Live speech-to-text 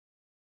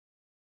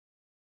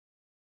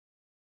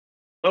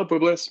Hello,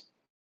 Publius.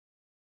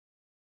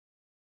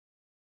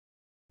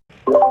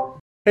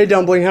 Hey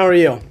Dumpling, how are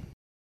you?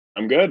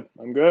 I'm good.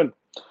 I'm good.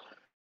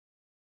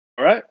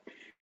 All right.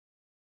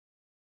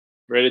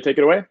 Ready to take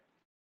it away?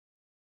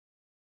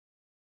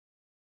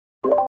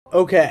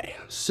 Okay,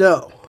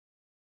 so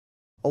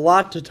a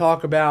lot to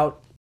talk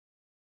about.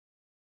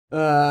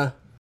 Uh,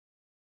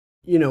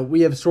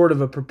 we have sort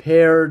of a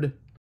prepared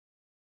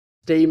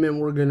statement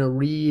we're gonna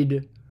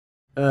read,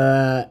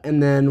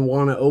 and then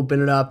want to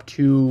open it up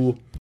to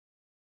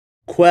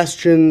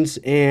questions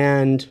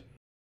and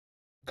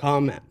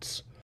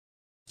comments.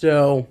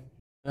 So,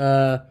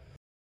 uh,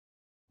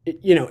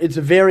 it's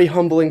a very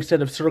humbling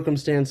set of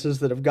circumstances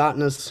that have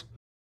gotten us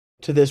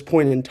to this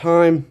point in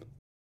time.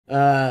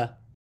 Uh,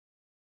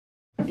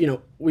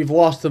 we've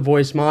lost the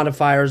voice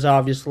modifiers,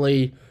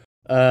 obviously.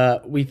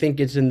 We think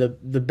it's in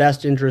the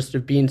best interest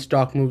of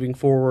Beanstalk moving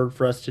forward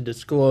for us to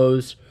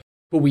disclose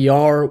who we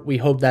are. We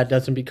hope that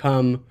doesn't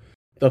become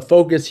the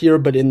focus here,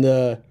 but in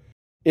the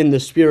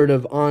spirit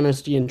of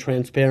honesty and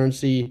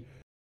transparency,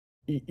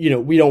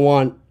 we don't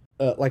want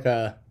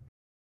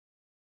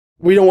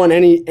we don't want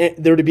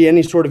there to be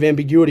any sort of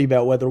ambiguity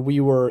about whether we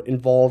were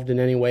involved in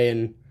any way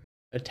in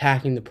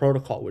attacking the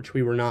protocol, which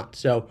we were not.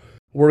 So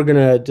we're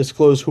gonna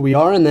disclose who we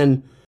are, and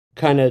then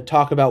kind of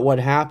talk about what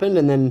happened,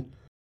 and then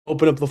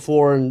open up the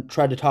floor and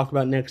try to talk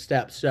about next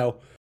steps. So,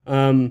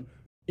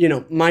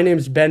 my name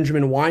is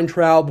Benjamin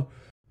Weintraub.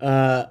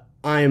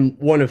 I'm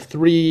one of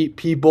three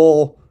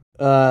people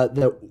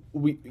that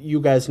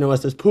you guys know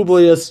us as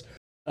Publius.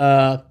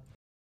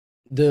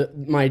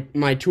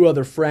 My two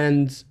other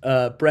friends,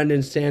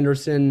 Brendan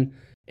Sanderson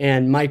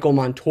and Michael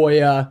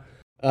Montoya.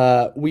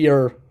 We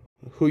are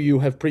who you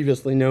have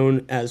previously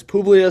known as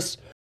Publius.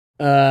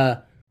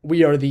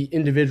 We are the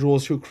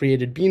individuals who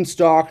created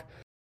Beanstalk,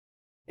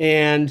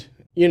 and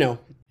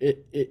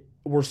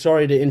we're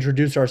sorry to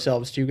introduce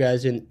ourselves to you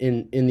guys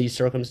in these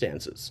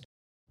circumstances.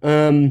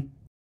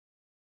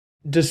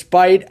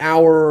 Despite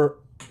our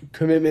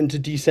commitment to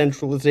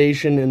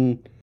decentralization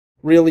and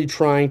really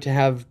trying to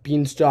have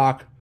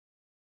Beanstalk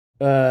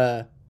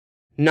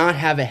not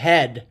have a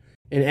head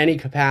in any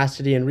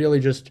capacity and really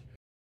just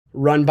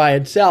run by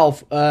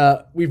itself,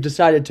 we've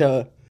decided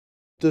to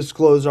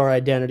disclose our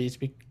identities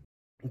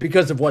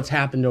because of what's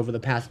happened over the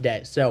past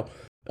day. So,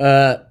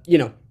 it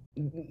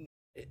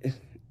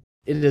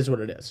is what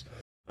it is.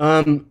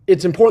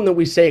 It's important that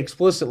we say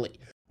explicitly,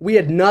 we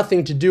had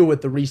nothing to do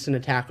with the recent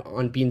attack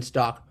on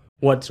Beanstalk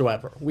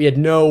whatsoever. We had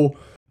no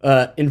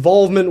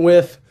involvement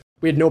with,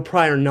 we had no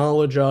prior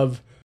knowledge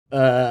of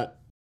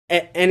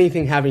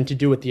anything having to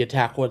do with the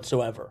attack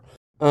whatsoever.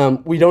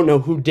 We don't know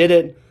who did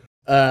it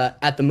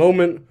at the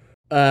moment.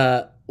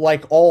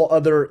 Like all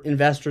other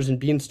investors in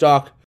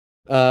Beanstalk,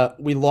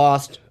 we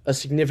lost a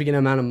significant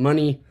amount of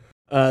money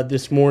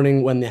this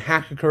morning when the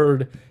hack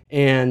occurred,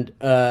 and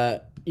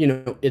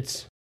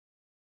it's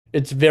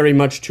very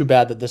much too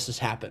bad that this has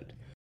happened.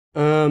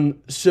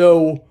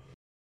 So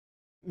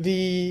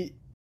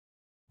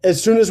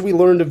as soon as we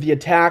learned of the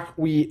attack,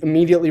 we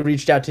immediately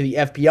reached out to the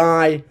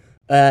FBI.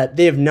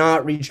 They have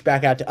not reached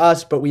back out to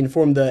us, but we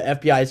informed the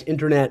FBI's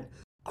Internet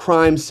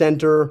Crime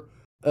Center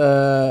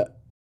about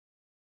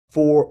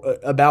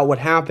what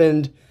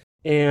happened,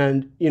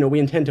 and we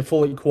intend to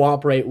fully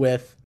cooperate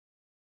with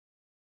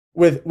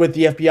the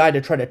FBI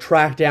to try to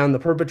track down the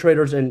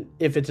perpetrators, and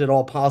if it's at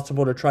all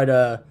possible, to try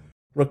to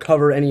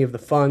recover any of the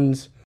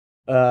funds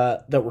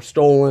that were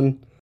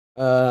stolen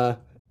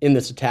in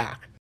this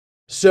attack.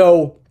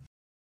 So,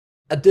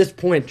 at this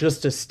point,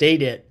 just to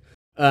state it,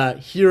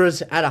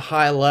 here's at a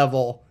high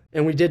level,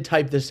 and we did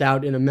type this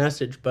out in a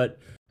message, but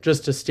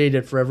just to state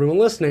it for everyone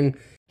listening,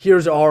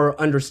 here's our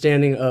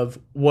understanding of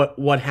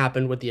what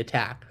happened with the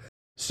attack.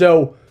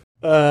 So,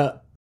 an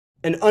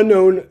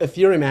unknown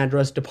Ethereum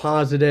address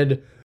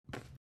deposited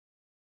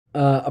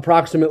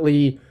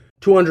approximately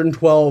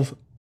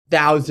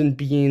 212,000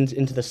 beans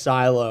into the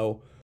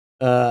silo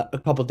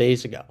a couple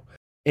days ago.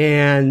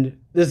 And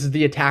this is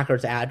the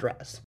attacker's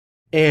address.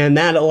 And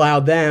that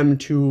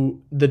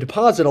the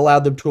deposit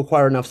allowed them to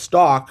acquire enough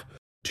stock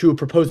to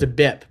propose a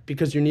BIP,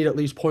 because you need at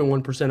least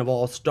 0.1% of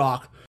all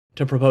stock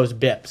to propose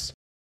BIPs.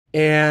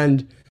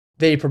 And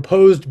they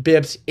proposed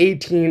BIPs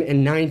 18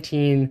 and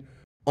 19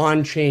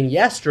 on chain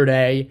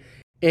yesterday,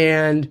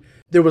 and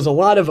there was a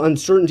lot of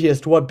uncertainty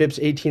as to what BIPs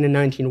 18 and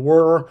 19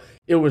 were.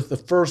 It was the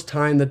first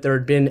time that there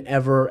had been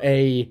ever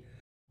a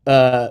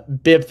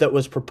BIP that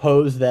was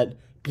proposed that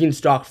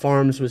Beanstalk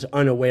Farms was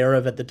unaware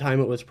of at the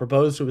time it was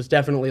proposed. So it was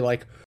definitely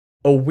like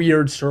a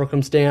weird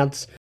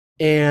circumstance.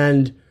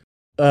 And,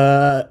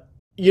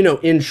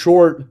 in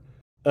short,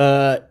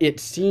 it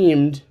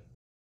seemed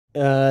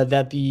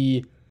that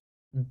the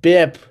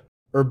BIP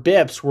or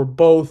BIPs were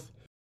both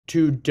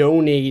to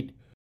donate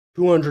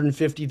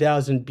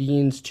 250,000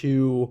 beans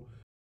to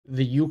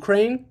the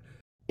Ukraine.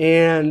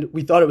 And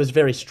we thought it was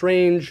very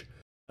strange,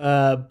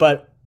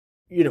 but,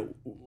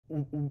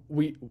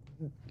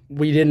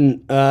 we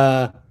didn't,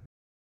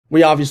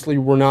 we obviously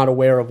were not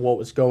aware of what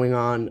was going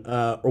on,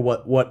 or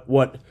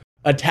what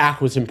attack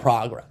was in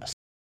progress.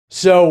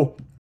 So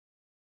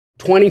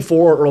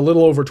 24 or a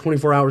little over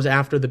 24 hours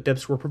after the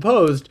BIPs were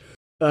proposed,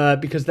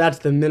 because that's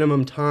the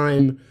minimum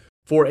time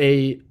for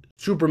a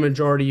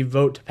supermajority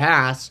vote to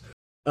pass.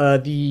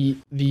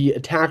 The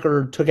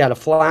attacker took out a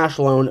flash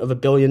loan of $1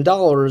 billion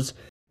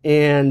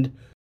and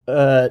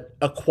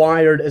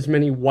acquired as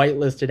many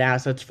whitelisted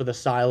assets for the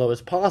silo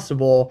as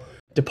possible,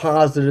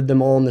 deposited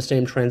them all in the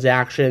same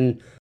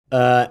transaction,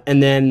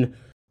 and then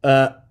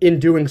in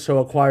doing so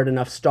acquired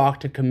enough stock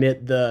to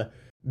commit the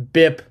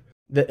BIP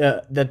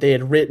that they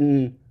had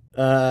written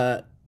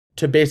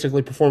to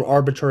basically perform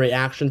arbitrary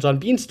actions on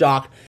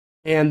Beanstalk,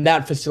 and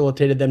that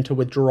facilitated them to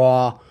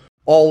withdraw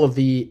all of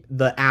the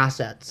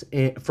assets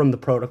from the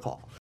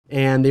protocol.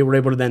 And they were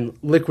able to then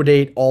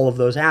liquidate all of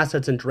those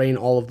assets and drain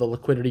all of the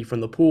liquidity from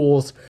the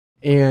pools.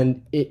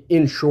 And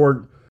in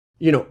short,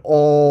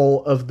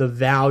 all of the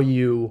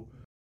value,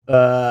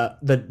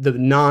 the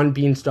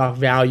non-Beanstalk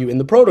value in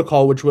the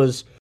protocol, which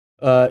was,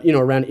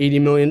 around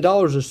 $80 million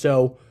or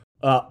so,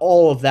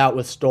 all of that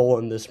was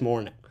stolen this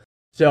morning.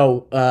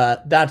 So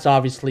that's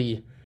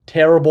obviously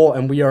terrible,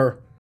 and we're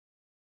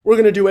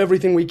going to do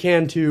everything we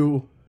can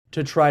to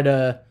try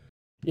to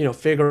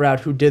figure out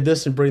who did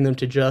this and bring them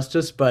to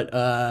justice. But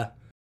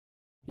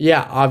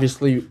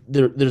obviously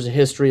there's a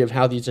history of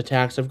how these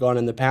attacks have gone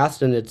in the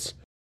past, and it's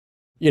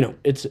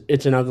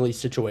an ugly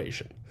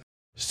situation.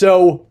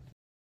 So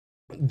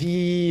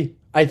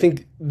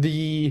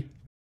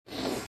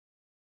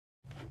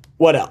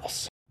what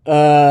else?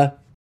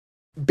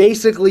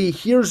 Basically,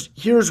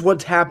 here's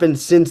what's happened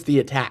since the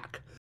attack.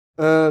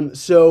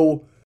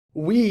 So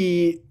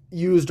Publius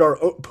used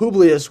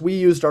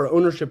our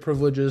ownership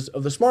privileges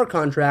of the smart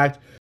contract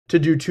to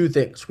do two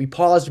things. We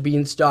paused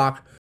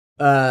Beanstalk,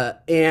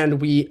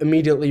 and we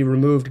immediately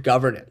removed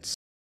governance.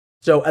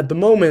 So at the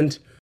moment,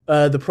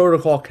 the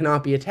protocol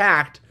cannot be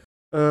attacked,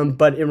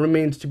 but it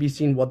remains to be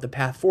seen what the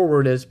path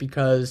forward is,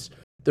 because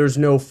there's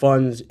no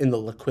funds in the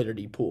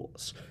liquidity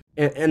pools.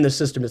 And the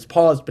system is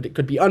paused, but it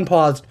could be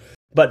unpaused.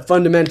 But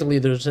fundamentally,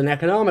 there's an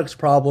economics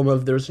problem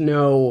of there's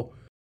no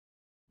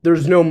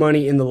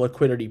money in the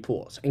liquidity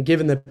pools. And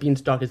given that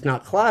Beanstalk is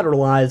not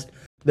collateralized,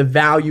 the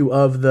value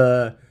of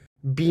the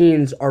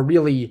beans are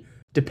really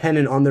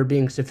dependent on there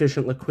being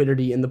sufficient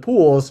liquidity in the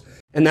pools.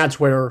 And that's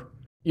where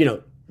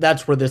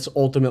this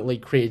ultimately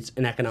creates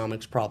an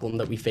economics problem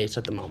that we face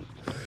at the moment.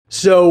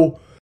 So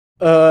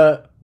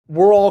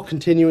we're all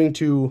continuing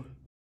to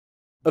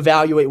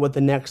evaluate what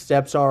the next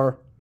steps are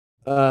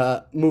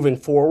moving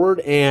forward.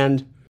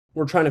 And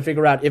we're trying to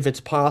figure out if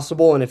it's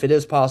possible, and if it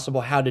is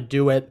possible, how to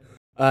do it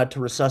to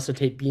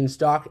resuscitate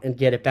Beanstalk and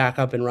get it back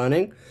up and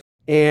running.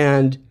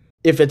 And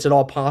if it's at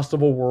all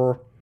possible, we're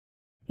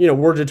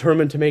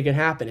determined to make it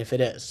happen if it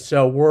is.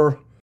 So we're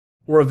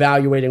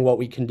evaluating what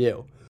we can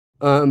do.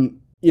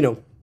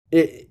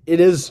 It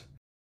is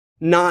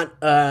not,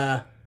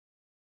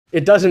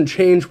 it doesn't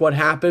change what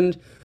happened,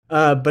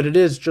 but it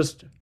is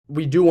just,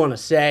 we do want to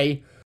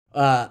say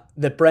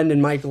that Brendan,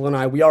 Michael, and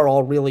I, we are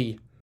all really,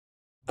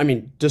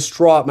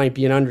 distraught might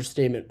be an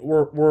understatement.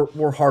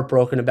 We're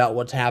heartbroken about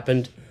what's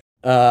happened.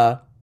 The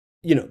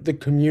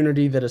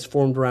community that has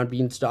formed around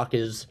Beanstalk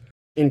is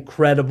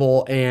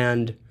incredible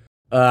and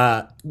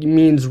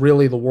means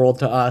really the world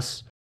to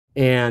us.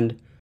 And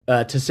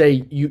to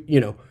say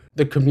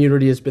the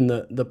community has been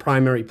the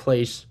primary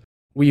place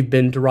we've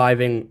been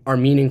deriving our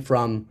meaning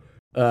from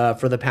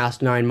for the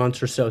past 9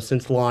 months or so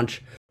since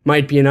launch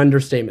might be an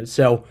understatement.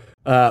 So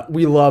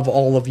we love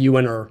all of you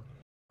and are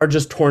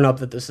just torn up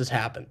that this has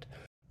happened.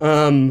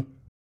 The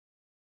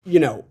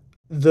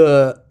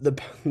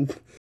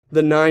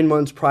 9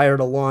 months prior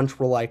to launch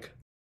were like,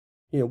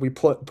 we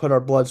put our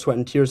blood, sweat,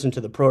 and tears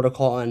into the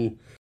protocol, and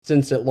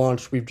since it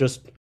launched, we've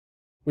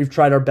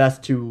tried our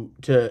best to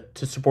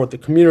support the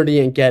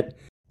community and get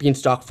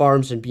Beanstalk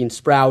Farms and Bean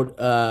Sprout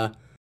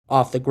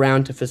off the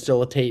ground to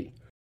facilitate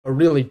a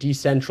really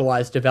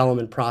decentralized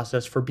development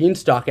process for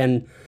Beanstalk,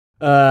 and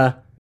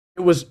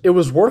it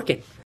was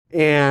working.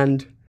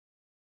 And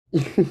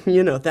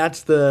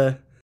that's the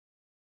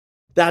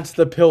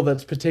pill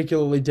that's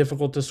particularly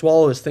difficult to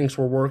swallow, is things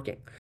were working.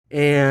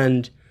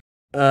 And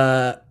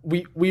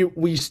we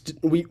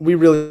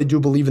really do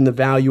believe in the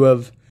value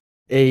of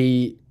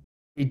a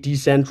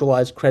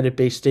decentralized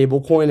credit-based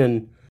stablecoin,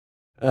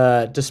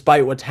 and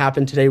despite what's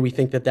happened today, we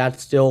think that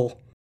that's still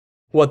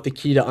what the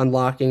key to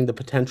unlocking the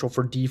potential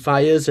for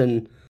DeFi is.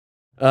 And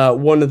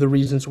one of the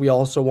reasons we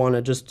also want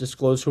to just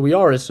disclose who we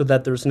are is so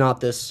that there's not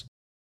this,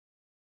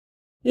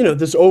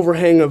 this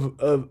overhang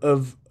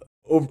of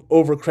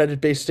over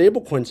credit-based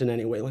stablecoins in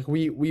any way. Like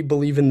we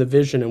believe in the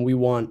vision, and we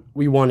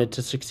want it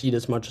to succeed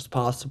as much as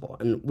possible.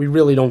 And we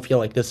really don't feel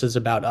like this is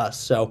about us.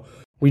 So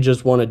we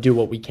just want to do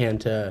what we can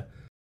to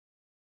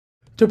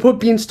put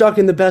Beanstalk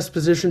in the best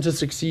position to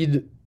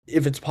succeed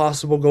if it's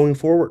possible going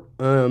forward.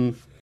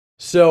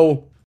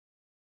 So,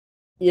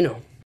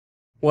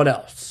 what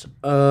else?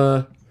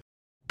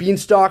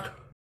 Beanstalk,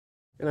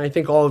 and I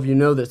think all of you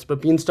know this,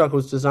 but Beanstalk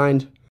was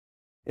designed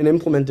and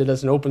implemented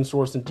as an open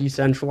source and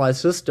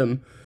decentralized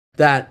system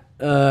that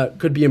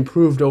could be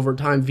improved over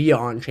time via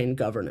on-chain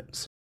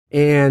governance.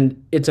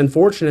 And it's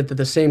unfortunate that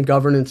the same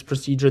governance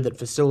procedure that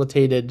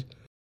facilitated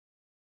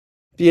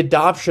the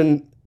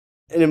adoption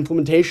and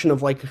implementation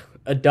of like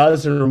a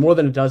dozen or more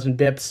than a dozen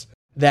BIPs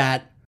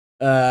that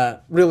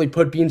really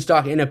put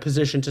Beanstalk in a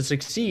position to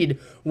succeed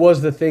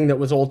was the thing that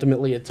was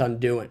ultimately its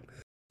undoing.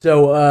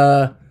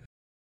 So,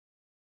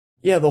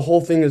 yeah, the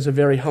whole thing is a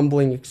very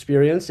humbling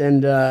experience,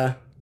 and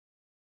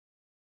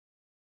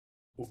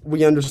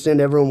we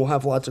understand everyone will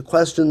have lots of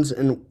questions,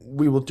 and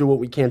we will do what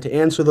we can to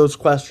answer those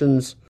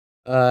questions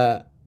as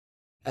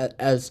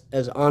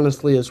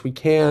honestly as we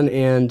can,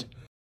 and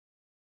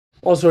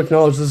also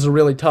acknowledge this is a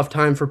really tough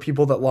time for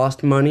people that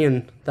lost money,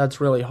 and that's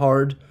really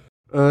hard.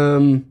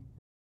 And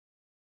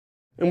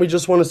we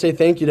just want to say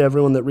thank you to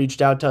everyone that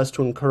reached out to us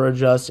to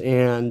encourage us,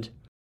 and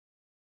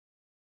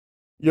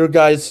your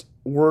guys'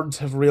 words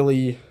have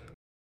really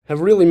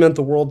meant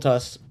the world to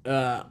us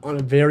on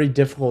a very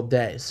difficult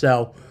day.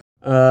 So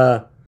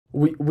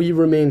we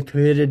remain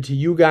committed to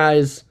you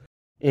guys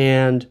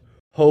and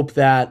hope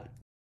that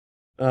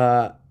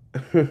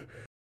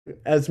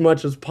as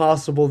much as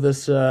possible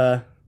this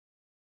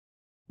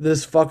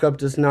fuck up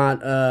does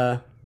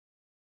not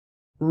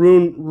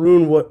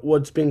ruin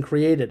what's been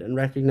created, and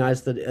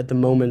recognize that at the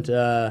moment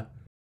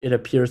it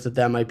appears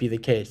that might be the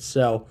case.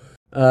 So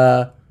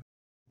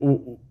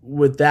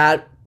with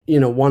that,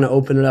 want to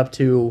open it up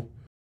to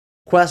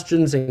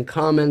questions and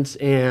comments,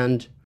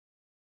 and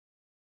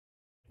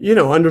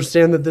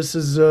understand that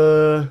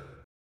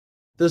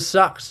this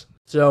sucks.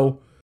 So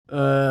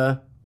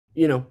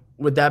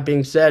with that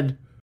being said,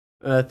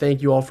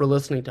 thank you all for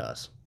listening to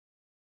us.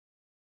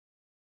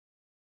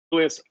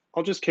 Julius,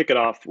 I'll just kick it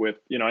off with,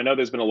 I know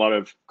there's been a lot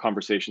of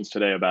conversations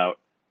today about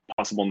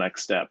possible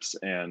next steps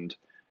and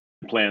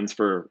plans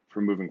for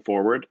moving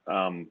forward.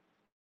 I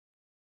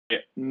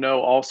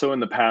know also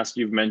in the past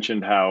you've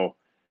mentioned how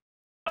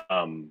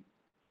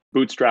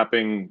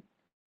bootstrapping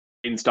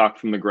Beanstalk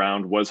from the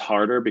ground was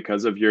harder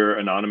because of your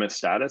anonymous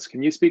status.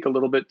 Can you speak a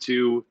little bit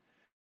to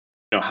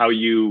how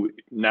you,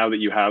 now that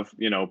you have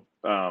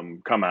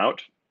come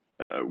out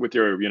with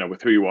your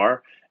with who you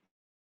are,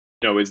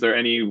 is there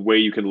any way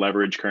you can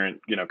leverage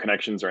current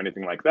connections or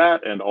anything like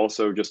that, and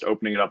also just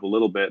opening it up a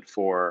little bit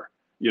for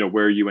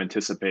where you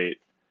anticipate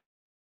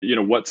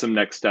what some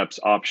next steps,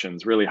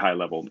 options, really high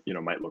level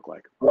might look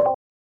like?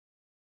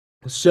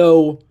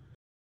 So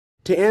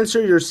to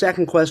answer your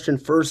second question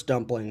first,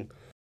 Dumpling,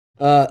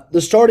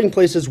 the starting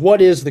place is,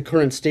 what is the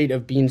current state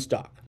of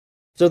Beanstalk?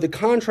 So the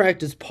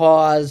contract is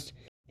paused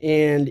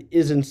and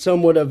is in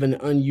somewhat of an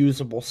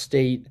unusable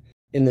state,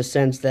 in the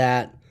sense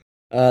that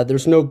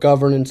there's no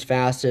governance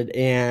facet,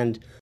 and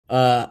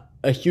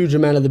a huge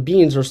amount of the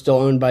beans are still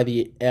owned by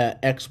the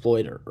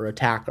exploiter or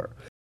attacker.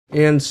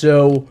 And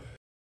so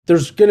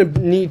there's going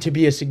to need to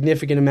be a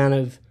significant amount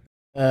of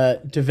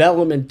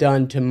development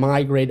done to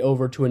migrate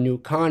over to a new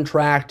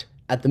contract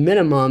at the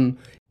minimum,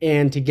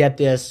 and to get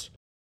this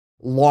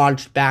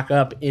launched back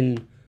up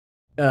in,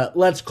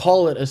 let's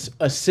call it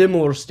a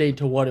similar state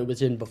to what it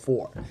was in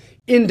before,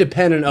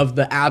 independent of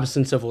the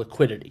absence of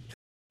liquidity.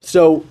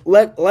 So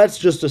let's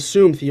just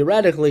assume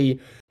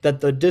theoretically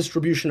that the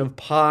distribution of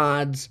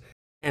pods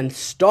and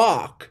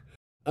stock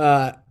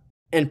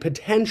and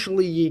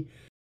potentially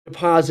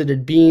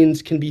deposited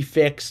beans can be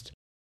fixed.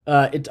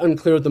 It's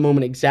unclear at the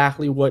moment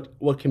exactly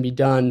what can be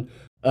done,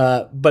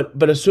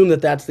 but assume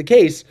that that's the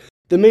case.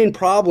 The main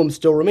problem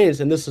still remains,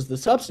 and this is the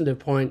substantive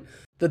point,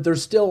 that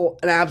there's still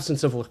an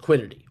absence of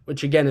liquidity,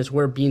 which again is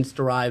where beans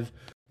derive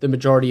the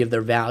majority of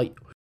their value.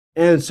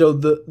 And so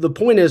the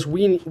point is,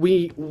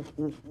 we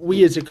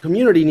as a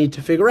community need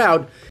to figure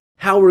out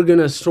how we're going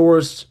to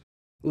source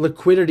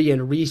liquidity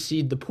and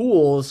reseed the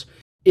pools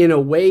in a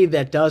way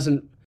that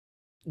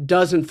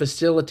doesn't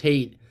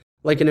facilitate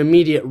like an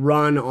immediate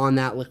run on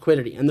that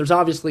liquidity. And there's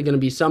obviously going to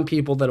be some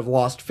people that have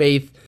lost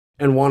faith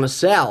and want to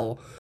sell.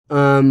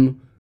 And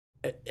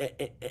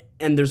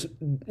there's,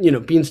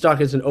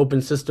 Beanstalk is an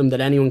open system that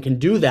anyone can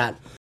do that.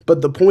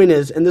 But the point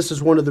is, and this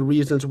is one of the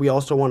reasons we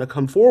also want to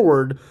come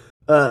forward,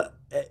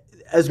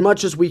 as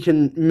much as we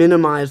can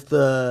minimize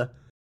the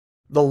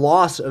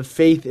loss of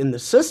faith in the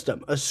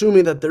system,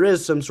 assuming that there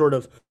is some sort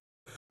of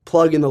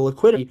plug in the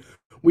liquidity,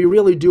 we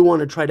really do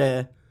want to try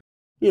to,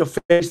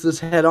 face this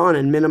head on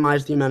and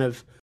minimize the amount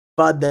of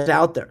FUD that's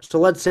out there. So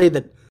let's say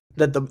that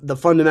the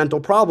fundamental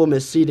problem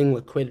is seeding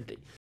liquidity.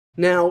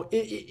 Now,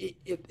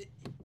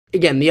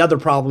 again, the other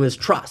problem is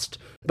trust.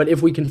 But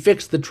if we can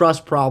fix the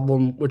trust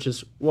problem, which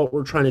is what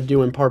we're trying to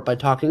do in part by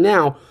talking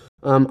now,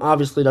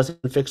 obviously doesn't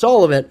fix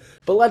all of it,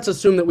 but let's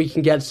assume that we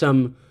can get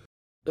some.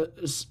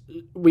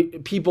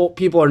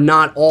 People are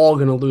not all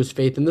going to lose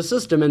faith in the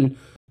system, and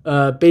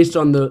based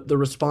on the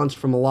response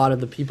from a lot of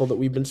the people that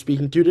we've been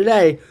speaking to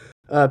today,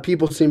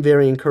 people seem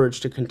very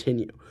encouraged to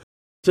continue.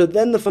 So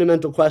then the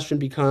fundamental question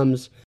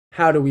becomes,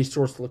 how do we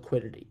source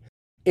liquidity?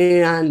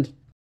 And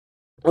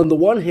on the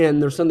one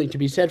hand, there's something to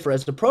be said for,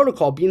 as a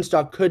protocol,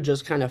 Beanstalk could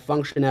just kind of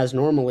function as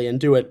normally and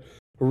do it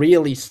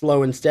really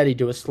slow and steady,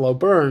 do a slow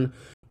burn.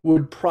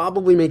 Would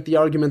probably make the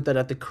argument that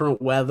at the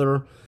current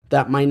weather,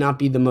 that might not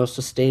be the most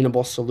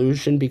sustainable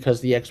solution because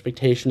the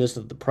expectation is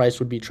that the price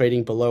would be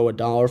trading below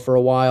 $1 for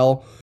a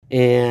while.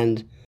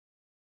 And,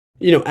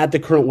 at the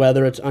current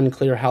weather, it's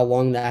unclear how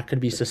long that could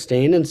be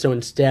sustained. And so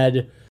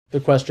instead, the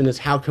question is,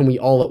 how can we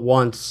all at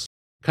once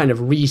kind of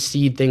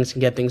reseed things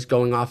and get things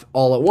going off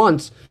all at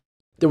once?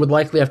 There would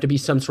likely have to be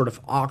some sort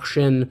of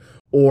auction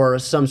or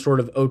some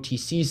sort of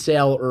OTC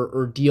sale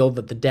or deal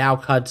that the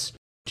DAO cuts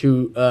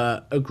to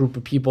a group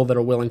of people that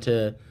are willing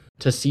to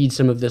seed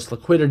some of this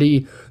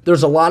liquidity.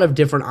 There's a lot of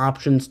different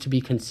options to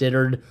be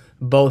considered,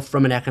 both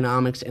from an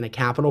economics and a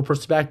capital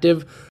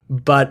perspective,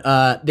 but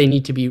they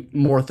need to be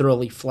more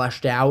thoroughly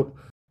fleshed out,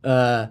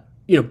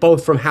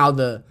 both from how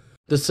the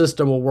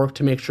system will work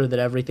to make sure that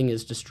everything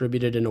is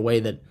distributed in a way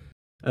that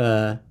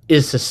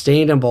is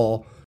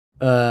sustainable,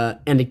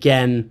 and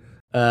again,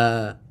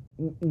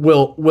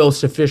 will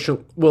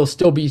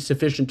still be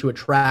sufficient to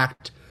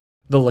attract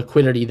the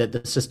liquidity that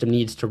the system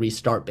needs to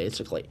restart,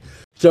 basically.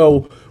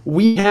 So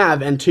we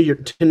have, and to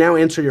now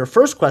answer your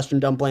first question,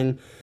 Dumpling,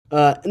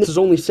 and this is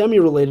only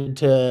semi-related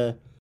to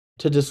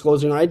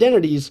disclosing our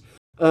identities,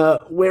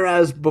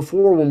 whereas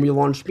before when we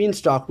launched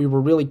Beanstalk, we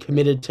were really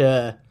committed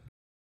to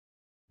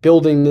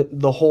building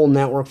the whole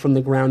network from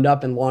the ground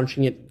up and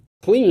launching it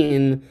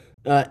clean,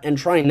 and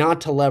trying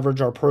not to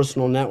leverage our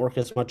personal network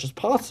as much as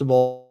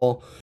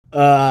possible.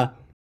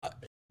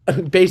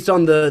 Based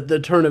on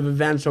the turn of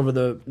events over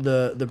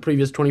the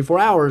previous 24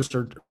 hours,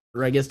 or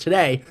I guess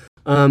today,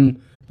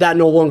 that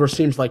no longer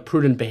seems like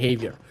prudent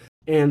behavior.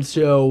 And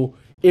so,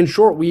 in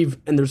short,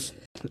 there's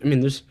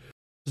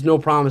no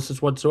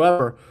promises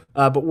whatsoever,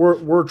 but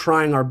we're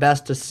trying our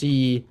best to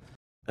see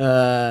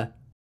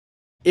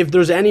if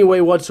there's any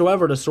way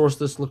whatsoever to source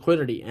this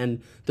liquidity.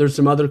 And there's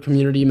some other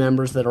community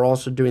members that are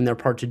also doing their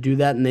part to do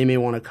that, and they may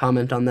want to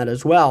comment on that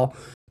as well.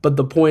 But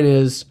the point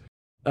is,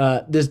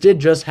 this did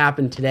just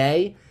happen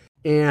today,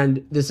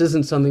 and this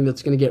isn't something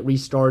that's going to get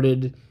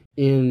restarted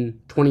in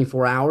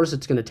 24 hours.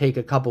 It's going to take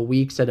a couple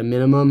weeks at a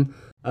minimum,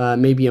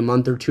 maybe a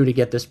month or two to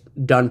get this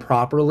done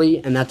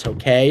properly, and that's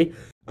okay.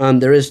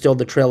 There is still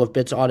the Trail of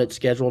Bits audit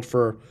scheduled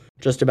for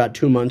just about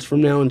 2 months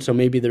from now, and so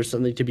maybe there's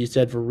something to be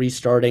said for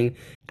restarting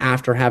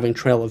after having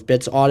Trail of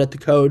Bits audit the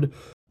code.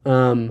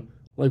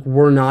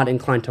 We're not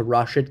inclined to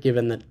rush it,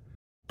 given that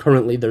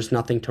currently there's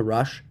nothing to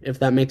rush, if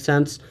that makes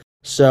sense.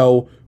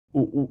 So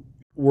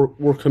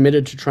we're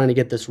committed to trying to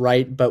get this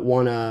right, but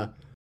want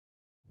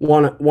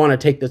to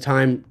take the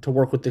time to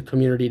work with the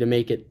community to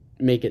make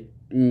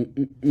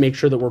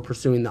sure that we're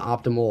pursuing the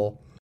optimal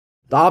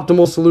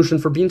solution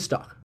for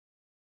Beanstalk.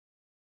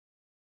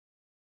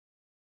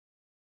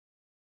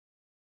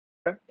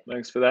 Okay,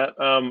 thanks for that.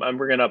 I'm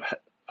bringing up.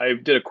 I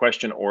did a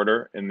question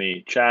order in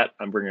the chat.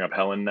 I'm bringing up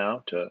Helen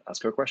now to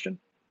ask her a question.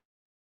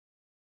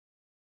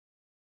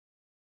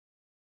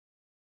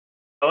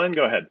 Helen,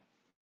 go ahead.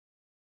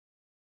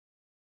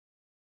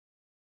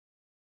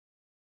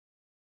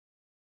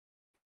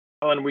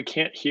 Helen, we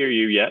can't hear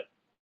you yet.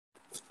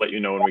 Let you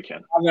know when we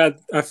can.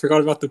 I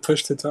forgot about the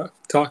push to talk.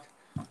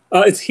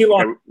 It's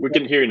Helon. Okay, we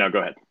can hear you now. Go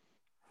ahead.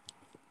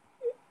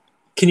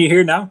 Can you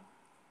hear now?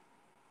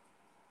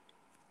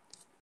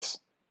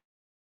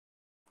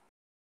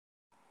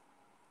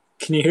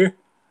 Can you hear?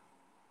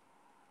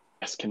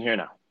 Yes, can hear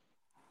now.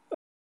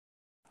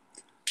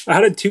 I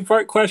had a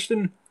two-part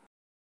question.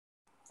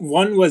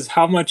 One was,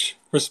 how much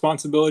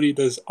responsibility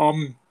does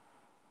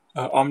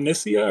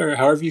Omnicia, or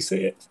however you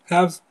say it,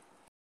 have?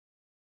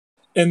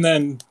 And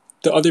then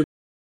the other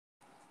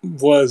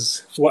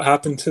was, what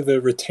happened to the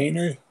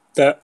retainer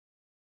that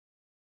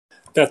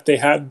they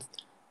had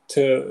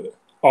to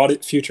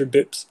audit future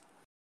BIPs?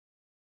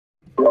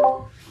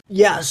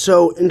 Yeah,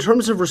 so in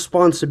terms of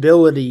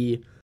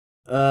responsibility,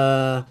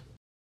 we're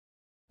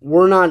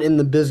not in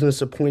the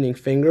business of pointing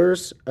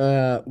fingers.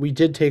 We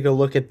did take a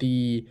look at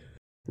the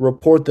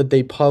report that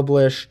they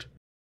published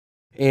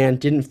and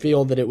didn't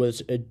feel that it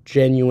was a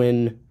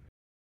genuine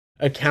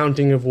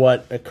accounting of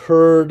what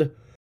occurred.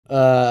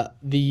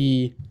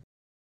 The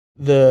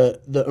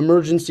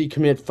emergency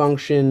commit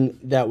function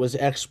that was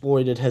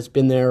exploited has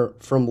been there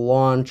from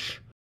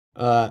launch,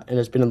 and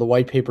has been in the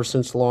white paper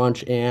since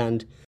launch,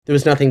 and there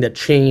was nothing that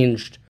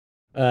changed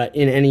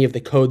in any of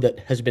the code that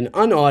has been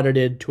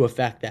unaudited to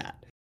affect that.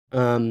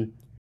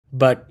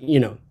 But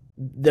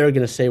they're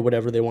going to say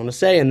whatever they want to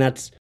say, and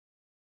that's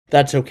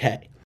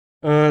okay.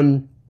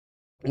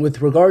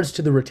 With regards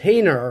to the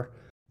retainer,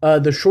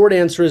 the short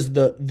answer is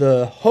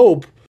the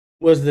hope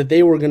was that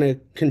they were going to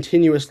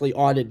continuously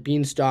audit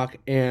Beanstalk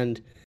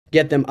and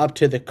get them up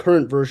to the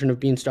current version of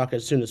Beanstalk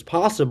as soon as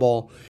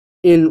possible.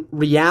 In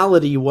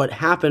reality, what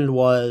happened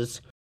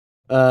was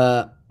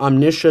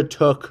Omnicia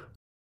took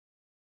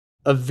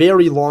a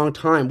very long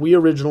time. We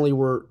originally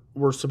were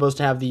supposed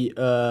to have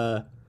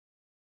the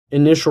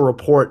initial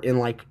report in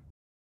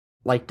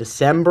like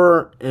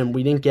December, and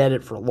we didn't get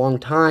it for a long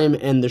time.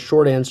 And the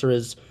short answer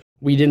is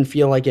we didn't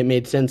feel like it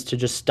made sense to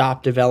just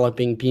stop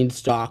developing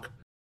Beanstalk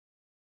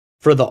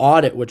for the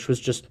audit, which was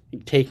just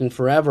taking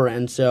forever.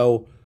 And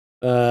so,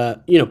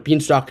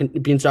 Beanstalk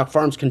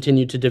Farms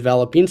continued to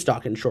develop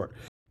Beanstalk, in short.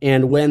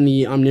 And when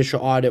the Omnicia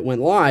audit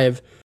went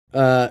live,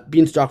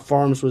 Beanstalk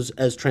Farms was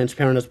as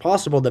transparent as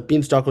possible, that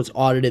Beanstalk was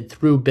audited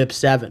through BIP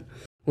 7,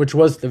 which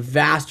was the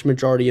vast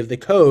majority of the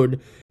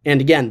code, and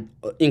again,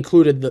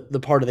 included the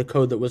part of the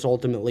code that was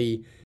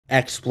ultimately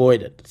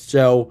exploited.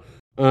 So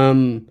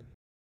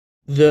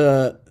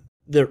there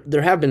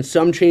have been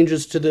some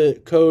changes to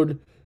the code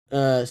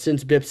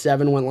since BIP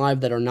 7 went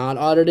live that are not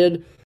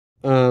audited.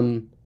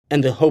 And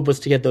the hope was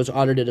to get those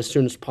audited as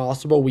soon as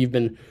possible. We've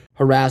been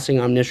harassing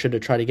Omnitia to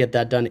try to get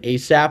that done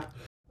ASAP.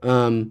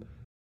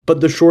 But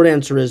the short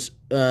answer is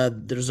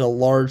there's a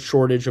large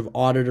shortage of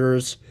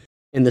auditors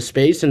in the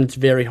space, and it's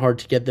very hard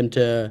to get them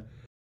to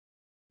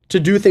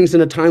do things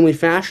in a timely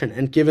fashion.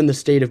 And given the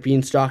state of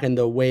Beanstalk and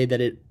the way that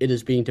it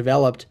is being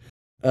developed,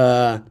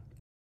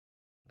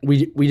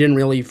 we didn't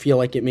really feel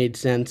like it made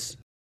sense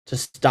to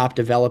stop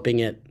developing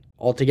it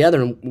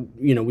altogether. And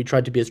we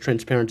tried to be as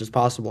transparent as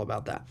possible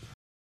about that.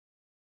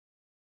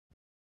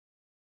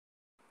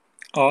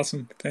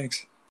 Awesome.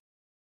 Thanks.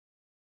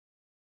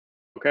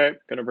 Okay,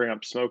 gonna bring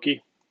up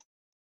Smokey.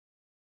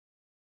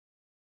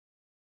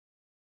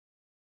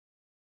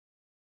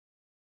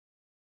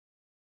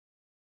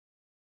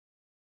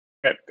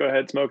 Okay, go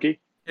ahead, Smokey.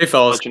 Hey,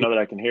 fellas. Let you know that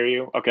I can hear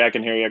you. Okay, I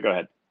can hear you. Go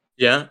ahead.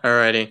 Yeah,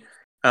 alrighty.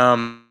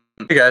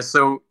 Hey guys,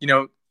 so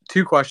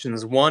two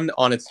questions. One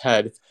on its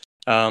head.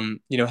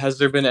 Has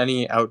there been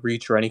any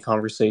outreach or any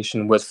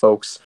conversation with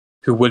folks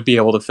who would be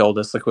able to fill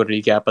this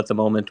liquidity gap at the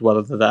moment,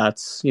 whether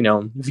that's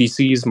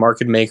VCs,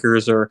 market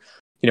makers, or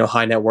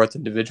high net worth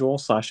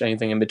individuals /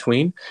 anything in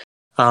between?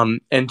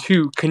 And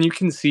two, can you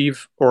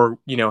conceive, or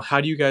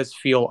how do you guys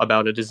feel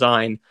about a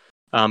design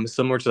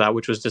similar to that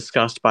which was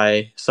discussed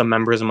by some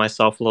members and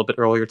myself a little bit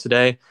earlier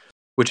today,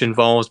 which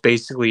involves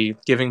basically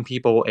giving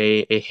people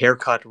a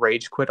haircut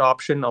rage quit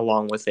option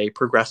along with a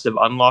progressive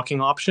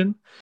unlocking option,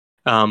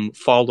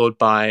 followed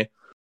by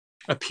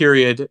a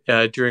period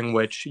during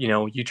which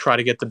you try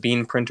to get the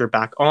bean printer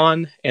back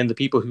on, and the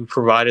people who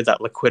provided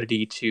that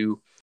liquidity to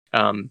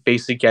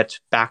basically get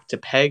back to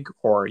peg,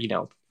 or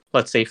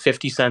let's say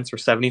 50 cents or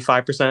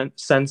 75%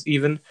 cents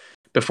even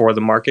before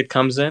the market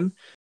comes in,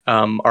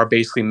 are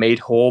basically made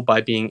whole by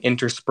being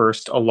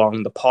interspersed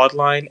along the pod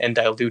line and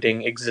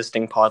diluting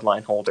existing pod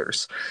line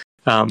holders.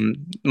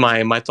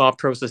 My thought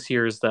process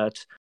here is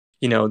that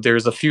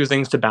there's a few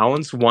things to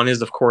balance. One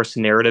is, of course,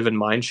 narrative and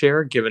mind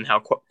share, given how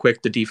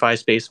quick the DeFi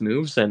space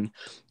moves, and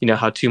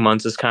how 2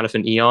 months is kind of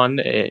an eon,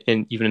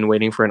 even in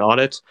waiting for an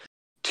audit.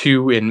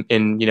 Two, in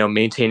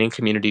maintaining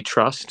community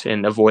trust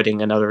and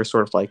avoiding another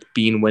sort of like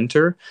bean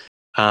winter.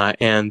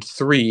 And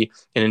three,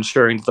 in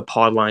ensuring that the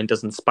pod line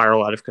doesn't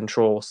spiral out of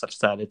control such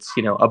that it's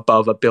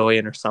above $1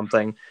 billion or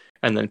something,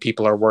 and then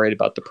people are worried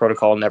about the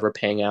protocol never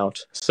paying out.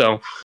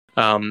 So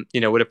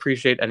would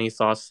appreciate any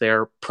thoughts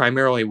there,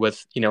 primarily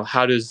with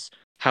how is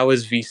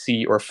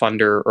VC or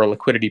funder or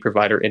liquidity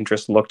provider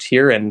interest looked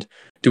here, and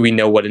do we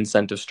know what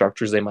incentive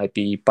structures they might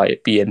be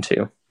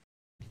into?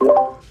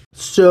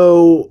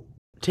 So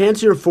to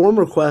answer your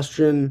former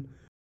question,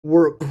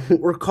 we're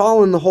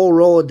calling the whole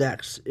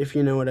Rolodex, if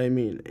you know what I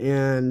mean.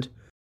 And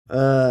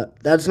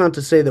that's not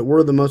to say that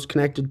we're the most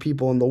connected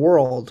people in the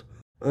world.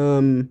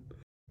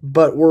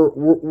 But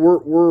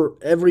we're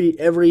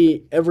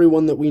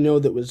everyone that we know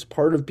that was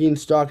part of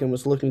Beanstalk and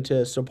was looking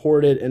to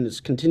support it and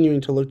is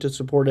continuing to look to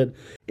support it,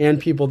 and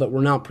people that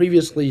were not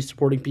previously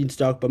supporting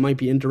Beanstalk but might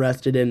be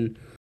interested in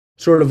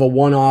sort of a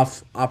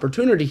one-off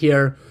opportunity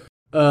here.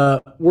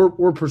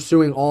 We're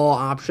pursuing all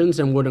options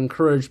and would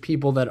encourage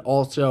people that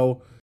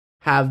also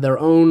have their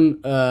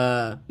own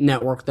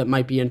network that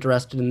might be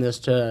interested in this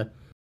to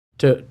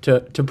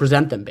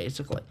present them.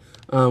 Basically,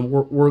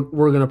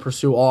 we're going to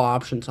pursue all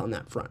options on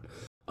that front.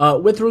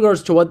 With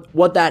regards to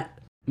what that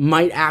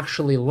might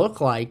actually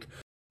look like,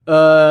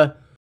 there's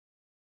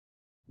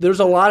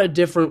a lot of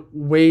different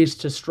ways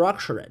to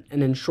structure it.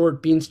 And in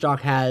short,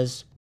 Beanstalk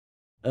has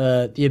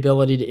the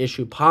ability to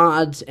issue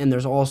pods, and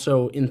there's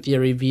also, in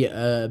theory,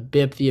 via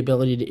BIP, the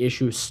ability to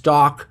issue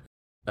stock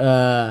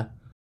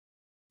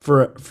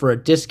for a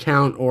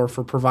discount or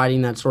for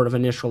providing that sort of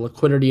initial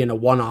liquidity in a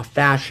one-off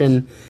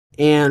fashion.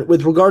 And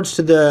with regards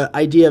to the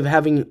idea of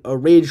having a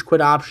rage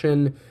quit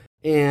option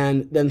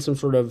and then some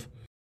sort of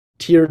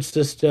tiered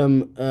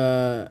system,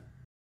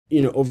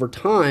 over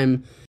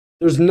time,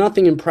 there's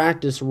nothing in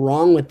practice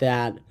wrong with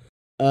that.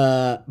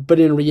 But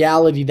in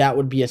reality, that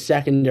would be a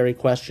secondary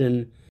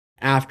question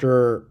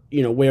after,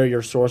 where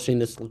you're sourcing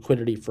this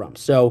liquidity from.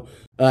 So,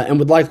 and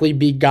would likely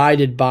be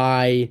guided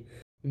by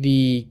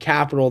the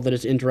capital that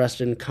is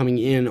interested in coming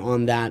in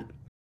on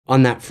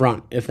that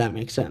front, if that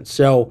makes sense.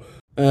 So,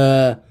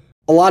 a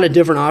lot of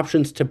different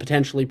options to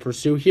potentially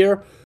pursue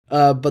here.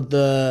 But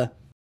I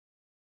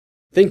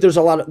think there's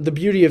the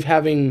beauty of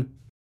having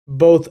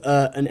both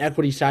an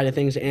equity side of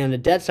things and a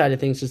debt side of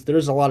things is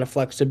there's a lot of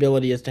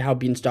flexibility as to how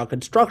Beanstalk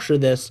could structure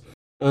this.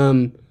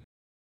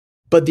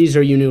 But these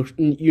are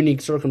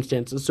unique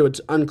circumstances, so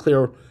it's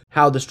unclear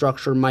how the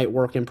structure might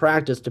work in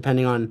practice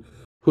depending on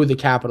who the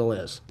capital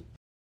is.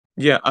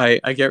 Yeah, I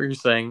get what you're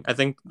saying. I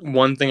think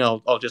one thing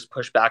I'll just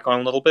push back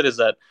on a little bit is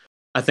that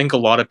I think a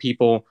lot of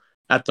people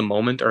at the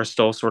moment are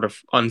still sort of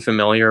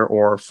unfamiliar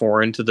or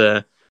foreign to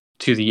the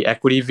to the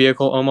equity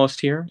vehicle almost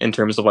here in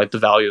terms of like the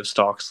value of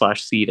stock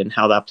slash seed and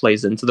how that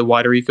plays into the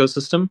wider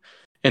ecosystem.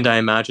 And I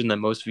imagine that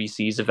most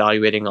VCs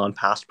evaluating on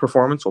past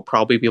performance will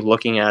probably be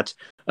looking at,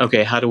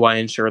 okay, how do I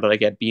ensure that I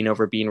get bean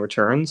over bean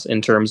returns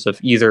in terms of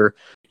either,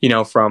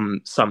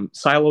 from some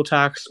silo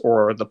tax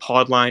or the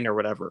pod line or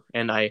whatever.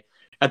 And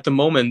at the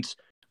moment,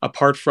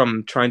 apart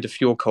from trying to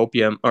fuel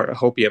hopium,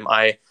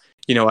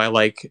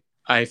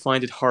 I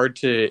find it hard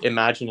to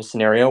imagine a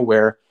scenario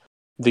where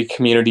the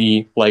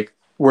community, like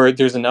where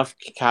there's enough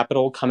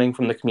capital coming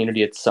from the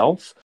community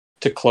itself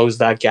to close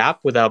that gap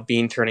without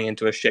being turning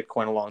into a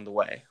shitcoin along the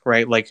way,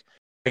 right? Like,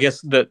 I guess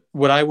that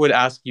what I would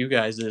ask you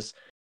guys is,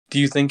 do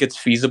you think it's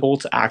feasible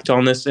to act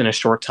on this in a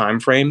short time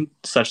frame,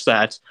 such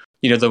that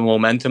the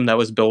momentum that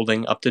was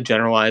building up to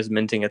generalized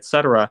minting,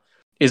 etc.,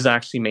 is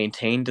actually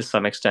maintained to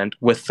some extent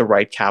with the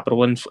right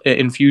capital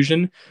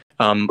infusion,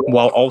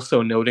 while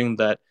also noting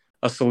that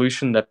a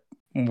solution that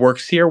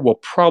works here will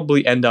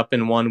probably end up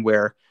in one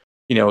where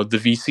the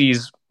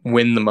VCs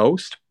win the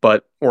most,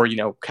 or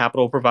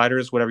capital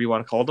providers, whatever you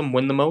want to call them,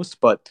 win the most,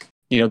 but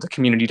the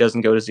community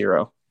doesn't go to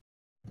zero.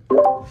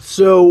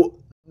 So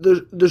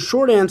the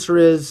short answer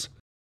is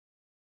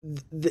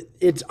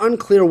it's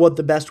unclear what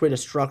the best way to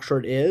structure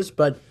it is,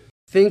 but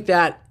think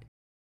that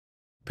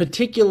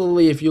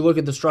particularly if you look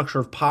at the structure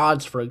of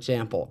pods, for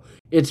example,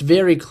 it's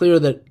very clear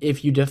that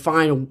if you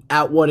define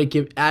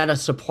at a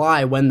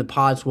supply when the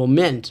pods will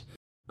mint,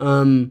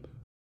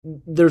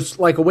 there's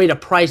like a way to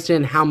price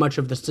in how much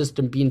of the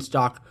system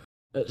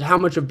how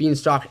much of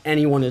Beanstalk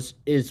anyone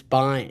is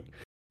buying.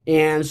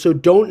 And so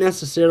don't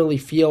necessarily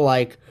feel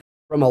like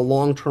from a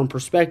long-term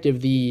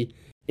perspective, the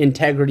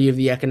integrity of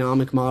the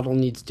economic model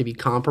needs to be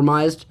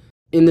compromised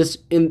in this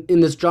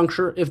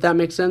juncture, if that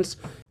makes sense,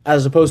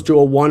 as opposed to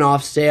a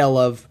one-off sale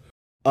of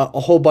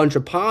a whole bunch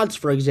of pods,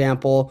 for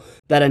example,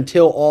 that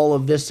until all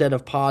of this set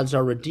of pods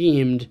are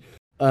redeemed,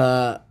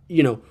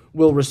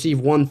 will receive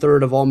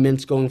 1/3 of all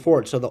mints going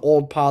forward. So the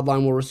old pod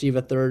line will receive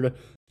a third,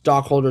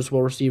 stockholders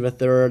will receive a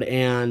third,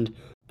 and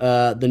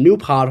the new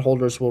pod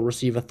holders will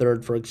receive a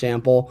third, for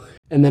example.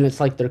 And then it's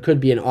like there could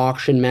be an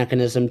auction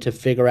mechanism to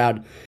figure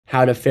out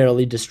how to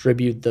fairly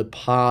distribute the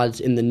pods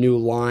in the new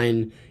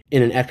line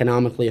in an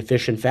economically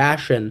efficient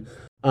fashion.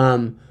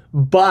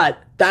 But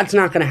that's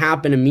not going to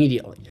happen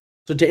immediately.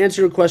 So to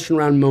answer your question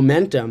around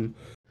momentum,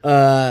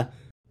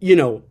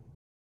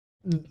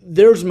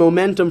 there's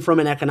momentum from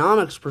an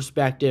economics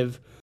perspective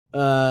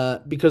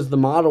because the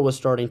model was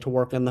starting to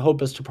work, and the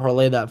hope is to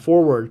parlay that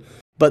forward.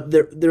 But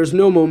there's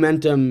no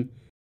momentum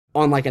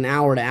on like an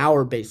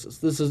hour-to-hour basis.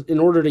 This is, in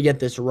order to get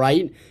this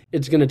right,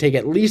 it's going to take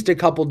at least a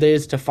couple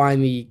days to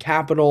find the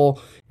capital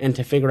and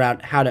to figure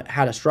out how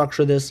to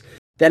structure this.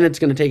 Then it's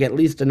going to take at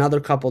least another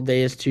couple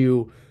days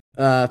to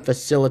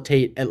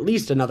facilitate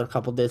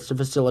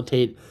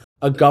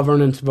a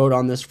governance vote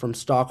on this from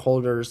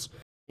stockholders.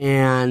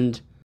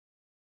 And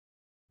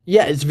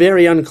yeah, it's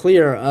very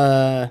unclear.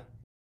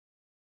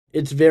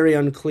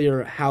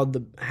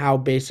 How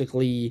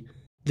basically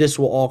this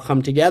will all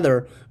come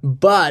together.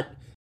 But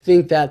I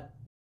think that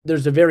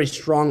there's a very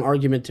strong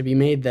argument to be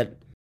made that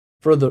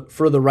for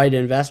the right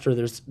investor,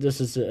 this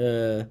is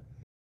a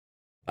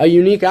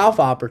unique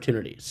alpha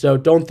opportunity. So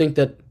don't think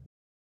that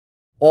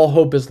all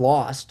hope is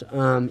lost.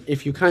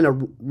 If you kind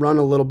of run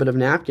a little bit of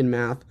napkin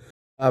math,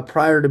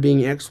 prior to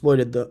being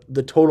exploited,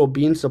 the total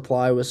bean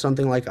supply was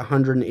something like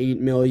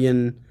 108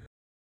 million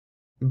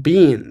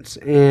beans.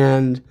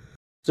 And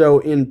so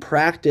in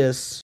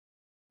practice,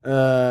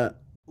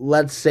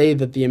 let's say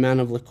that the amount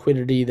of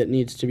liquidity that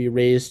needs to be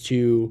raised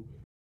to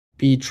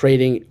be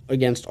trading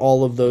against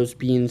all of those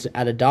beans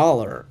at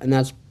 $1, and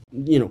that's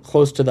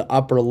close to the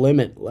upper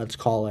limit, let's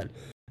call it,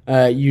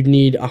 you'd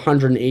need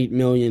 $108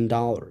 million.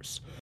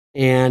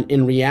 And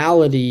in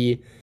reality,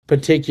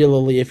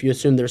 particularly if you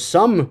assume there's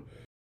some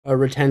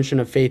retention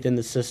of faith in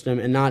the system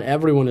and not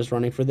everyone is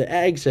running for the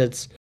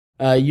exits,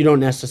 you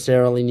don't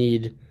necessarily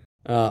need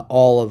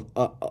all of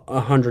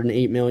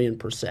 108 million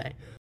per se.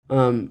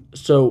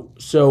 So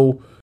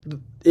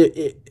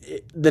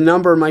the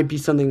number might be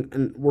something,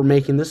 and we're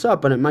making this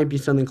up, but it might be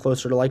something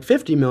closer to like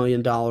 $50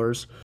 million,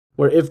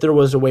 where if there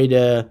was a way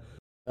to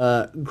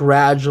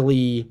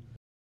gradually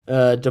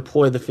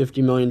deploy the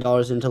 $50 million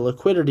into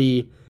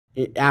liquidity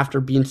after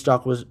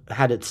Beanstalk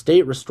had its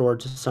state restored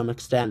to some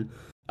extent,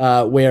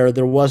 where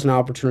there was an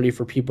opportunity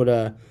for people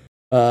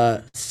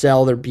to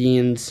sell their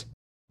beans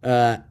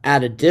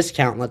at a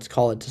discount, let's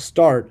call it, to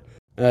start,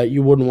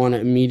 you wouldn't want to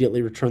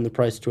immediately return the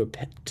price to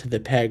the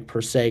peg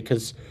per se,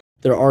 because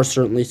there are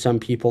certainly some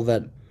people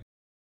that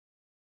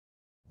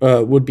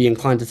would be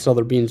inclined to sell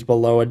their beans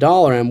below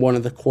 $1, and one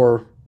of the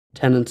core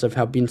tenets of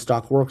how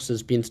Beanstalk works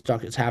is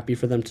Beanstalk is happy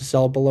for them to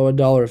sell below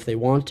 $1 if they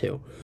want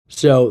to.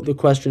 So the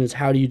question is,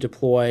 how do you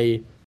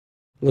deploy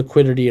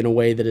liquidity in a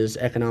way that is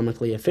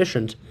economically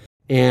efficient?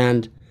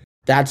 And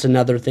that's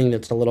another thing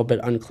that's a little bit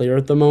unclear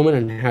at the moment.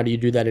 And how do you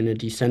do that in a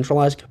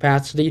decentralized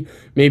capacity?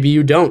 Maybe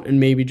you don't, and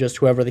maybe just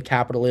whoever the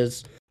capital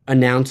is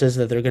announces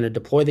that they're going to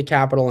deploy the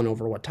capital and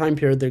over what time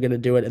period they're going to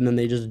do it, and then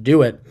they just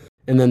do it.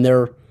 And then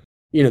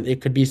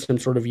it could be some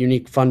sort of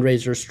unique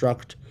fundraiser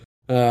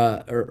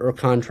or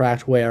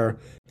contract where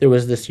there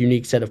was this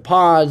unique set of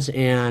pods,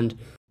 and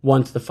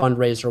once the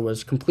fundraiser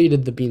was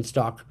completed, the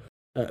Beanstalk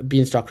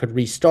could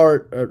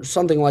restart or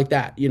something like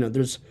that.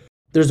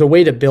 There's a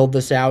way to build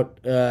this out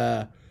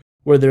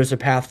where there's a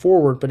path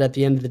forward, but at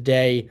the end of the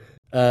day,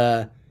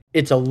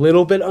 it's a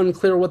little bit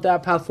unclear what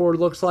that path forward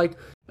looks like.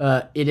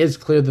 It is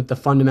clear that the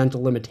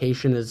fundamental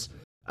limitation is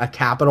a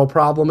capital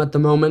problem at the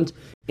moment,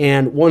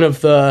 and one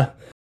of the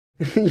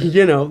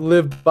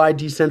live by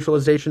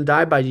decentralization,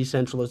 die by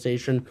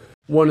decentralization.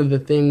 One of the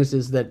things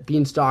is that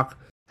Beanstalk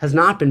has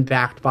not been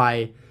backed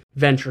by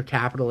venture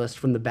capitalists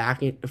from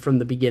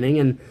the beginning,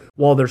 and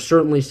while there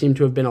certainly seem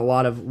to have been a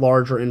lot of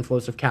larger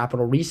inflows of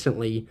capital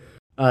recently,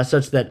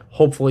 such that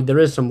hopefully there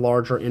is some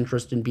larger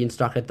interest in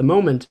Beanstalk at the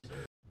moment,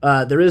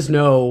 there is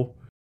no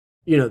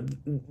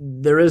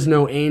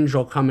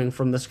angel coming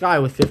from the sky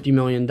with $50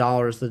 million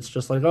that's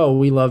just like, oh,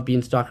 we love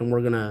Beanstalk and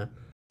we're gonna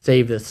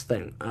save this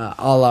thing,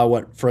 a la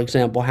what, for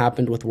example,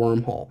 happened with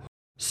Wormhole.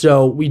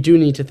 So we do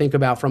need to think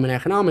about, from an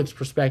economics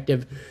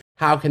perspective,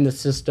 how can the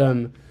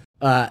system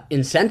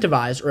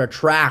incentivize or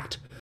attract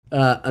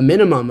a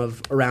minimum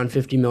of around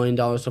 $50 million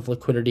of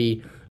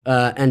liquidity,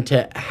 and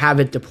to have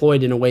it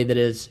deployed in a way that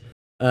is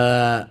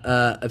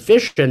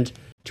efficient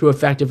to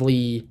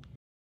effectively,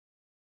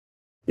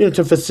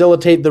 to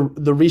facilitate the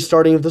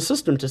restarting of the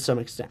system to some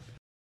extent.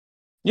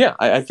 Yeah,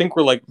 I think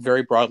we're like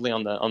very broadly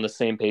on the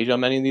same page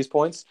on many of these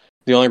points.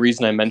 The only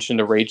reason I mentioned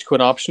a rage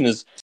quit option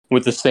is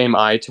with the same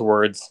eye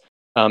towards,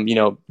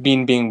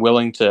 being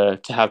willing to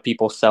have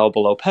people sell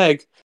below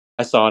peg.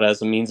 I saw it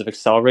as a means of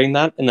accelerating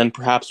that, and then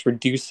perhaps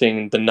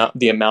reducing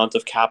the amount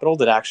of capital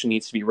that actually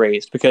needs to be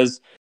raised.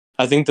 Because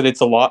I think that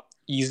it's a lot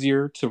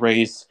easier to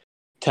raise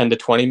 10 to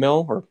 20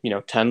 mil, or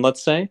 10,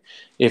 let's say,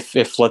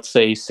 if let's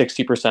say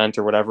 60%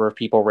 or whatever of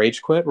people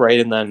rage quit, right,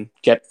 and then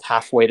get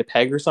halfway to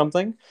peg or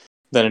something,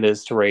 than it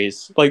is to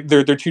raise. Like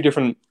they're two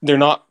different. They're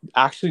not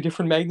actually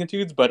different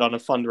magnitudes, but on a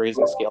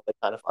fundraising scale, they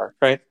kind of are,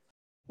 right?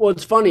 Well,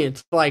 it's funny.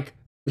 It's like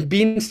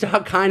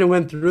Beanstalk kind of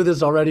went through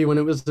this already when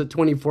it was at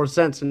 24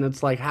 cents, and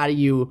it's like, how do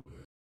you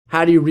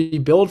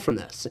rebuild from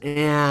this?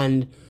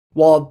 And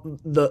while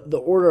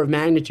the order of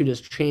magnitude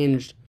has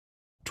changed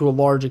to a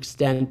large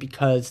extent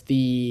because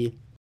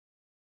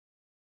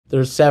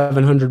there's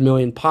 700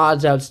 million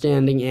pods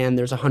outstanding, and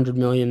there's 100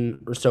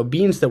 million or so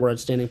beans that were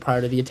outstanding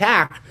prior to the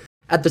attack.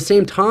 At the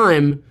same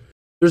time,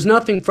 there's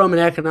nothing from an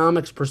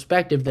economics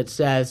perspective that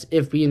says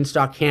if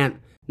Beanstalk can't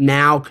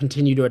now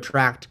continue to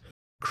attract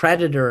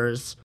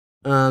creditors,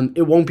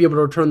 it won't be able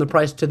to return the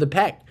price to the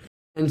peg.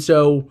 And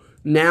so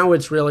now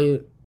it's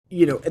really,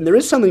 and there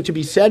is something to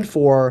be said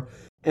for,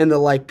 and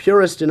the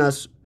purist in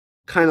us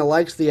kind of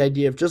likes the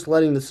idea of just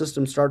letting the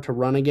system start to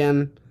run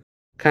again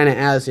kind of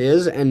as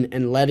is,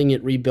 and letting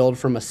it rebuild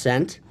from a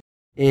cent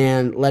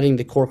and letting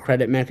the core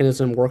credit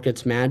mechanism work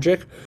its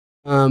magic.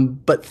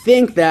 But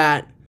think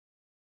that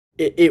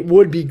it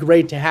would be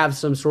great to have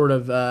some sort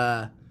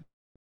of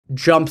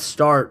jump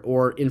start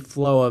or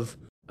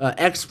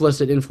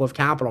explicit inflow of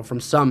capital from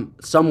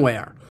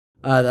somewhere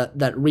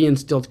that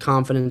reinstilled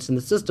confidence in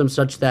the system,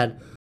 such that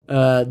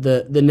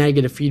the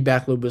negative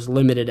feedback loop was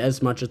limited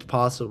as much as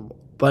possible.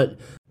 But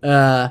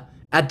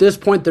at this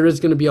point, there is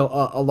going to be a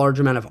large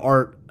amount of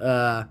art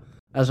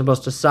as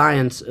opposed to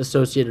science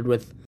associated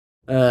with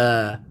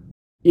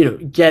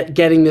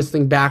getting this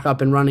thing back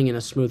up and running in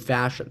a smooth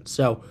fashion.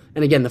 So,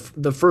 and again,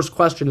 the first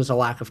question is a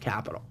lack of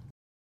capital.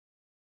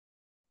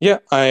 Yeah,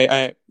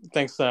 I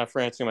thanks for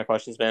answering my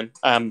questions, man.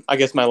 I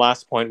guess my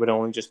last point would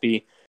only just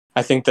be,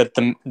 I think that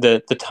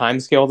the time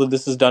scale that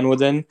this is done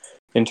within,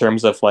 in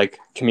terms of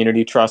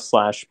community trust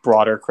 /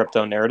 broader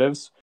crypto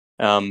narratives,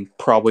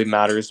 probably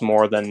matters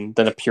more than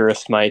a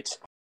purist might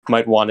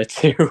want it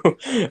to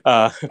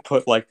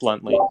put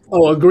bluntly.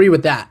 Oh, agree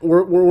with that.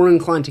 We're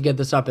inclined to get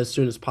this up as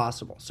soon as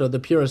possible. So the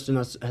purist in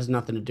us has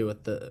nothing to do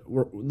with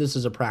this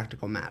is a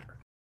practical matter.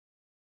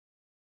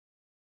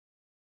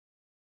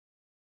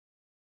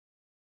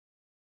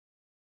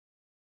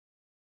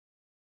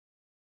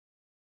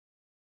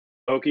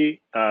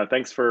 Oki,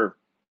 thanks for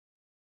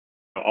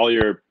all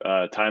your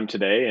time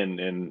today and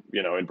in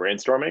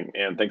brainstorming,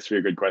 and thanks for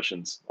your good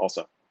questions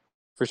also.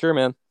 For sure,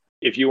 man.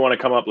 If you want to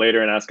come up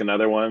later and ask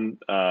another one,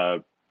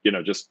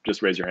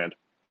 just raise your hand.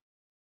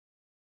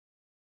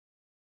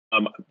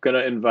 I'm going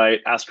to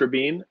invite Astra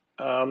Bean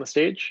on the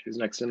stage, who's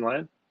next in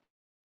line.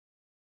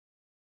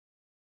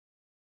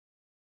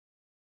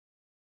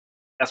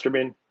 Astra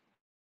Bean.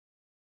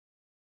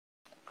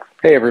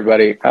 Hey,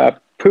 everybody.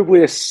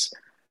 Publius,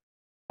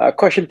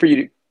 question for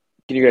you.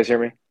 Can you guys hear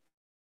me?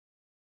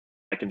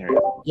 I can hear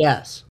you.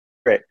 Yes.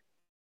 Great.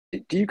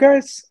 Do you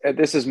guys,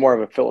 this is more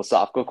of a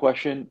philosophical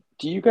question,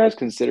 do you guys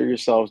consider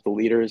yourselves the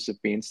leaders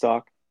of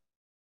Beanstalk?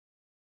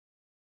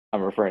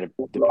 I'm referring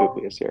to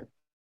Publius here.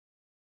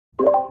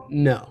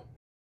 No.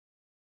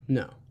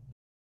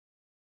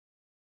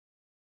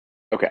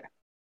 Okay.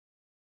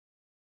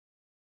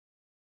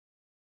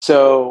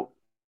 So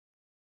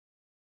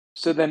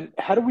then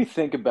how do we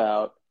think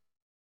about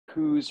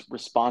whose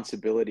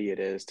responsibility it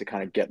is to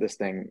kind of get this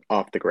thing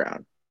off the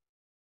ground?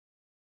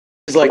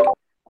 It's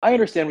I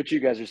understand what you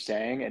guys are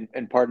saying,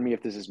 and pardon me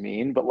if this is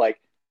mean, but like,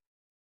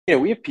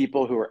 we have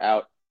people who are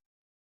out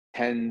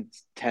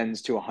tens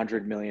to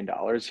 $100 million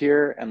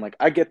here, and like,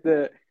 I get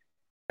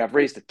I've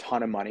raised a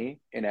ton of money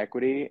in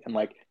equity, and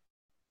like,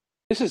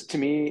 this is to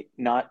me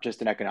not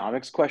just an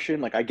economics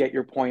question. Like, I get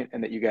your point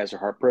and that you guys are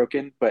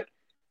heartbroken, but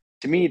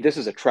to me, this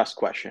is a trust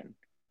question.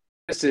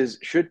 This is,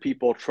 should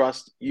people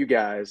trust you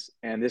guys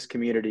and this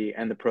community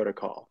and the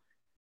protocol?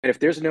 And if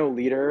there's no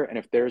leader and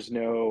if there's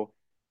no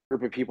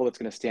group of people that's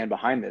going to stand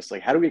behind this,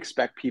 like, how do we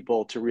expect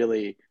people to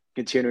really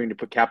continuing to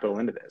put capital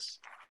into this?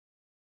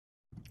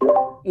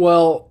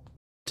 Well,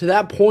 to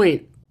that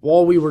point,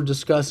 while we were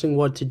discussing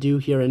what to do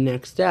here in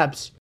next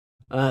steps,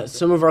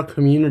 some of our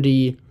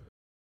community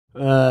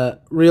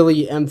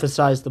really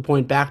emphasized the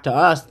point back to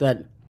us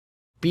that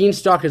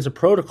Beanstalk is a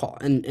protocol,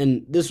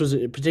 and this was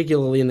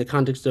particularly in the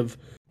context of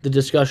the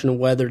discussion of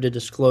whether to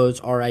disclose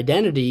our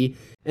identity,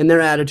 and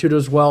their attitude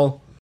was,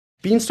 well,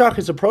 Beanstalk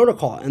is a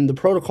protocol, and the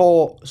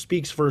protocol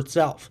speaks for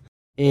itself,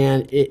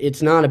 and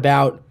it's not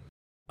about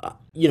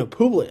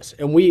Publius,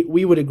 and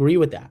we would agree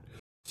with that.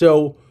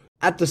 So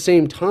at the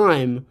same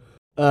time,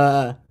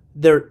 there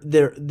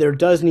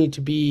does need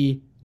to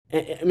be.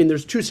 I mean,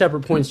 there's two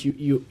separate points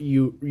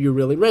you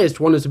really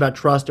raised. One is about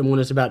trust, and one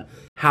is about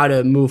how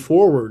to move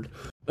forward.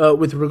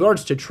 With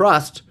regards to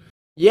trust,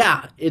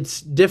 yeah,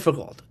 it's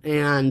difficult,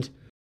 and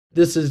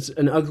this is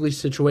an ugly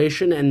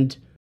situation, and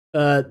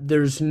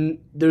there's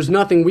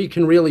nothing we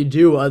can really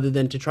do other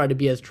than to try to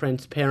be as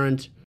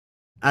transparent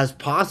as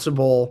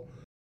possible,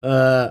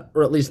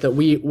 or at least that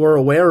we were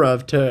aware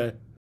of, to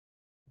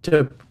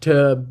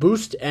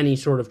boost any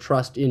sort of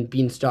trust in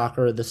Beanstalk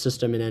or the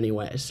system in any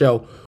way.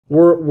 So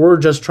we're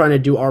just trying to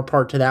do our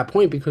part to that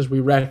point because we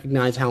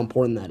recognize how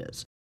important that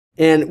is.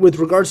 And with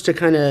regards to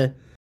kind of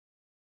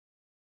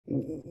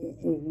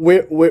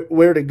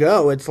where to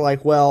go, it's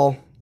like, well,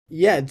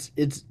 yeah,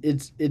 it's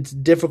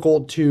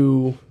difficult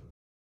to,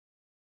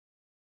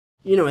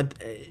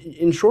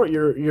 in short,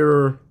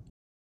 your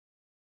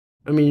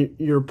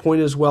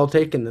point is well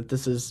taken that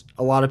this is,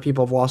 a lot of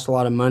people have lost a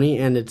lot of money,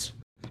 and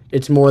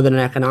it's more than an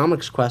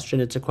economics question.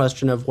 It's a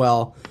question of,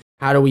 well,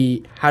 how do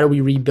we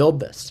rebuild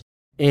this?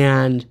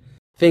 And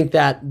think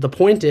that the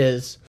point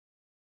is,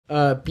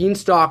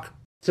 Beanstalk,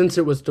 since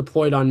it was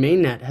deployed on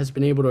mainnet, has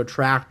been able to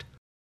attract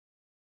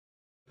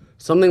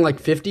something like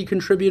 50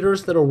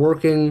 contributors that are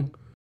working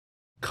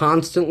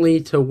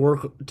constantly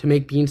to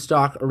make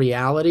Beanstalk a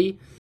reality.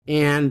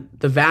 And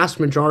the vast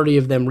majority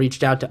of them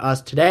reached out to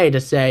us today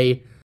to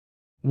say,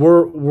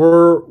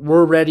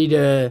 we're ready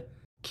to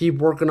keep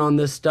working on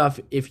this stuff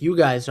if you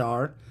guys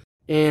are.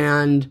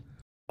 And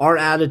our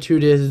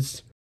attitude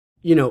is,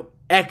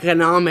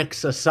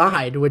 economics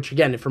aside, which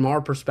again, from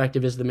our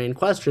perspective is the main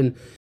question,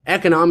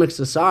 economics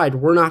aside,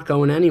 we're not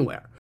going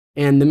anywhere.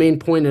 And the main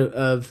point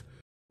of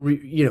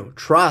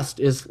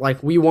trust is,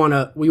 like, we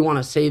want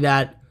to say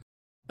that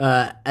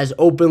as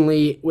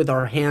openly with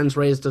our hands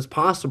raised as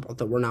possible,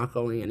 that we're not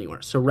going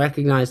anywhere. So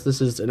recognize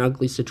this is an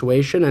ugly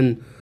situation,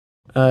 and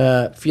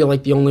feel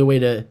like the only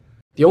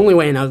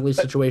way in ugly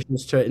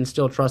situations to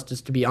instill trust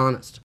is to be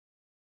honest.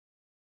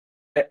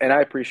 And I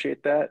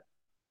appreciate that.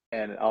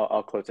 And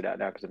I'll close it out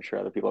now because I'm sure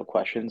other people have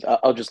questions.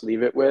 I'll just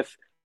leave it with,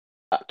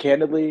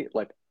 candidly,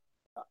 like,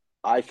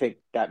 I think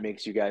that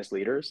makes you guys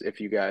leaders if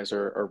you guys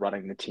are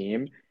running the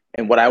team.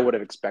 And what I would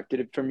have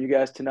expected from you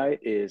guys tonight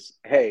is,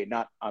 hey,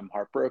 not I'm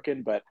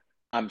heartbroken, but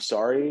I'm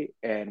sorry,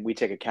 and we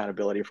take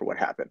accountability for what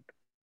happened.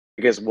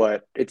 Because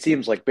what it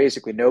seems like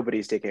basically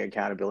nobody's taking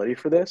accountability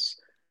for this.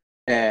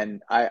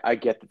 And I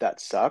get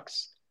that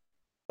sucks,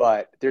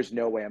 but there's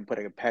no way I'm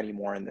putting a penny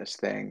more in this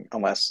thing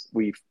unless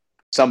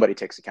somebody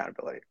takes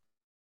accountability.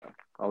 So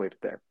I'll leave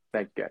it there.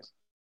 Thank you, guys.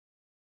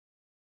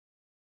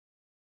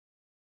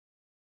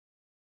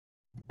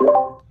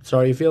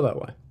 Sorry you feel that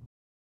way.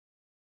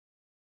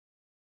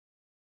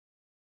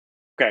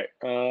 Okay.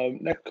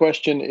 Next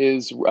question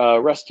is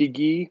Rusty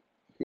Gee,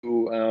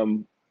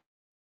 who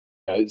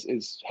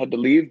is had to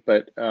leave,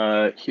 but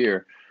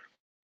here.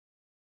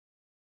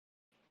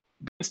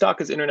 Beanstalk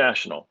is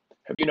international.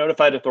 Have you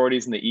notified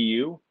authorities in the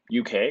EU,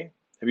 UK? Have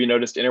you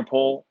noticed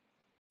Interpol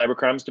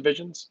cybercrimes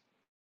divisions?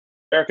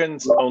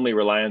 Americans' only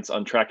reliance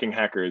on tracking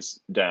hackers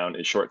down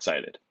is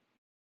short-sighted.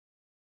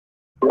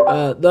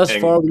 Thus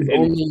far,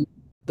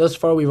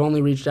 we've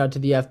only reached out to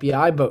the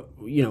FBI, but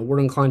we're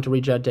inclined to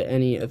reach out to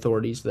any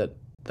authorities that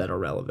are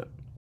relevant.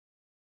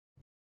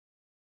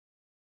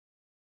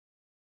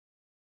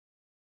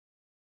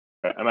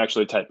 I'm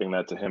actually typing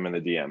that to him in the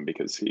DM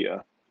because he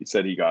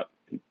said he got,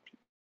 for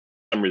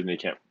some reason he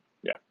can't.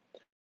 Yeah.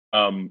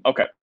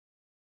 Okay.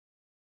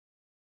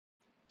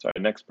 Sorry.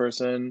 Next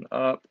person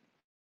up.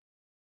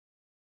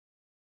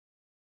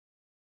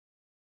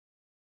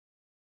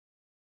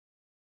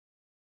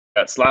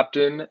 Got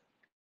Slapton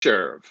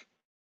Sherv.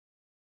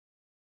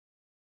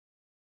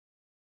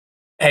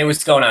 Hey,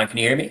 what's going on? Can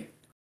you hear me?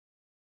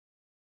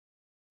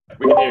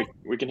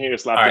 We can hear you,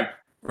 Slapton. All right,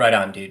 right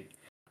on, dude.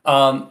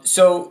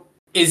 So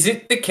is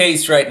it the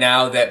case right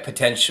now that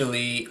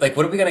potentially, like,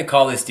 what are we gonna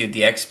call this dude?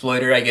 The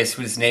exploiter, I guess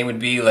what his name would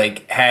be,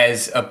 like,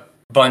 has a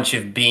bunch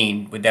of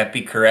bean. Would that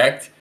be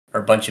correct?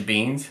 Or bunch of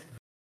beans?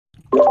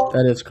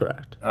 That is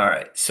correct. All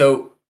right.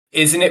 So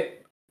isn't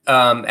it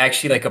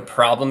actually like a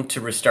problem to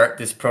restart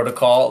this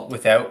protocol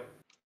without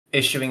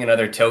issuing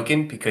another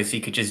token because he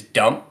could just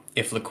dump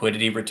if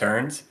liquidity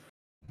returns?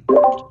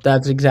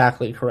 That's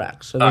exactly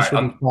correct. So this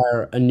All would right,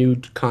 require a new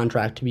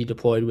contract to be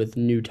deployed with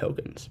new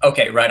tokens.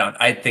 Okay, right on.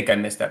 I think I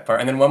missed that part.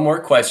 And then one more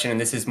question, and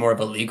this is more of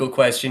a legal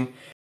question.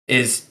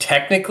 Is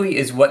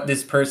what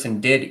this person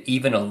did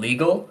even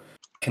illegal,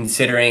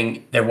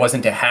 considering there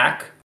wasn't a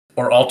hack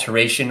or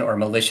alteration or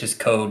malicious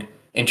code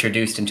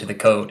introduced into the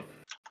code?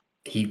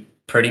 He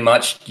pretty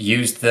much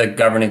used the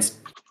governance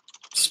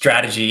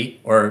strategy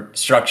or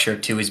structure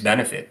to his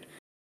benefit.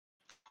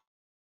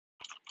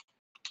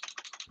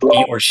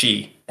 He or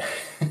she.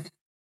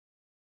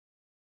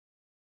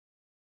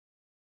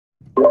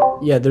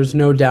 Yeah, there's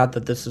no doubt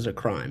that this is a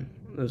crime.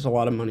 There's a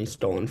lot of money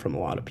stolen from a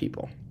lot of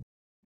people.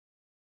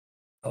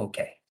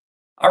 Okay.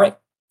 All right.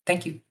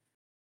 Thank you.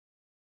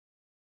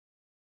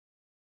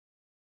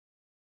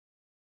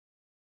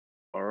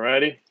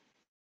 Alrighty.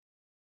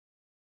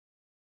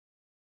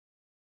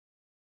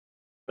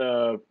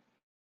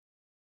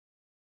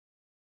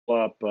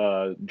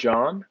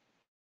 John,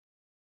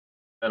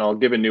 and I'll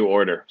give a new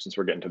order since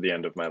we're getting to the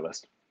end of my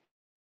list.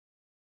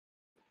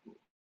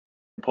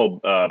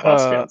 Pull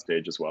Bosky on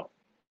stage as well.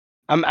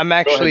 I'm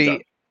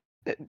actually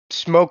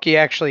Smokey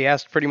actually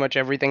asked pretty much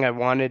everything I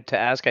wanted to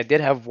ask. I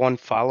did have one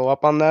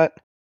follow-up on that.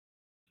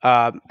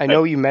 I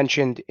know you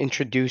mentioned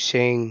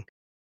introducing,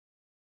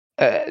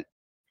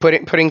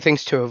 putting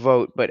things to a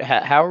vote, but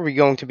how are we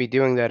going to be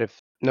doing that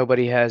if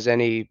nobody has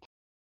anything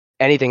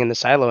in the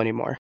silo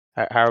anymore?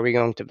 How are we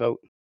going to vote?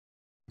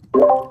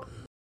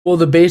 Well,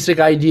 the basic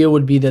idea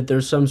would be that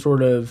there's some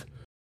sort of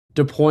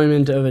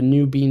deployment of a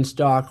new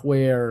Beanstalk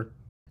where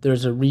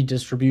there's a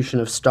redistribution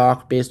of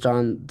stock based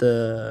on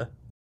the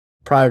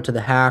prior to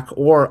the hack,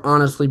 or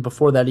honestly,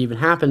 before that even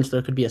happens,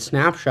 there could be a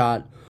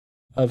snapshot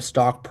of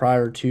stock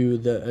prior to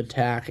the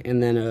attack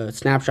and then a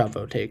snapshot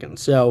vote taken.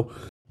 So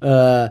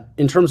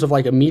in terms of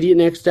like immediate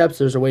next steps,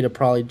 there's a way to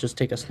probably just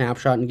take a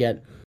snapshot and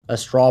get a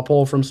straw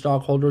poll from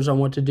stockholders on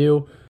what to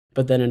do.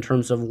 But then in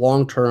terms of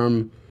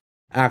long-term,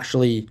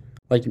 actually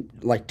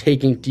like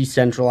taking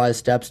decentralized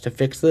steps to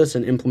fix this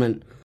and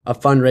implement a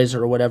fundraiser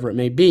or whatever it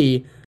may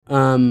be,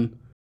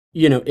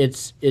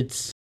 it's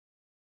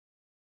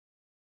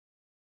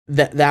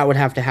that would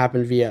have to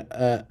happen via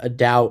a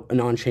DAO, an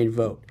on-chain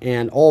vote,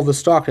 and all the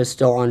stock is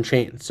still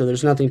on-chain. So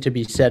there's nothing to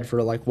be said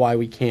for like why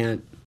we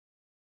can't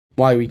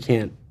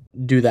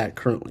do that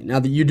currently. Now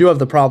that you do have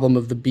the problem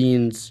of the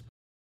beans,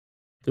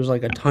 there's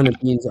like a ton of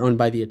beans owned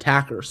by the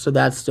attackers, so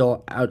that's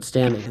still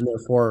outstanding, and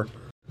therefore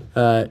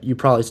you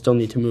probably still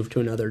need to move to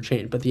another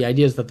chain. But the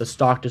idea is that the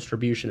stock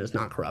distribution is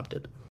not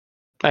corrupted.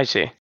 I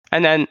see.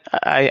 And then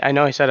I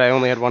know I said I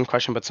only had one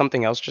question, but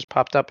something else just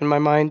popped up in my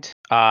mind.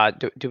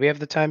 Do we have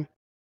the time?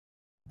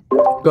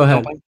 Go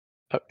ahead.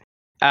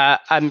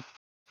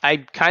 I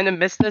kind of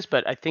missed this,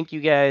 but I think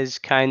you guys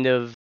kind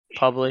of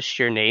published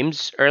your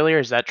names earlier.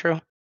 Is that true?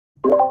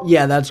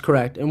 Yeah, that's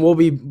correct. And we'll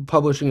be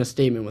publishing a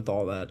statement with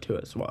all that too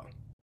as well.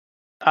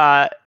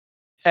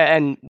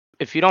 And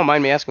if you don't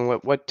mind me asking,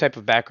 what type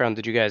of background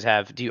did you guys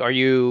have? Do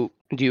you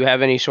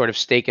have any sort of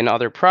stake in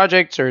other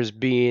projects, or is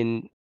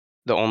Bean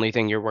the only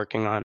thing you're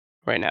working on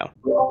right now?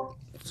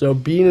 So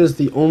Bean is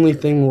the only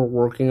thing we're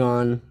working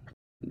on.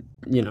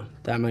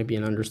 That might be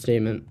an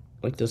understatement.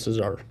 Like, this is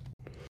our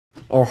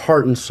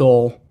heart and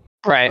soul.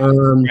 Right.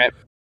 Right.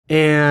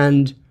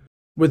 And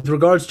with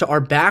regards to our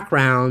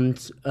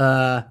backgrounds,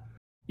 there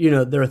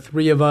are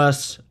three of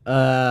us.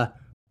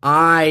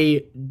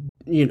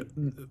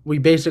 We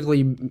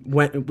basically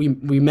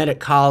we met at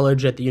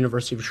college at the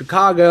University of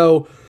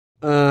Chicago.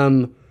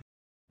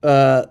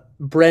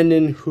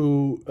 Brendan,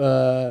 who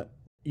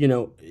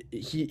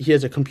he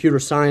has a computer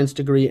science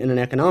degree and an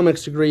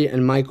economics degree,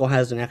 and Michael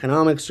has an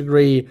economics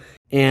degree,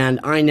 and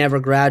I never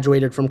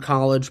graduated from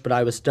college, but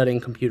I was studying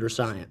computer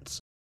science.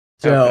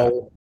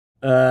 So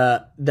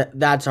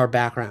that's our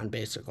background,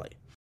 basically.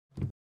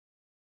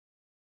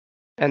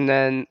 And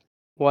then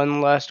one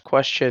last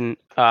question.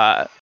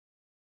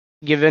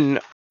 Given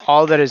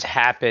all that has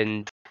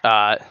happened,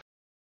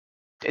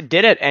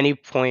 did at any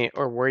point,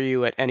 or were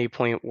you at any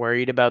point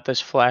worried about this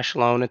flash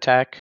loan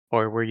attack?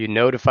 Or were you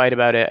notified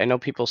about it? I know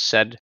people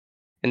said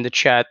in the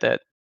chat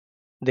that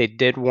they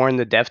did warn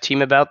the dev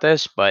team about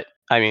this, but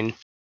I mean,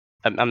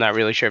 I'm not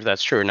really sure if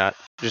that's true or not.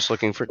 Just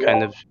looking for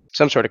kind of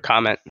some sort of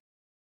comment.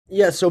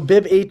 Yeah, so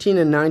BIB 18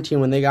 and 19,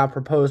 when they got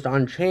proposed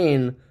on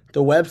chain,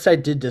 the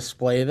website did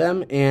display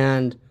them,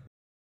 and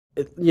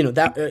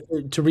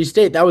that to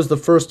restate, that was the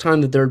first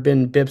time that there had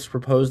been BIBs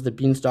proposed that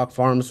Beanstalk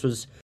Farms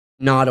was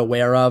not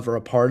aware of or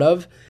a part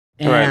of,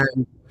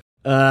 and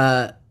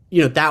right.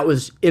 That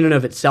was in and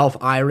of itself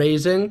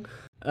eye-raising,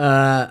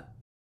 or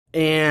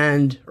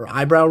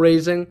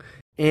eyebrow-raising.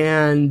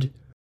 And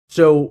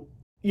so,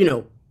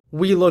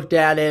 we looked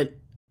at it.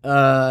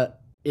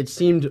 It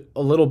seemed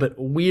a little bit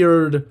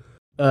weird.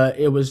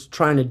 It was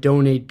trying to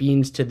donate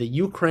beans to the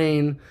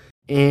Ukraine.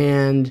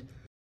 And,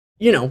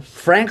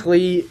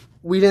 frankly,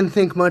 we didn't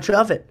think much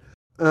of it.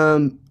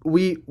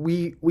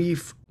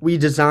 We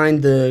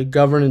designed the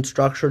governance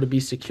structure to be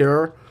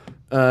secure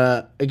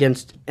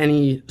against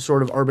any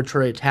sort of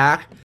arbitrary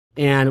attack,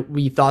 and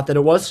we thought that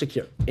it was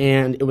secure,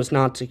 and it was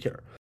not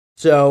secure.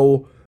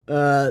 So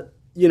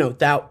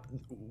that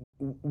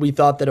we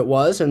thought that it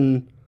was,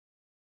 and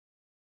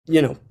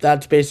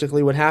that's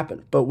basically what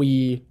happened. But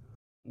we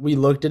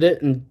looked at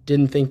it and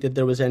didn't think that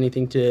there was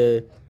anything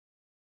to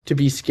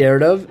be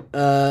scared of,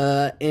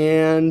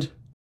 and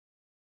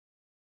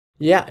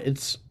yeah,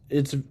 it's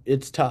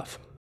tough.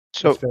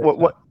 So It's very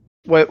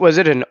what was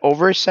it, an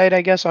oversight,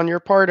 I guess, on your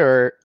part,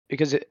 or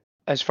because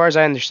as far as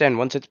I understand,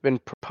 once it's been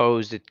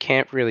proposed, it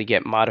can't really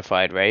get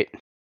modified, right?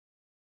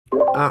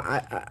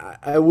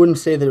 I wouldn't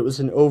say that it was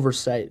an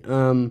oversight.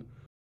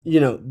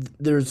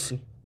 There's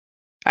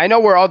I know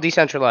we're all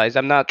decentralized.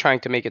 I'm not trying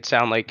to make it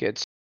sound like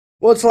it's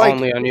it's like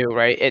only on you,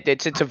 right?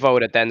 It's a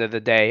vote at the end of the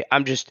day.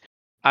 I'm just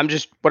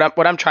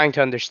what I'm trying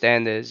to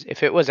understand is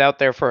if it was out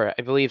there for,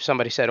 I believe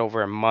somebody said,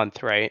 over a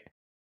month, right?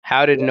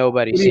 How did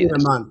nobody what do see you mean a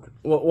this? month.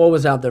 What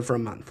was out there for a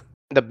month?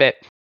 The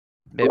bit.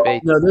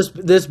 No,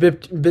 this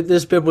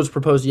BIP was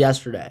proposed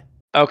yesterday.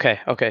 Okay.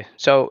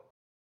 So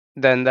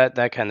then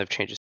that kind of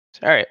changes.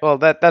 All right. Well,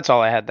 that's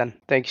all I had then.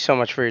 Thank you so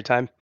much for your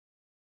time.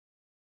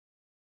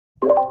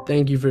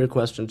 Thank you for your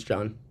questions,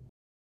 John.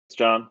 Thanks,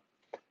 John.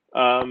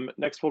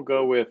 Next, we'll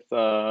go with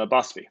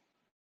Bosby.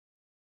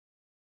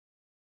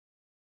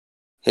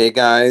 Hey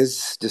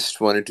guys, just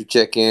wanted to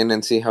check in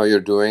and see how you're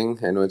doing.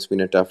 I know it's been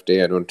a tough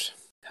day. I don't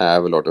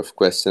have a lot of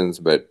questions,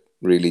 but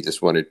really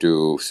just wanted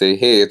to say,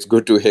 hey, it's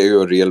good to hear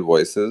your real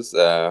voices.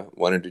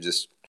 Wanted to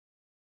just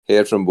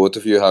hear from both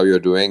of you how you're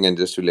doing, and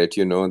just to let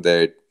you know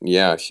that,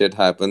 yeah, shit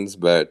happens,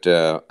 but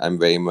I'm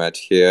very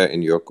much here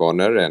in your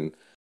corner and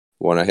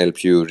want to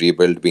help you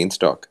rebuild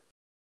Beanstalk.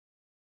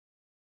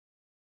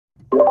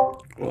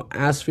 Well,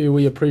 Asfi,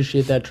 we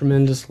appreciate that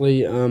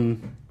tremendously.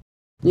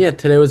 Yeah,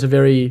 today was a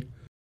very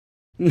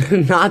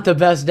not the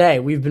best day.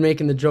 We've been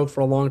making the joke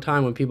for a long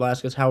time when people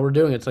ask us how we're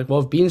doing. It's like,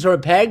 well, if beans are a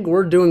peg,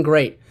 we're doing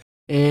great.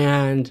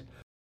 And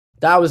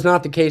that was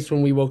not the case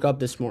when we woke up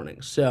this morning.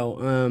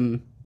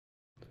 So,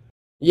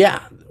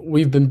 yeah,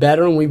 we've been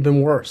better and we've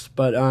been worse.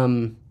 But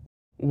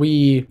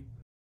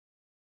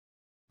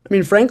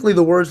frankly,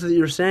 the words that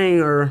you're saying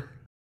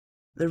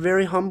they're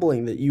very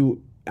humbling. That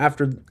you,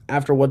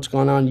 after what's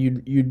gone on,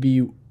 you'd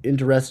be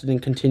interested in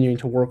continuing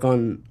to work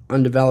on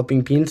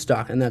developing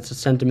Beanstalk, and that's a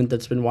sentiment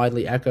that's been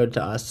widely echoed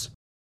to us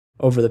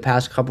over the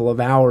past couple of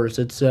hours.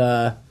 It's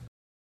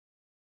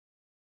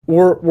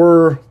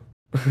we're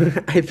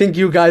I think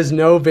you guys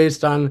know,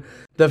 based on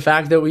the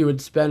fact that we would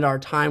spend our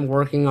time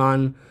working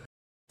on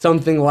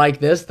something like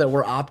this, that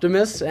we're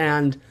optimists,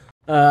 and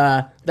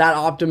that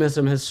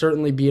optimism has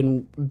certainly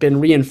been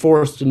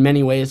reinforced in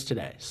many ways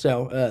today.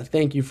 So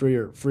thank you for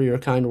your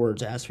kind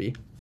words, Asfi.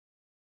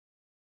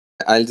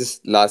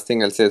 Last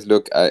thing I'll say is,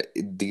 look,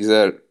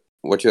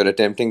 what you're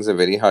attempting is a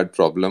very hard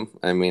problem.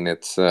 I mean,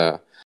 it's,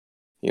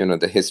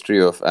 the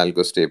history of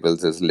algo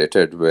stables is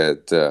littered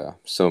with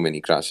so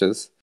many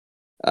crashes.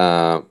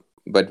 But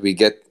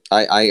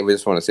I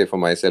just want to say for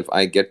myself,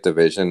 I get the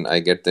vision, I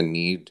get the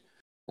need,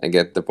 I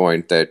get the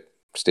point that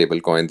stable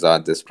coins are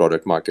this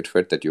product market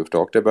fit that you've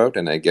talked about.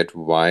 And I get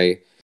why,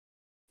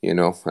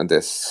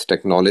 this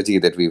technology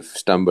that we've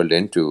stumbled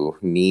into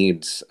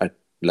needs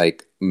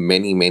like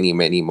many, many,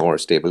 many more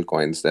stable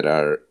coins that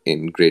are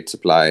in great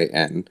supply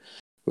and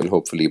will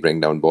hopefully bring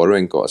down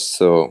borrowing costs.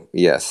 So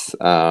yes,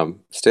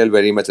 still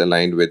very much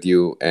aligned with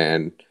you.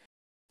 And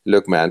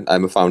look, man,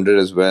 I'm a founder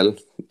as well.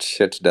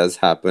 Shit does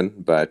happen,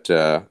 but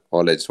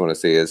all I just want to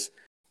say is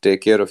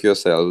take care of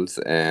yourselves,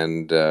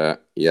 and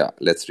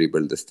let's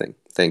rebuild this thing.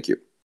 Thank you.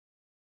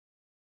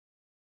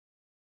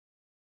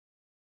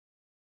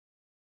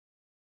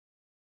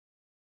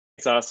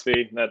 Thanks,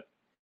 Asfi. That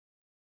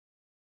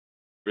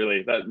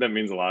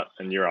means a lot,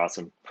 and you're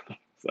awesome.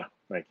 So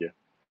thank you.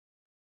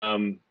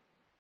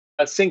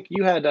 Sink,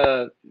 you had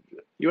a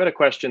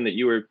question that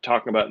you were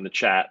talking about in the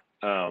chat.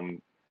 I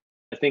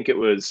think it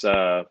was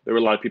there were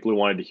a lot of people who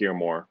wanted to hear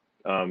more.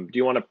 Do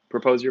you want to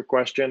propose your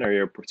question or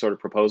your sort of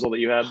proposal that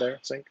you had there,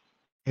 Sink?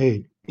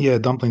 Hey, yeah,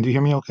 Dumpling, do you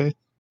hear me okay?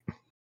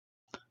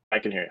 I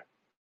can hear you.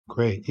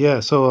 Great. Yeah,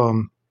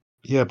 so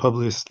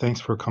Publius, thanks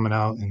for coming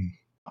out and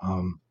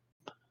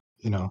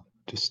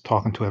just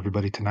talking to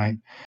everybody tonight.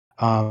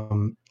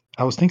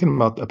 I was thinking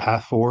about a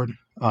path forward,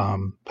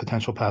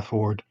 potential path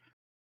forward.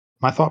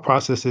 My thought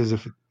process is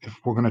if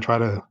we're going to try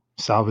to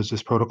salvage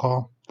this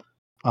protocol,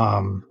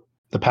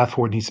 the path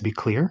forward needs to be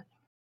clear,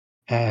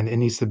 and it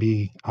needs to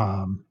be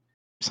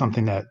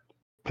something that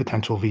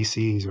potential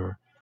VCs or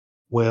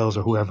whales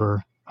or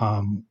whoever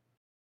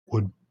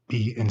would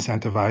be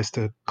incentivized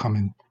to come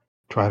and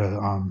try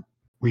to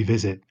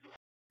revisit.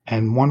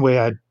 And one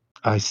way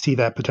I see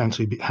that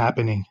potentially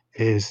happening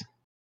is,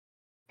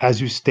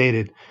 as you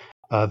stated,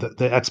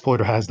 the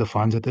exploiter has the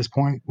funds at this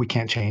point. We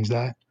can't change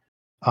that.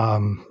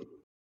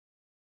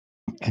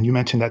 And you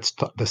mentioned that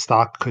the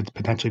stock could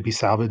potentially be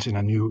salvaged in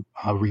a new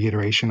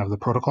reiteration of the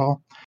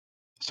protocol.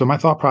 So my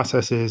thought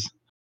process is,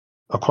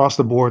 across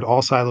the board,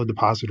 all silo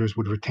depositors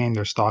would retain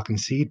their stock and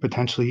seed.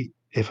 Potentially,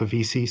 if a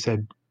VC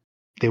said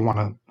they want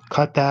to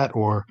cut that,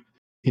 or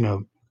you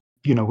know,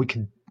 we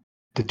could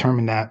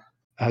determine that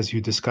as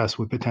you discuss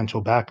with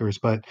potential backers.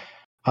 But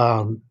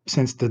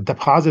since the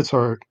deposits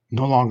are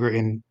no longer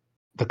in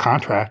the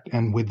contract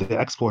and with the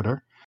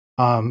exporter,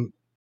 the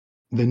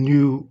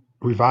new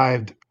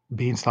revived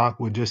Beanstalk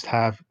would just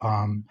have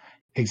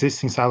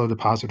existing silo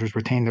depositors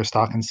retain their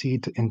stock and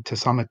seed into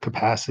some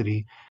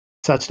capacity,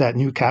 such that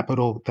new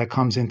capital that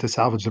comes in to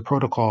salvage the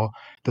protocol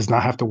does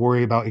not have to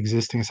worry about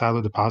existing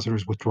silo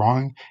depositors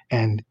withdrawing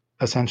and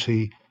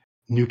essentially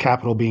new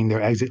capital being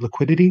their exit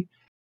liquidity.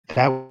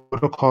 That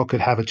protocol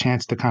could have a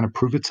chance to kind of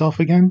prove itself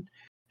again.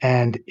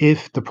 And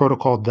if the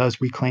protocol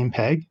does reclaim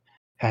peg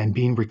and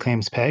Bean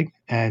reclaims peg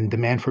and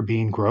demand for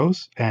Bean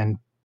grows and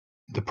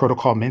the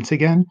protocol mints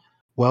again,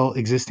 well,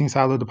 existing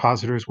silo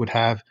depositors would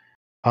have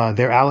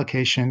their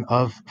allocation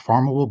of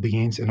farmable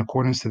beans in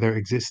accordance to their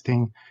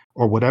existing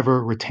or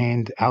whatever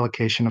retained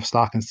allocation of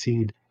stock and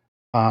seed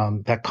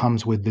that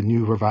comes with the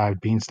new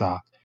revived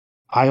beanstalk.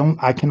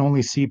 I can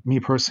only see, me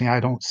personally,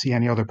 I don't see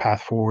any other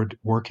path forward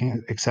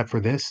working except for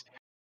this.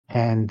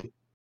 And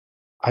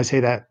I say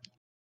that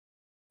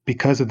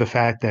because of the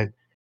fact that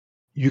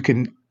you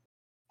can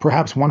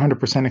perhaps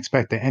 100%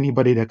 expect that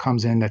anybody that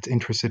comes in that's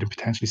interested in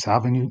potentially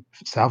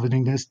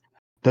salvaging this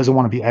doesn't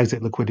want to be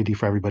exit liquidity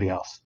for everybody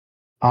else.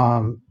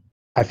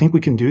 I think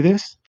we can do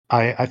this.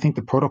 I think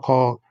the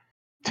protocol,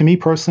 to me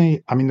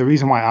personally, I mean, the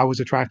reason why I was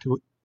attracted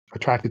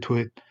to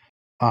it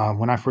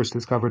when I first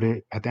discovered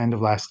it at the end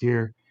of last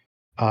year,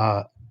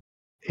 uh,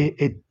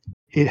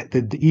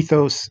 the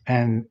ethos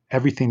and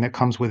everything that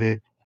comes with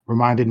it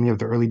reminded me of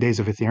the early days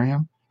of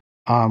Ethereum.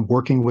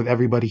 Working with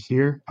everybody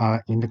here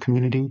in the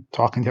community,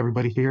 talking to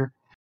everybody here.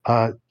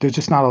 There's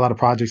just not a lot of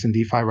projects in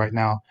DeFi right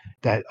now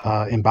that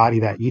embody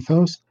that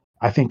ethos.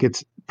 I think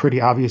it's pretty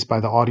obvious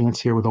by the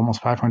audience here with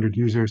almost 500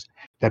 users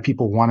that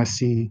people want to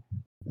see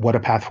what a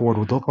path forward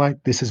would look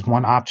like. This is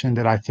one option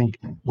that I think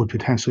would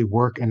potentially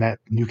work and that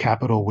New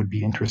Capital would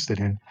be interested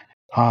in.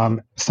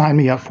 Sign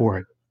me up for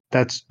it.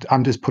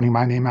 I'm just putting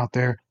my name out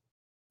there.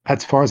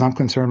 As far as I'm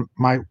concerned,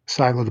 my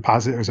silo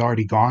deposit is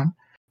already gone.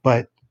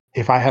 But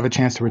if I have a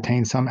chance to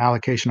retain some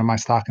allocation of my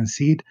stock and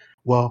seed,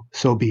 well,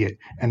 so be it.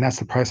 And that's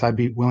the price I'd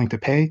be willing to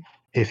pay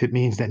if it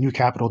means that New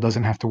Capital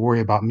doesn't have to worry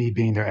about me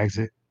being their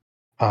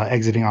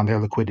exiting on their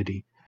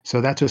liquidity. So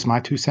that's just my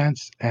 2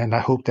 cents. And I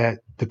hope that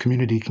the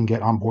community can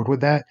get on board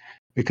with that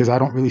because I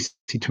don't really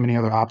see too many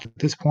other options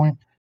at this point.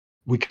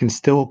 We can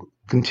still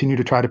continue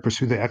to try to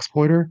pursue the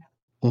exploiter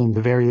in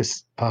the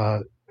various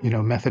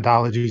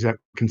methodologies that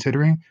we're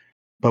considering,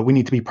 but we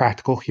need to be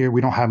practical here.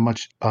 We don't have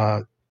much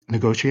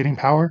negotiating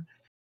power.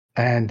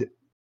 And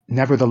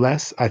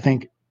nevertheless, I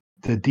think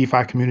the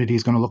DeFi community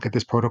is going to look at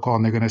this protocol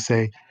and they're going to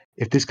say,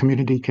 if this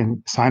community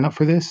can sign up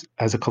for this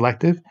as a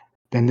collective,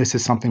 then this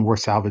is something worth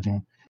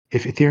salvaging.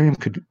 If Ethereum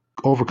could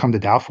overcome the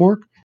DAO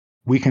fork,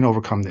 we can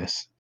overcome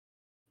this.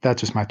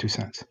 That's just my 2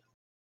 cents.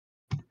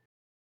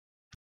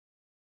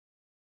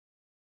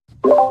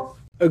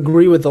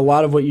 Agree with a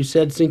lot of what you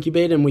said,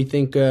 Syncubate, and we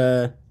think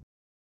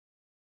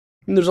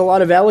there's a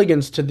lot of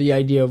elegance to the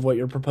idea of what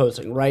you're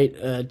proposing, right?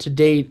 To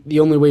date,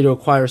 the only way to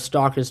acquire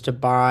stock is to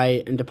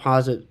buy and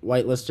deposit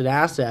whitelisted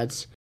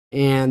assets,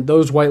 and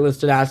those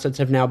whitelisted assets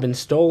have now been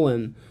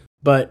stolen,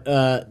 but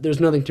there's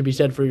nothing to be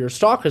said for your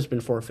stock has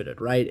been forfeited,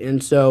 right?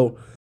 And so,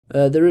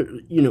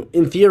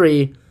 in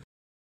theory,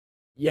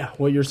 yeah,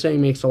 what you're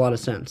saying makes a lot of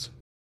sense.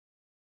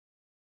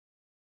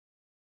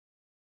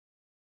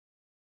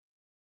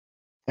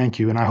 Thank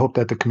you. And I hope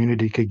that the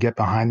community could get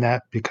behind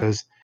that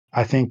because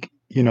I think,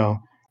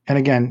 and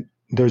again,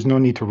 there's no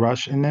need to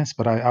rush in this,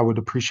 but I would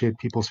appreciate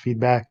people's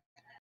feedback.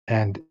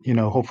 And,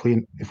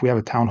 hopefully if we have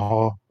a town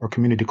hall or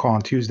community call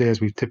on Tuesday, as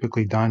we've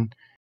typically done,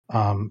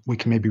 we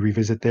can maybe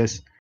revisit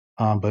this.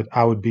 But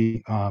I would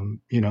be,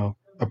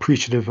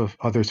 appreciative of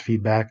others'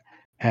 feedback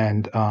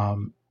and a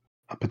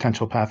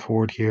potential path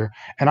forward here.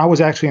 And I was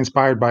actually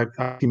inspired by,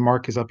 I see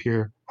Mark is up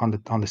here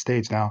on the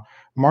stage now.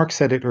 Mark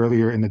said it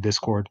earlier in the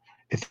Discord.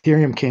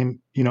 Ethereum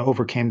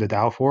overcame the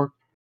DAO fork,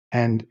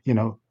 and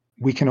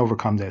we can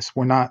overcome this.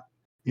 We're not,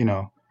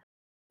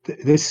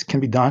 this can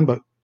be done,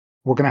 but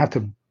we're gonna have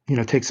to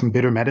take some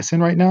bitter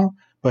medicine right now.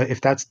 But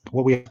if that's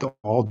what we have to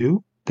all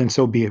do, then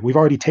so be it. We've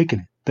already taken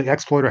it. The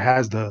exploiter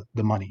has the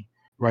money,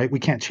 right? We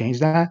can't change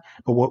that.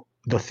 But what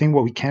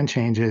we can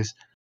change is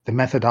the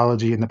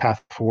methodology and the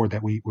path forward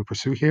that we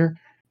pursue here,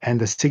 and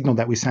the signal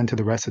that we send to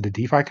the rest of the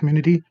DeFi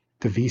community,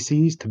 to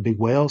VCs, to big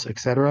whales,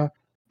 etc.,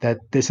 that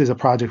this is a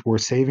project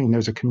worth saving.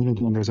 There's a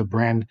community and there's a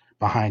brand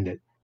behind it.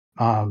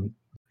 And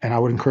I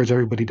would encourage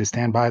everybody to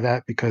stand by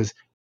that because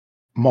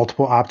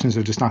multiple options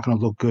are just not going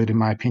to look good, in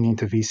my opinion,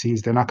 to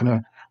VCs. They're not going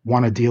to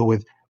want to deal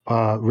with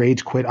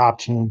rage quit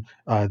option,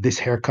 this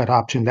haircut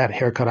option, that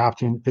haircut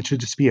option. It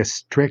should just be a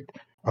strict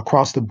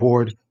across the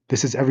board.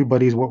 This is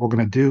everybody's what we're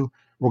going to do.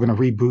 We're going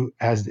to reboot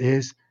as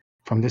is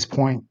from this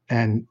point,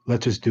 and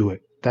let's just do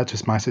it. That's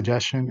just my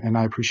suggestion, and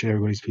I appreciate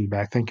everybody's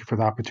feedback. Thank you for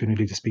the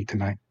opportunity to speak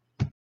tonight.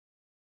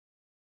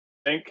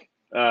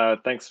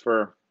 Thanks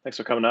for Thanks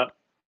for coming up.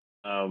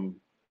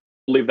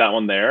 Leave that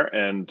one there.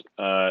 And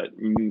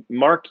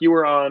Mark, you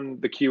were on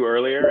the queue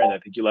earlier, and I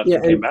think you left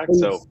and came back.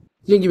 So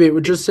thank you, mate.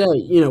 Would just say,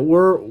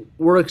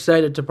 we're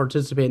excited to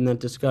participate in that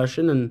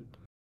discussion, and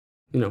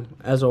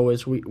as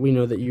always, we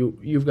know that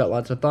you've got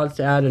lots of thoughts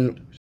to add.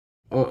 And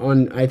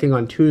I think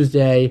on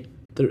Tuesday,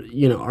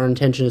 our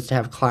intention is to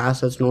have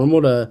class as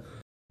normal to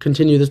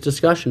continue this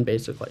discussion,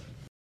 basically.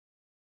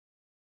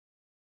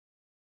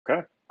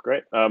 Okay,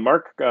 great.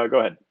 Mark, go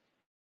ahead.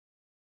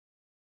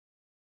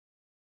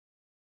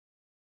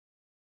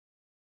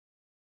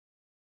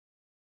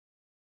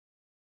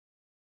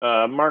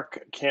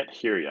 Mark, can't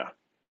hear you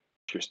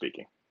if you're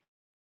speaking.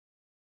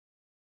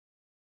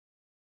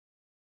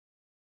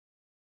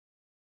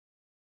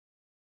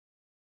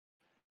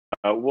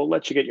 We'll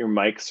let you get your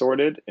mic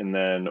sorted, and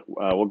then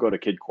we'll go to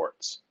Kid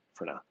Quartz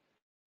for now.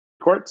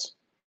 Quartz?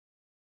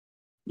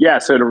 Yeah,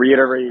 so to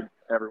reiterate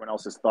everyone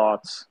else's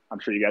thoughts, I'm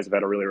sure you guys have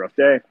had a really rough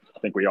day. I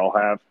think we all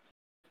have.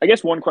 I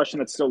guess one question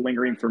that's still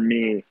lingering for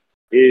me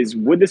is,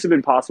 would this have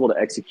been possible to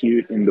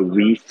execute in the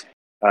wheat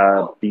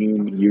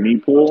bean uni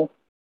pool?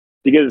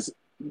 Because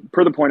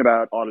per the point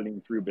about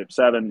auditing through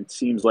BIP7, it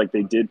seems like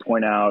they did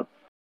point out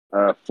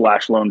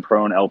flash loan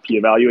prone LP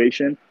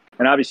evaluation.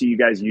 And obviously you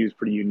guys use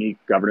pretty unique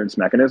governance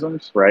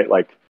mechanisms, right?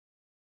 Like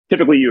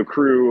typically you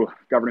accrue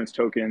governance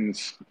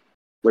tokens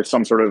with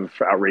some sort of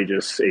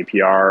outrageous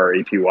APR or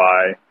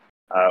APY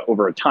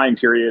over a time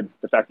period.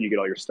 The fact that you get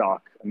all your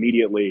stock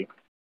immediately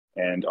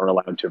and are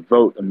allowed to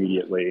vote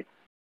immediately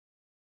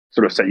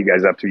sort of set you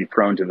guys up to be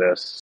prone to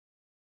this.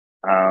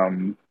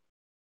 And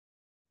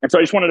so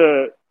I just wanted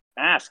to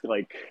ask,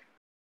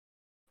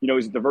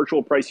 is it the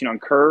virtual pricing on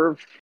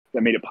Curve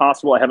that made it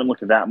possible? I haven't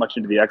looked at that much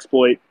into the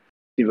exploit.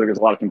 Seems like there's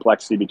a lot of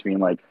complexity between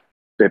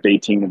BIP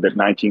 18 and BIP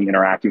 19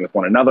 interacting with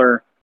one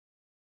another.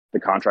 The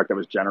contract that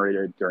was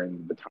generated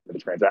during the time of the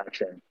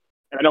transaction.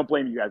 And I don't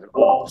blame you guys at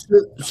all.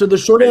 So the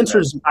short answer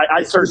is...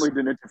 I certainly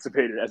didn't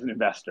anticipate it as an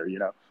investor,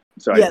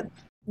 So yeah,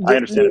 I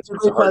understand it's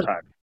a hard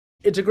time.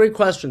 It's a great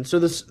question. So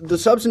the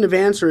substantive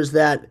answer is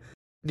that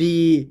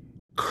the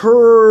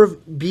Curve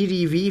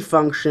BDV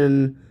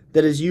function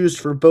that is used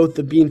for both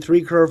the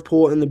Bean3 Curve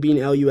pool and the Bean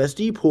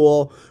LUSD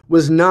pool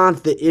was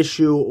not the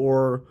issue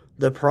or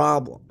the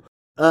problem.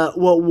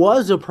 What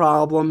was a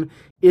problem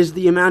is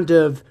the amount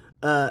of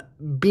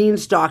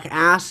Beanstalk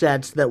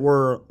assets that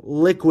were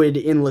liquid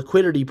in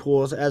liquidity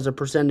pools as a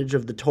percentage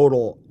of the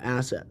total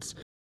assets.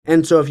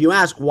 And so if you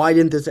ask, why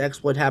didn't this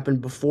exploit happen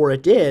before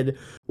it did?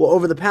 Well,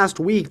 over the past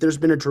week, there's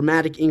been a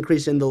dramatic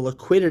increase in the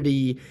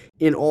liquidity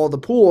in all the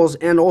pools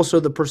and also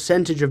the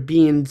percentage of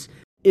beans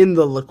in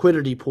the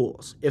liquidity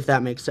pools, if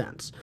that makes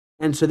sense.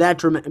 And so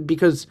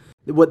because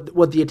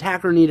what the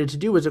attacker needed to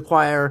do was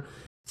acquire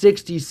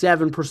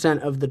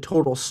 67% of the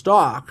total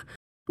stock,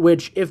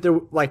 which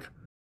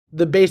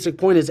the basic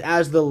point is,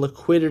 as the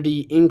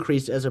liquidity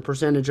increased as a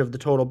percentage of the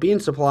total bean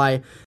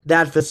supply,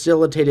 that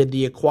facilitated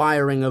the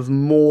acquiring of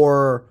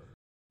more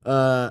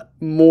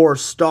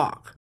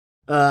stock.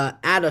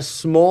 At a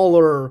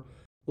smaller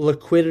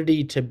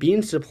liquidity to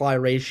bean supply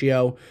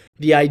ratio,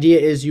 the idea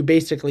is you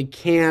basically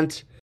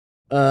can't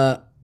apply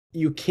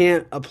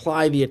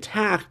the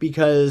attack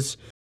because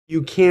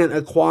you can't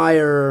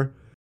acquire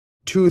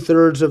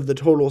 2/3 of the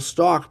total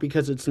stock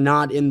because it's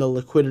not in the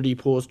liquidity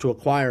pools to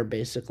acquire,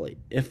 basically,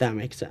 if that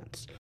makes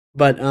sense.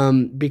 But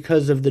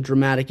because of the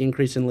dramatic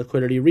increase in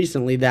liquidity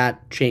recently,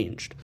 that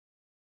changed.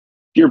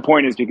 Your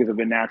point is because of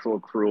the natural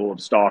accrual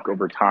of stock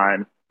over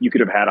time, you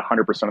could have had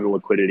 100% of the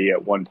liquidity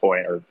at one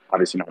point, or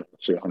obviously not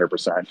actually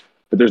 100%,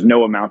 but there's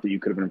no amount that you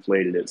could have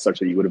inflated it such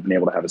that you would have been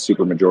able to have a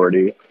super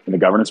majority in the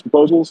governance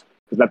proposals,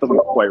 because that doesn't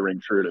quite ring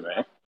true to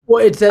me.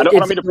 Well, I don't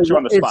mean to put you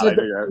on the spot.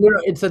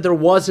 It's that there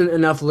wasn't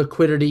enough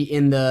liquidity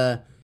in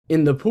the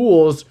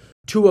pools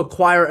to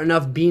acquire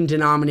enough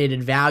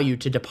bean-denominated value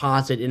to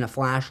deposit in a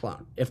flash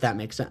loan, if that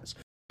makes sense.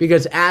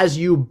 Because as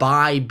you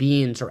buy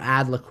beans or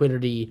add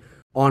liquidity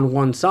on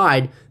one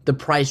side, the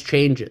price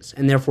changes,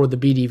 and therefore the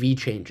BDV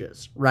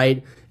changes,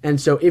 right? And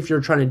so if you're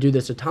trying to do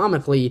this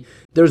atomically,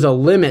 there's a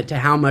limit to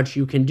how much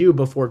you can do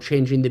before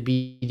changing the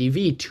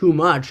BDV too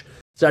much,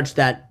 such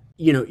that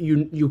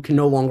you can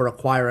no longer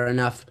acquire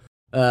enough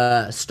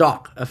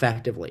stock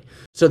effectively.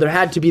 So there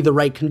had to be the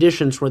right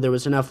conditions where there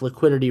was enough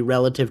liquidity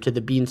relative to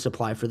the bean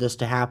supply for this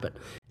to happen.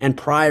 And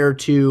prior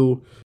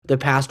to the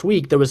past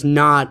week, there was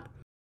not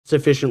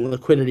sufficient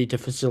liquidity to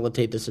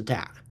facilitate this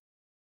attack.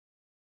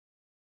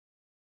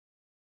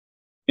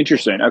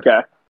 Interesting.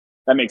 Okay.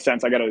 That makes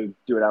sense. I got to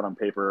do it out on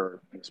paper or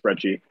in a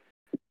spreadsheet.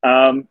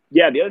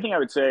 The other thing I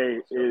would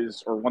say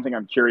is, or one thing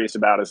I'm curious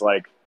about is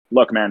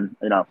look, man,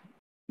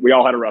 we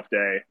all had a rough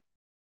day.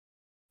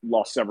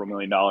 Lost several $1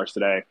 million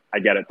today. I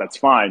get it. That's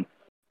fine.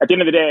 At the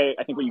end of the day,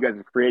 I think what you guys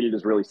have created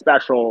is really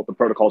special. The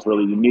protocol is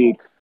really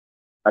unique.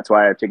 That's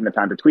why I've taken the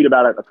time to tweet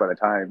about it. That's why the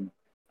time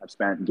I've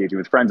spent engaging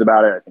with friends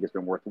about it, I think it's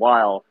been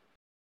worthwhile.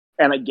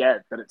 And I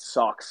get that it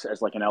sucks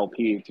as an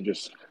LP to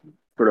just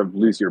sort of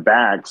lose your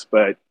bags.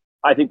 But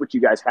I think what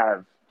you guys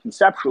have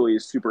conceptually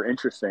is super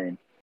interesting.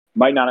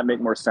 Might not make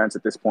more sense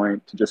at this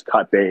point to just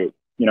cut bait,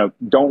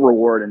 don't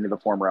reward any of the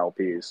former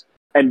LPs.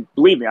 And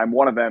believe me, I'm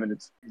one of them, and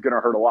it's going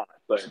to hurt a lot.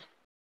 But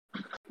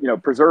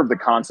preserve the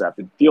concept.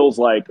 It feels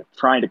like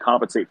trying to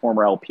compensate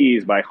former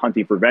LPs by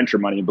hunting for venture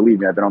money. And believe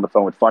me, I've been on the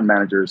phone with fund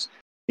managers,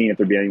 seeing if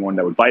there'd be anyone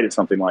that would bite at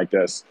something like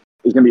this.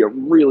 Is going to be a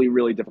really,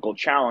 really difficult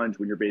challenge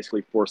when you're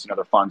basically forcing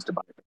other funds to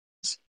buy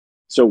things.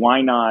 So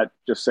why not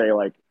just say,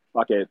 like,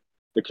 fuck it,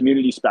 the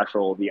community's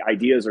special, the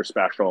ideas are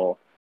special,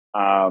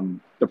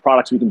 the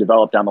products we can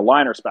develop down the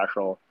line are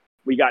special.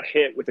 We got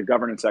hit with a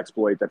governance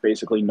exploit that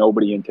basically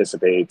nobody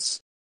anticipates.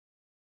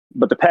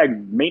 But the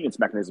PEG maintenance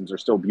mechanisms are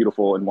still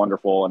beautiful and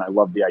wonderful, and I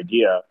love the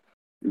idea.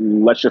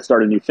 Let's just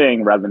start a new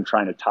thing rather than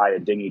trying to tie a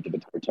dinghy to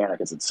the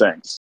Titanic as it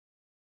sinks.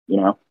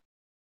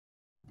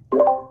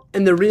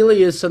 And there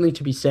really is something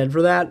to be said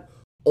for that.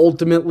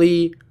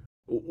 Ultimately,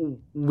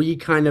 we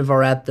kind of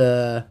are at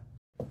the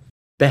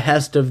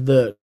behest of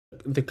the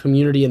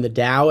community and the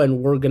DAO,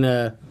 and we're going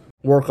to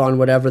work on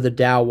whatever the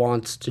DAO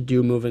wants to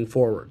do moving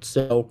forward.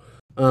 So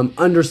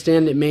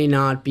understand it may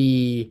not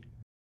be...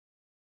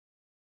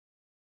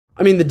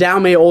 I mean, the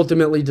DAO may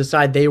ultimately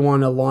decide they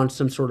want to launch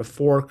some sort of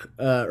fork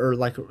or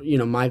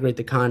migrate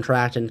the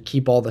contract and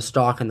keep all the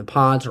stock in the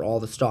pods or all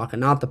the stock and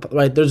not the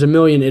right. There's a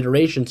million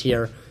iterations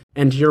here,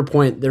 and to your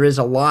point, there is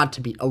a lot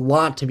to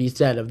be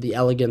said of the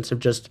elegance of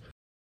just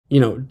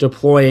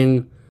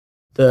deploying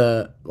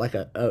a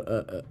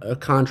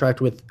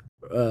contract with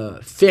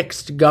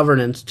fixed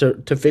governance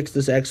to fix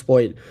this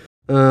exploit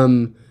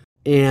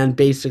and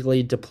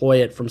basically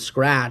deploy it from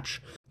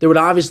scratch. There would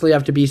obviously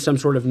have to be some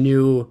sort of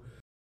new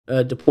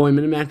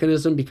deployment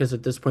mechanism, because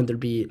at this point there'd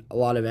be a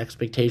lot of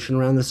expectation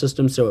around the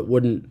system, so you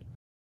wouldn't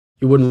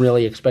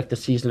really expect the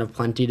season of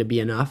plenty to be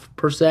enough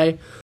per se.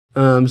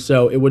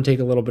 So it would take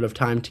a little bit of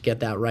time to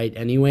get that right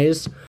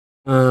anyways.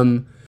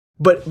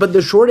 But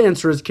the short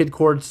answer is, Kid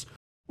Courts,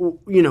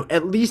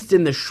 at least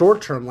in the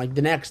short term, like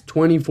the next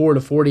 24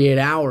 to 48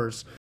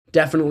 hours,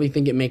 definitely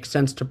think it makes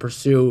sense to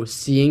pursue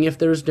seeing if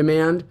there's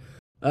demand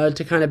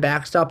to kind of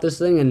backstop this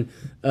thing. And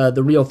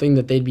the real thing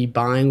that they'd be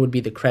buying would be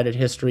the credit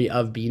history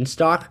of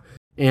Beanstalk.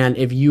 And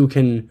if you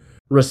can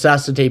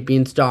resuscitate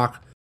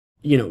Beanstalk,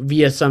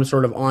 via some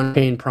sort of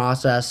on-chain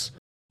process,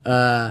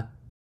 there's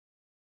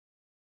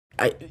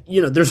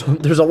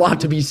a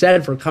lot to be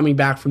said for coming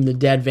back from the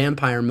dead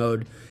vampire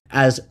mode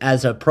as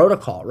a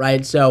protocol,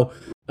 right? So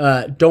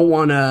don't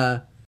want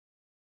to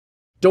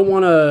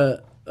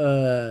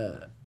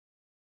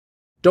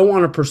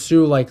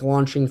pursue like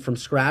launching from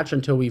scratch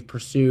until we've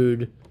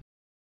pursued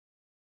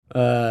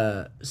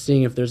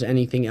seeing if there's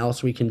anything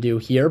else we can do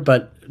here.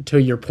 But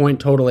to your point,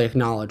 totally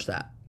acknowledge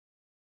that.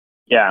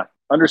 Yeah,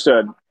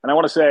 understood. And I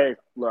want to say,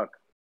 look,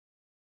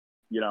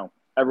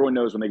 everyone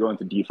knows when they go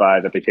into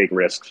DeFi that they take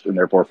risks in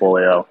their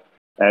portfolio,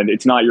 and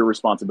it's not your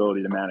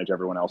responsibility to manage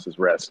everyone else's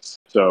risks.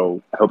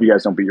 So I hope you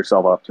guys don't beat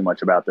yourself up too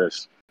much about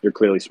this. You're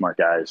clearly smart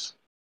guys.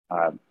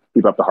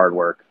 Keep up the hard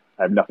work.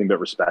 I have nothing but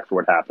respect for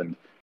what happened,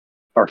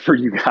 or for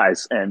you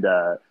guys. And,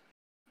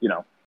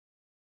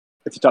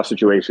 it's a tough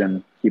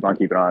situation. Keep on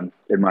keeping on.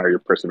 Admire your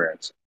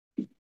perseverance.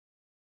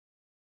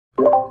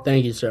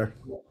 Thank you, sir.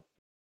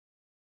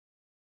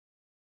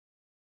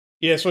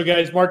 Yeah, so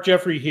guys, Mark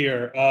Jeffrey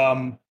here.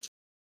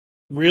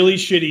 Really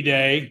shitty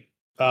day,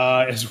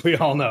 as we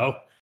all know.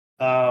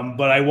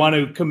 But I want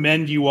to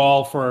commend you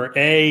all for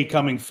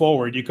coming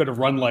forward. You could have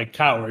run like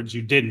cowards.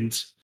 You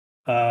didn't.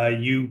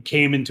 You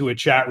came into a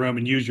chat room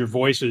and used your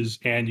voices,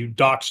 and you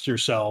doxed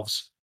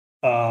yourselves.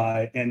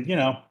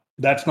 And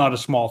that's not a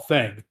small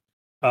thing.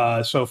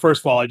 So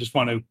first of all, I just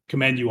want to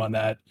commend you on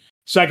that.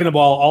 Second of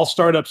all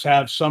startups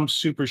have some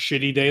super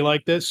shitty day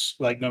like this,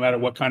 like no matter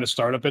what kind of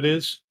startup it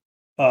is.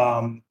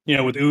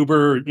 With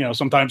Uber,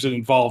 sometimes it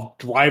involved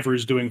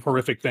drivers doing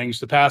horrific things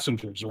to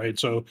passengers, right?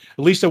 So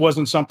at least it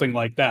wasn't something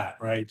like that,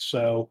 right?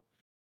 So,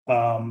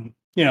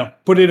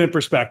 put it in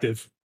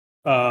perspective.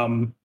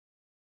 Third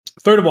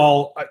of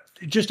all,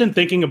 just in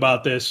thinking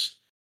about this,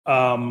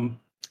 when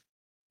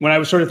I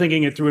was sort of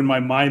thinking it through in my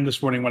mind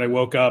this morning when I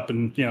woke up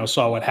and,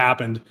 saw what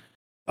happened,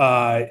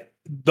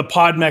 the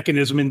pod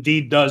mechanism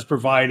indeed does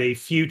provide a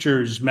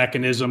futures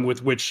mechanism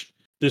with which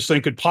this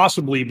thing could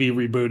possibly be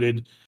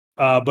rebooted.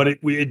 But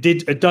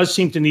it does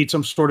seem to need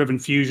some sort of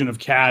infusion of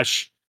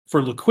cash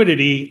for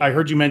liquidity. I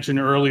heard you mention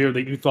earlier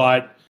that you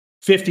thought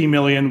 50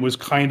 million was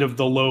kind of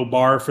the low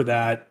bar for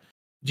that.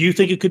 Do you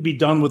think it could be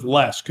done with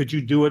less? Could you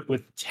do it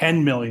with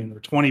 10 million or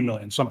 20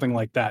 million, something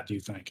like that, do you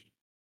think?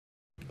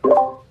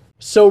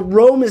 So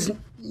Rome is,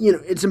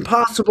 it's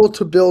impossible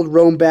to build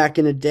Rome back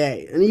in a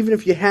day. And even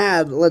if you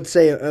had, let's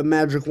say, a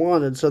magic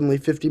wand and suddenly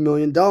 $50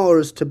 million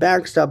to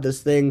backstop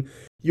this thing,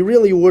 you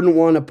really wouldn't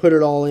want to put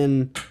it all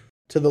in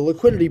to the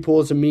liquidity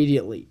pools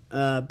immediately.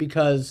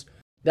 Because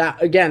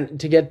that, again,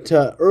 to get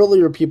to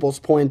earlier people's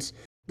points,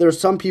 there are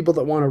some people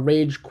that want to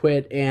rage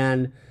quit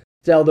and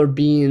sell their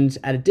beans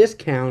at a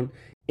discount.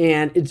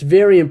 And it's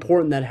very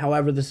important that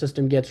however the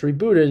system gets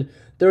rebooted,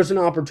 there's an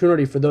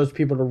opportunity for those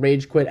people to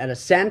rage quit at a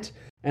cent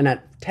and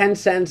at 10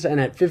 cents and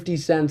at 50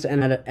 cents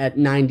and at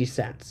 90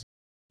 cents.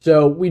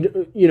 So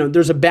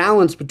there's a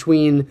balance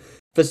between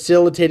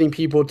facilitating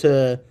people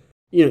to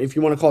if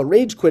you want to call it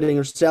rage quitting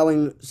or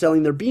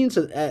selling their beans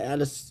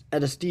at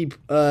a steep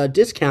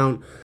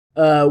discount,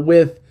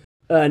 with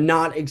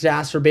not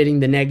exacerbating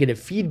the negative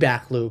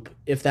feedback loop,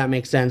 if that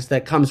makes sense,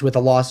 that comes with a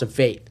loss of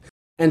faith.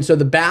 And so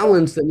the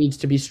balance that needs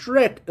to be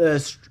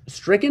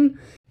stricken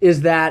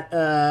is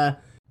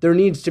that there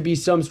needs to be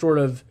some sort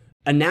of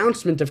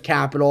announcement of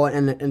capital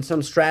and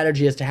some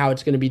strategy as to how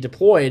it's going to be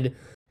deployed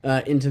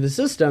into the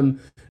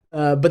system.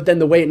 But then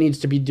the way it needs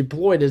to be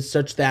deployed is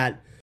such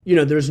that,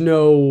 there's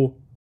no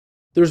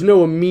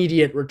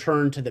immediate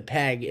return to the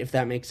peg, if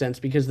that makes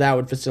sense, because that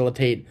would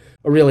facilitate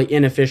a really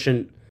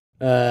inefficient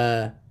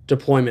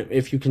deployment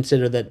if you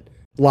consider that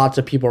lots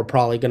of people are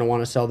probably going to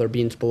want to sell their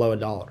beans below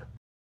 $1.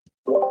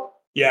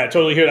 Yeah, I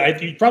totally hear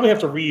that. You'd probably have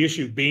to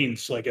reissue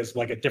beans as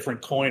a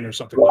different coin or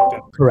something like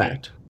that.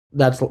 Correct.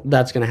 That's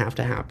going to have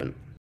to happen.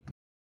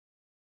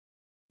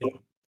 Yeah.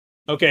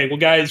 Okay, well,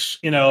 guys,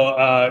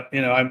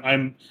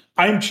 I'm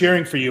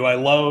cheering for you. I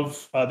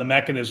love the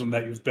mechanism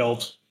that you've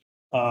built.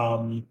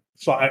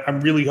 So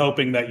I'm really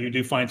hoping that you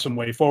do find some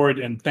way forward.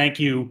 And thank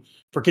you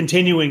for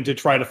continuing to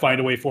try to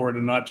find a way forward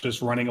and not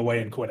just running away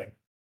and quitting.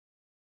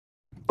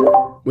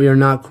 We are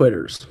not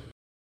quitters.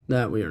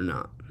 That we are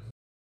not.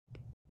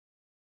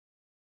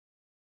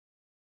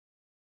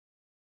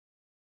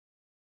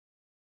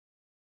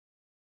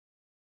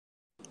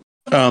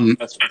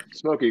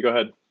 Smokey, go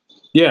ahead.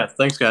 Yeah,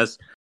 thanks, guys.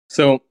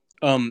 So,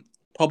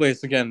 probably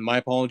again, my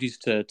apologies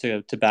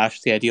to bash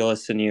the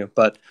idealists in you,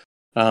 but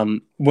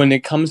when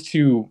it comes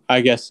to,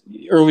 I guess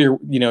earlier,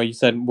 you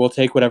said we'll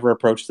take whatever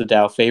approach the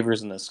DAO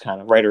favors in this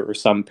kind of, right, or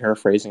some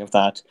paraphrasing of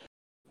that.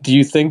 Do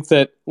you think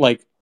that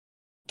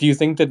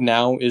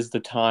now is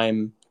the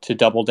time to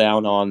double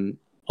down on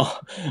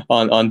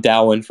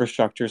DAO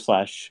infrastructure /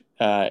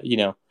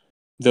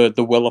 the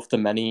will of the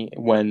many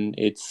when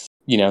it's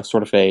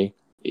sort of a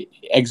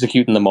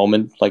execute in the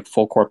moment, like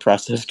full court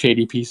press, as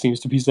JDP seems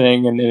to be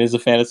saying and is a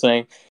fan of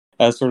saying,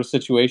 sort of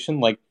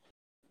situation? Like,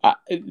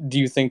 do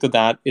you think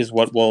that is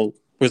what will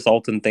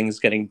result in things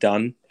getting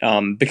done?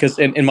 Because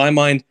in my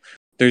mind,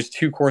 there's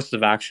two courses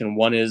of action.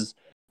 One is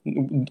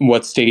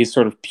what stays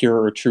sort of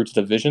pure or true to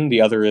the vision.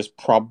 The other is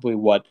probably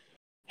what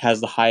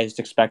has the highest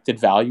expected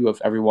value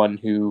of everyone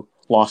who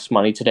lost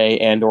money today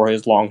and or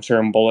is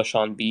long-term bullish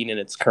on Bean in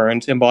its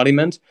current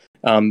embodiment,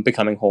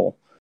 becoming whole.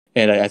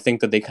 And I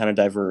think that they kind of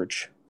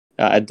diverge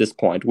at this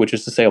point, which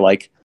is to say,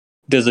 like,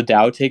 does the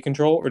DAO take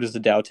control, or does the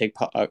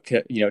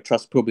DAO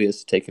trust Publius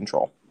to take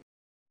control?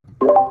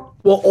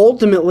 Well,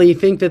 ultimately,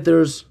 think that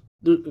there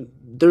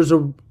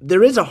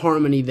is a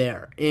harmony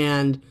there,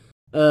 and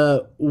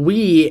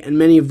we and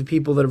many of the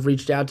people that have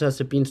reached out to us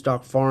at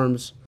Beanstalk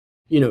Farms,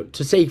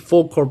 to say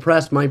full core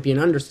press might be an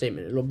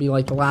understatement. It'll be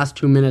like the last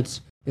 2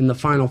 minutes in the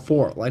final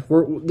four. Like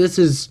this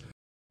is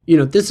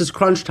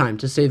crunch time,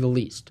 to say the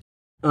least.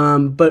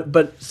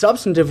 But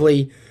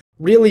substantively,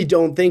 really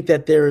don't think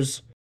that there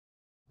is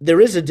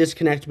a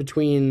disconnect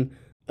between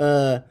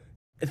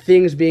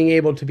things being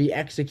able to be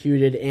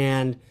executed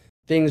and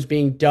things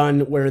being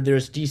done where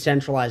there's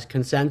decentralized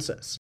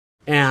consensus.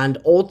 And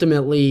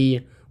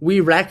ultimately,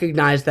 we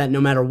recognize that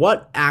no matter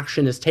what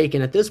action is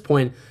taken at this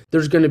point,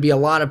 there's going to be a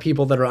lot of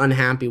people that are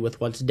unhappy with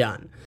what's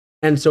done.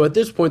 And so at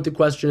this point, the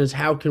question is,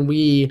 how can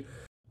we,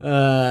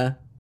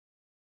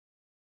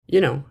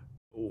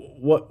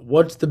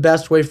 what's the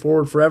best way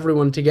forward for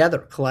everyone together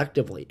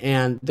collectively?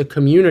 And the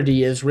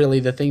community is really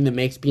the thing that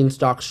makes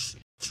Beanstalk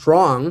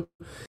strong.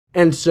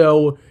 And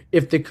so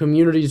if the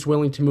community is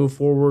willing to move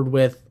forward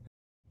with,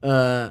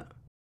 that's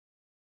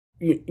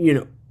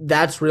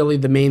really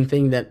the main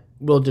thing that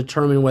will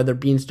determine whether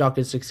Beanstalk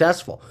is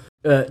successful.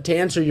 To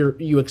answer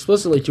you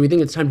explicitly, do we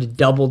think it's time to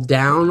double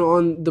down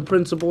on the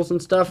principles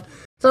and stuff?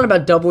 It's not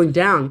about doubling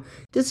down.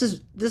 This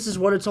is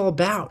what it's all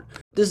about.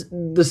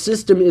 The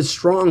system is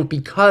strong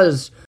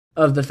because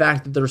of the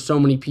fact that there are so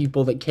many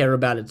people that care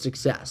about its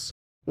success.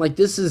 Like,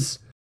 this is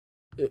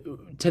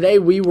today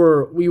we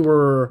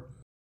were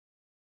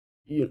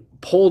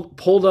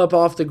pulled up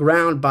off the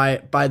ground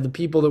by the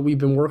people that we've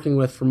been working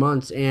with for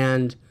months,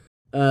 and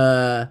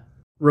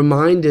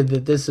reminded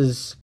that this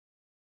is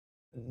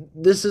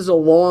a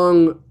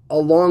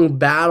long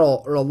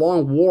battle, or a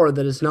long war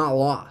that is not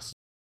lost.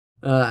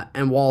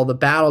 And while the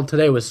battle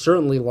today was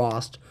certainly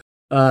lost,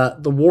 the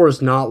war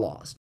is not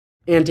lost.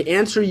 And to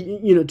answer,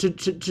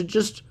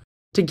 to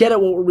get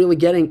at what we're really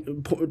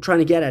trying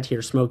to get at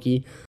here,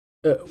 Smokey,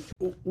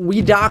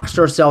 we doxed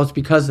ourselves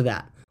because of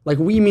that. Like,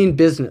 we mean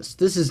business.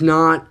 This is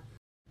not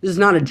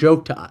a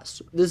joke to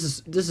us.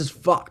 This is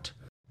fucked.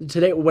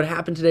 Today, what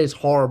happened today is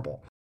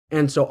horrible.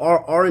 And so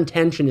our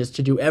intention is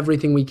to do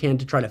everything we can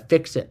to try to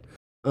fix it.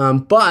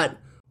 But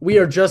we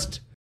are just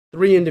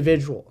 3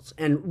 individuals.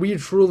 And we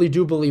truly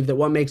do believe that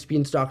what makes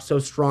Beanstalk so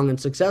strong and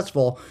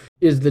successful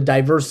is the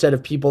diverse set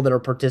of people that are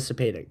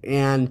participating.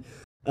 And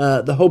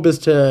the hope is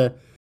to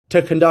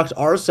conduct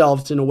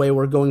ourselves in a way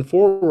where going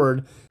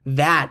forward,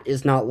 that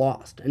is not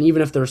lost. And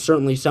even if there are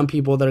certainly some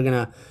people that are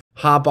going to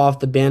hop off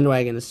the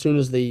bandwagon as soon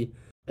as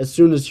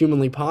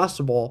humanly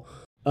possible,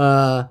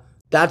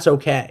 that's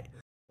okay.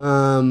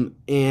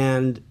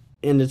 And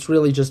it's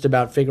really just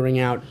about figuring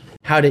out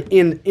how to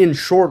in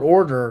short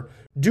order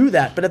do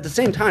that. But at the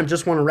same time,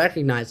 just want to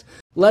recognize,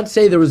 let's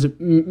say there was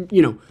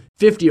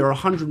 50 or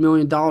 $100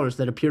 million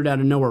that appeared out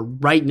of nowhere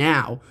right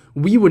now,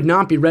 we would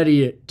not be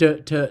ready to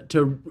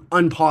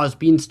unpause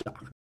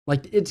Beanstalk.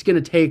 Like, it's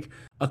going to take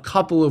a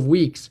couple of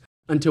weeks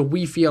until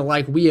we feel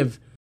like we have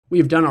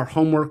done our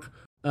homework,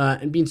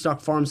 and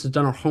Beanstalk Farms has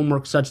done our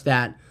homework such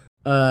that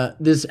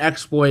this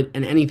exploit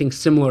and anything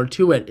similar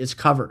to it is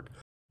covered.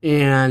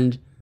 And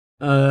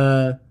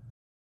that's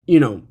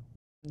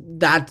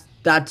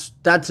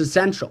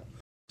essential.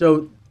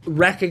 So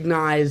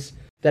recognize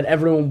that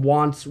everyone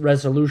wants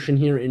resolution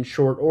here in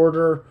short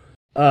order.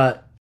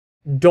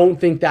 Don't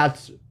think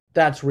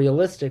that's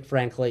realistic,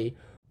 frankly,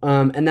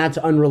 and that's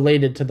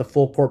unrelated to the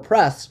full court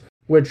press,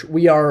 which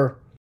we are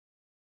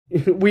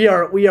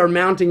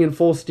mounting in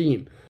full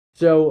steam.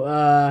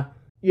 So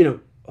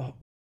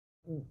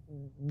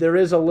there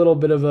is a little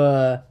bit of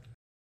a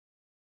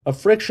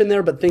friction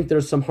there, but think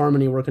there's some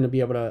harmony we're going to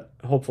be able to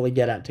hopefully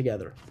get at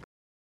together.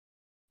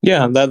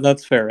 Yeah,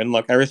 that's fair. And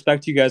look, I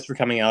respect you guys for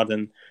coming out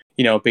and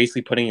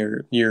basically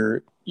putting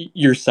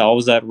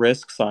yourselves at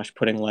risk /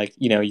 putting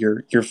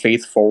your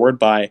faith forward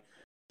by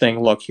saying,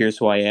 look, here's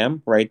who I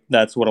am, right?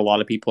 That's what a lot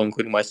of people,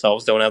 including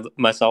myself,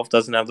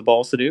 doesn't have the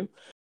balls to do,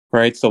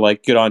 right? So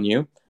good on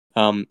you.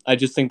 I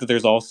just think that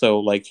there's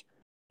also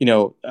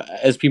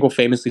as people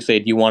famously say,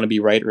 do you want to be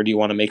right or do you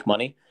want to make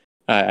money?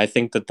 I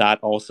think that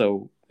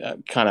also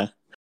kind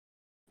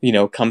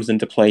of comes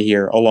into play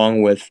here,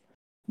 along with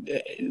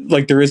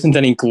there isn't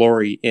any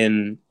glory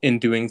in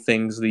doing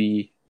things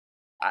the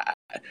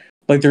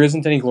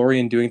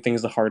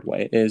hard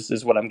way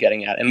is what I'm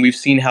getting at. And we've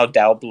seen how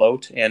DAO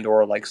bloat and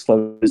or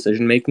slow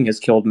decision making has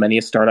killed many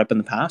a startup in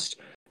the past,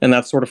 and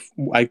that's sort of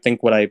I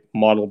think what I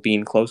model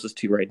being closest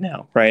to right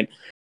now, right?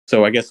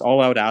 So I guess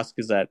all I would ask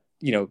is that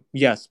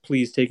yes,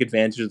 please take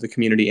advantage of the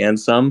community and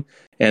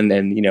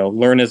then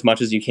learn as much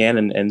as you can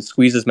and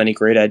squeeze as many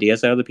great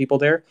ideas out of the people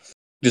there.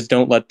 Just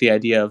don't let the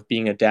idea of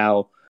being a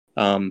DAO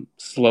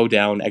slow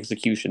down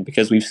execution,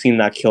 because we've seen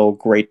that kill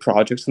great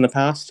projects in the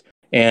past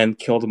and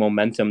kill the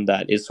momentum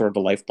that is sort of the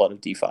lifeblood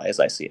of DeFi as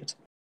I see it.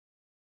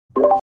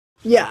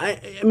 Yeah,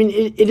 I mean,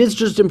 it is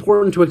just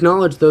important to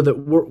acknowledge, though,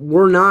 that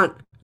we're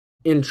not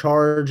in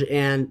charge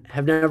and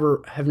have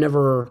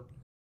never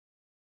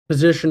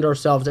positioned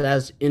ourselves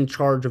as in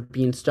charge of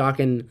Beanstalk,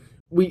 and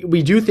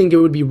we do think it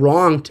would be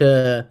wrong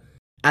to,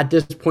 at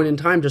this point in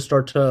time, to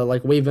start to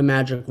wave a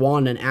magic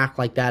wand and act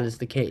like that is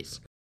the case.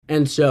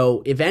 And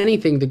so, if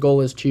anything, the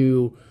goal is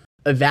to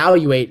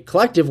evaluate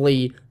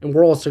collectively, and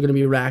we're also going to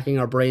be racking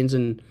our brains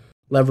and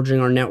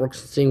leveraging our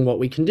networks and seeing what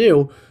we can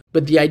do.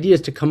 But the idea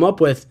is to come up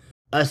with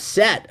a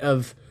set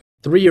of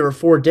 3 or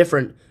 4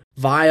 different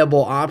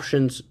viable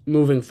options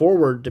moving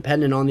forward,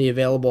 depending on the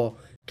available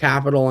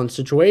capital and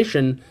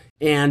situation,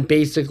 and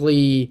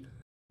basically,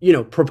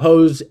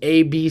 propose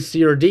A, B,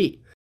 C, or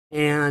D.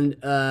 And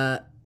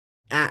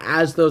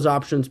as those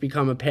options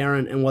become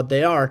apparent and what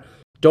they are,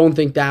 don't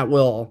think that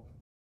will...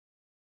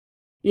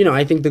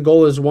 I think the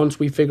goal is, once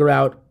we figure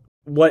out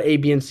what A,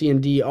 B, and C,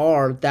 and D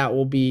are,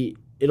 it'll be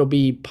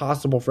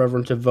possible for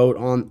everyone to vote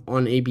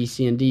on A, B,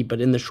 C, and D.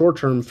 But in the short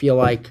term, feel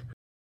like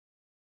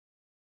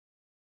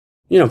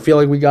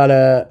we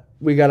gotta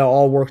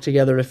all work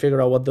together to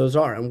figure out what those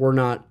are, and we're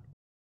not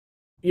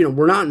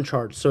in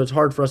charge. So it's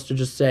hard for us to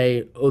just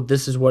say, oh,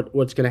 this is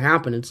what's going to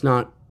happen. It's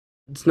not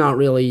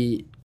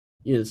really,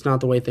 it's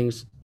not the way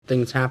things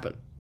happen.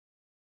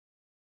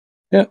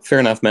 Yeah, fair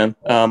enough, man.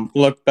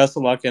 Look, best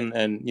of luck, and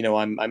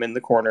I'm in the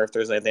corner if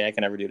there's anything I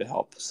can ever do to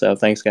help. So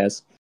thanks,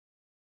 guys.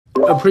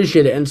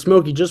 Appreciate it. And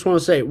Smokey, just want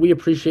to say, we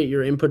appreciate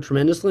your input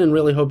tremendously and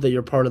really hope that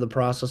you're part of the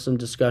process and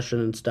discussion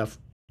and stuff,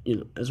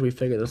 as we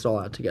figure this all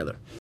out together.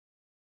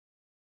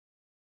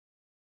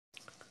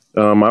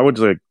 I would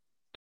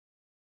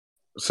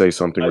say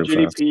something real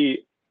fast. GDP,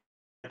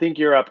 I think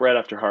you're up right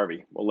after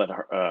Harvey. We'll let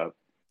Oh,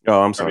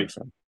 I'm sorry.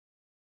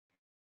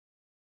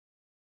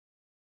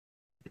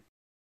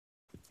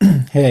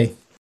 Hey.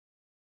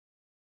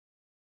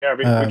 Yeah,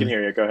 we can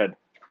hear you. Go ahead.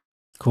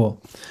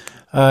 Cool.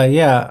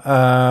 Well,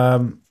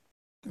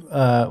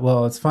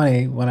 it's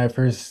funny, when I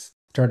first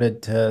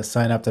started to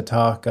sign up to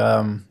talk,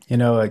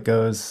 it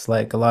goes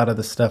a lot of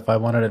the stuff I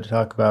wanted to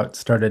talk about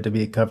started to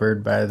be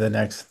covered by the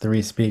next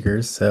 3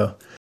 speakers. So,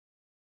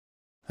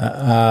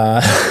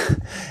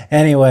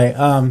 anyway,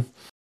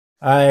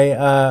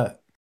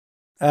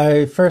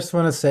 I first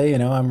want to say,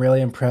 I'm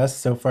really impressed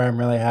so far. I'm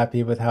really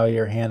happy with how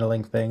you're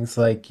handling things.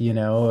 The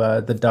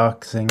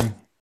doxing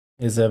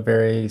is a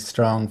very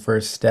strong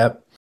first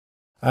step.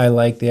 I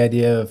like the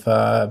idea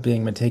of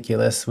being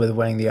meticulous with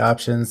weighing the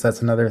options.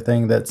 That's another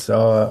thing that's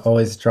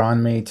always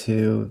drawn me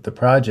to the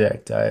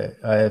project.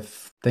 I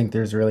think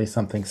there's really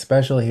something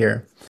special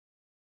here.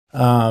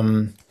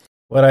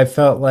 What I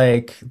felt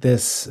like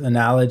this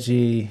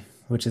analogy,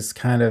 which is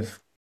kind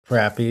of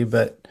crappy,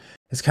 but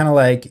it's kind of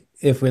like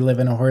if we live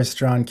in a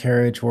horse-drawn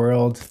carriage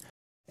world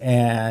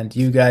and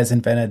you guys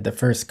invented the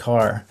first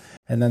car,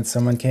 and then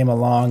someone came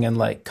along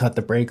and cut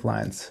the brake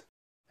lines.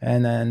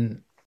 And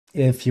then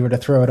if you were to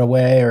throw it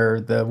away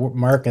or the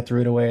market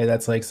threw it away,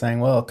 that's like saying,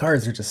 well,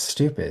 cars are just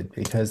stupid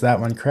because that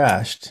one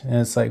crashed. And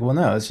it's like, well,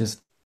 no, it's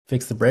just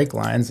fix the brake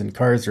lines and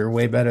cars are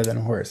way better than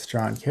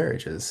horse-drawn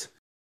carriages.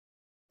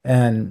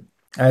 And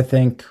I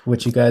think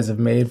what you guys have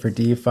made for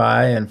DeFi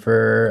and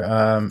for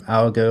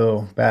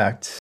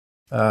algo-backed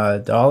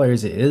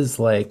dollars is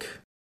like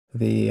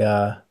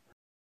the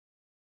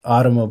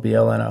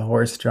automobile in a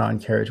horse-drawn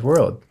carriage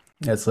world.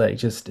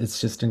 It's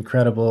just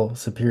incredible,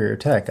 superior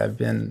tech. I've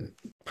been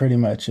pretty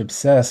much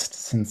obsessed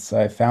since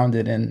I found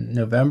it in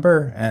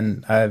November,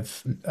 and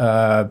I've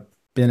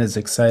been as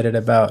excited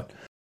about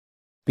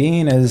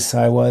being as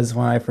I was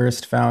when I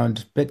first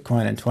found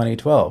Bitcoin in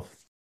 2012.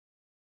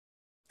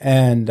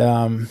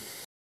 And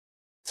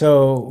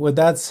so, with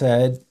that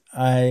said,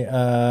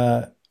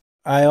 I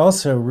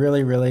also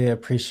really, really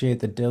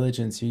appreciate the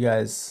diligence you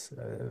guys,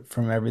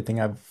 from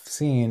everything I've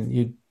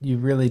seen. You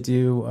really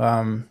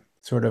do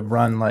sort of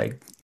run like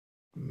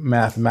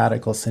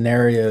mathematical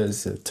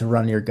scenarios to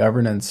run your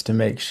governance to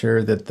make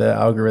sure that the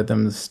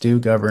algorithms do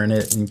govern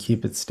it and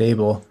keep it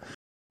stable,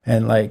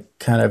 and like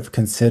kind of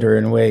consider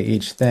and weigh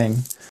each thing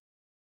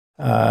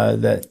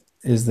that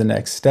is the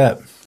next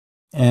step.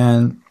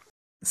 And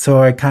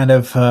so I kind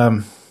of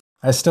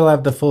I still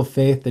have the full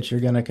faith that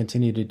you're going to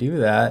continue to do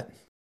that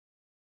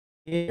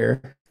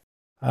here.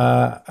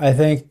 I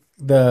think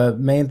the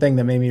main thing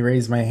that made me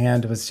raise my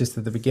hand was just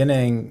at the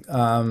beginning,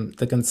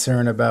 the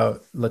concern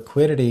about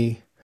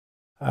liquidity.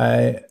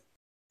 I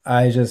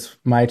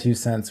my 2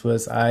 cents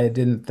was I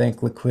didn't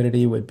think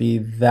liquidity would be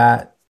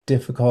that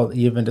difficult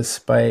even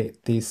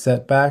despite the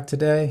setback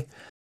today.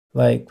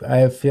 Like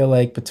I feel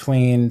like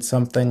between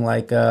something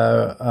like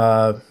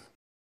a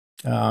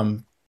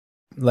fundraiser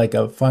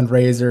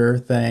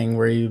thing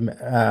where you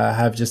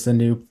have just a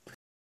new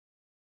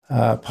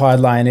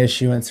pod line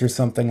issuance or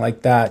something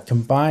like that,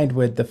 combined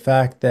with the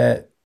fact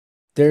that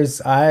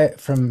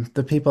from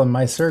the people in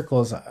my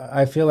circles,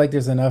 I feel like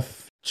there's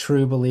enough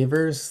true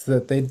believers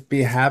that they'd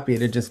be happy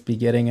to just be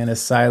getting in a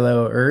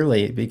silo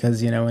early,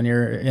 because when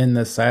you're in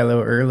the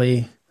silo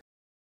early,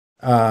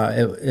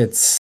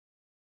 it's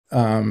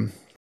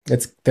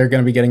they're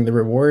going to be getting the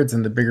rewards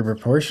and the bigger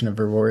proportion of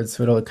rewards,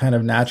 so it'll kind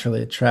of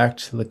naturally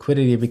attract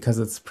liquidity because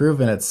it's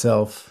proven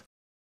itself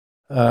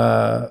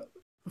for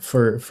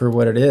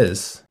what it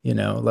is.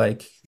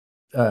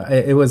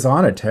 It was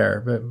on a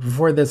tear, but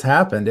before this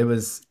happened, it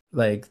was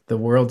like the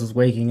world was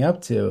waking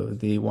up to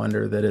the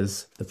wonder that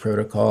is the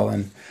protocol,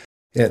 and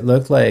it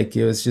looked like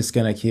it was just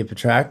going to keep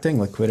attracting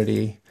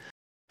liquidity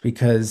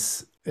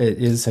because it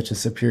is such a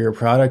superior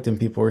product, and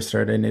people were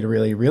starting to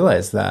really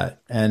realize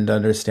that and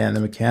understand the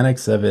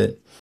mechanics of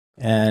it,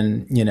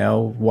 and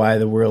why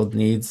the world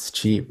needs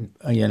cheap,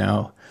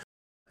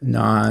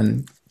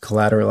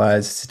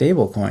 non-collateralized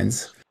stable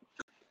coins.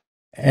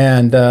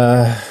 And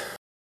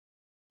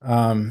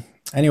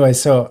anyway,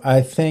 so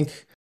I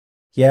think,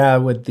 yeah,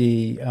 with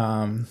the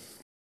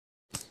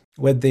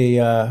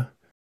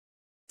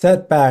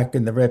setback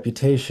and the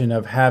reputation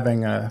of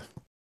having a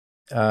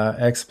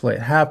exploit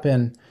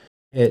happen,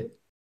 it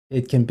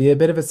can be a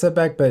bit of a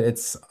setback, but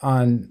it's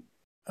on.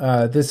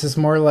 This is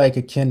more like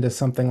akin to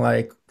something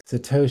like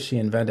Satoshi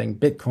inventing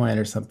Bitcoin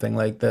or something.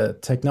 Like the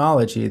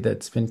technology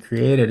that's been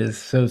created is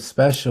so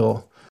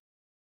special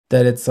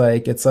that it's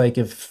like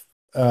if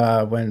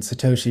when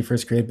Satoshi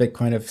first created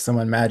Bitcoin, if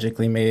someone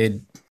magically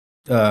made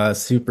a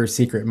super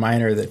secret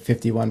miner that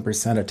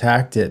 51%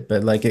 attacked it,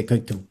 but like it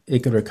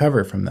could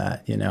recover from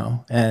that,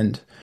 and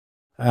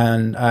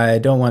I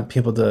don't want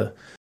people to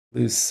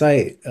lose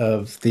sight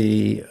of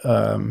the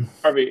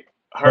Harvey,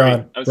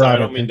 I'm sorry,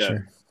 broader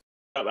picture.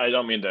 I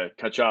don't mean to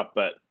cut you off,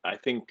 but I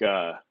think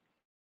yeah,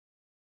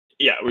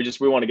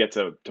 we want to get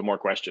to more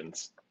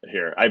questions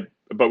here.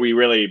 But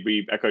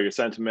we echo your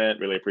sentiment.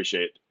 Really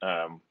appreciate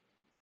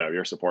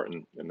your support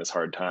in this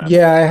hard time.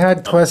 Yeah, I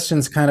had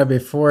questions kind of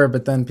before,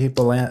 but then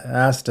people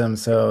asked them,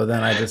 so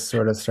then I just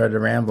sort of started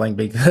rambling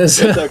because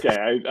it's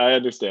okay. I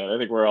understand. I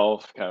think we're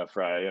all kind of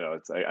fried.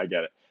 I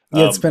get it.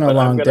 Yeah, it's been a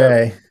long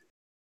day.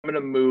 I'm gonna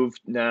move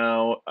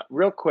now,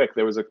 real quick.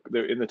 There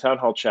in the town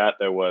hall chat.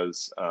 There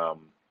was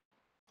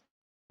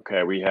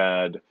okay. We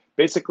had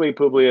basically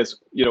Publius.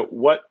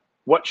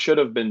 What should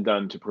have been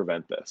done to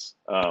prevent this?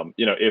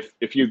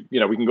 If we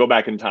can go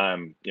back in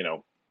time.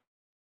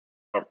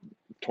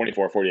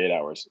 24, 48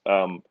 hours.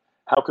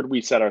 How could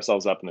we set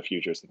ourselves up in the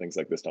future so things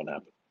like this don't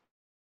happen?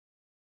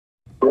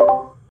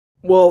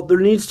 Well, there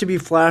needs to be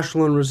flash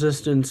loan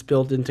resistance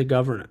built into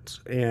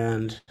governance,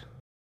 and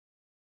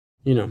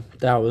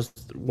that was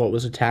what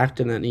was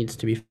attacked, and that needs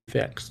to be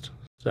fixed.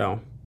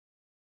 So,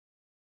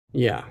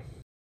 yeah.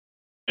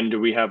 And do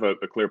we have a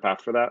clear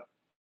path for that?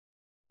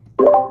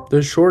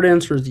 The short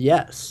answer is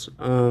yes.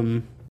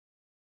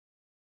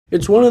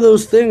 It's one of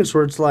those things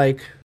where it's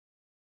like,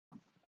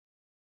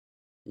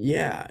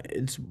 yeah,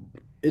 it's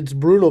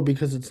brutal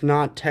because it's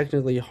not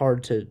technically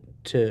hard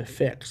to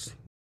fix.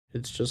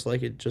 It's just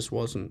like it just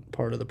wasn't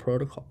part of the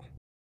protocol.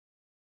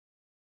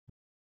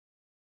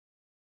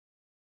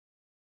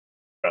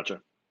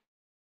 Gotcha.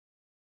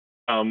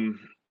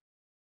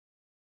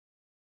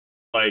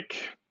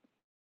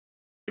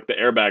 the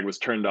airbag was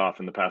turned off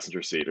in the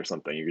passenger seat or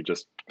something. You could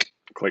just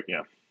click,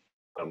 yeah.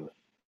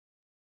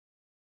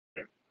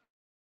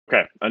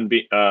 Okay,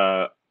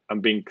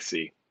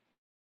 Unbinksy.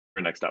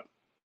 We're next up.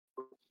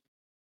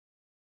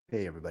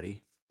 Hey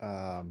everybody.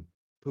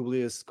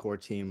 Publius core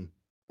team.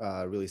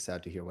 Really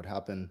sad to hear what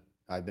happened.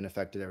 I've been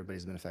affected.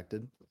 Everybody's been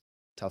affected.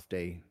 Tough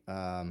day.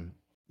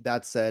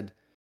 That said,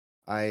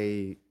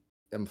 I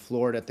am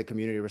floored at the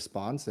community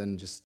response and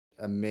just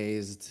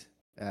amazed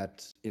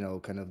at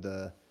kind of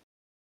the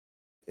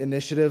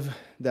initiative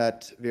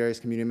that various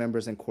community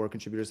members and core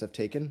contributors have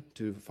taken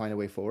to find a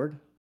way forward.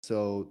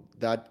 So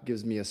that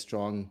gives me a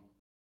strong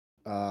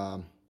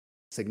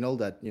signal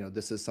that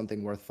this is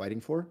something worth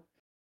fighting for.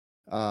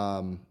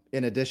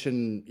 In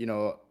addition,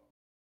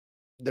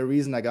 the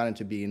reason I got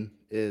into Bean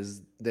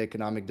is the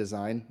economic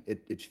design.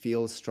 It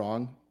feels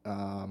strong,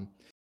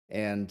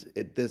 and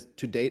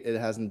to date it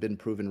hasn't been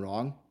proven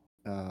wrong.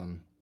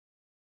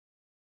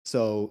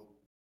 So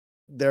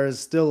there is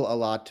still a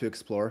lot to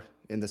explore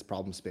in this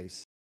problem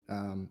space.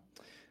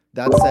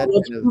 That said,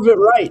 let's prove it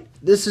right.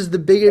 This is the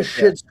biggest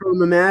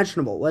shitstorm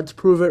imaginable. Let's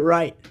prove it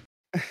right.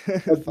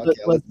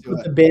 Let's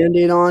put the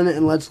Band-Aid on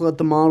and let's let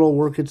the model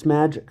work its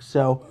magic.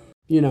 So,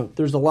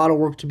 there's a lot of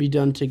work to be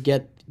done to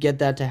get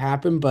that to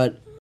happen,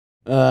 but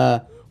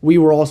we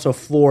were also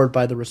floored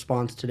by the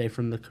response today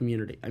from the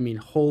community. I mean,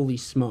 holy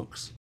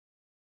smokes.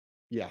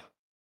 Yeah.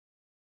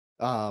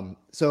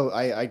 So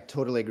I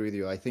totally agree with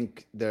you. I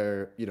think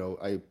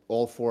I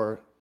all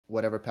for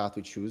whatever path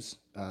we choose.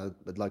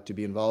 I'd like to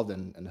be involved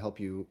and help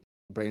you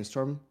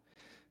brainstorm.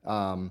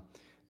 One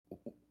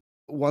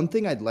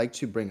thing I'd like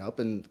to bring up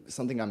and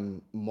something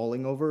I'm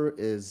mulling over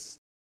is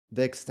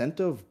the extent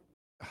of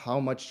how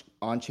much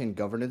on-chain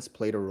governance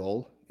played a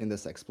role in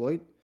this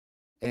exploit.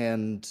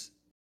 And,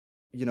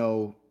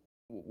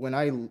 when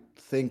I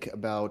think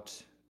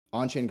about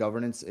on-chain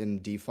governance in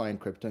DeFi and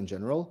crypto in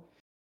general,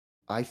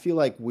 I feel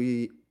like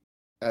we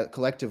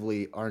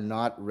collectively are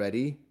not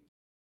ready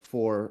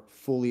for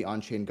fully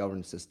on-chain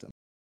governance system.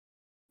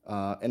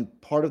 And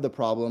part of the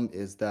problem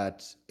is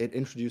that it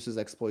introduces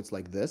exploits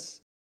like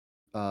this,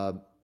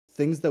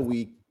 things that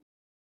we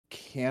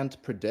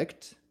can't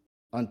predict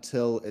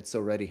until it's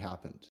already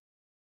happened.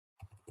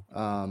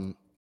 And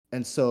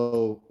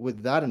so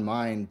with that in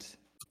mind,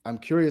 I'm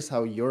curious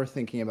how you're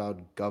thinking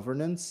about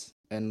governance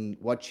and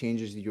what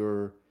changes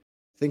you're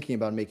thinking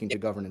about making to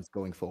governance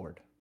going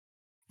forward.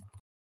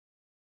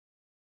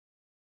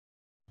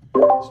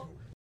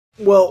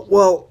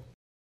 Well,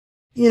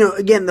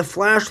 again, the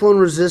flash loan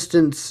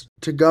resistance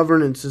to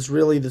governance is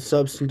really the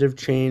substantive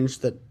change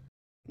that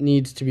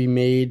needs to be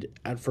made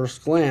at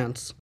first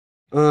glance.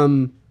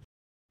 To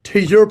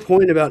your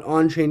point about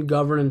on-chain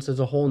governance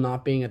as a whole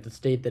not being at the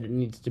state that it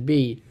needs to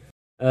be,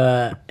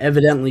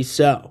 evidently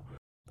so.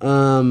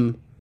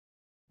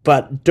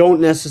 But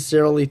don't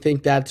necessarily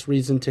think that's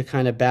reason to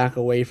kind of back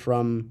away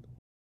from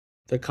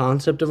the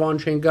concept of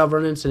on-chain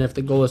governance. And if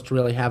the goal is to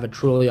really have a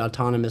truly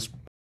autonomous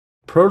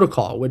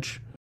protocol, which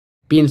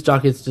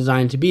Beanstalk is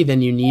designed to be,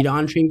 then you need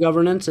on-chain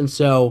governance. And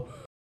so,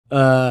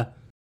 at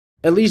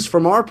least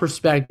from our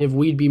perspective,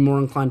 we'd be more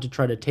inclined to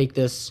try to take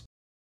this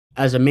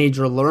as a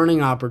major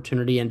learning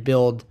opportunity and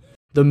build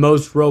the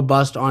most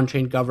robust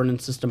on-chain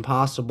governance system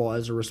possible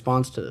as a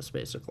response to this,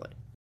 basically.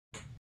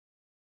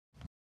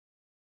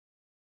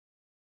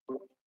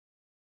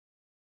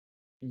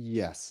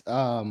 Yes.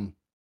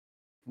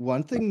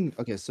 One thing.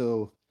 Okay,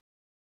 so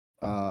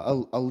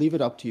I'll leave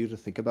it up to you to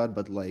think about.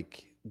 But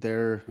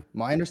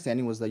my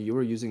understanding was that you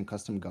were using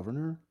custom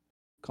governor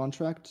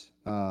contract.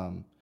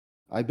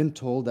 I've been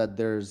told that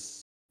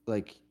there's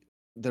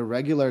the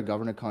regular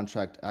governor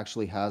contract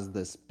actually has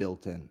this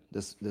built in,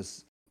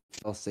 this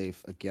fail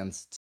safe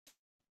against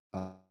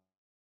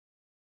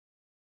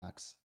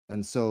attacks.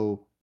 And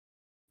so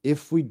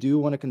if we do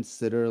want to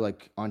consider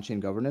on-chain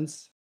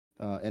governance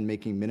and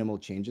making minimal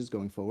changes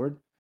going forward,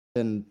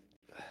 then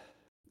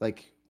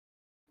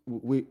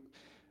we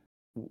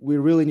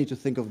really need to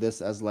think of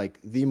this as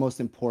the most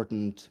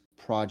important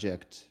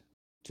project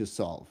to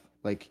solve.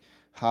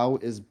 How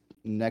is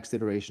next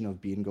iteration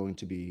of Bean going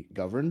to be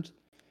governed,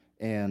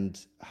 and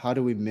how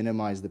do we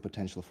minimize the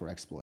potential for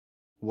exploit?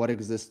 What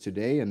exists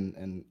today,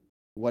 and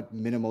what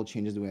minimal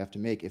changes do we have to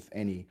make, if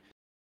any,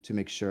 to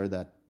make sure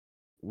that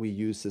we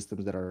use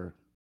systems that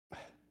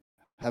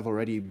have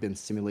already been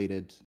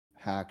simulated,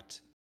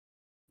 hacked,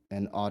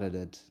 and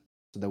audited,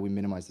 so that we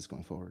minimize this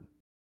going forward?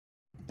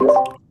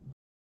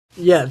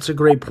 Yeah, it's a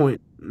great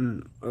point.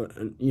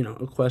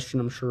 A question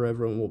I'm sure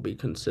everyone will be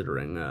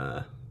considering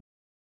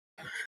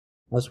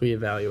as we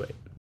evaluate.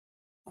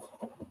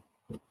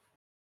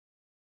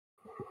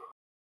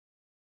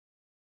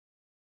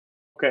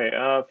 Okay,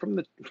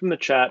 from the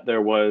chat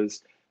there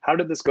was, how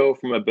did this go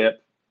from a BIP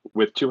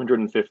with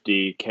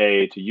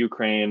 250K to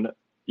Ukraine,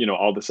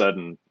 all of a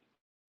sudden,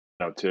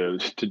 to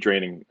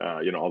draining,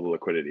 all the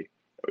liquidity?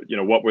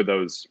 What were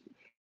those?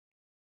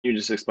 Can you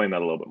just explain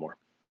that a little bit more?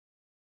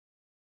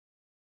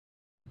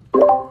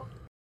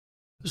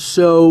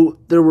 So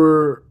there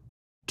were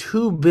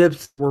 2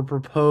 BIPs that were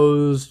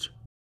proposed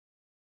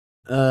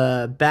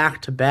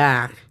back to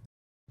back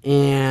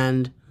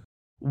and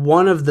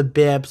one of the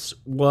BIPs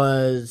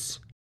was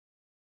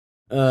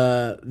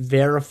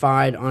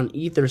verified on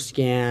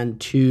Etherscan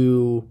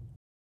to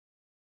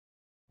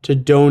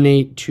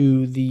donate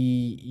to the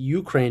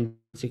Ukraine,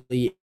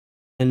 basically,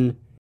 and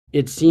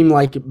it seemed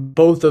like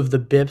both of the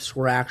BIPs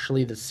were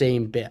actually the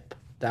same BIP.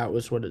 That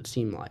was what it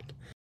seemed like.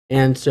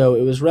 And so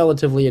it was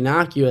relatively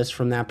innocuous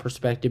from that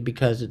perspective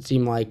because it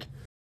seemed like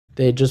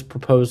they had just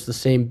proposed the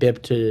same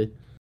BIP to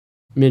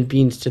mint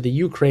beans to the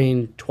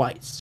Ukraine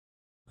twice.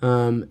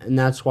 And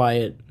that's why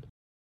it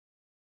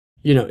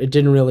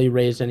didn't really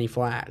raise any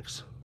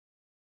flags.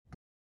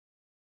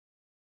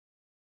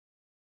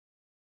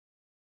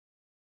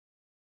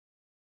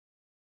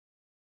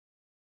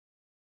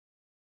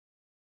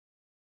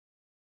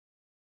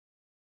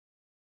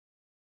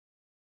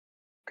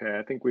 Okay,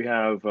 I think we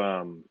have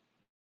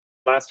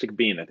Plastic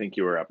Bean. I think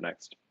you were up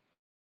next.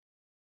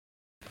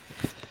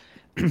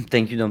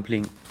 Thank you,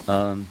 Dumpling.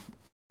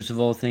 First of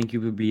all, thank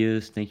you,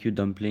 Publius. Thank you,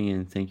 Dumpling,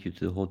 and thank you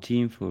to the whole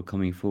team for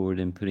coming forward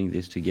and putting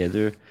this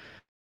together.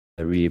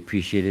 I really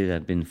appreciate it.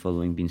 I've been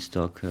following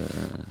Beanstalk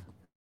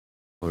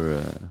for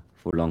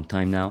a long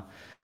time now.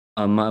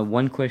 My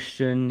one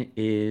question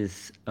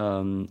is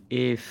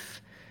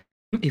if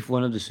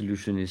one of the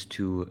solutions is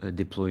to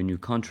deploy a new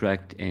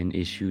contract and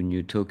issue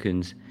new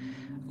tokens,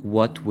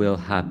 what will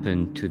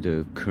happen to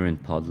the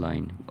current pod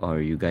line?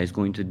 Are you guys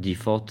going to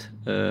default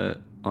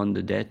on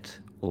the debt,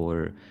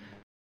 or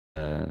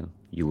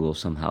you will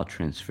somehow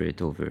transfer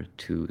it over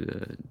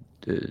to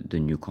the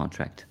new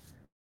contract?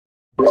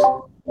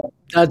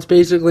 That's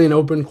basically an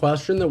open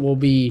question that will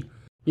be,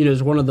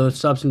 is one of those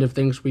substantive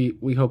things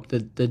we hope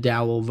that the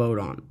DAO will vote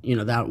on.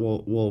 That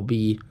will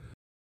be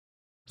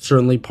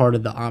certainly part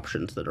of the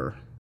options that are,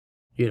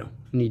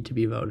 need to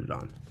be voted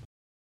on.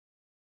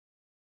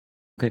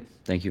 Okay,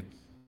 thank you.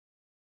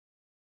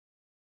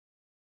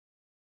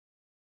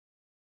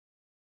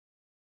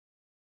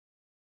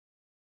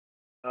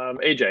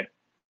 AJ,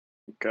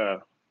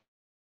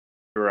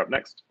 you're up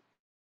next.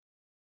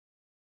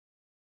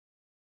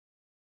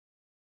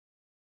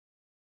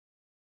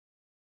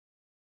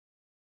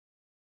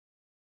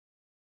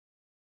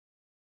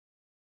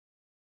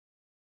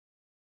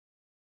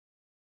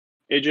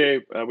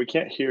 AJ, we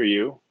can't hear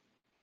you.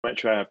 You might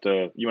have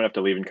to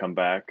leave and come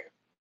back.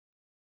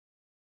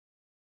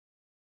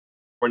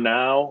 For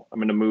now, I'm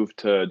going to move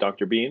to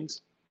Dr.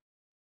 Beans.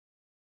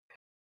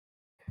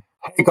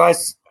 Hey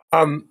guys,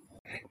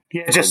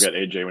 just we'll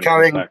get AJ when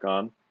going, he comes back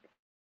on.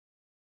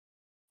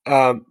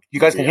 You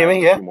guys can hear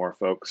me, yeah? A few more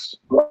folks.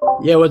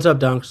 Yeah, what's up,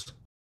 Dunks?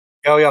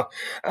 Oh yeah.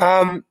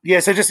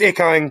 So just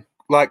echoing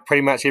like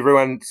pretty much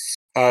everyone's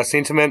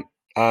sentiment.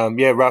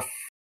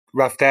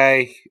 Rough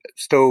day.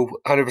 Still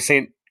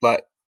 100%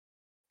 like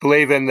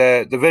believe in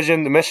the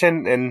vision, the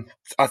mission, and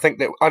I think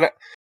that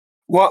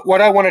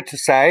what I wanted to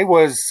say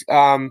was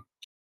from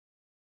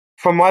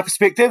my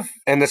perspective,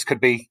 and this could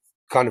be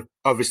kind of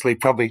obviously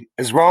probably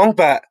is wrong,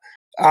 but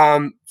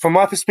from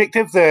my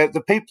perspective,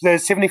 the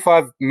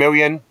 $75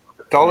 million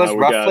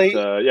roughly.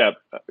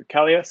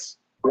 Callius.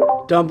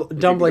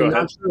 Dumpling,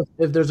 not sure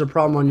if there's a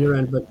problem on your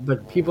end,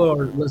 but people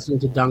are listening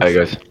to Dunks. Hi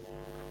guys.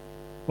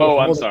 Oh,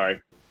 I'm sorry.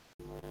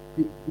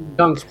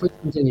 Dunks, please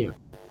continue.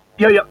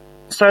 Yeah.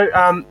 So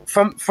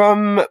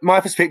from my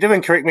perspective,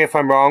 and correct me if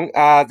I'm wrong,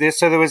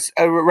 there was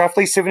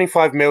roughly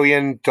 $75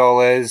 million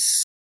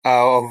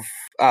of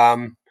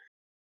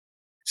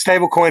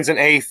stable coins and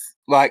ETH,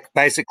 like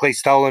basically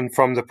stolen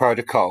from the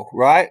protocol,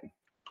 right?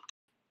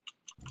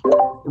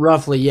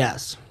 Roughly,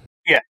 yes.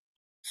 Yeah.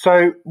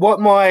 So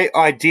what my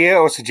idea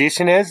or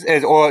suggestion is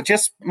or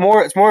just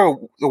more, it's more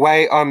the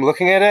way I'm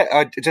looking at it.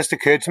 It just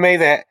occurred to me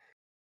that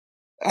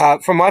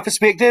from my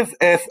perspective,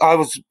 if I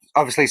was,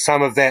 obviously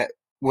some of that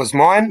was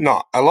mine,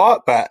 not a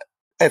lot, but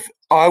if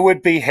I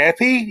would be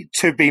happy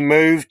to be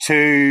moved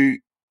to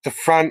the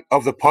front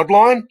of the pod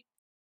line,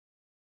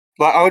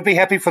 like I would be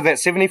happy for that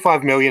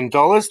 $75 million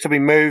to be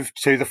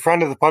moved to the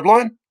front of the pod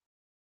line.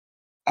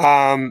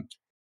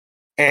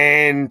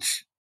 And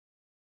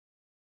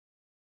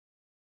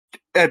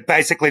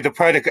basically the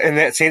protocol, in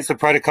that sense, the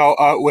protocol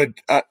would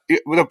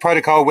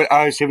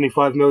owe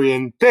 75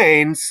 million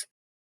beans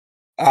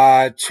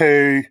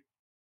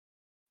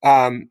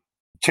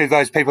to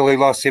those people who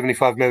lost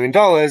 $75 million.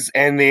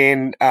 And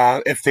then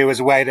if there was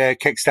a way to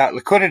kickstart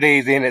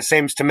liquidity, then it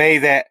seems to me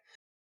that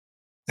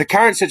the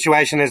current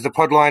situation is the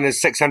pod line is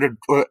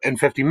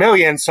 650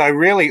 million. So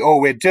really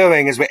all we're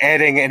doing is we're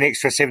adding an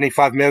extra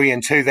 75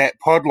 million to that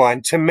pod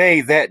line. To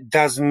me, that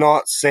does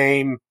not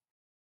seem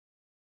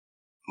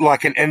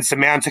like an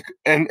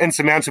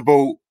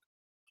insurmountable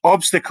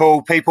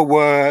obstacle. People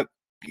were,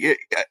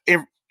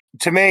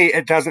 to me,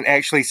 it doesn't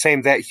actually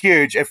seem that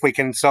huge if we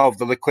can solve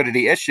the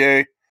liquidity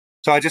issue.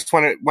 So I just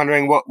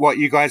wondering what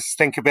you guys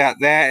think about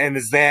that, and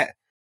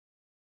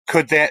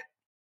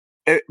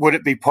would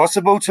it be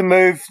possible to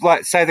move,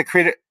 like, say,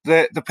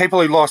 the people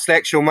who lost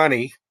actual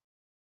money,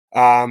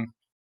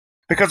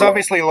 Because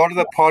obviously a lot of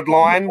the pod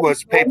line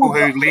was people who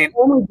lent. The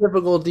only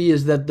difficulty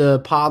is that the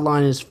pod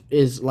line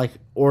is like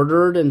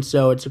ordered, and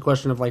so it's a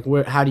question of like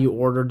how do you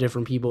order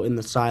different people in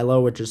the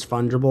silo, which is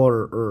fungible,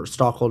 or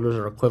stockholders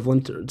are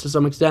equivalent to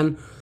some extent.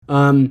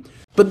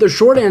 But the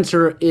short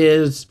answer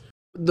is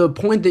the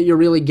point that you're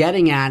really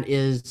getting at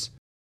is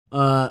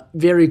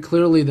very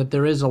clearly that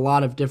there is a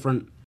lot of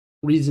different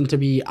reason to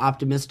be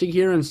optimistic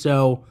here, and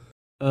so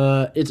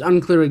it's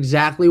unclear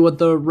exactly what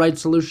the right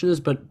solution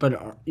is, but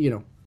you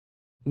know,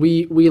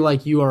 we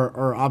like you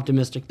are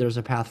optimistic there's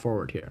a path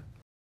forward here.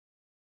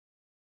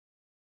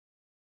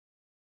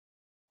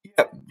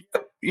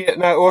 Yeah,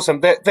 no,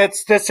 awesome.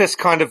 That's just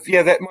kind of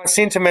that.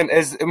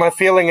 My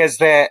feeling is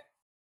that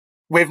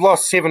we've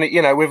lost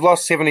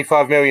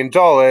 $75 million.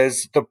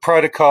 The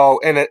protocol,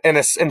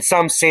 in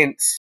some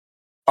sense,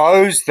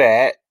 owes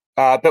that,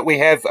 but we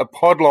have a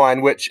pod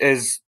line which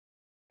is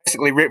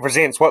basically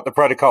represents what the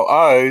protocol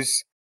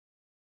owes.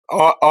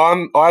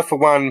 I for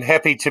one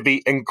happy to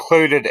be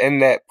included in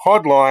that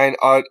pod line.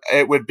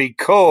 It would be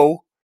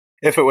cool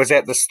if it was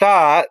at the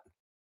start,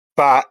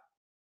 but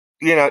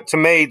to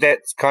me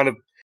that's kind of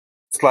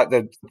it's like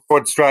the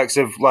broad strokes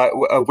of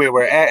where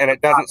we're at, and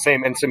it doesn't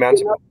seem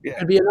insurmountable. Yeah,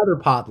 it'd be another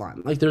pod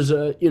line. Like there's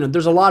a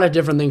lot of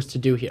different things to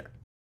do here.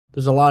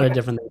 There's a lot of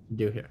different things to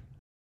do here.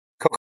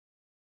 Cool.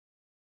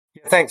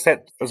 Yeah, thanks.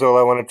 That was all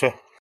I wanted to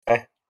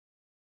say.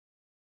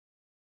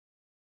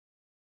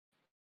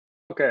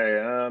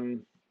 Okay.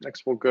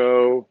 Next we'll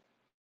go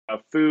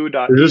food.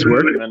 Does this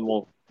work? And then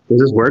we'll. Does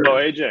this work? Oh,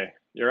 AJ,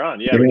 you're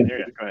on. Yeah, we can hear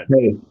you. Go ahead.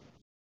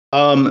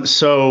 Hey.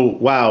 So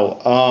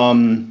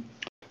wow.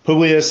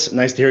 Publius,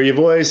 nice to hear your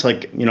voice.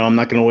 Like, I'm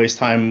not going to waste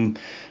time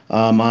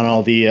on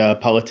all the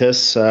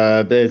politics.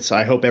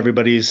 I hope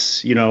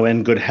everybody's,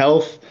 in good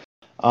health.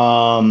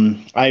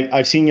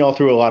 I've seen y'all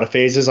through a lot of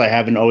phases. I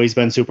haven't always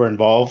been super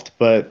involved,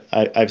 but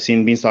I've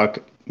seen Beanstalk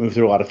move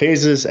through a lot of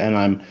phases, and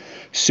I'm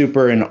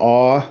super in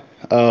awe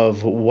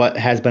of what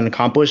has been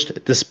accomplished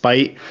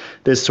despite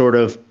this sort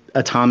of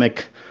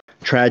atomic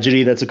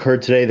tragedy that's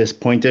occurred today, this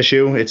point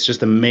issue. It's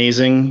just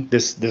amazing.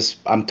 This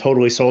I'm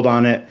totally sold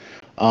on it.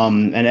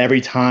 And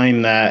every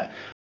time that,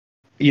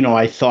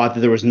 I thought that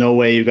there was no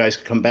way you guys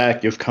could come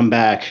back, you've come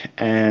back.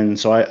 And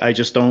so I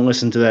just don't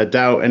listen to that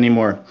doubt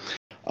anymore.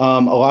 A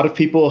lot of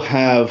people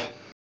have,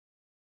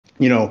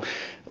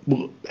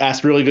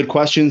 asked really good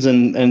questions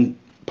and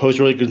posed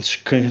really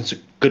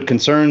good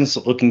concerns,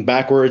 looking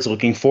backwards,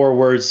 looking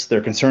forwards,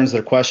 their concerns,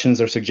 their questions,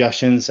 their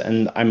suggestions.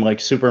 And I'm like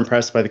super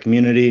impressed by the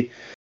community.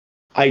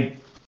 I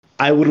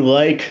would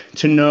like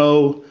to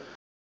know,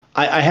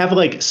 I have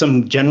like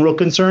some general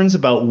concerns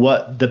about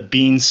what the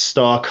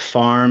Beanstalk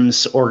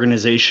Farms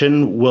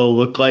organization will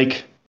look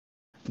like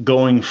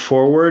going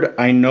forward.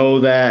 I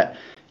know that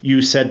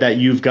you said that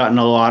you've gotten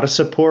a lot of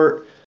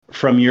support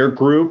from your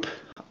group.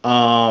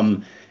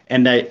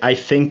 And I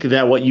think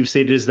that what you've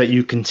stated is that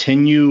you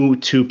continue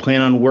to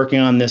plan on working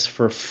on this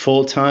for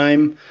full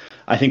time.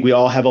 I think we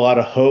all have a lot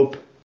of hope,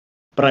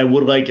 but I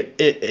would like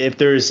if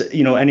there's,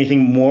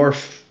 anything more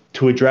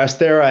to address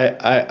there,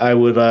 I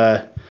would,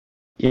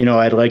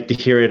 I'd like to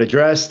hear it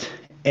addressed.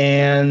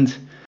 And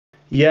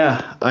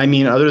yeah, I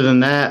mean, other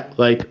than that,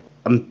 like,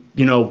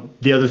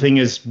 the other thing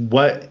is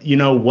what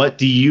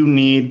do you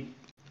need?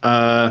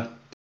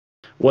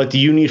 What do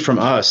you need from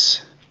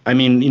us? I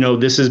mean,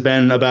 this has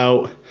been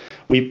about,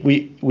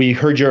 we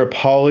heard your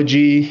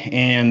apology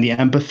and the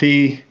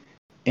empathy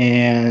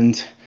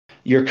and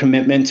your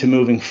commitment to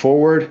moving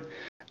forward.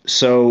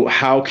 So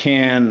how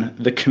can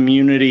the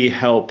community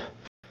help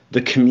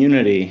the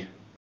community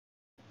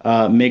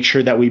make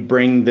sure that we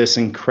bring this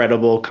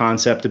incredible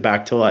concept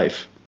back to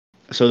life?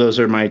 So those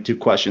are my two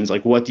questions.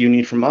 Like, what do you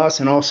need from us?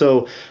 And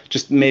also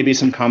just maybe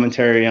some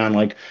commentary on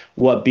like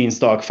what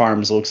Beanstalk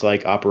Farms looks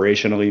like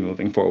operationally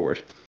moving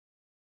forward.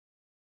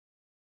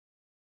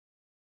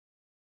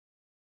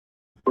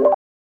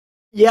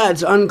 Yeah,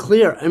 it's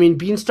unclear. I mean,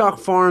 Beanstalk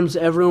Farms,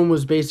 everyone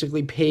was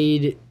basically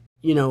paid,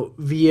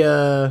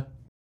 via,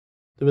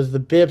 there was the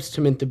BIPs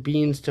to mint the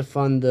beans to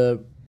fund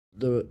the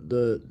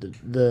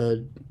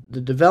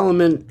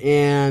development,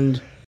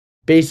 and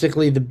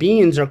basically the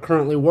beans are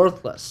currently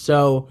worthless.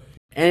 So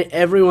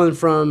everyone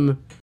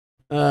from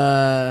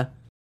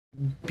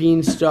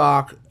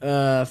Beanstalk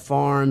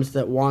Farms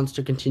that wants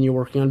to continue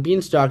working on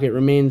Beanstalk, it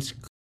remains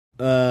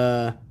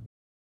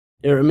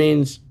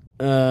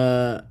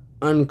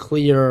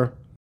unclear,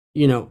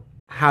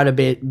 how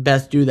to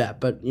best do that.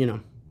 But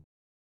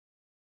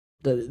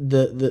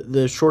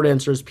the short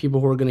answer is people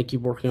who are going to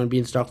keep working on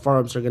Beanstalk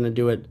Farms are going to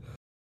do it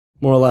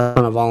more or less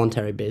on a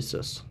voluntary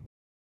basis.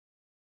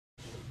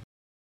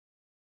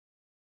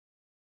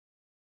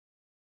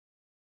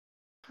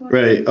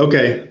 Right.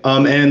 Okay.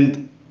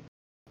 And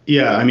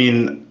yeah, I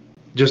mean,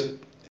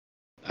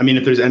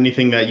 if there's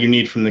anything that you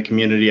need from the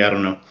community, I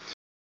don't know.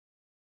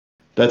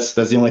 That's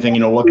the only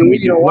thing, what can we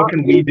do? What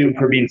can we do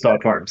for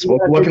Beanstalk Farms?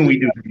 What can we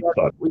do for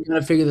Beanstalk? We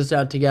gotta figure this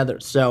out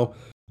together. So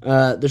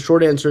the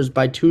short answer is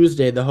by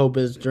Tuesday, the hope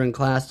is during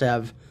class to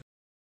have,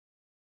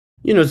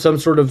 some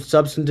sort of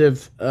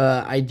substantive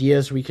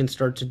ideas we can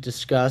start to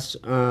discuss.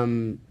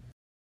 And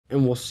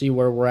we'll see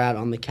where we're at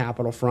on the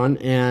capital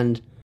front.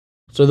 And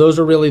so those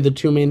are really the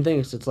two main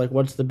things. It's like,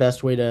 what's the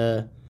best way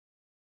to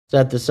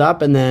set this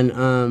up, and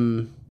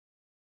then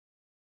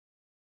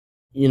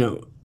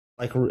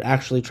like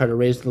actually try to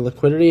raise the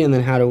liquidity, and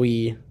then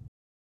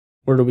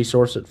where do we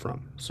source it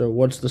from? So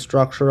what's the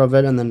structure of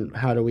it, and then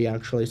how do we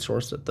actually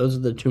source it? Those are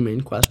the two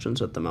main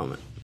questions at the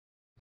moment.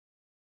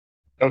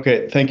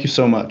 Okay, thank you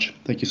so much.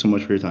 Thank you so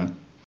much for your time.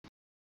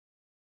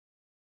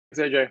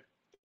 Thanks, AJ.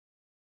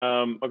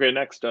 Okay,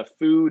 next,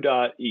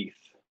 foo.eth.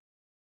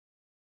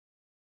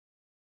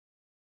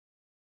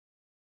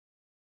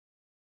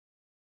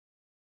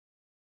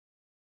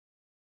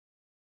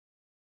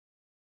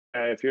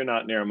 If you're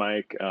not near a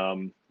mic,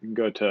 you can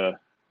go to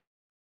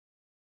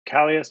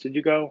Callius, did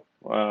you go?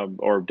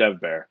 Or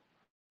DevBear?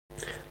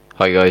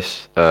 Hi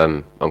guys,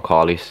 I'm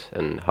Carlis,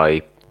 and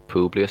hi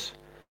Publius.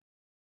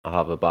 I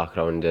have a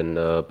background in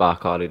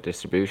back alley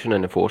distribution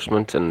and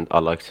enforcement, and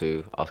I'd like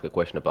to ask a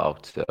question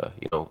about,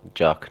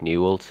 Jack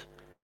Newell's.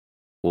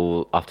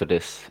 Will after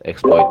this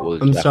exploit,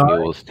 will I'm Jack sorry.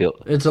 Newell still?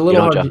 It's a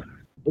little hard. Jack,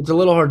 It's a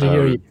little hard to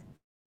hear you.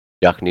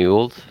 Jack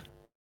Newell's.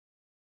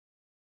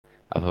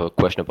 I have a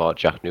question about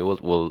Jack Newell.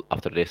 Will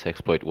after this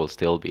exploit, will he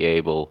still be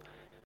able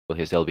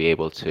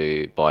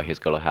to buy his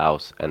color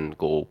house and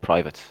go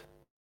private?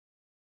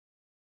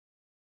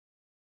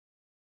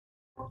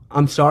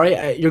 I'm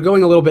sorry, you're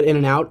going a little bit in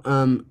and out,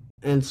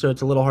 and so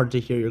it's a little hard to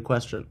hear your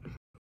question.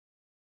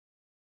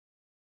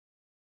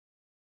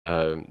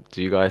 Do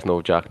you guys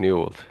know Jack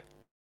Newell?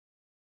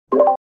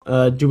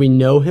 Do we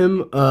know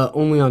him?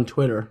 Only on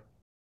Twitter.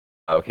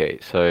 Okay,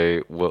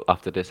 so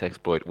after this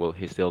exploit, will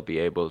he still be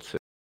able to?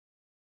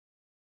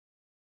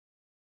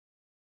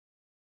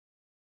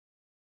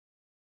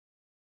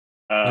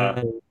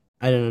 I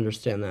didn't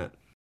understand that.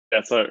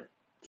 Yeah, sorry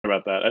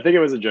about that. I think it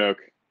was a joke.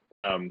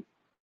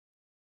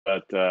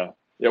 But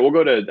yeah, we'll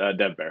go to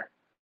DevBear.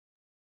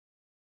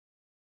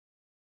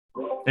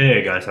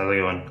 Hey guys, how's it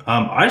going?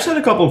 I just had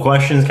a couple of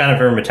questions kind of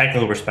from a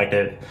technical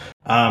perspective.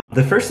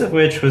 The first of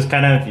which was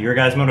kind of your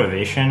guys'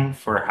 motivation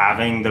for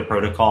having the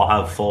protocol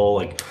have full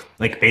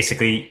like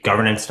basically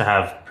governance to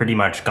have pretty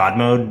much God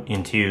mode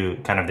into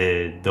kind of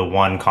the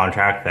one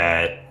contract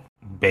that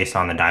based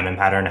on the diamond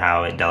pattern,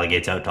 how it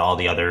delegates out to all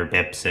the other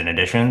BIPs and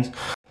additions.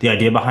 The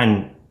idea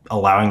behind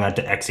allowing that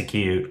to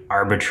execute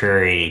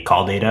arbitrary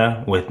call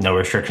data with no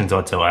restrictions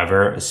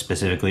whatsoever,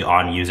 specifically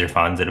on user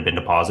funds that have been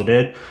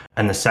deposited.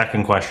 And the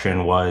second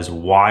question was,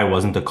 why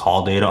wasn't the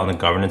call data on the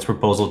governance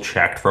proposal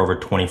checked for over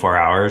 24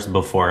 hours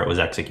before it was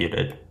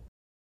executed?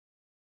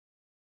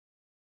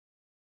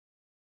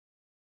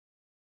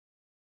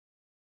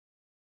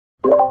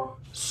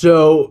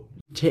 So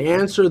to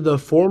answer the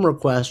former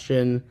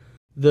question,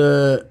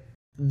 the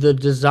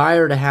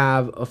desire to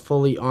have a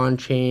fully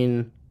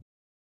on-chain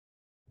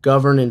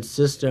governance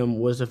system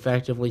was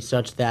effectively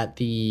such that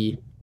the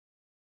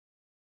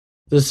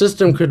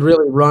system could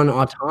really run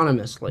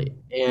autonomously.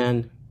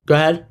 And go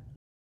ahead.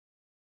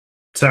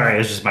 Sorry,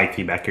 it's just mic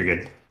feedback. You're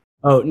good.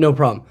 Oh, no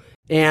problem.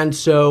 And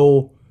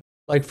so,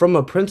 like from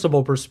a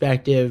principal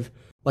perspective,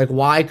 like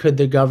why could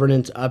the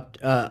governance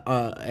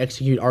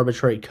execute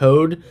arbitrary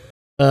code?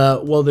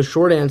 Well, the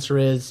short answer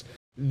is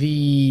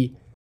the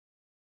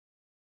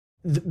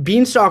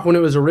Beanstalk, when it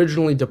was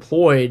originally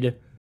deployed,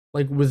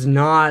 like was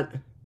not.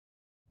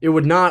 It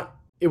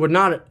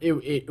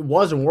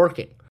wasn't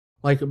working.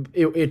 Like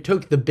it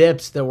took the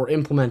BIPs that were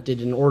implemented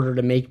in order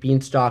to make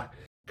Beanstalk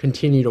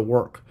continue to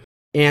work.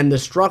 And the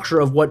structure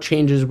of what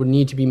changes would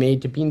need to be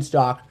made to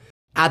Beanstalk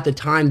at the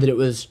time that it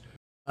was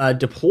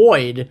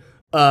deployed,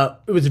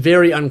 it was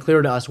very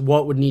unclear to us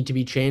what would need to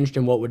be changed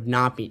and what would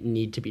not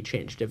need to be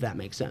changed, if that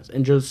makes sense.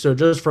 And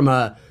just from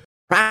a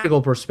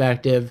practical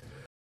perspective,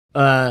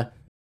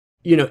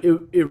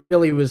 it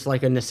really was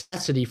like a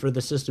necessity for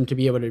the system to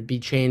be able to be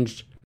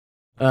changed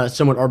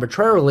somewhat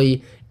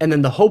arbitrarily, and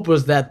then the hope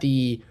was that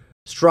the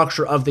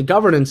structure of the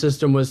governance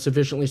system was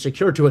sufficiently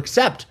secure to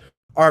accept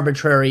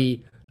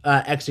arbitrary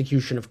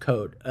execution of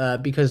code,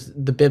 because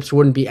the BIPs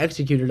wouldn't be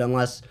executed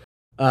unless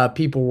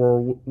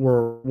people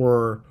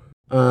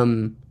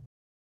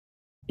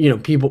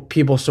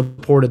people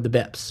supported the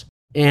BIPs.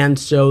 And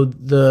so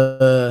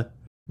the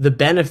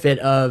benefit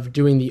of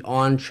doing the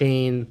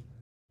on-chain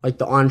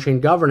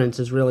governance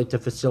is really to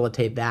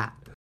facilitate that,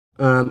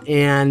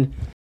 and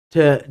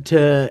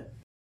to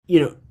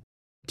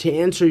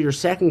answer your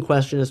second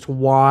question as to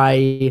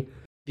why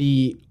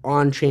the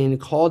on-chain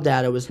call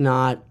data was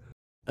not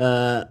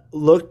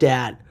looked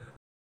at,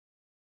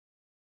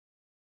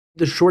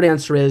 the short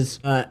answer is,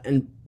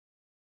 it's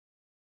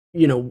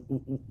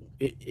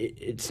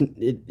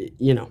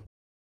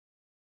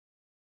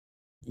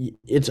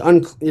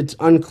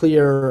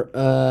unclear.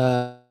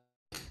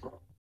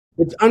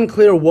 It's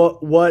unclear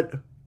what.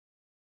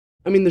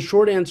 I mean, the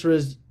short answer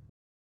is,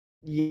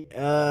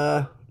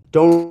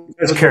 don't.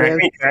 Correct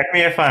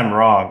me if I'm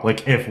wrong.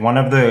 Like, if one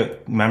of the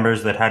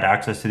members that had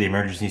access to the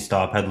emergency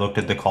stop had looked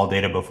at the call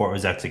data before it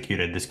was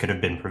executed, this could have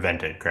been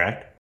prevented,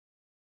 correct?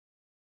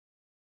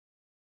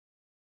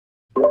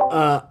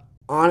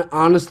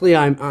 Honestly,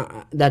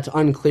 that's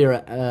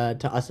unclear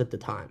to us at the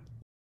time.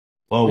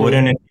 Well,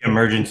 wouldn't if the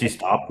emergency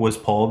stop was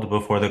pulled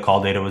before the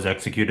call data was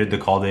executed, the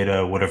call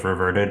data would have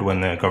reverted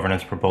when the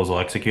governance proposal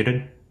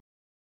executed?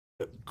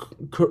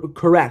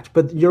 Correct,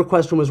 but your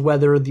question was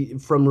whether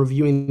from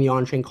reviewing the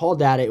on-chain call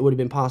data, it would have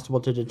been possible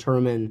to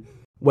determine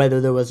whether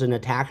there was an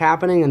attack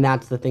happening, and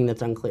that's the thing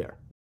that's unclear.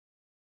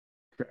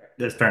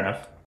 That's fair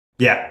enough.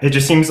 Yeah, it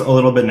just seems a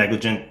little bit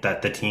negligent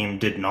that the team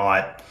did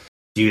not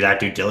do that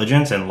due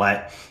diligence and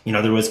let,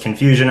 there was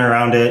confusion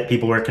around it.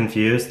 People were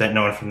confused that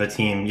no one from the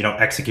team,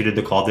 executed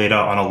the call data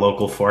on a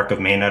local fork of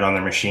mainnet on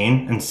their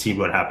machine and see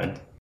what happened.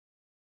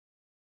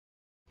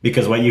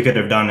 Because what you could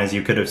have done is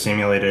you could have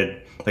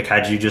simulated,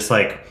 had you just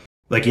like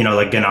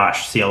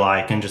Ganache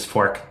CLI can just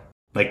fork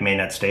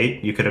mainnet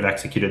state, you could have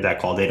executed that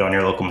call data on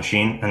your local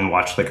machine and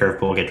watched the curve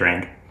pool get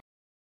drained.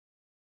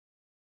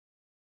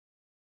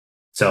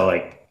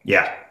 So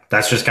yeah,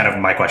 that's just kind of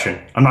my question.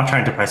 I'm not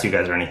trying to press you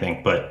guys or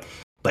anything, but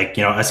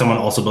as someone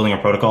also building a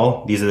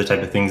protocol, these are the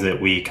type of things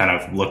that we kind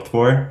of looked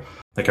for,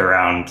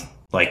 around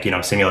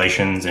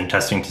simulations and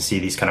testing to see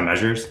these kind of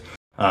measures.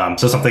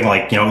 So something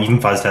even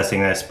fuzz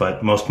testing this,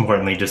 but most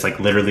importantly, just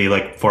literally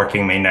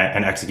forking mainnet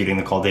and executing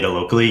the call data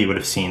locally, you would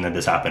have seen that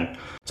this happened.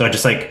 So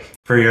just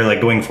for your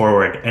going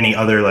forward, any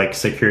other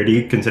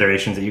security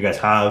considerations that you guys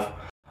have,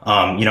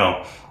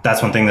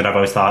 that's one thing that I've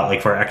always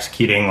thought, for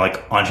executing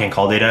on-chain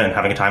call data and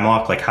having a time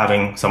lock,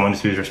 having someone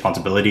whose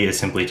responsibility is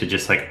simply to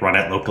just run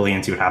it locally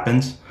and see what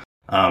happens.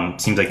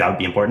 Seems like that would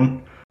be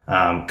important.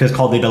 Because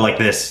call data like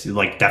this,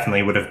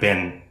 definitely would have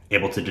been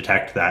able to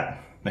detect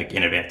that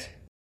in advance.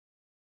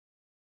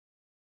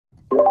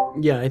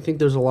 Yeah, I think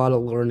there's a lot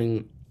of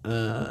learning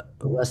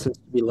lessons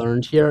to be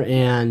learned here,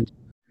 and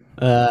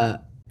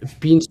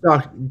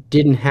Beanstalk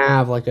didn't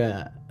have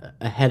a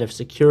head of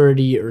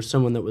security or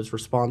someone that was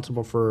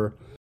responsible for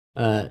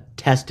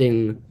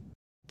testing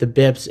the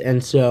BIPs,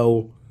 and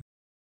so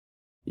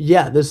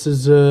yeah, this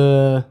is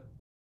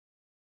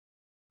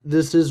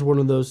one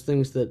of those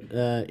things that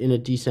in a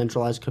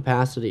decentralized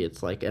capacity,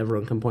 it's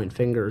everyone can point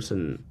fingers,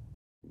 and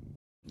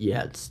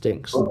yeah, it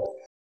stinks.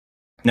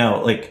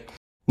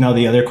 Now,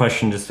 the other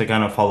question, just to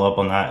kind of follow up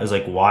on that, is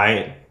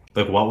why,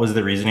 what was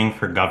the reasoning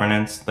for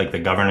governance, the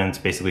governance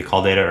basically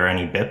call data or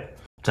any BIP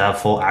to have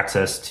full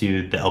access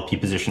to the LP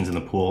positions in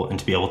the pool and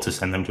to be able to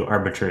send them to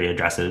arbitrary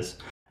addresses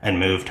and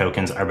move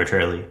tokens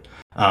arbitrarily?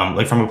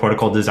 From a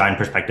protocol design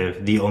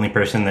perspective, the only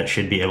person that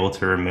should be able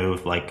to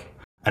remove an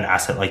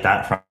asset like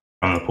that from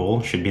the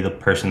pool should be the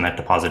person that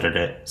deposited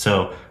it.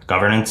 So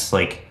governance,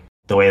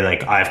 the way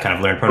I've kind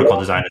of learned protocol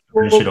design,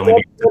 should only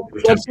be.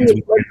 Let's take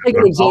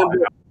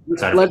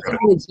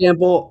an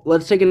example.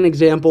 Let's take an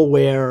example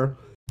where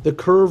the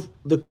curve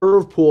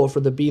pool for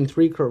the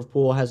Bean3 curve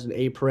pool has an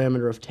A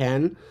parameter of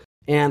 10,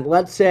 and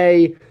let's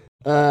say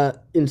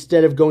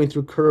instead of going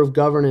through curve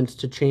governance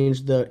to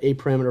change the A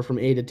parameter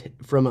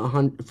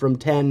from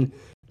 10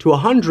 to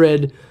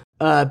 100,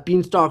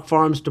 Beanstalk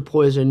Farms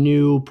deploys a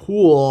new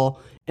pool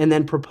and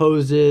then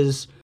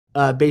proposes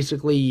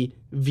basically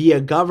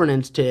via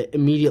governance to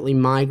immediately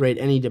migrate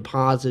any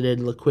deposited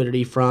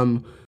liquidity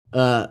from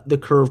the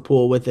curve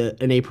pool with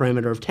an A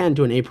parameter of 10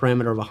 to an A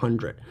parameter of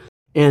 100.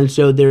 And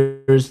so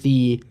there's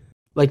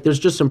there's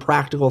just some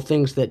practical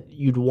things that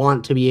you'd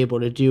want to be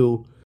able to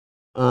do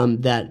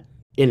that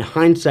in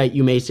hindsight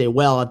you may say,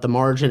 well, at the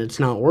margin, it's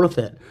not worth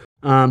it.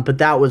 But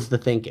that was the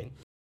thinking.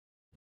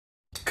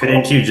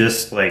 Couldn't you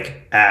just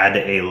add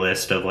a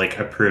list of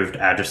approved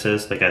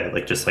addresses,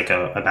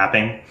 a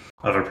mapping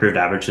of approved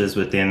addresses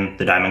within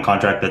the Diamond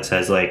contract that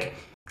says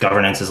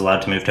governance is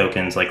allowed to move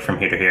tokens from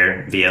here to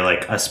here via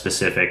a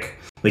specific,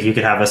 you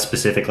could have a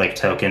specific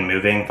token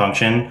moving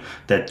function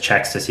that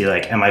checks to see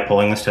am I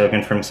pulling this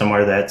token from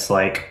somewhere that's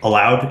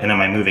allowed, and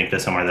am I moving to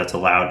somewhere that's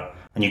allowed?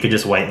 And you could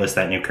just whitelist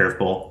that new curve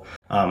pool.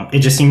 It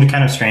just seemed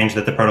kind of strange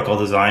that the protocol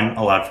design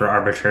allowed for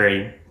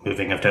arbitrary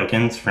moving of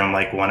tokens from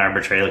one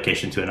arbitrary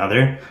location to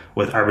another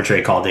with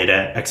arbitrary call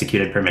data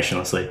executed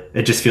permissionlessly.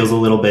 It just feels a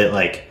little bit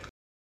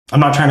I'm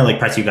not trying to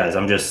press you guys.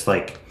 I'm just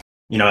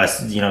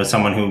as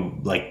someone who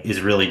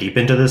is really deep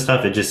into this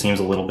stuff, it just seems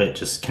a little bit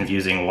just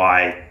confusing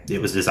why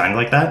it was designed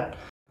like that.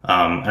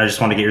 And I just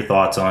want to get your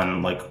thoughts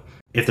on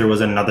if there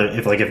was another,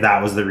 if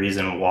that was the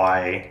reason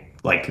why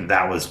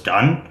that was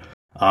done,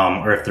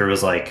 or if there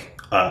was a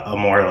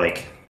more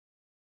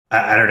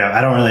I don't know.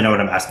 I don't really know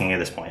what I'm asking at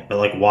this point,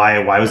 but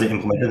why was it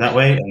implemented that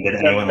way? And did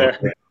anyone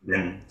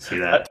didn't see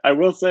that? I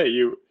will say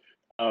you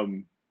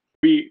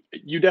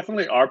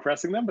definitely are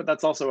pressing them, but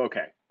that's also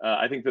okay.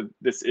 I think that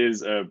this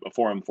is a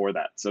forum for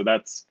that, so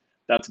that's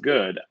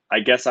good.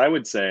 I guess I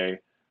would say,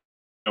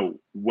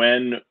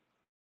 when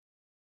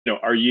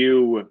are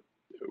you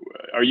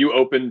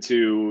open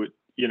to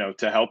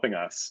to helping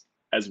us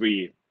as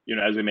we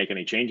make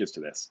any changes to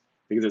this,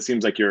 because it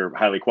seems like you're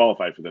highly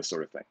qualified for this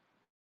sort of thing.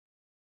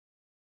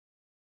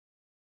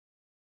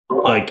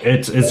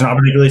 It's not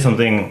particularly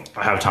something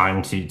I have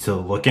time to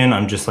look in.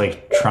 I'm just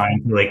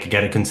trying to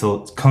get a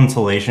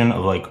consolation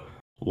of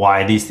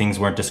why these things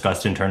weren't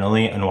discussed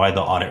internally and why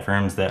the audit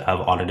firms that have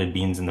audited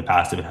Beans in the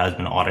past, if it has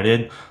been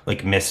audited,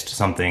 missed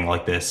something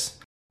like this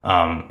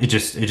It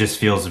just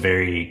feels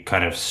very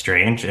kind of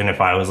strange. And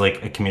if I was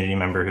like a community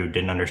member who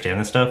didn't understand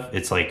this stuff,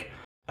 it's like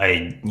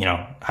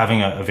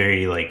having a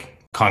very like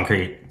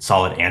concrete,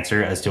 solid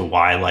answer as to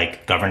why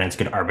like governance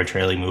could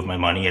arbitrarily move my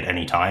money at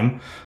any time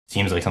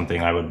seems like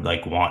something I would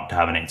like want to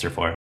have an answer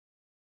for.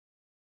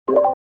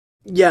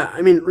 Yeah,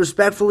 I mean,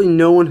 respectfully,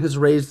 no one has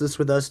raised this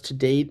with us to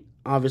date.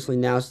 Obviously,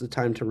 now's the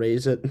time to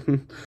raise it.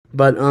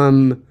 But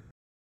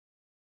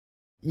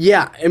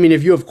yeah, I mean,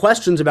 if you have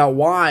questions about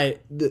why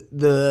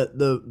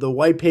the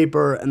white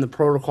paper and the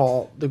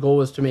protocol, the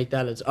goal is to make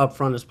that as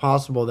upfront as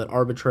possible that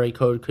arbitrary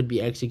code could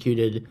be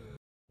executed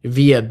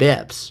via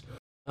BIPs.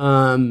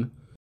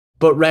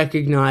 But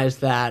recognize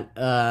that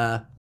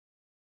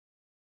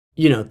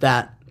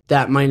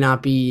that might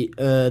not be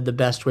the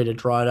best way to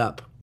draw it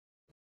up.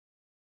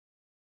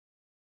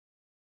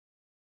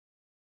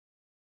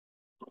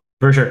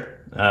 For sure.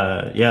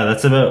 Yeah,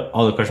 that's about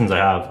all the questions I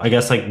have. I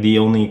guess like the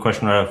only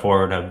question I have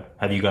forward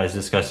have you guys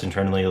discussed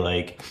internally,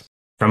 like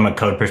from a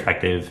code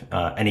perspective,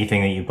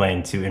 anything that you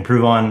plan to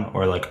improve on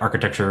or like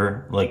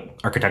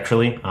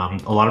architecturally.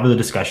 A lot of the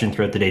discussion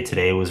throughout the day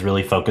today was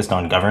really focused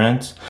on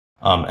governance.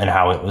 And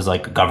how it was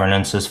like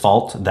governance's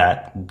fault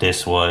that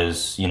this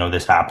was,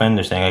 this happened.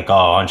 They're saying like, oh,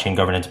 on-chain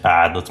governance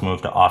bad, let's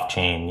move to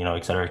off-chain,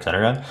 et cetera, et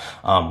cetera.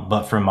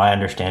 But from my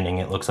understanding,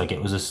 it looks like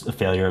it was a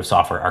failure of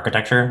software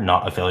architecture,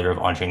 not a failure of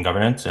on-chain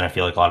governance. And I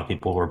feel like a lot of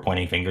people were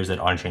pointing fingers at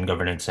on-chain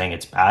governance saying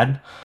it's bad.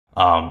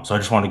 So I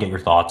just want to get your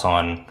thoughts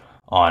on,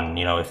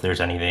 if there's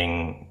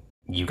anything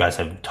you guys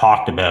have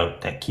talked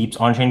about that keeps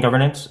on-chain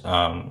governance,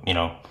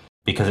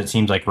 because it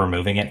seems like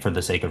removing it for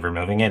the sake of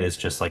removing it is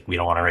just like we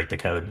don't want to write the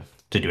code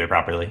to do it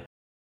properly.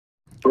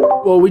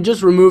 Well, we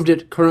just removed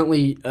it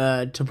currently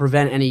to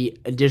prevent any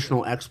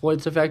additional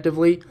exploits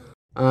effectively.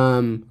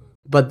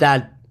 But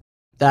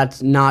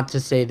that's not to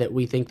say that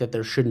we think that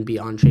there shouldn't be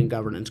on-chain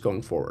governance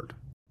going forward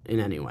in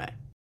any way.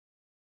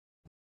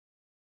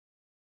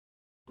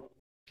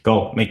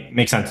 Cool.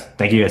 Makes sense.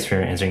 Thank you guys for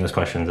answering those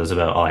questions. That's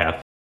about all I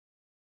have.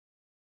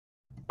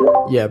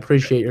 Yeah,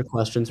 appreciate your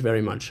questions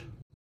very much.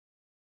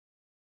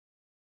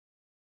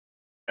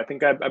 I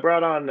think I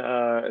brought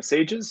on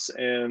Sages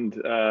and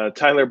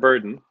Tyler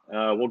Burden.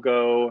 We'll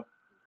go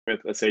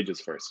with Sages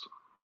first.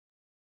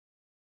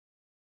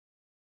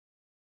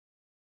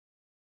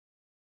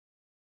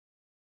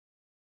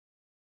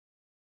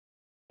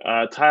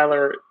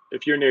 Tyler,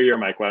 if you're near your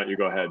mic, why don't you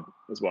go ahead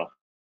as well?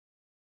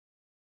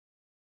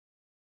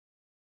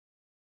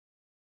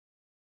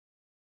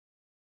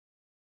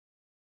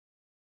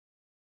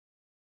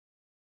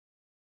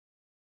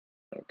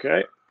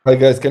 Okay. Hi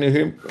guys, can you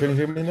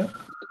hear me now?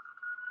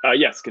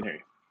 Yes, can hear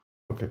you.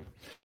 Okay.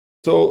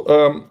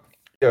 So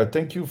yeah,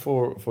 thank you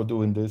for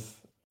doing this.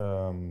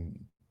 I've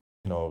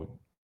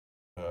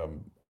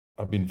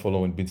been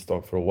following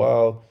Beanstalk for a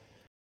while.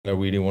 I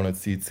really want to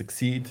see it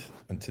succeed,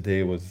 and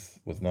today was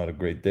not a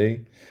great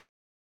day.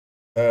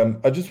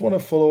 I just want to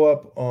follow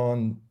up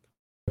on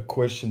a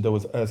question that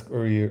was asked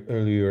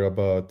earlier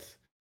about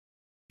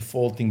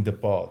defaulting the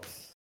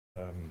pods.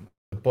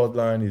 The pod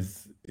line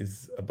is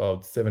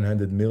about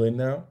 700 million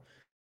now.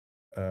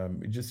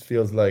 It just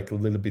feels like a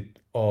little bit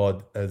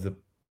odd as a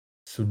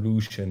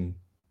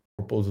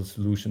proposal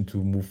solution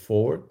to move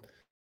forward.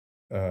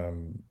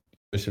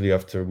 Especially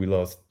after we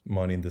lost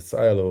money in the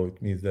silo,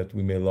 it means that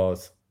we may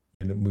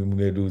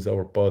lose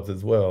our pods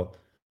as well.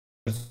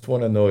 I just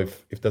want to know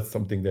if that's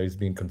something that is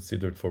being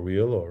considered for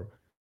real or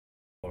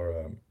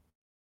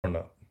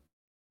not.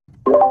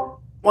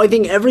 Well, I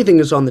think everything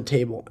is on the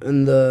table,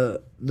 and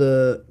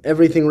the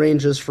everything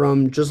ranges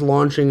from just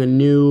launching a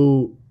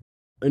new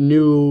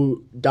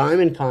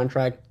diamond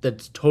contract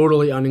that's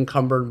totally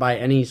unencumbered by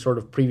any sort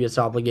of previous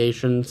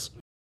obligations,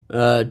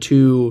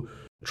 to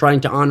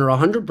trying to honor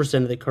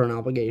 100% of the current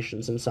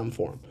obligations in some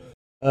form.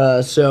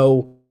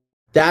 So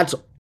that's,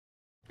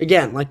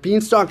 again, like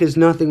Beanstalk is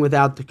nothing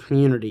without the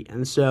community.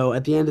 And so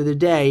at the end of the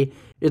day,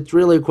 it's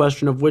really a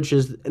question of which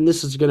is, and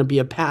this is going to be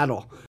an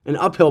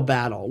uphill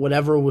battle,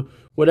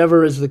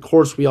 whatever is the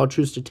course we all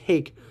choose to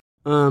take.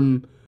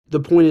 The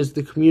point is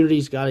the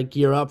community's got to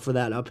gear up for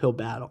that uphill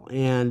battle.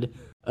 And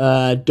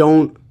we're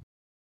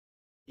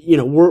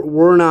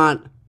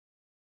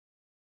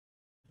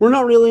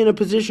not really in a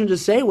position to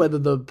say whether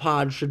the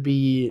pod should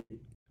be,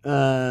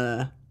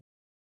 because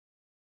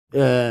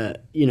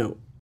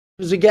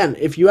again,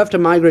 if you have to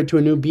migrate to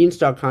a new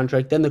Beanstalk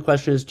contract, then the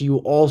question is, do you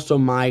also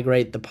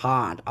migrate the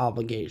pod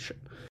obligation?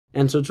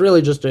 And so it's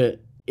really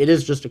it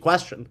is just a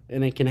question,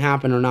 and it can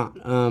happen or not.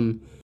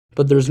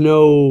 But there's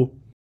no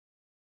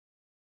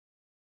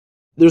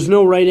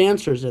right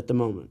answers at the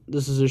moment.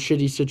 This is a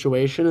shitty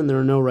situation, and there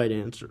are no right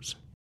answers.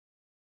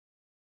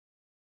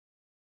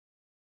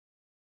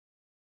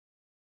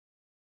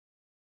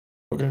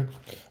 Okay.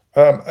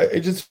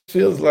 It just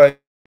feels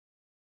like,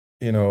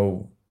 I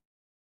don't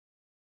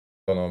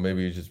know,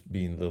 maybe it's just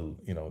being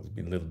it's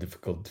been a little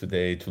difficult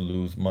today to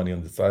lose money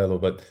on the silo,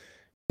 but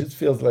it just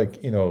feels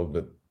like,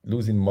 that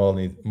losing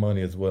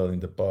money as well in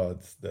the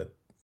pods, that,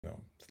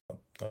 it's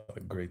not a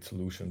great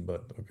solution,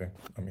 but okay.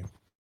 I mean.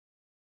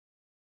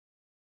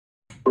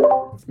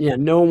 Yeah,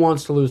 no one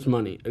wants to lose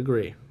money.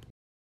 Agree.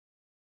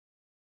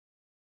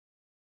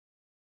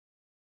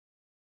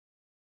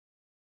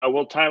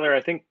 Well, Tyler,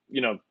 I think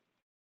you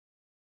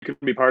can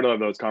be part of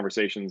those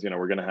conversations.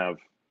 We're going to have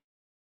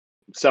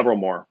several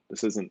more.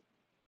 This isn't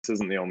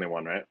the only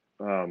one, right?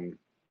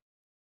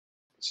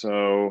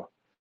 So,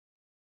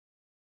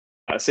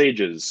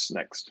 Sages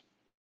next.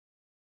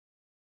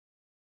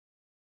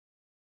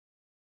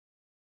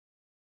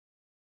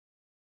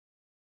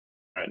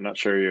 All right, not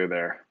sure you're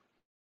there.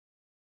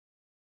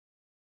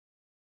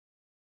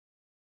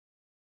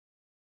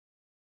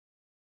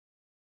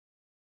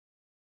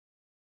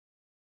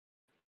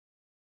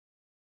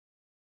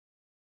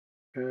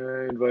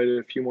 I invited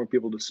a few more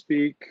people to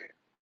speak.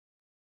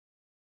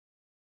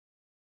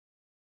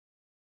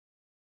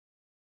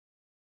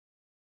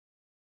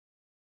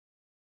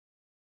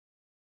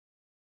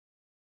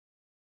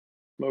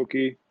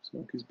 Smokey's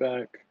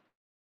back.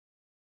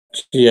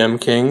 GM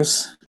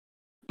Kings,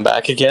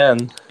 back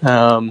again.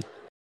 So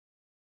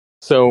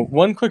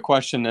one quick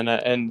question,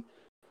 and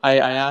I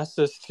asked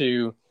this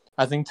to,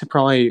 I think, to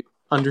probably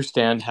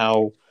understand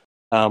how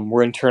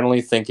we're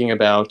internally thinking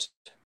about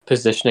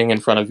positioning in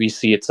front of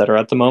VC, et cetera,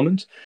 at the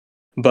moment.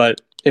 But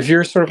if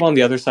you're sort of on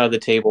the other side of the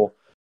table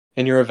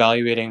and you're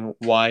evaluating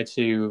why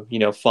to,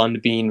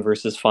 fund Bean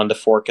versus fund a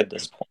fork at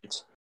this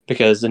point,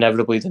 because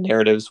inevitably the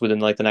narratives within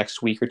like the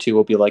next week or two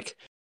will be like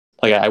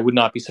I would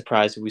not be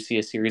surprised if we see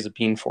a series of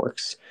Bean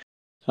forks.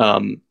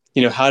 How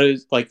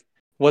does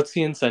what's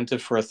the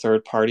incentive for a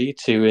third party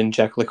to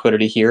inject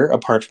liquidity here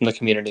apart from the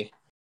community?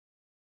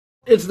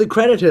 It's the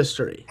credit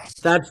history.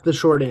 That's the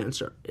short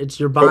answer. It's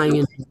you're buying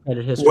into the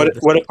credit history.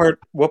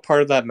 What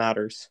part of that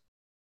matters?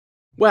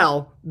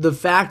 Well, the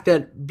fact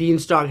that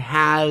Beanstalk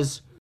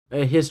has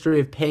a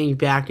history of paying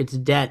back its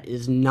debt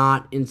is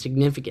not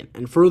insignificant.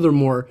 And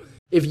furthermore,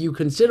 if you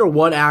consider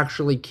what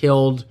actually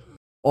killed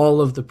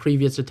all of the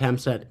previous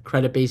attempts at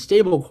credit-based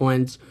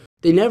stablecoins,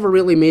 they never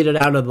really made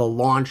it out of the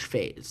launch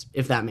phase,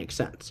 if that makes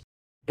sense.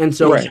 And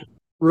so, right.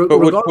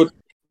 But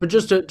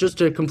just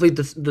to complete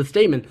the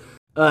statement,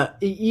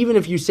 even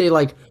if you say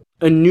like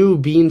a new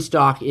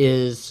Beanstalk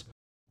is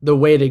the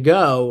way to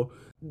go,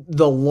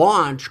 the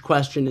launch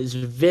question is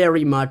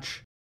very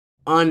much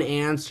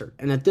unanswered,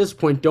 and at this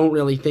point, don't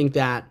really think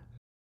that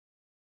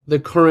the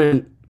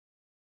current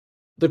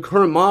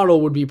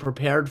model would be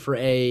prepared for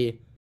a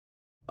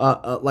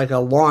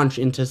launch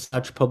into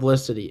such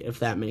publicity, if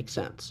that makes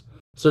sense.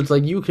 So it's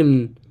like you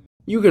can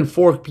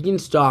fork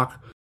Beanstalk,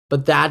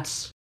 but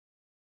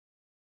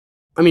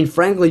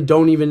frankly,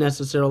 don't even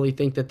necessarily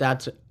think that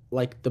that's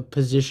like the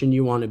position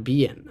you want to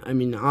be in. I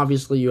mean,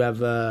 obviously you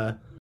have a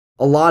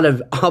lot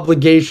of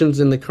obligations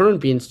in the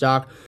current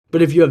Beanstalk,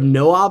 but if you have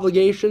no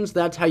obligations,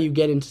 that's how you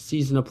get into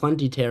season of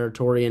plenty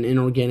territory and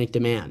inorganic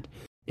demand.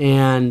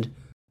 And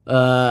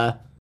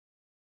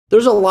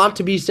there's a lot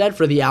to be said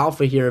for the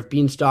alpha here if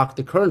Beanstalk,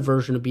 the current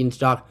version of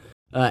Beanstalk,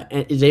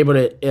 is able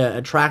to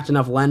attract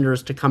enough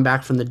lenders to come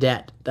back from the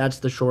debt. That's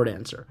the short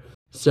answer.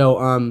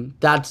 So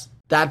that's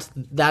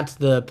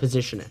the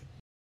positioning.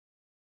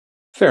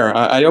 Fair.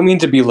 I don't mean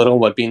to belittle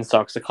what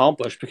Beanstalk's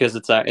accomplished because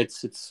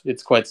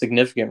it's quite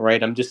significant,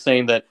 right? I'm just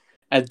saying that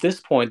at this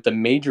point, the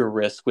major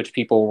risk which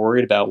people are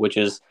worried about, which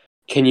is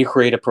can you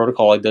create a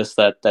protocol like this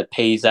that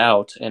pays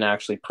out and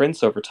actually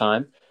prints over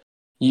time?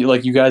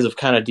 You guys have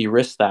kind of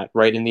de-risked that,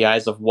 right, in the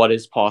eyes of what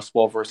is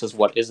possible versus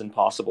what isn't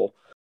possible.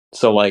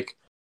 So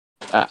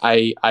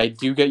I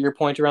do get your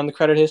point around the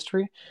credit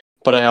history,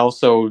 but I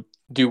also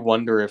do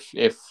wonder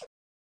if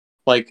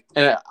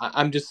and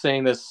I'm just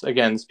saying this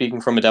again,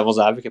 speaking from a devil's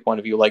advocate point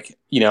of view,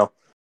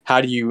 how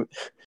do you?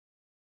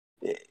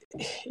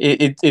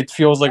 It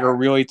feels like a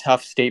really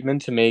tough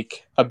statement to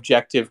make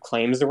objective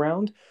claims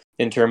around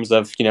in terms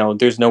of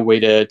there's no way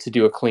to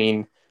do a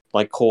clean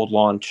cold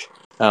launch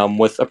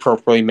with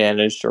appropriately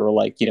managed or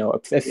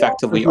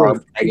effectively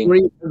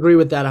agree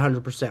with that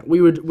 100%.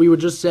 We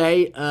would just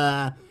say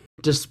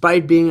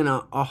despite being in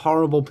a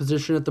horrible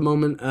position at the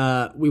moment,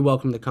 we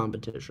welcome the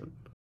competition.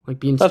 Like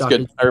Beanstalk, that's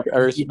good. I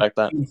respect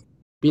that.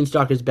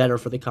 Beanstalk is better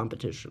for the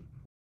competition.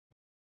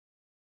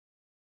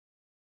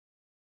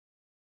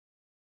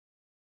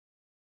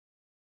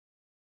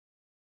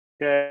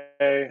 Okay,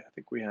 I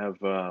think we have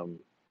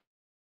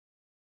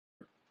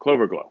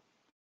Clover Glow.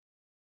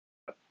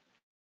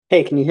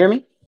 Hey, can you hear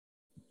me?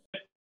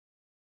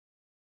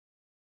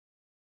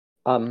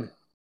 I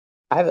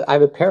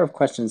have a pair of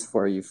questions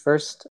for you.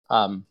 First,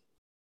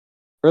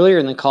 earlier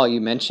in the call,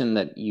 you mentioned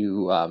that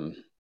you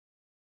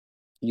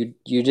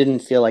didn't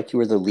feel like you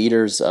were the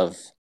leaders of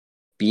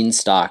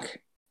Beanstalk.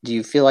 Do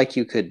you feel like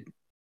do you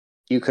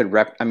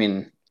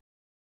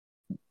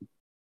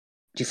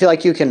feel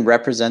like you can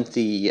represent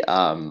the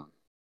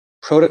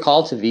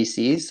protocol to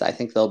VCs? I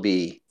think they'll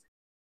be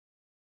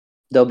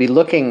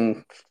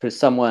looking for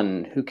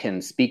someone who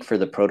can speak for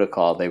the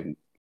protocol.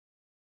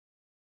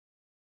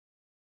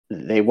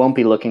 They won't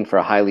be looking for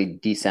a highly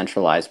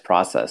decentralized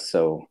process.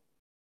 So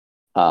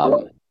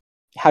how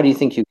do you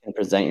think you can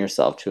present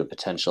yourself to a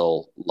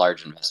potential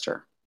large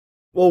investor?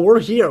 Well, we're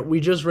here. We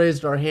just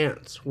raised our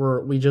hands.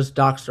 We just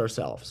doxed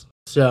ourselves.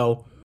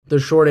 So the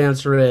short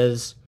answer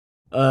is,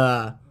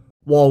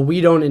 while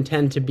we don't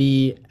intend to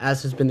be,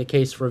 as has been the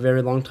case for a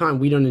very long time,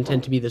 we don't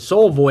intend to be the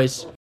sole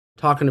voice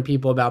talking to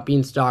people about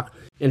Beanstalk.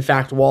 In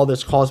fact, while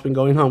this call's been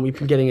going on, we've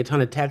been getting a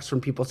ton of texts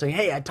from people saying,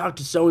 hey, I talked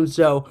to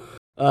so-and-so,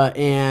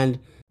 and,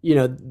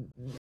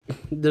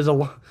 there's a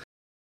lot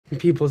of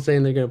people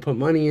saying they're going to put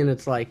money in.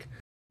 It's like,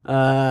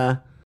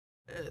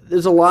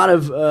 there's a lot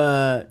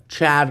of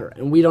chatter,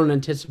 and we don't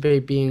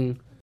anticipate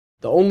being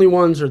the only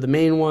ones or the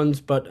main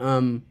ones, but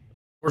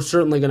we're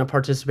certainly going to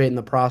participate in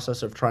the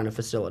process of trying to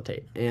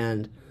facilitate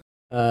and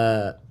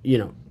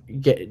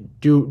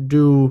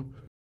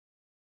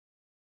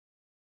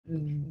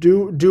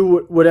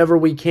do whatever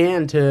we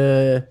can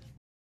to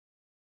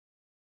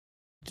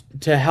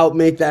help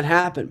make that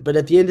happen. But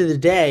at the end of the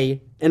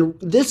day, and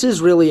this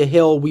is really a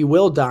hill we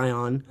will die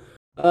on,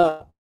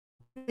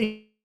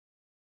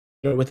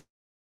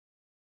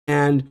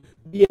 and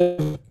we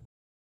have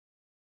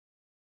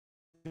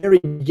very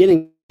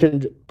beginning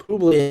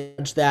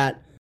Publius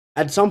that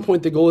at some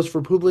point the goal is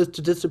for Publius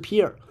to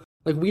disappear.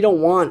 Like, we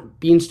don't want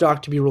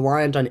Beanstalk to be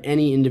reliant on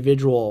any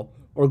individual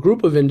or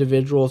group of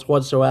individuals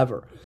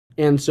whatsoever.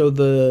 And so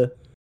the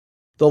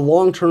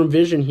long-term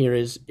vision here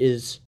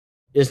is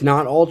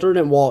not altered.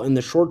 And while in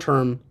the short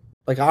term,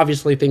 like,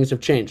 obviously things have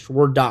changed.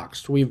 We're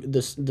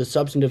doxxed. The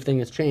substantive thing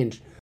has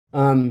changed.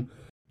 We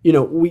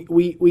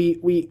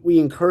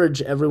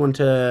encourage everyone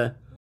to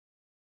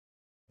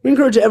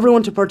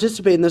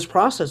participate in this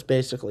process.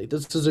 Basically,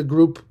 this is a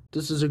group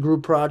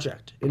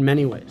project in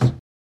many ways.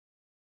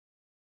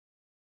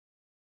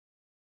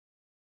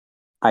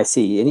 I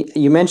see. And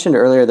you mentioned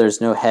earlier there's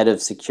no head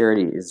of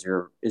security. Is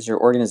your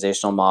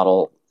organizational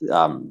model,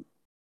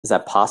 is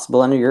that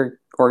possible under your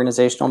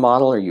organizational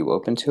model? Are you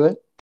open to it?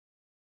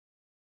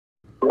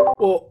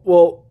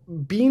 Well,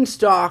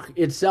 Beanstalk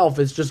itself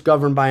is just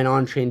governed by an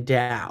on-chain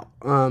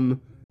DAO.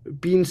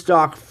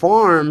 Beanstalk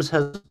Farms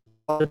has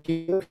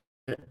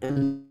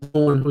and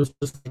someone who's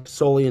just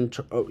solely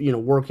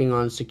working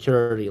on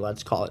security,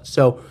 let's call it.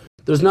 So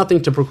there's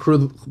nothing to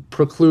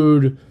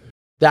preclude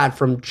that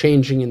from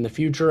changing in the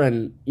future,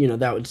 and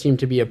that would seem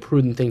to be a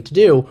prudent thing to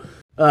do.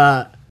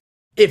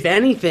 If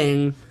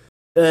anything,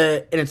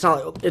 and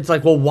it's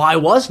like, well, why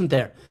wasn't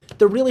there?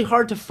 They're really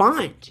hard to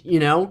find.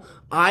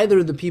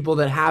 Either the people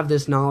that have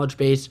this knowledge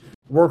base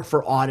work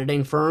for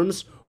auditing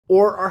firms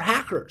or are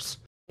hackers,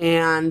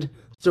 and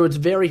so it's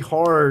very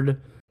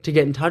hard to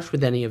get in touch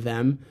with any of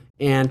them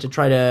and to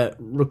try to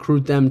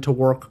recruit them to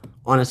work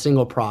on a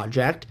single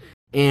project.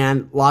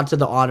 And lots of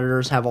the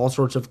auditors have all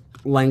sorts of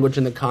language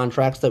in the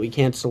contracts that we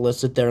can't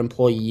solicit their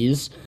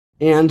employees.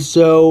 And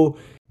so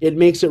it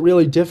makes it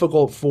really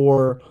difficult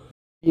for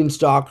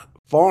Beanstalk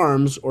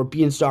Farms or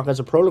Beanstalk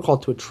as a protocol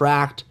to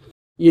attract,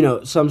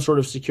 some sort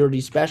of security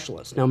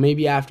specialist. Now,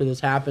 maybe after this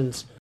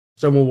happens,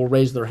 someone will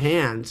raise their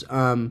hands.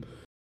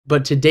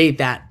 But to date,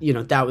 that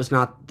was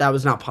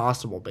not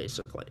possible,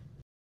 basically.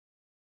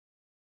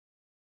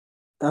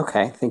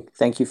 Okay,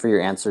 thank you for your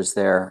answers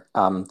there.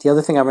 The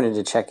other thing I wanted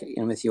to check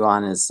in with you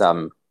on is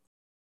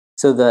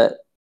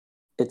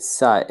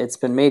it's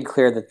been made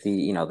clear that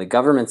the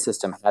government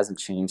system hasn't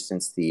changed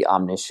since the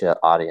Omnitia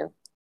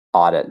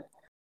audit.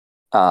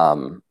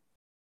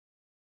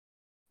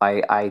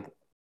 I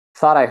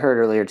thought I heard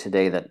earlier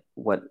today that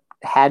what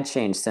had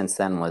changed since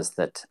then was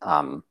that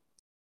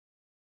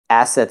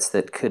assets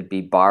that could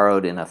be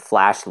borrowed in a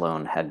flash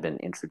loan had been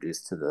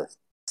introduced to the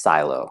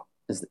silo.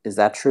 Is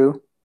that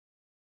true?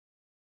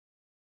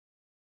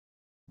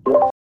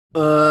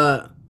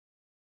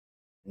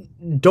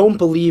 Don't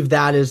believe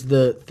that is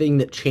the thing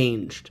that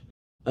changed.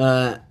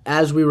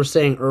 As we were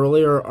saying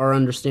earlier, our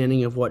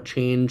understanding of what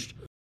changed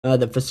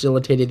that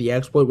facilitated the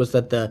exploit was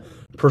that the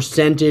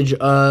percentage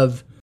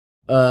of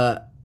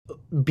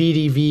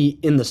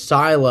BDV in the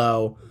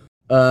silo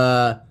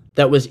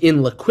that was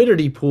in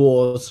liquidity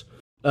pools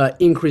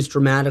increased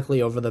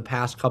dramatically over the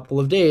past couple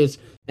of days,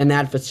 and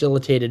that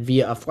facilitated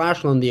via a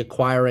flash loan the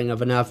acquiring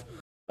of enough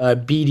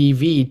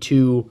BDV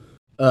to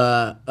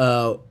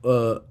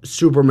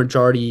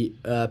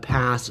supermajority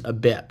pass a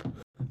BIP.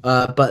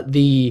 But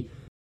the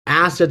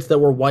assets that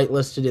were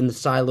whitelisted in the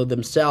silo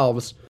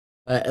themselves,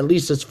 at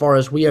least as far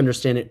as we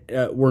understand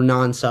it, were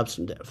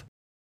non-substantive.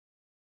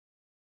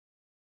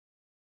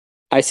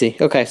 I see.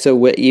 Okay,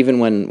 so even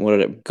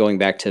when going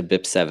back to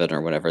BIP 7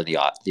 or whatever the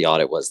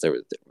audit was, there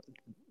was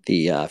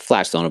the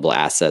flash loanable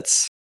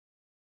assets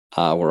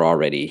were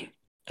already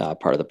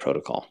part of the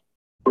protocol.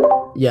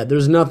 Yeah,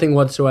 there's nothing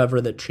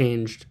whatsoever that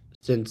changed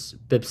since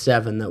BIP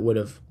 7 that would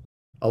have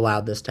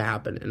allowed this to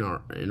happen in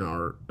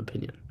our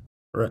opinion,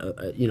 or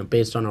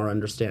based on our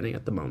understanding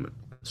at the moment,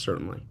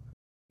 certainly.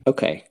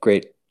 Okay,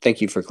 great.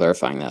 Thank you for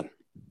clarifying that.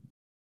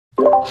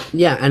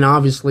 Yeah, and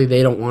obviously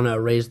they don't want to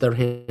raise their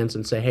hands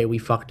and say, "Hey, we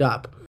fucked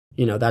up."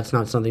 That's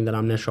not something that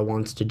Omnitia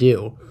wants to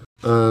do.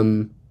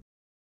 And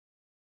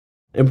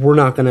we're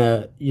not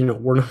gonna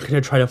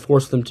try to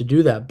force them to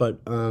do that, but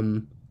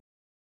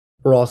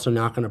we're also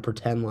not gonna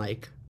pretend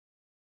like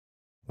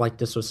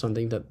this was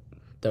something that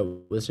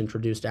was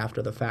introduced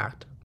after the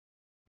fact.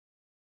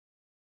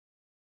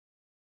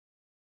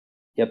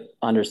 Yep,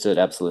 understood.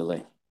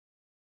 Absolutely.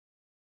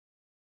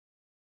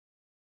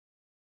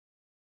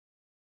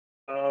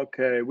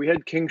 Okay, we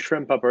had King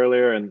Shrimp up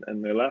earlier and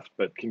they left,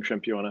 but King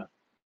Shrimp, you wanna?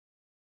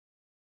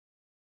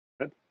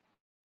 Good.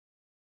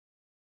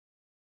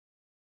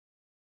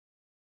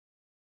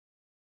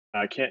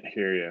 I can't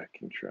hear you,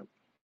 King Shrimp.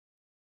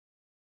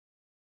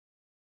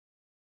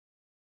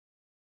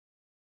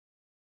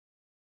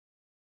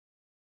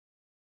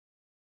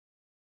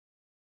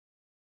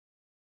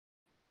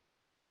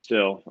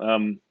 Still.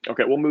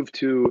 Okay, we'll move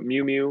to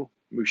Mew Mew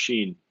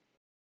Mushin.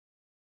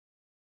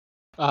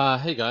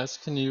 Hey guys,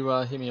 can you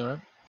hear me all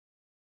right?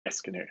 Yes,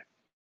 can hear you.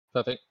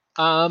 Perfect.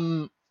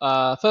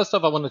 First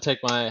off, I want to take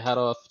my hat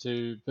off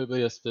to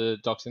Publius for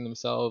doxing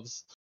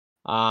themselves,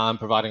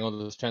 providing all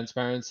this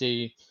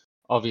transparency.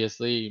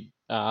 Obviously,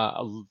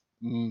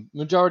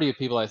 majority of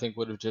people I think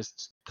would have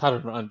just cut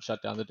and run,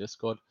 shut down the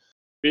Discord.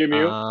 Mew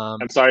Mew,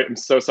 I'm sorry, I'm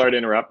so sorry to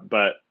interrupt,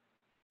 but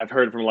I've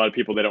heard from a lot of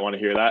people they don't want to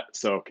hear that.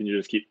 So can you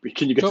just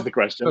can you get to the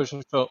question?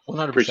 Sure,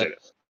 100%. Appreciate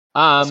it.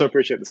 Also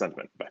appreciate the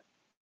sentiment. Bye.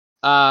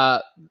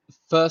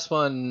 First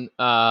one,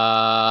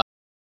 I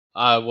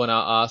want to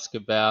ask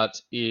about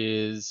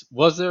is,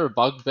 was there a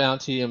bug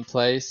bounty in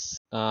place?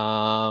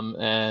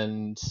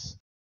 And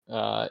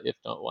if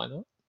not, why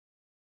not?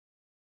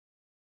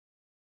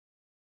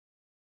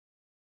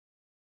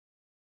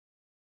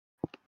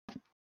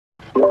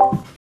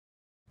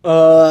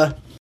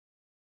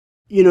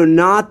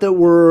 Not that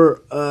we're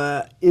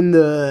in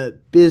the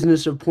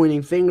business of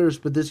pointing fingers,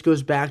 but this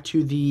goes back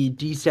to the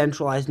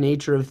decentralized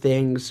nature of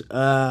things.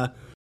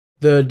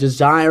 The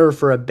desire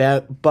for a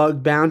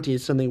bug bounty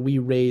is something we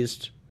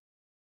raised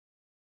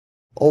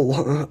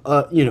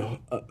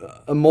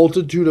a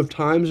multitude of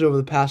times over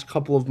the past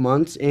couple of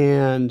months,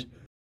 and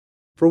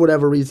for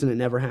whatever reason, it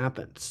never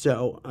happened.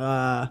 So,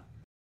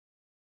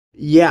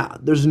 yeah,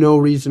 there's no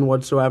reason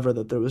whatsoever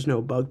that there was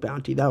no bug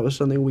bounty. That was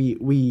something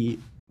we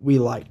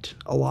liked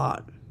a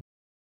lot.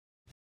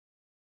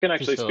 I can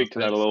actually speak to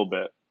that a little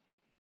bit.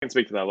 I can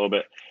speak to that a little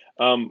bit.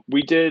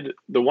 We did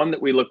the one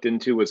that we looked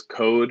into was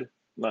Code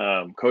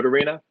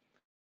Arena,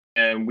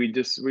 and we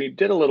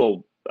did a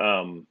little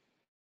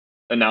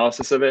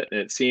analysis of it, and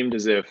it seemed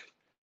as if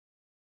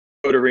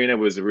Code Arena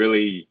was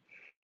really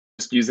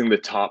just using the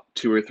top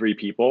 2 or 3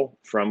 people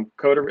from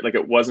Code Arena. Like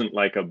it wasn't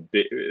like a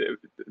big.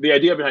 The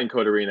idea behind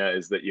Code Arena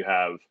is that you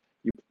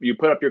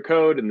put up your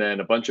code, and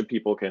then a bunch of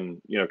people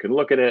can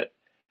look at it.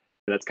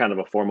 That's kind of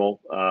a formal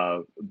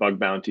bug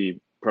bounty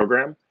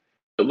program.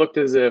 It looked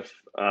as if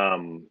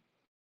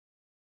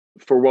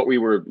for what we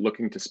were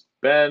looking to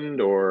spend,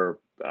 or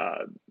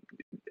I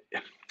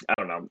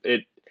don't know,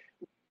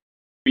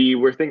 we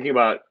were thinking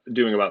about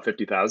doing about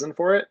 50,000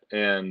 for it,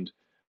 and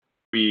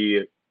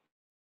we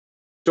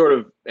sort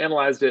of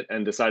analyzed it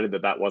and decided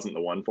that wasn't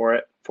the one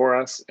for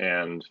us,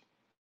 and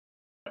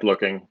kept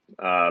looking,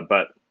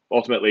 but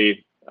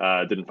ultimately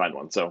didn't find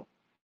one. So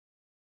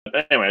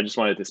anyway, I just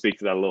wanted to speak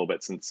to that a little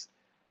bit, since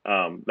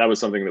that was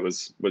something that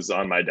was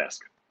on my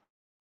desk.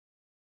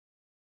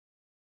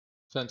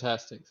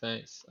 Fantastic,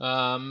 thanks.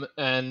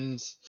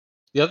 And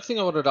the other thing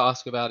I wanted to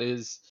ask about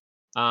is,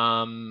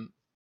 is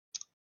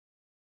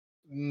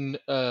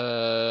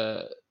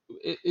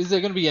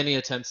there going to be any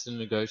attempts to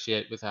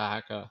negotiate with a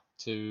hacker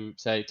to,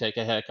 say, take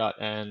a haircut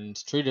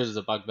and treat it as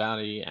a bug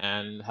bounty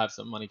and have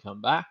some money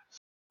come back?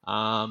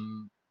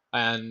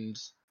 And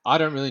I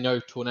don't really know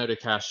Tornado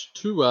Cash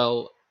too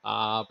well,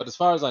 but as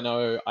far as I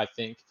know, I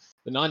think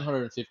the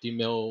 950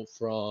 mil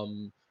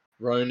from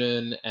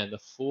Ronin and the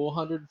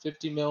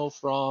 450 mil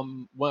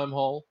from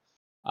Wormhole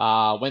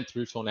went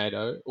through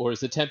Tornado, or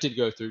is attempted to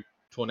go through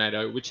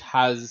Tornado, which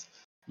has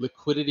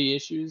liquidity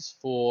issues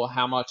for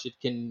how much it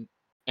can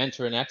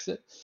enter and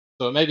exit.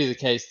 So it may be the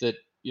case that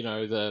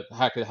the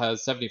hacker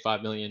has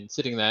 75 million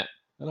sitting there,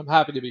 and I'm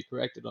happy to be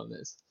corrected on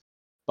this,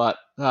 but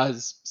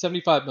has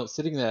 75 mil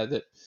sitting there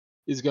that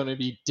is going to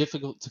be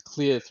difficult to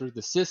clear through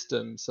the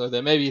system. So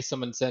there may be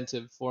some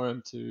incentive for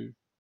him to,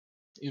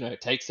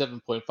 take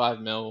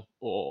 7.5 mil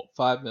or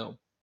 5 mil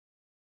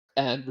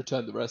and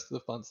return the rest of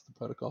the funds to the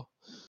protocol.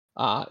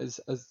 As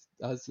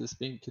this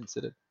being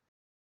considered?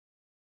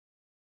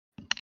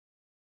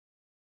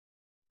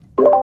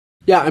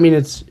 Yeah, I mean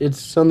it's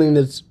something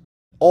that's,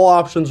 all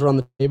options are on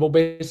the table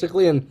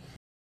basically, and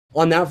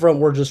on that front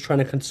we're just trying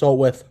to consult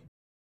with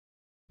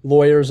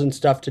lawyers and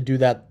stuff to do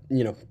that,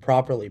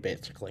 properly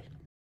basically.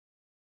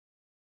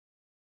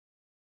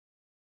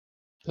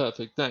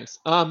 Perfect, thanks.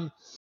 And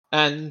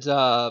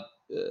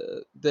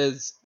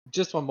there's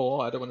just one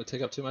more. I don't want to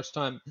take up too much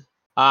time.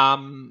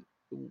 One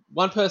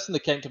person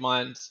that came to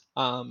mind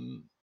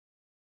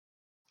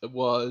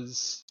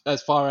was,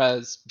 as far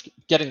as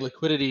getting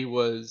liquidity,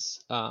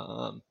 was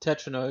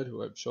Tetranode,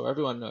 who I'm sure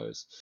everyone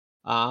knows.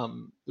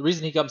 The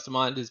reason he comes to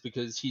mind is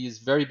because he is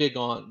very big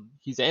on,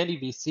 he's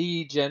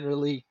anti-VC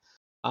generally.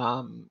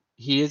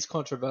 He is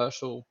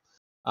controversial,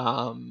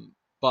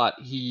 but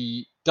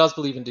he does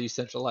believe in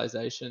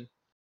decentralization.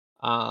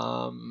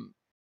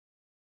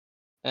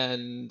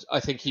 And I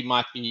think he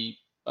might be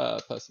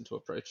a person to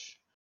approach.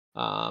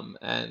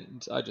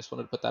 And I just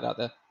wanted to put that out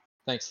there.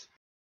 Thanks.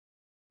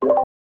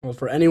 Well,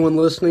 for anyone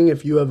listening,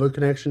 if you have a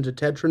connection to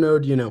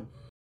Tetranode,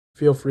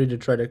 feel free to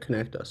try to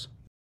connect us.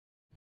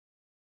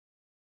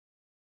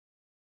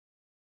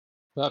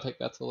 Perfect.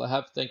 That's all I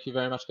have. Thank you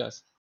very much,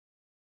 guys.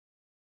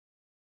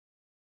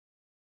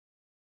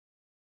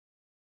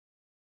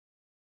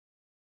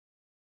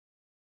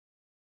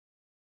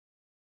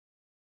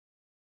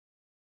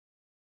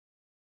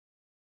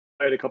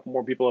 I had a couple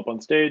more people up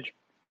on stage.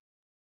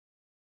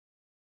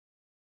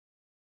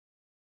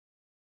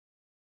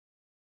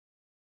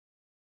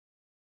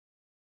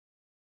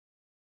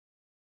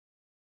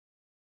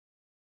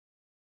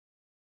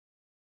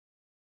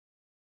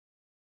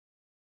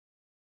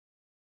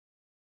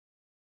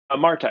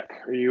 Martek,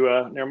 are you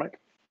near mic?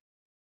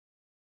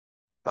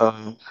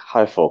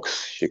 Hi,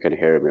 folks. You can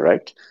hear me,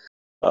 right?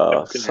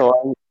 Yep, can hear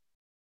you.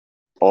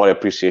 All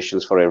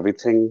appreciations for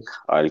everything.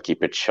 I'll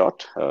keep it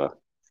short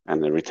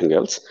and everything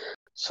else.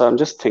 So I'm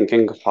just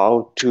thinking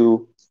how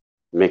to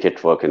make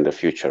it work in the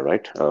future,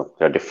 right? There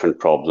are different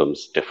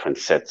problems, different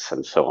sets,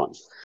 and so on.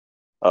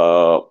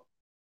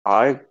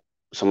 Uh,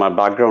 so my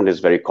background is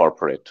very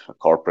corporate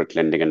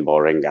lending and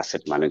borrowing,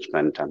 asset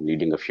management. I'm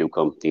leading a few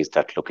companies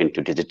that look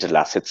into digital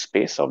asset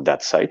space of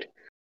that side.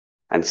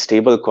 And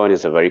stablecoin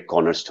is a very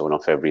cornerstone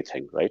of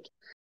everything, right?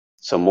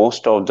 So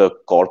most of the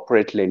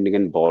corporate lending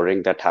and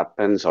borrowing that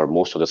happens, or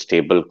most of the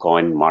stable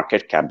coin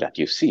market cap that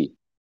you see,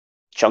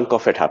 chunk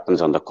of it happens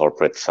on the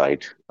corporate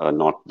side,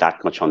 not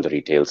that much on the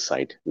retail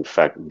side. In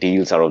fact,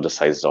 deals are of the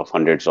size of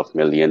hundreds of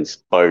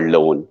millions per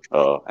loan,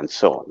 and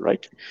so on,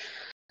 right?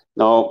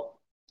 Now,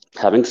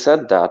 having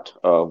said that,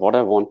 what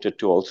I wanted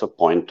to also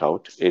point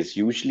out is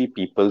usually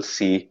people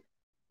see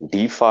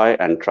DeFi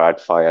and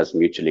TradFi as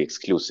mutually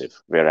exclusive,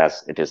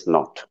 whereas it is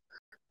not.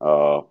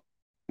 Uh,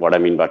 what I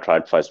mean by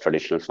TradFi is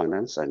traditional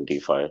finance, and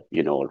DeFi,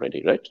 you know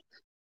already, right?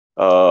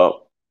 Uh,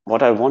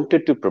 what I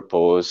wanted to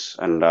propose,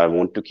 and I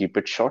want to keep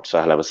it short, so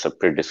I'll have a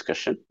separate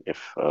discussion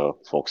if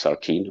folks are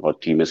keen or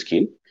team is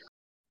keen,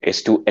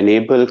 is to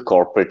enable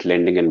corporate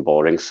lending and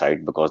borrowing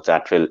side, because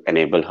that will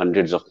enable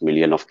hundreds of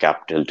millions of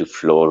capital to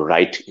flow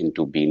right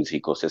into Bean's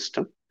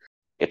ecosystem.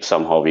 If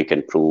somehow we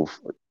can prove,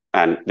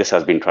 and this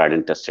has been tried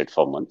and tested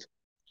for months,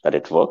 that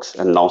it works,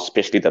 and now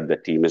especially that the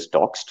team is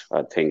doxed,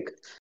 I think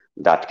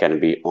that can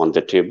be on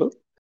the table.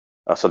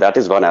 So that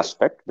is one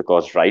aspect,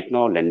 because right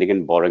now lending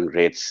and borrowing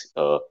rates,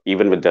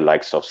 even with the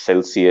likes of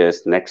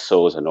Celsius,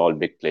 Nexos, and all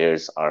big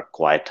players, are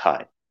quite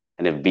high.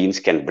 And if Beans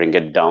can bring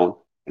it down,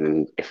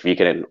 and if we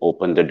can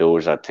open the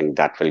doors, I think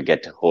that will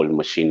get the whole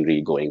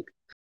machinery going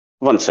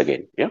once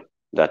again. Yeah,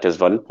 that is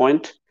one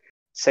point.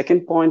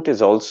 Second point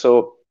is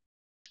also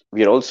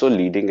we are also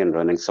leading and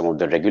running some of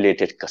the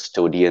regulated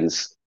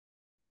custodians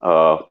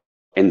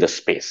in the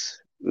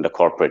space, in the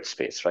corporate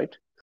space, right?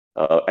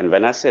 And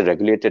when I say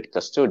regulated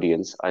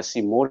custodians, I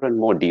see more and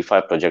more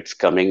DeFi projects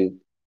coming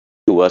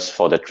to us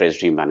for the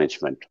treasury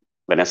management.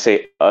 When I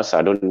say us,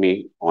 I don't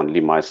mean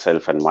only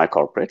myself and my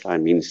corporate. I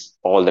mean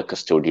all the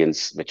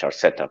custodians which are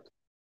set up.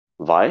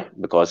 Why?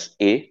 Because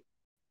it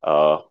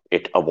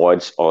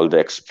avoids all the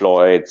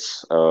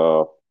exploits,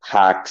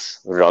 hacks,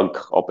 rug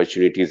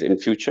opportunities in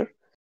future.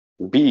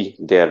 B,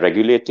 they are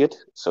regulated,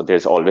 so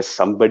there's always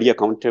somebody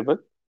accountable.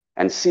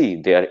 And C,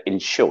 they are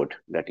insured,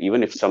 that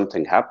even if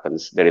something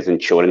happens, there is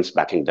insurance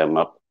backing them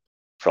up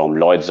from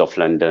Lloyd's of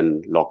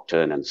London,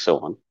 Lockton, and so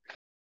on.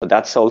 So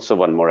that's also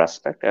one more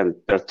aspect. And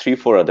there are 3,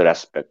 4 other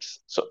aspects.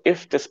 So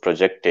if this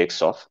project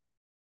takes off,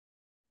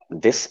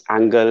 this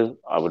angle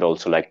I would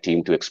also like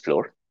team to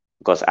explore,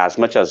 because as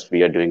much as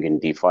we are doing in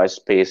DeFi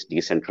space,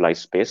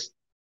 decentralized space,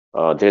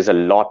 there's a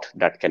lot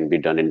that can be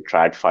done in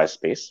TradFi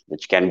space,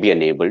 which can be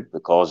enabled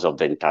because of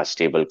the entire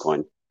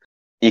stablecoin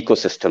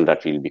ecosystem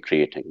that we'll be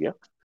creating. Yeah.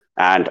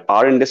 And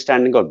our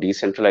understanding of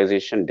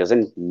decentralization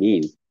doesn't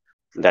mean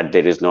that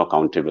there is no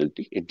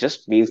accountability. It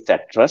just means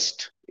that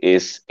trust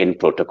is in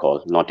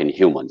protocol, not in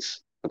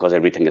humans, because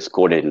everything is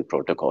coded in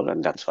protocol,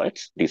 and that's why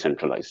it's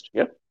decentralized.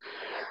 Yeah.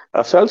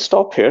 So I'll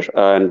stop here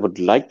and would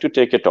like to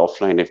take it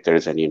offline if there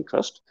is any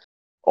interest.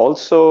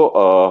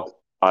 Also,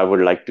 I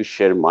would like to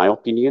share my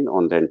opinion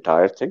on the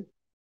entire thing.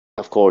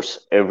 Of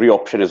course, every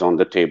option is on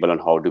the table, and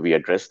how do we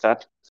address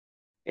that?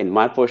 In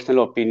my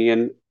personal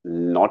opinion,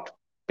 not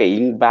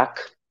paying back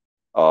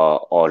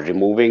or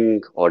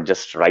removing or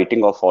just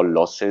writing off all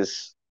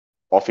losses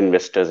of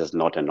investors is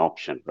not an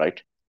option,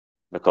 right?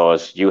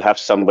 Because you have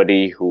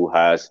somebody who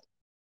has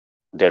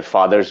their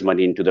father's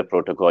money into the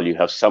protocol. You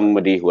have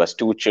somebody who has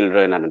 2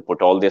 children and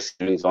put all their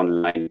savings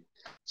online.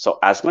 So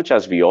as much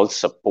as we all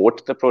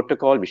support the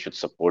protocol, we should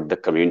support the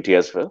community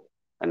as well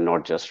and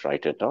not just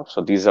write it off. So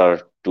these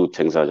are 2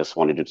 things I just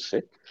wanted to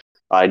say.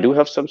 I do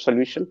have some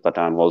solution, but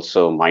I'm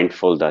also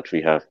mindful that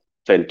we have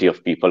plenty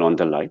of people on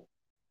the line.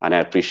 And I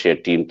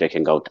appreciate team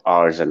taking out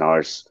hours and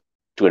hours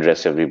to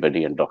address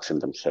everybody and doxing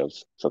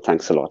themselves. So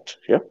thanks a lot.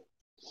 Yeah.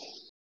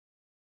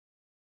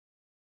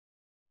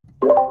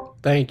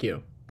 Thank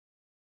you.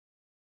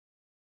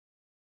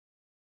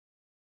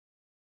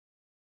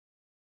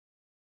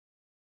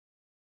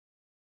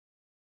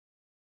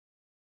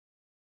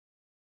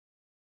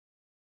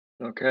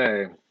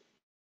 Okay.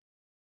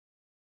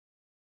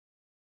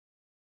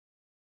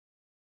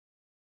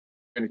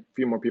 a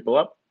few more people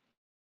up.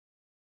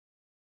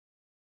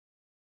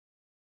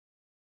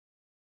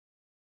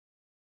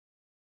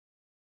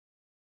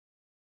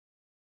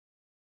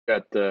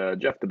 Got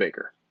Jeff the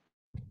Baker.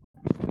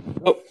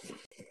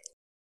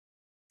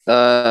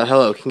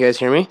 Hello, can you guys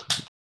hear me?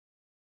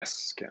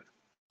 Yes, Ken.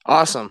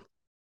 Awesome.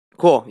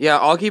 Cool. Yeah,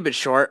 I'll keep it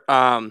short.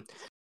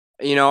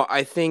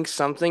 I think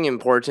something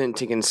important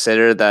to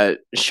consider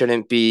that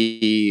shouldn't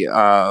be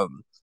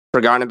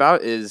forgotten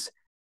about is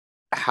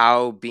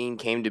how Bean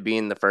came to be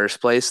in the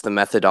first place, the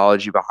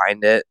methodology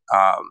behind it,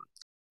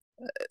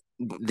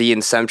 the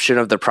inception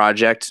of the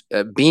project.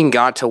 Bean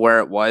got to where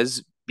it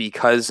was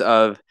because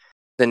of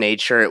the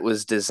nature it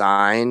was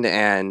designed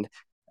and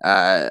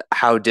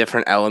how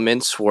different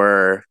elements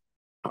were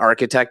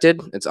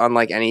architected. It's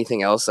unlike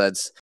anything else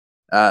that's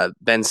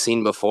been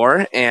seen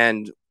before.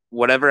 And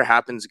whatever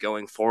happens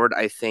going forward,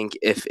 I think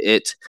if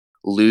it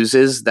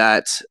loses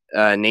that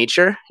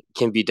nature,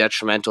 can be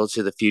detrimental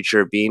to the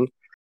future of Bean.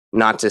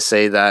 Not to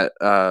say that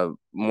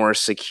more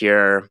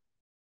secure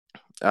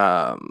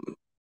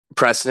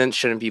precedent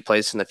shouldn't be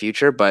placed in the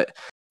future, but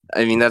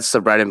I mean, that's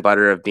the bread and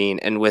butter of Bean.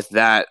 And with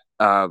that,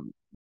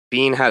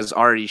 Bean has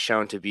already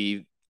shown to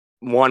be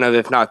one of,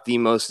 if not the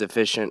most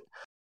efficient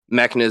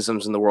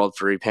mechanisms in the world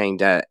for repaying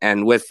debt.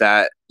 And with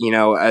that,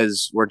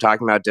 as we're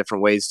talking about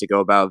different ways to go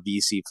about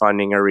VC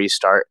funding or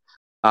restart,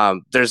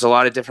 there's a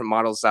lot of different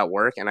models that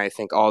work. And I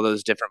think all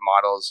those different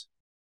models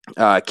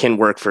can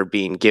work for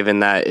Bean, given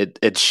that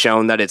it's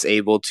shown that it's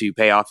able to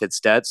pay off its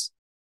debts.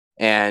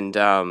 And,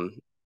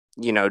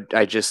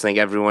 I just think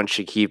everyone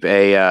should keep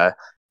an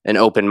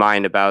open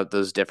mind about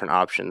those different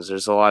options.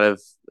 There's a lot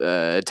of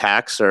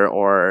attacks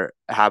or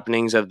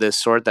happenings of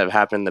this sort that have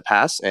happened in the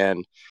past,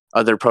 and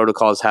other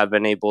protocols have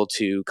been able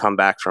to come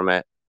back from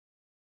it.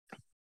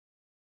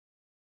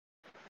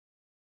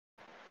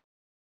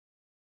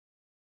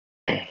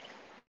 I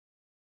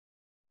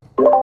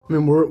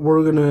mean,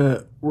 we're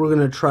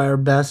gonna try our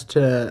best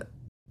to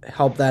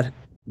help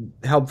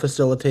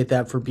facilitate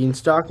that for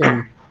Beanstalk,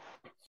 and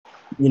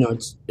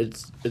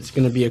it's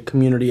gonna be a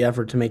community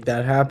effort to make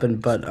that happen.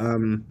 But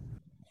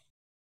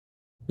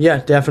yeah,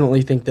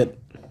 definitely think that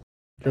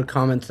your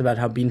comments about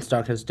how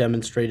Beanstalk has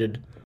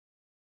demonstrated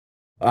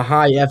a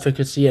high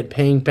efficacy at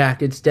paying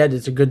back its debt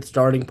is a good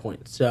starting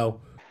point. So,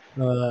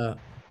 a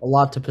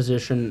lot to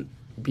position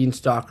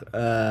Beanstalk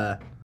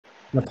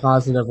in a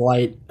positive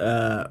light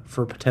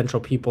for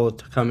potential people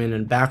to come in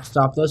and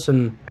backstop this,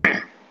 and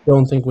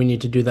don't think we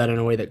need to do that in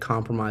a way that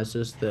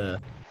compromises the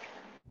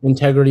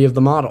integrity of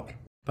the model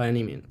by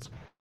any means.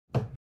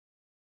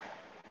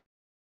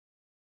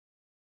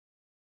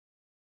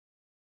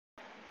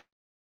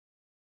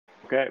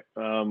 Okay.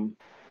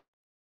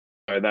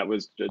 That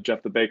was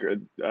Jeff the Baker.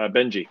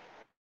 Benji.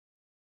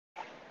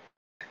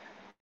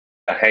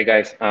 Hey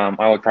guys,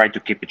 I will try to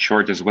keep it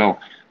short as well.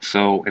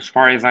 So as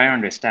far as I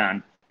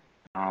understand,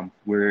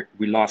 we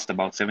lost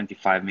about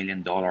 $75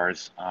 million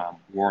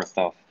worth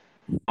of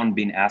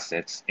on-bean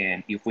assets,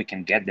 and if we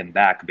can get them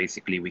back,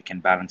 basically we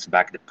can balance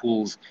back the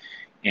pools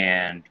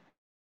and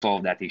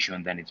solve that issue,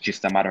 and then it's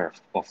just a matter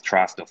of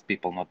trust, of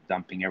people not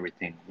dumping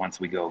everything once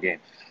we go again.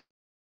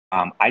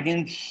 I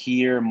didn't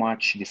hear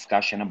much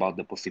discussion about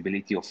the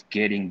possibility of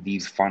getting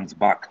these funds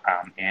back,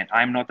 and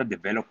I'm not a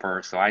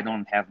developer, so I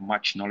don't have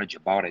much knowledge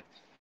about it.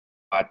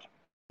 But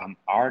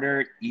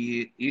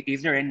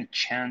is there any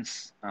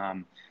chance,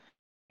 in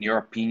your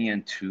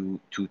opinion, to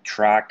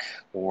track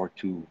or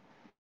to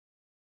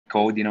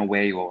code in a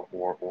way or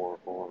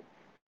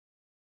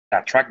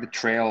track the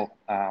trail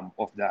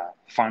of the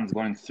funds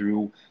going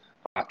through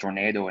a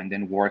tornado, and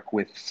then work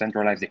with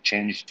centralized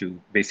exchange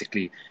to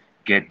basically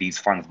get these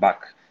funds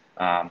back?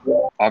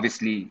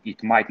 Obviously,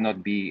 it might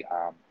not be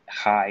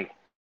high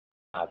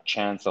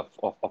chance of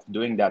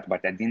doing that,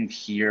 but I didn't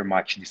hear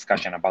much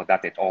discussion about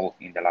that at all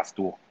in the last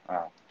 2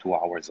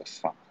 hours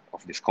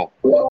of this call.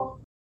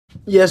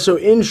 Yeah, so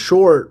in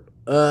short,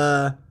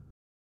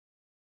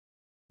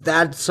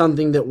 that's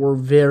something that we're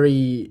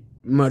very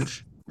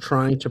much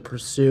trying to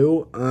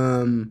pursue.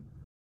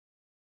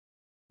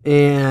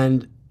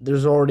 And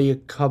there's already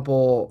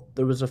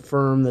there was a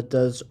firm that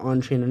does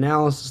on-chain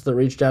analysis that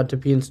reached out to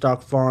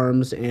Beanstalk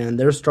Farms, and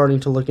they're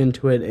starting to look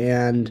into it.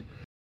 And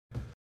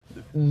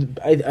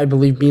I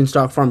believe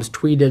Beanstalk Farms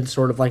tweeted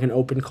sort of like an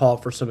open call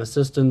for some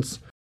assistance.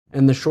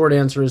 And the short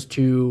answer is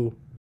to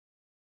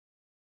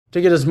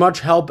get as much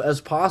help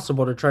as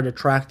possible to try to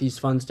track these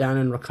funds down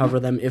and recover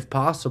them if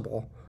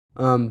possible.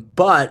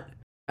 But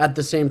at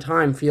the same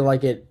time, feel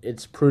like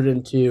it's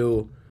prudent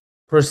to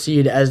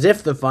proceed as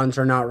if the funds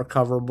are not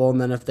recoverable,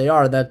 and then if they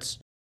are, that's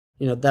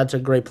a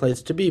great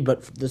place to be.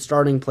 But the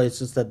starting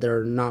place is that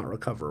they're not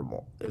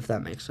recoverable, if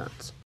that makes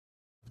sense.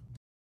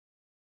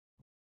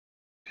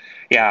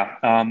 Yeah,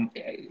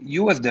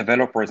 you as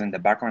developers and the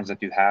backgrounds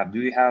that you have, do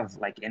you have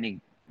like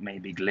any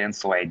maybe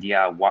glance or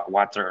idea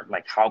what are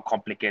like how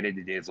complicated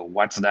it is, or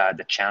what's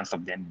the chance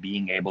of them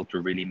being able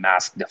to really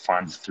mask the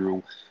funds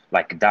through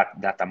like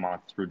that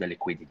amount through the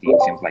liquidity?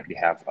 It seems like they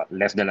have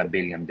less than $1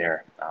 billion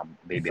there,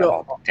 maybe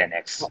So, about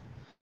 10x.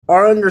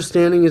 our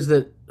understanding is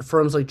that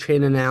firms like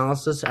Chain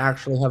Analysis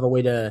actually have a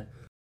way to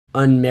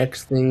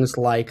unmix things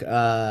like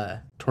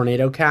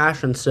Tornado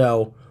Cash, and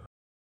so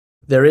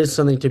there is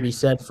something to be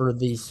said for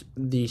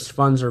these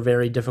funds are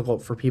very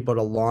difficult for people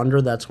to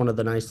launder. That's one of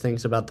the nice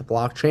things about the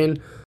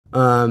blockchain.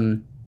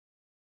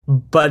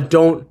 But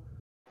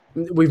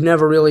we've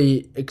never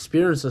really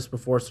experienced this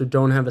before, so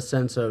don't have a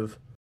sense of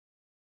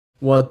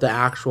what the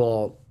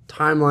actual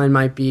timeline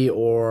might be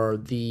or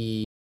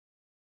the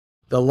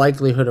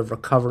likelihood of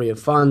recovery of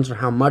funds or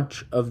how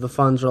much of the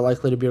funds are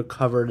likely to be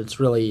recovered. It's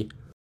really,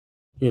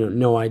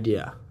 no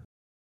idea.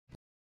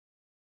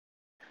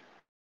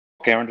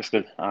 Okay,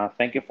 understood.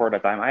 Thank you for the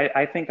time.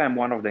 I think I'm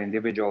one of the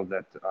individuals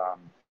that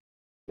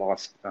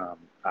lost a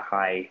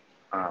high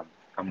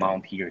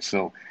amount here.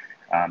 So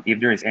if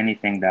there is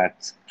anything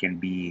that can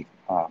be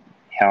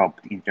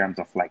helped in terms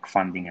of like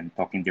funding and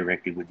talking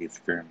directly with these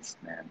firms,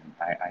 then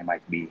I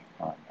might be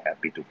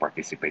happy to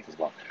participate as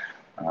well.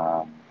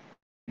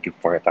 Thank you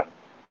for your time.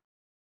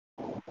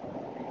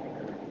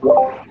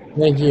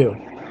 Thank you.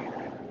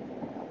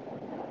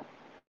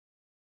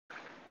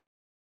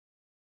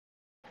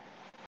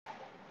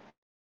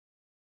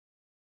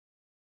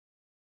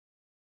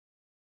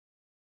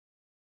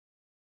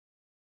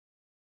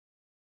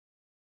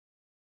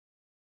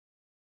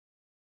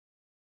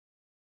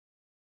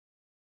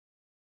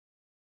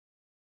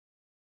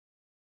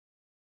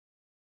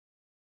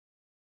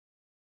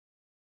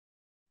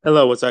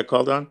 Hello, what's that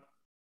called on?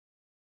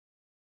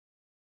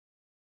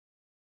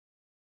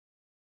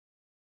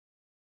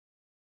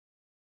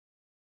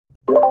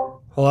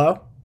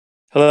 Hello?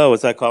 Hello,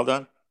 what's that called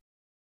on?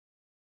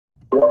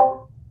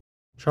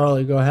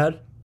 Charlie, go ahead.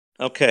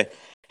 Okay.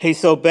 Hey,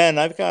 so Ben,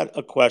 I've got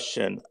a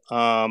question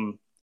and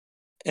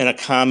a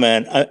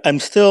comment. I'm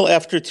still,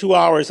 after 2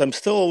 hours, I'm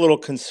still a little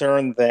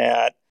concerned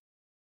that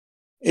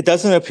it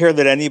doesn't appear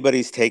that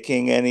anybody's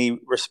taking any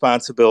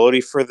responsibility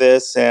for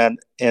this and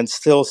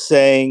still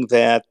saying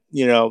that,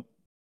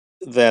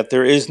 that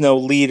there is no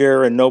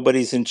leader and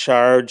nobody's in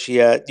charge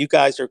yet. You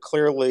guys are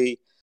clearly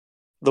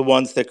the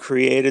ones that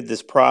created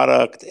this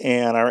product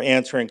and are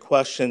answering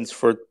questions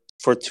for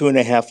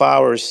 2.5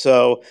 hours.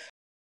 So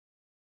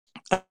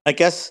I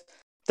guess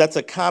that's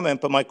a comment,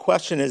 but my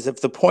question is,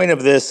 if the point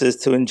of this is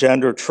to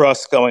engender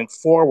trust going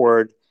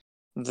forward,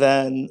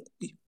 then,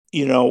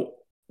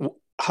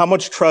 how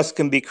much trust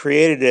can be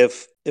created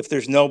if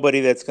there's nobody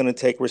that's going to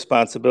take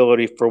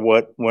responsibility for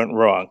what went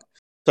wrong?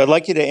 So I'd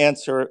like you to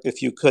answer,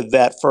 if you could,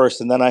 that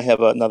first, and then I have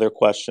another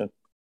question.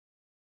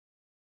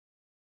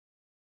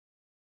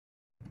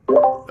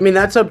 I mean,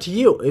 that's up to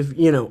you. If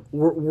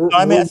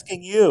I'm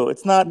asking you.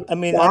 It's not. I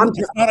mean,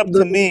 it's not up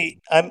to me.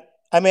 I'm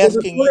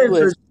asking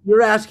you.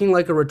 You're asking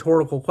like a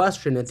rhetorical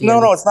question at the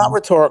end. No, it's not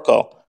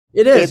rhetorical.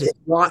 It is.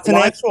 It's an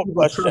actual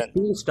question.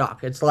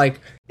 Beanstalk. It's like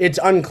it's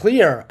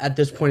unclear at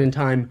this point in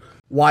time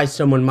why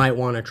someone might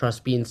want to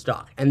trust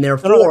Beanstalk, and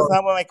therefore. No, that's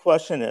not what my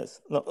question is.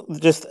 No,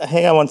 just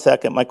hang on one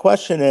second. My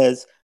question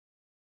is: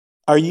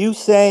 are you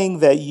saying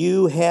that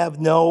you have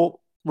no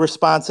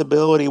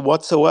responsibility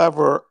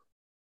whatsoever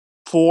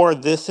for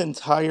this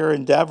entire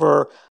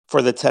endeavor,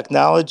 for the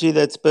technology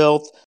that's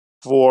built,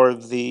 for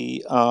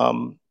the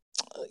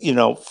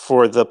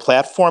for the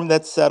platform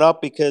that's set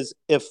up? Because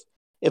if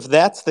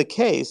that's the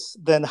case,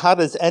 then how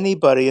does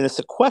anybody, and it's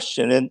a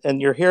question,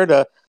 and you're here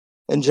to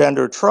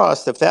engender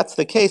trust, if that's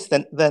the case,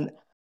 then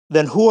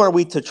who are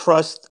we to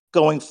trust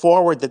going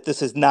forward that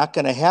this is not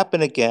going to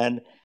happen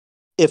again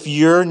if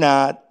you're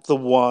not the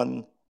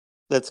one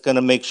that's going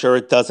to make sure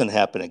it doesn't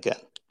happen again?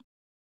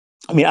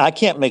 I mean, I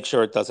can't make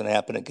sure it doesn't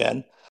happen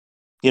again.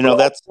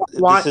 That's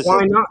why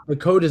not? The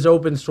code is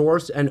open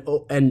source and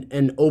open,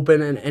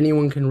 and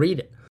anyone can read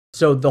it.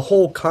 So the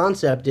whole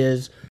concept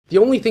is, the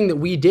only thing that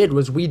we did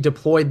was we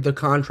deployed the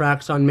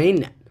contracts on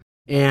mainnet,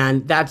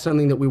 and that's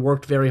something that we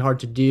worked very hard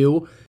to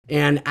do.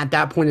 And at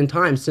that point in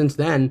time, since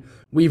then,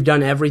 we've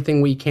done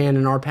everything we can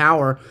in our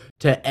power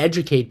to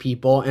educate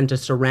people and to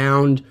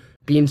surround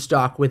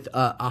Beanstalk with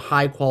a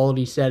high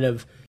quality set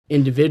of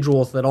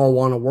individuals that all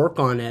want to work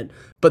on it.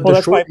 But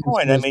that's my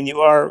point. I mean, you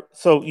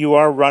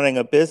are running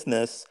a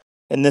business,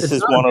 and this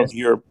is one of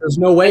your. There's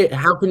no way.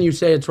 How can you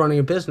say it's running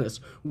a business?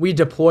 We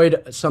deployed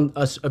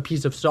a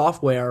piece of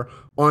software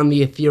on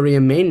the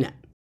Ethereum mainnet.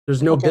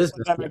 There's no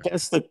business.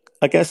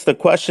 I guess the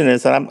question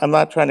is, and I'm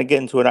not trying to get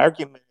into an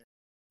argument.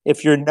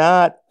 If you're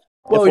not,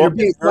 well,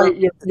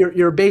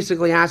 you're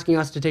basically asking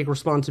us to take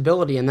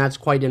responsibility, and that's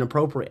quite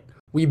inappropriate.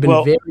 We've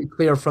been very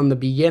clear from the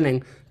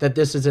beginning that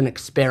this is an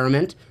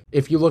experiment.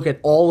 If you look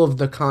at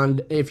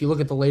if you look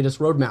at the latest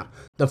roadmap,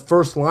 the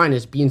first line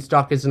is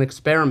Beanstalk is an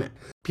experiment.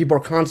 People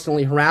are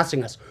constantly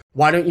harassing us.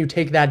 Why don't you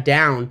take that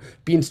down?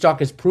 Beanstalk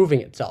is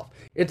proving itself.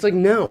 It's like,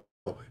 no,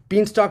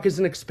 Beanstalk is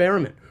an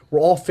experiment. We're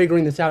all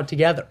figuring this out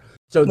together.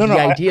 So the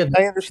idea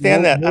I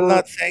understand that. I'm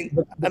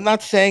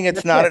not saying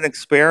it's not an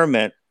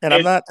experiment, and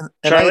I'm not.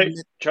 Charlie,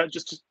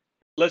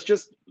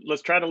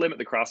 let's try to limit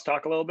the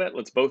crosstalk a little bit.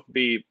 Let's both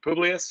be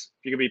Publius.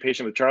 If you can be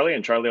patient with Charlie,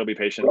 and Charlie will be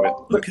patient with.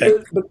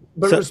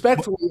 But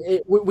respectfully,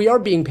 we are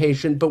being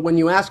patient. But when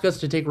you ask us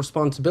to take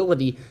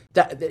responsibility,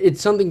 that it's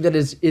something that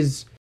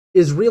is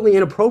is really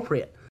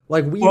inappropriate.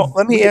 Like Well,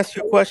 let me ask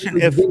you a question.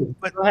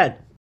 Go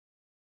ahead.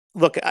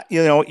 Look,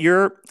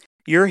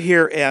 you're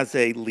here as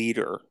a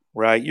leader,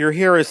 right? You're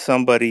here as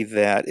somebody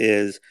that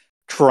is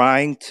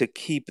trying to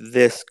keep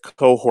this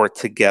cohort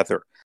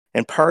together,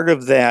 and part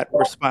of that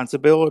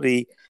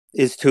responsibility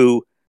is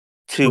to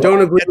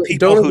Don't agree. get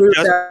people Don't who agree with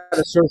just that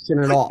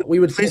assertion at all. We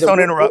would say please that don't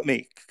interrupt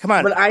me. Come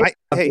on, But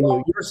hey,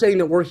 you're saying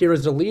that we're here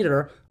as a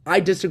leader. I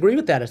disagree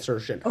with that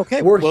assertion.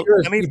 okay. We're Well, here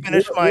as let me people.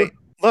 finish my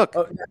look.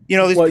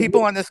 There's well,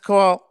 people on this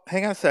call.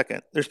 Hang on a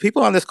second. There's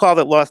people on this call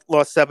that lost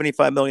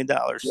 $75 million.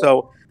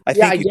 So I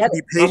Yeah, think I you get can be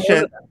it. I'm one of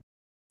patient. them.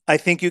 I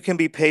think you can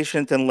be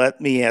patient and let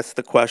me ask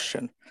the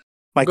question.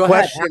 My Go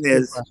ahead. question Ask your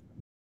is, question.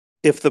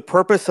 if the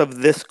purpose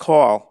of this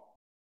call,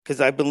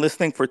 because I've been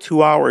listening for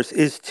 2 hours,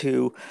 is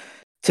to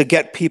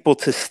get people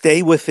to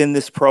stay within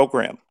this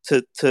program,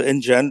 to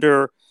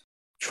engender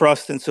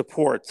trust and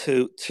support,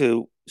 to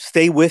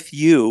stay with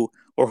you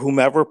or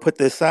whomever put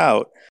this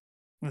out,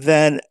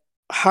 then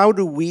how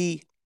do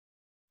we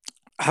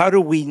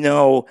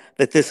know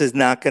that this is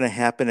not going to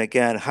happen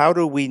again? How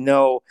do we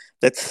know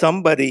that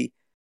somebody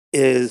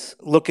is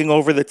looking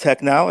over the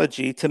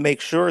technology to make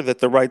sure that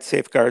the right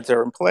safeguards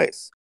are in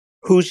place?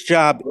 Whose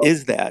job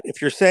is that?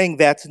 If you're saying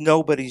that's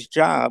nobody's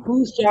job,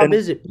 Whose job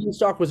is it?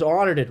 Beanstalk was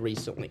audited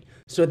recently.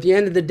 So at the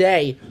end of the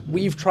day,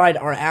 we've tried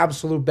our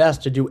absolute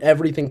best to do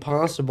everything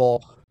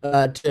possible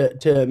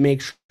to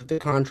make sure that the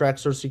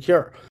contracts are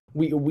secure.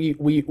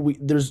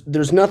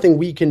 There's nothing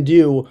we can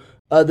do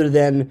other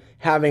than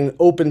having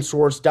open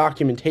source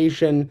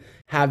documentation,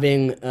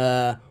 having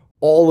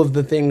all of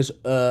the things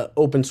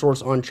open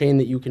source on chain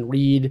that you can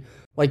read.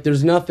 Like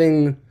there's no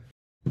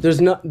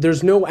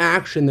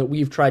action that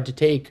we've tried to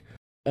take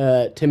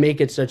to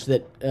make it such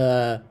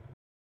that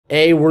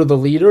A, we're the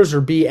leaders,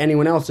 or B,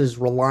 anyone else is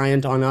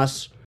reliant on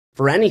us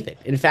for anything.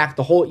 In fact,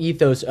 the whole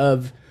ethos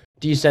of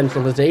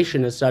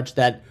decentralization is such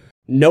that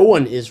no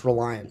one is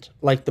reliant.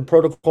 Like the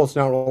protocol is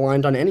not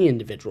reliant on any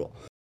individual.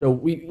 So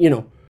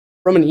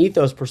from an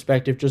ethos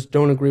perspective, just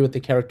don't agree with the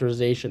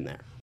characterization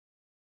there.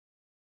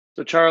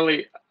 So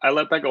Charlie, I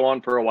let that go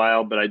on for a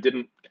while, but I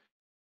didn't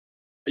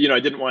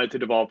want it to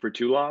devolve for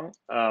too long.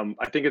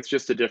 I think it's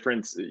just a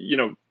difference.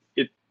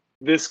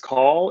 This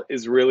call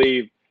is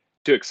really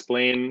to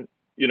explain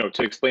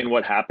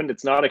what happened.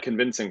 It's not a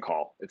convincing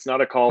call. It's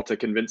not a call to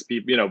convince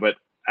people, but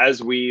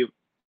as we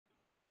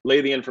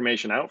lay the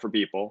information out for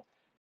people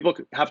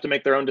have to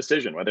make their own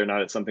decision whether or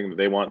not it's something that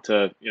they want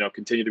to,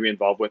 continue to be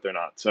involved with or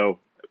not. So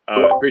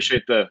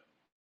appreciate the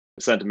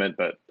sentiment,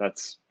 but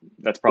that's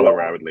probably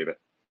where I would leave it.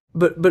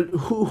 But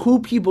who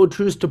people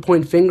choose to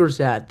point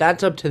fingers at,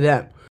 that's up to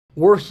them.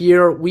 We're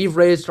here, we've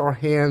raised our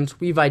hands,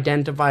 we've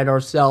identified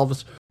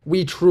ourselves.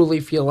 We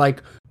truly feel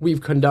like we've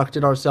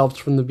conducted ourselves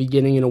from the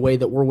beginning in a way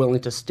that we're willing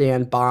to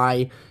stand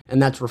by,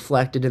 and that's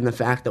reflected in the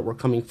fact that we're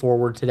coming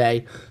forward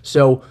today.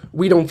 So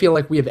we don't feel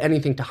like we have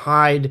anything to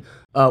hide.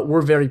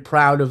 We're very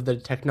proud of the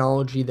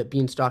technology that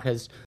Beanstalk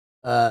has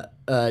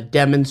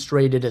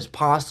demonstrated as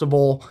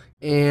possible,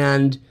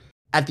 and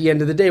at the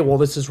end of the day, well,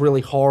 this is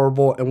really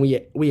horrible, and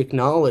we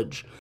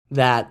acknowledge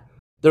that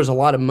there's a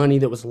lot of money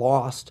that was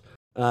lost,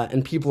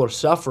 and people are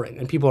suffering,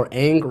 and people are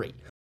angry.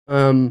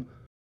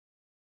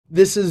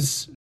 This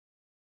is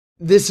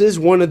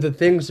one of the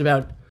things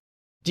about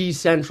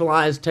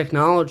decentralized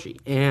technology,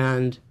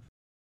 and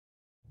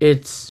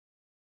it's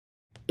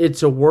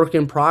a work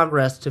in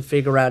progress to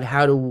figure out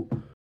how do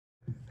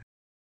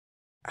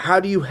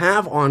you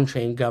have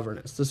on-chain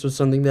governance. This was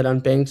something that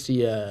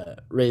Unbanksy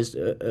raised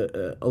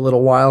a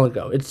little while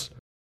ago.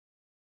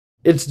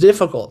 It's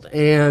difficult,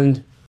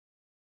 and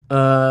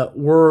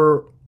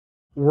we're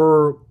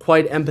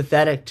quite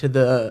empathetic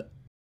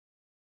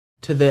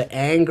to the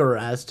anger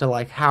as to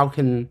like how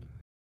can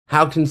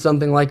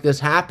something like this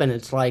happen.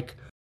 It's like,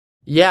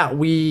 yeah,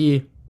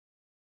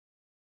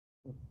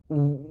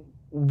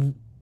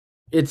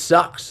 it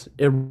sucks.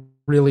 It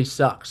really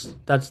sucks.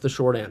 That's the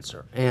short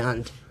answer.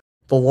 And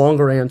the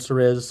longer answer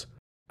is,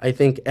 I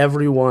think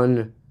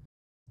everyone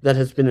that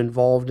has been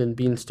involved in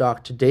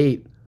Beanstalk to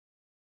date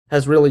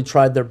has really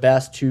tried their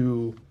best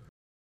to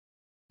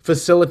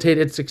facilitate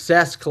its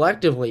success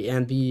collectively.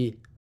 And the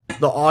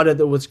audit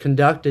that was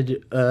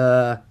conducted,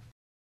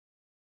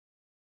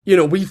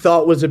 we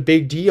thought was a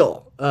big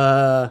deal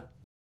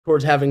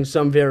towards having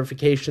some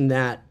verification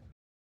that,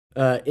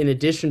 in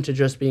addition to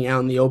just being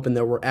out in the open,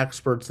 there were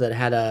experts that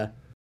had a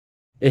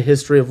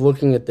history of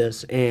looking at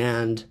this.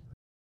 And,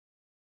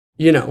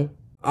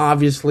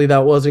 obviously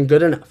that wasn't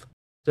good enough.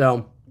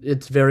 So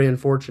it's very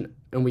unfortunate,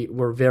 and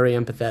we're very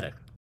empathetic.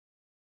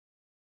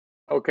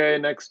 Okay,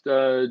 next,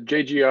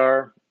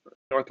 JGR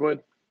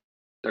Northwood,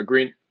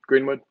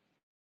 Greenwood.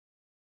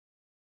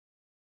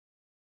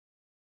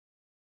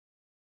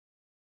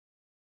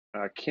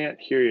 I can't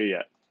hear you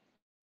yet.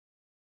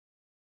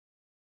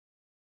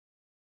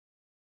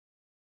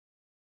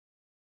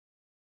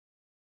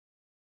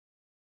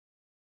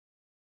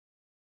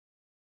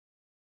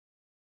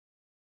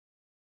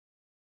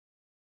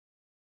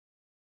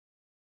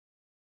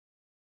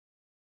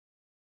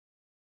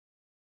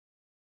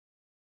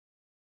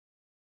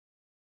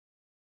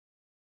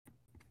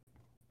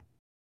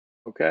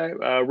 Okay,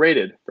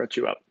 Rated, brought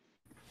you up.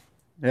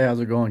 Hey, how's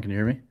it going? Can you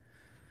hear me?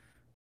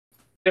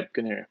 Yep,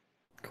 can hear you.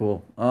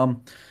 Cool.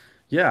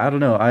 Yeah, I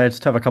don't know. I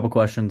just have a couple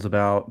questions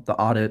about the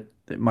audit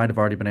that might have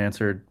already been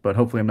answered, but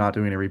hopefully I'm not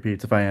doing any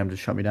repeats. If I am,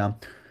 just shut me down.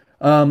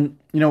 A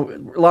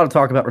lot of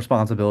talk about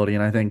responsibility,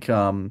 and I think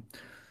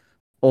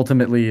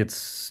ultimately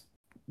it's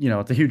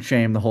a huge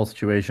shame, the whole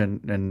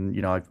situation,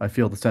 and I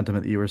feel the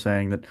sentiment that you were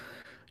saying that,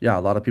 yeah,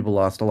 a lot of people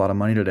lost a lot of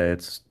money today.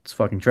 It's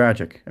fucking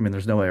tragic. I mean,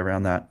 there's no way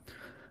around that.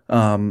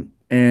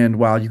 And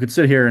while you could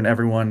sit here and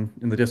everyone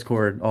in the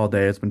Discord all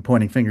day has been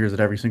pointing fingers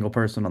at every single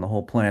person on the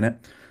whole planet,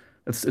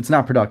 it's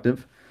not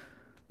productive.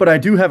 But I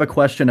do have a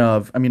question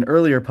of, I mean,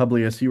 earlier,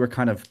 Publius, you were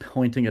kind of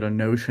pointing at a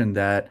notion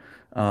that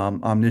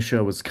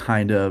Omnitia was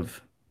kind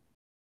of,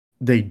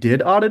 they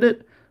did audit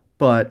it,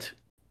 but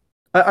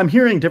I'm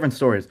hearing different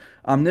stories.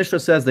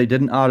 Omniscia says they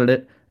didn't audit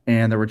it,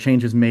 and there were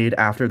changes made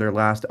after their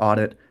last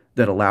audit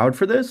that allowed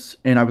for this.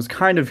 And I was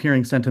kind of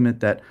hearing sentiment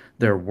that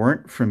there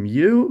weren't from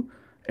you.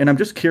 And I'm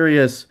just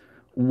curious,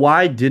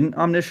 why didn't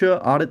Omniscia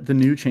audit the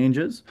new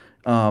changes?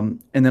 And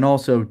then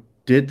also,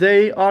 did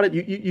they audit?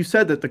 You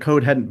said that the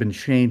code hadn't been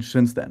changed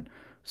since then.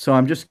 So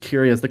I'm just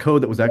curious, the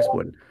code that was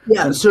exploited.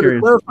 Yeah, I'm just so to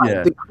curious, clarify,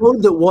 yeah. the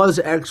code that was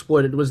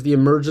exploited was the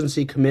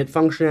emergency commit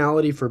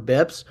functionality for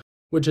BIPs,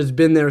 which has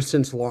been there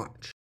since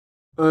launch.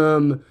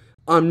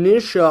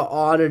 Omnitia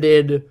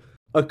audited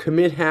a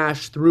commit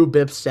hash through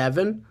BIP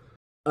 7,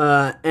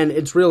 and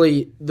it's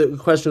really, the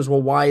question is,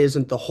 well, why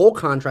isn't the whole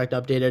contract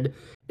updated?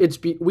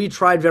 We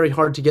tried very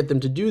hard to get them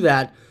to do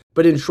that,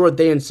 but in short,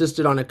 they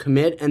insisted on a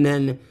commit, and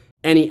then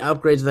any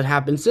upgrades that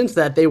happened since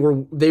that, they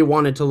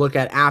wanted to look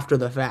at after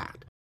the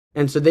fact.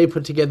 And so they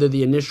put together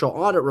the initial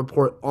audit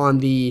report on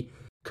the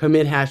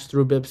commit hash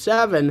through BIP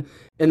 7,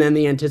 and then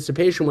the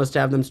anticipation was to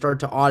have them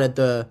start to audit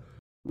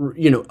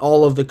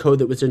all of the code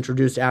that was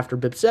introduced after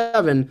BIP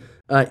 7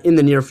 in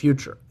the near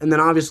future. And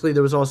then obviously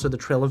there was also the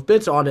Trail of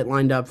Bits audit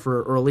lined up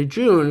for early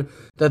June,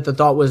 that the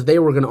thought was they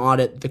were going to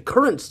audit the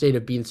current state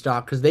of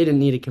Beanstalk because they didn't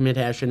need a commit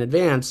hash in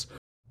advance.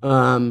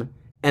 And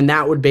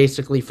that would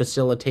basically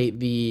facilitate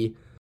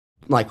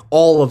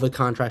all of the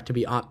contract to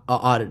be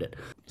audited.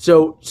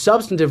 So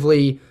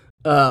substantively,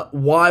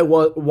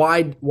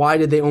 why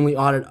did they only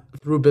audit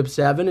through BIP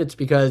 7? It's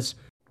because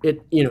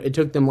it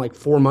took them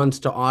 4 months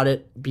to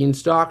audit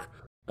Beanstalk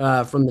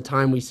from the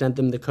time we sent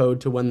them the code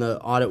to when the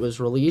audit was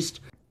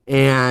released,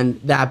 and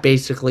that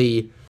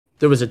basically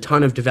there was a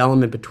ton of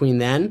development between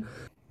then.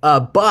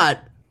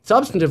 But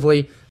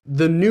substantively,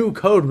 the new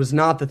code was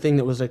not the thing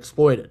that was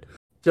exploited.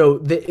 So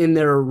in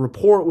their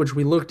report, which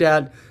we looked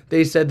at,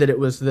 they said that it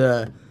was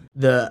the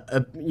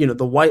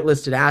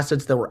whitelisted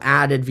assets that were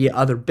added via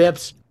other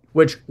BIPs,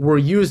 which were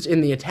used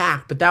in the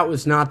attack, but that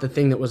was not the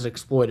thing that was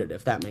exploited,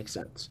 if that makes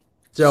sense.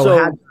 So go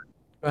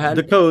ahead.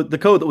 The code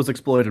that was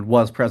exploited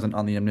was present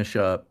on the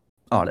Omnitia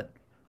audit.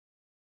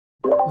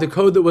 The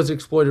code that was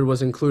exploited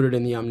was included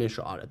in the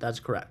Omnitia audit. That's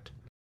correct.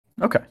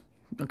 Okay.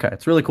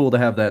 It's really cool to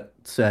have that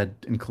said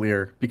and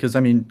clear, because I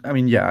mean,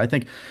 yeah, I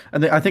think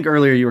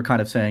earlier you were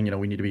kind of saying,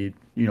 we need to be,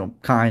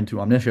 kind to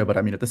Omnitia, but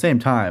I mean, at the same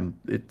time,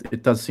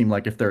 it does seem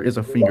like if there is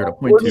a finger to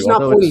point We're to, just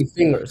not pointing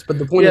fingers, but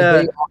the point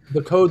is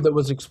the code that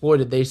was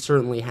exploited, they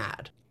certainly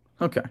had.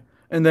 Okay.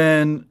 And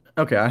then,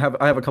 I have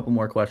a couple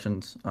more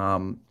questions,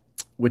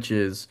 which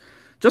is,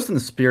 just in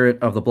the spirit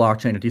of the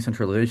blockchain and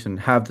decentralization,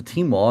 have the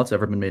team wallets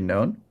ever been made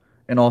known?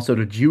 And also,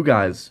 did you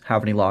guys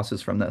have any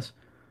losses from this?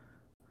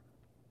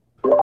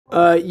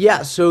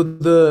 Yeah, so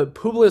the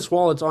Publius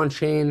wallet's on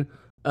chain.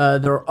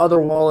 There are other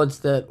wallets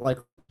that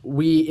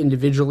we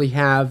individually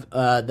have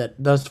that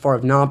thus far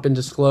have not been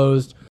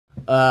disclosed.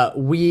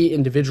 We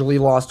individually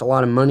lost a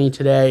lot of money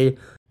today.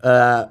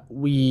 There's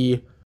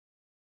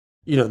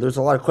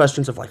a lot of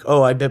questions of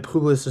I bet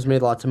Publius has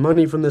made lots of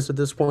money from this at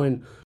this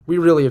point. We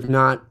really have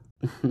not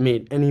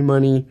made any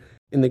money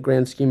in the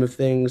grand scheme of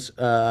things.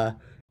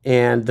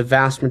 And the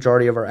vast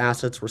majority of our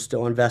assets were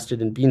still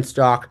invested in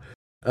Beanstalk,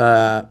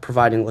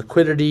 providing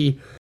liquidity.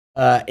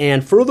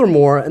 And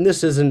furthermore, and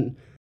this isn't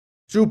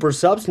super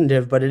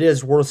substantive, but it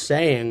is worth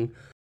saying,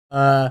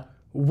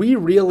 we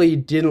really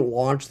didn't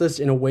launch this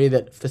in a way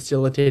that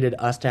facilitated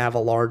us to have a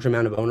large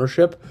amount of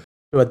ownership.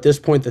 So at this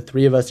point, the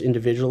three of us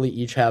individually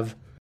each have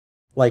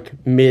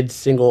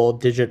mid-single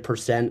digit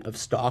 % of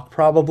stock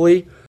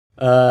probably,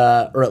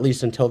 or at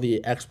least until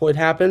the exploit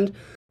happened.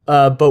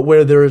 But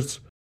where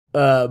there's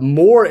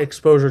more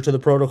exposure to the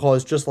protocol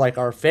is just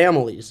our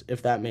families,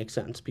 if that makes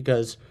sense,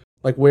 because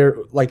where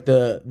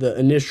the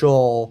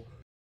initial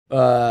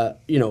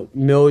 $1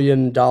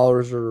 million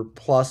or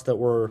plus that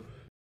were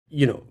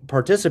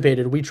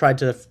participated, we tried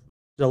to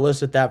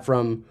elicit that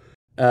from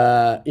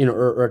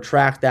or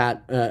attract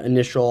that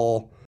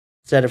initial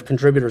set of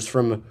contributors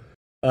from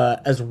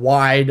as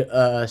wide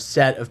a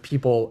set of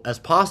people as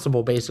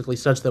possible, basically,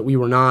 such that we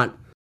were not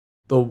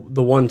the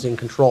ones in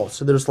control.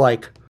 So there's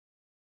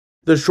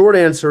the short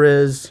answer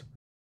is,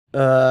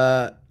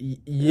 just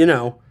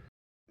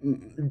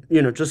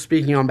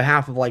speaking on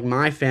behalf of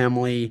my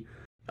family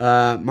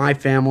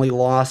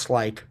lost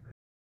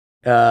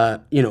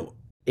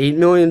 $8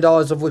 million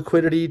of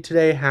liquidity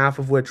today, half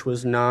of which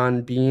was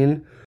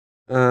non-Bean.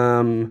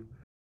 And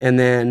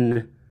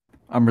then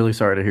I'm really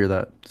sorry to hear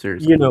that.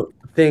 Seriously.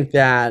 think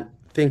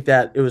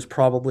that it was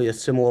probably a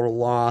similar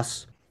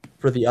loss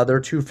for the other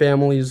two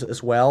families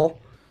as well.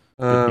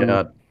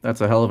 Yeah,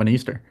 that's a hell of an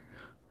Easter.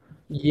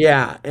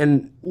 Yeah,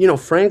 and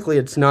frankly,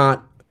 it's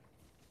not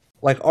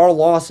like our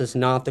loss is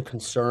not the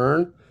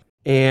concern.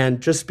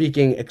 And just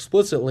speaking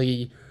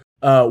explicitly,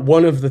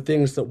 one of the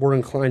things that we're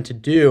inclined to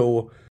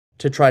do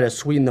to try to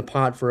sweeten the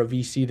pot for a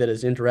VC that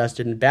is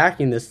interested in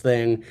backing this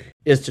thing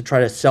is to try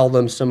to sell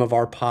them some of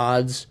our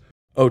pods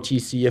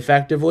OTC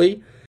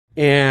effectively,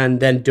 and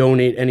then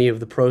donate any of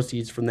the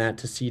proceeds from that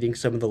to seeding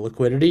some of the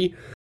liquidity.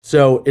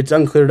 So it's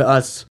unclear to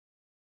us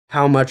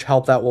how much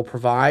help that will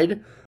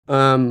provide.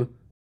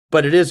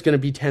 But it is going to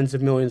be tens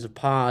of millions of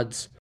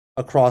pods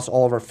across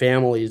all of our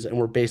families, and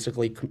we're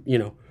basically,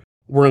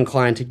 we're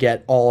inclined to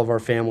get all of our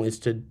families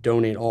to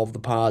donate all of the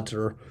pods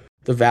or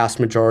the vast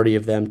majority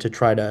of them to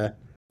try to,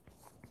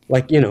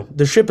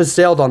 the ship has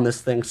sailed on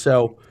this thing,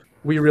 so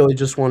we really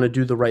just want to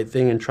do the right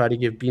thing and try to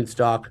give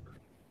Beanstalk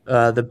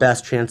the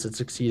best chance at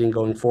succeeding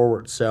going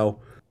forward. So,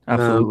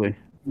 absolutely,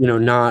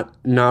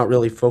 not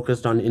really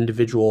focused on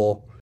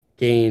individual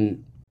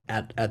gain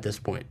at this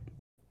point.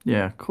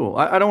 Yeah, cool.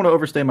 I don't want to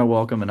overstay my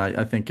welcome, and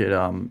I think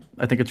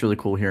it's really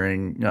cool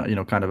hearing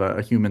kind of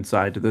a human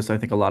side to this. I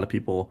think a lot of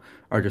people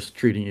are just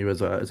treating you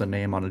as a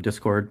name on a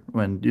Discord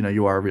when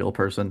you are a real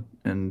person,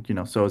 and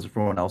so is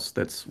everyone else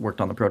that's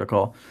worked on the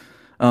protocol.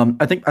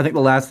 I think the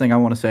last thing I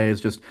want to say is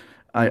just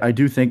I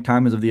do think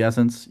time is of the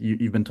essence.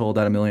 You've been told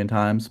that a million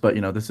times, but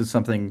this is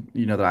something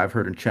that I've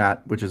heard in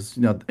chat, which is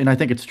and I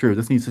think it's true.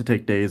 This needs to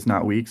take days,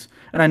 not weeks.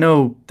 And I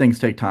know things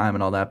take time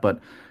and all that, but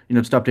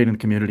just updating the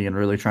community and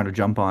really trying to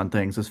jump on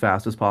things as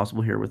fast as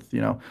possible here with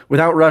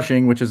without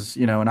rushing, which is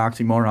an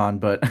oxymoron,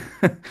 but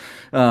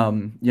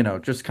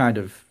just kind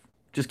of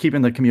just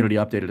keeping the community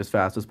updated as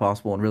fast as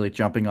possible and really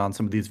jumping on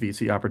some of these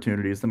VC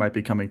opportunities that might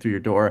be coming through your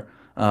door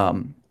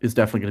is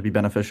definitely going to be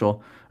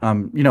beneficial.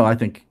 I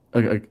think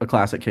a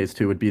classic case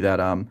too would be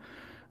that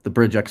the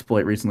bridge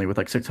exploit recently with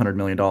like $600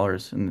 million,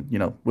 and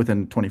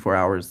within 24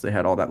 hours they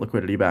had all that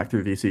liquidity back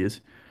through VCs,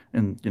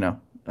 and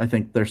I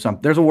think there's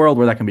a world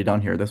where that can be done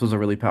here. This was a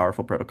really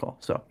powerful protocol,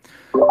 so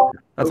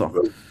that's all.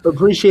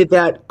 Appreciate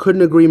that.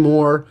 Couldn't agree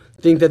more.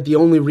 Think that the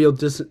only real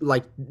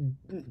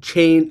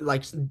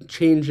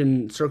change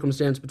in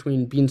circumstance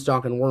between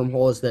Beanstalk and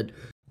Wormhole is that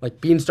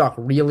Beanstalk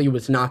really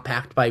was not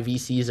backed by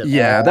VCs at all.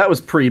 Yeah, that was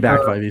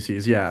pre-backed by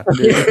VCs. Yeah,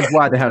 this is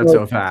why they had it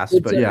so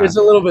fast. But yeah, it's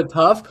a little bit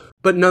tough,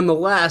 but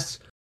nonetheless,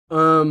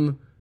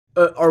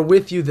 are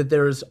with you that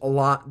there's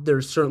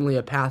certainly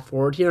a path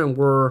forward here, and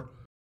we're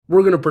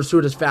going to pursue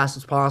it as fast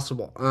as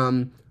possible.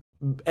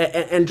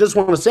 And just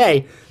want to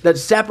say that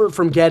separate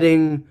from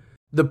getting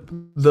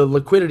the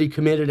liquidity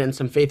committed and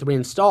some faith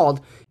reinstilled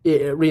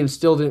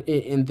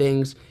in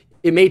things,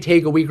 it may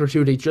take a week or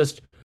two to just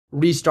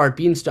restart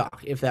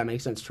Beanstalk, if that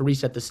makes sense, to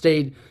reset the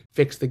state,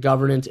 fix the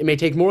governance. It may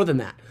take more than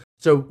that.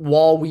 So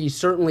while we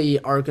certainly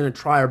are going to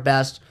try our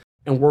best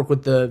and work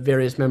with the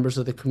various members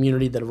of the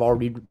community that have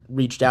already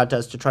reached out to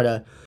us to try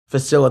to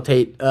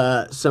facilitate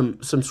some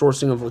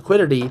sourcing of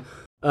liquidity,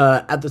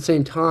 at the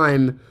same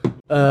time,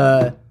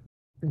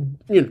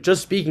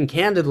 just speaking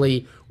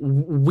candidly,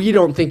 we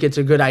don't think it's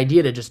a good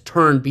idea to just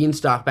turn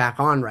Beanstalk back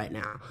on right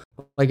now.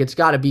 It's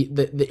got to be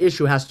the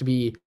issue has to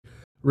be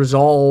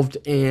resolved,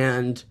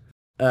 and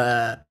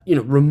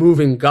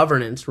removing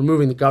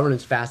the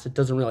governance fast, it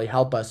doesn't really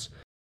help us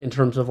in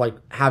terms of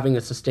having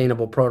a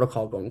sustainable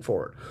protocol going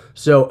forward.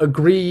 So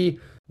agree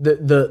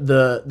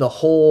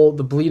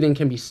the bleeding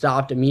can be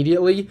stopped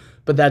immediately,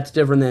 but that's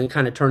different than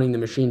kind of turning the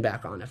machine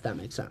back on, if that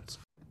makes sense.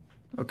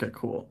 Okay,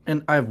 cool.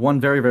 And I have one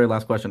very, very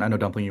last question. I know,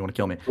 Dumpling, you want to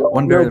kill me.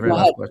 One very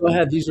last question. Go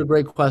ahead. These are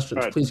great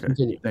questions. Right, Please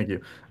continue. Thank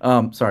you.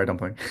 Sorry,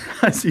 Dumpling.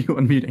 I see you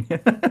on meeting.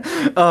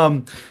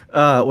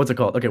 What's it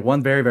called? Okay,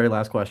 one very, very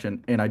last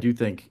question, and I do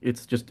think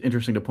it's just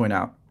interesting to point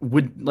out.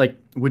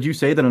 Would you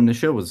say that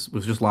Omniscia was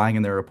just lying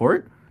in their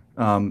report,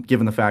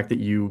 given the fact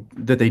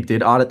that they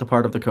did audit the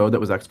part of the code that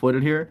was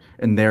exploited here,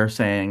 and they're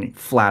saying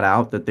flat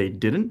out that they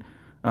didn't?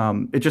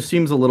 It just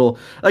seems a little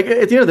at the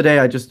end of the day,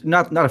 I just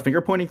not a finger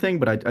pointing thing,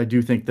 but I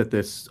do think that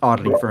this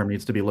auditing firm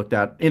needs to be looked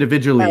at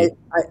individually.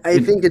 I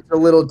think it's a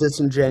little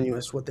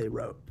disingenuous what they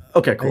wrote.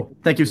 Okay, cool.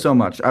 Thank you so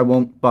much. I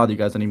won't bother you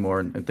guys anymore,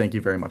 and thank you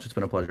very much. It's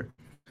been a pleasure.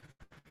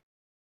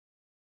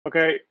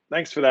 Okay,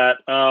 thanks for that.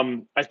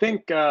 I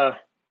think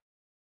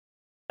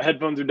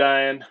headphones are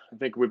dying. I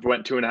think we've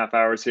went 2.5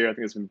 hours here. I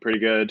think it's been pretty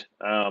good.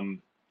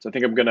 So I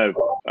think I'm gonna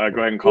go ahead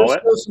and call There's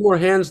it. still some more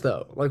hands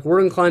though. We're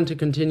inclined to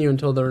continue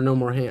until there are no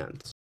more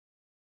hands.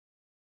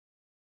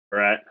 All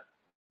right.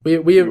 We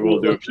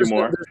will do a few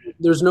more.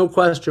 There's no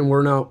question.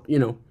 We're not.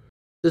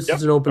 This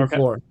is an open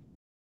floor.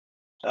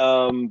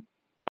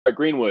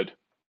 Greenwood. I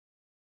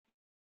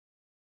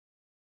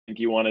think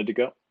you wanted to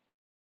go.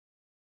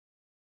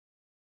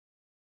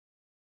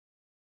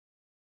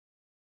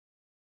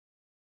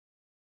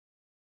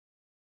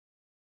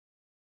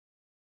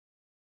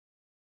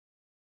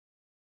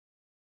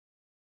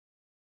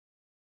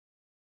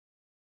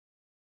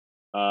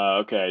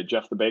 Okay,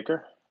 Jeff the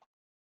Baker.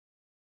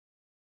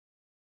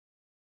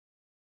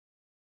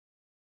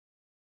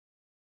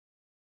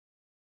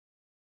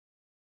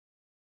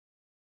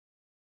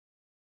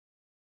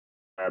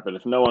 All right, but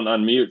if no one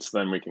unmutes,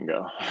 then we can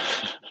go.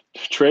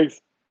 Triggs?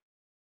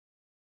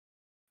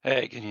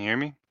 Hey, can you hear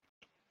me?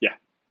 Yeah.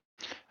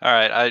 All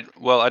right.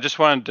 I just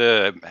wanted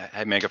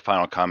to make a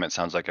final comment.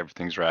 Sounds like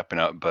everything's wrapping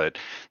up, but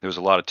there was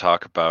a lot of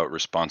talk about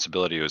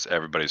responsibility. It was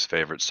everybody's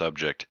favorite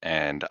subject,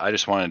 and I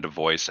just wanted to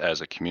voice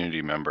as a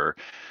community member,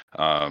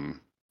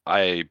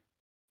 I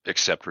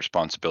accept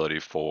responsibility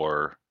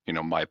for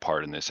my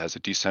part in this as a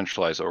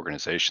decentralized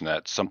organization.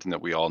 That's something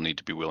that we all need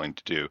to be willing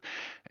to do,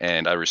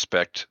 and I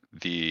respect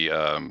the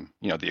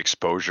the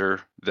exposure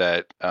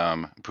that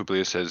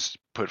Publius has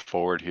put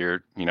forward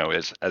here,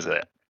 as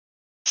a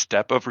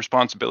step of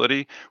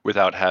responsibility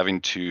without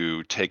having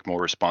to take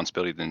more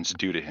responsibility than is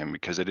due to him,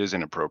 because it is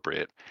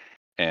inappropriate.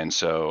 And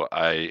so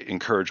I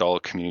encourage all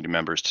community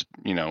members to,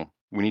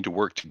 we need to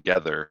work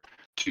together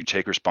to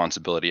take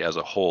responsibility as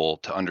a whole,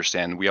 to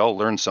understand we all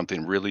learned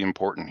something really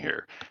important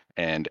here,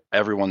 and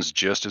everyone's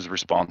just as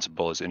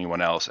responsible as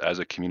anyone else as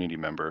a community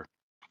member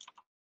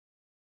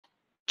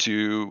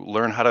to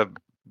learn how to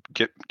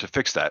get to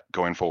fix that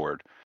going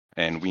forward.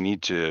 And we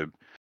need to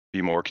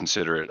be more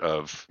considerate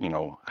of,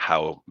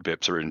 how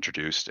BIPs are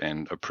introduced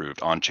and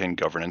approved. On-chain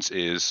governance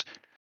is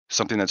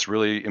something that's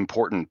really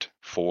important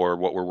for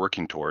what we're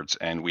working towards,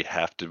 and we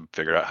have to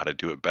figure out how to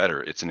do it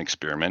better. It's an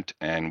experiment,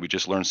 and we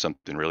just learned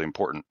something really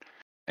important,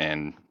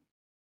 and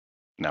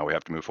now we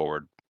have to move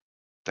forward.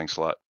 Thanks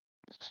a lot.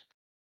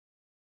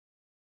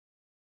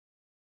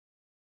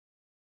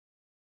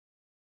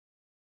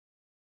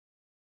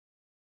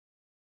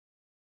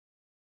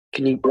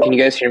 Can you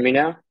guys hear me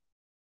now?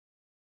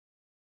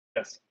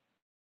 Yes.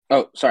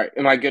 Oh, sorry.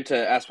 Am I good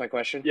to ask my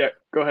question? Yeah,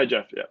 go ahead,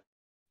 Jeff. Yeah.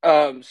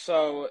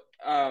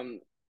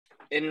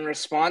 In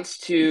response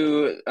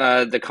to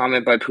the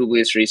comment by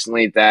Publius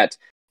recently that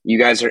you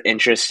guys are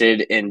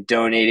interested in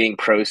donating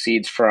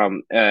proceeds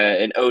from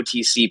an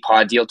OTC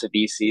pod deal to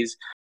VCs,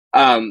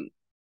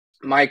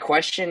 my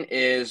question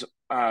is,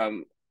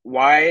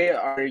 why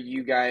are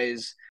you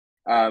guys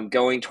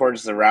going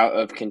towards the route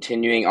of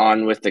continuing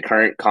on with the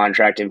current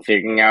contract and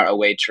figuring out a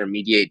way to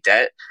remediate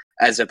debt,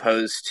 as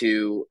opposed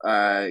to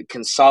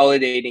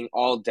consolidating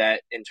all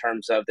debt in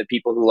terms of the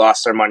people who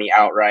lost their money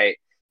outright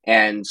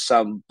and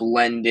some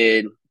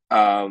blended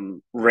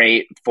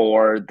rate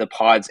for the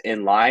pods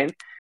in line,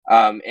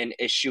 and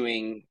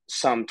issuing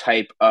some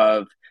type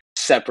of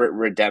separate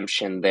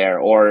redemption there,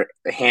 or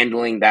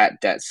handling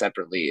that debt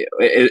separately?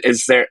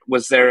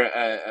 Was there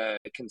a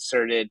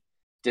concerted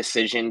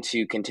decision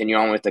to continue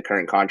on with the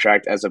current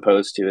contract as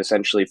opposed to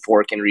essentially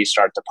fork and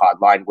restart the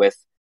pod line with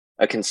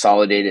a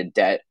consolidated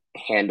debt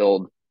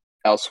handled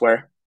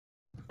elsewhere?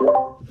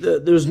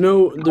 There's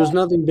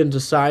nothing been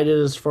decided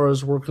as far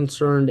as we're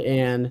concerned,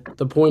 and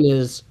the point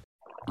is,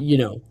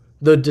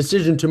 the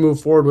decision to move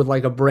forward with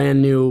like a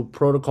brand new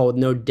protocol with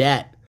no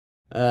debt,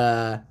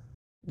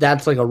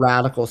 that's like a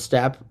radical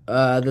step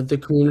that the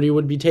community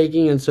would be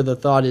taking. And so the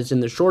thought is,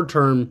 in the short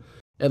term,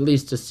 at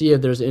least, to see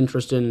if there's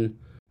interest in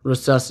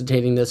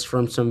resuscitating this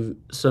from some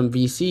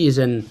VCs.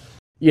 And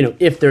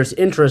if there's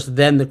interest,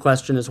 then the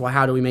question is, well,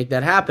 how do we make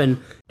that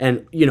happen?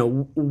 And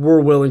we're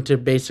willing to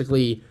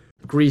basically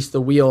grease the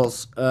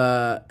wheels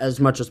as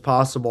much as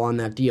possible on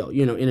that deal.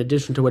 In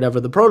addition to whatever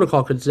the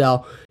protocol could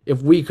sell,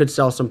 if we could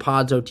sell some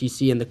pods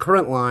OTC in the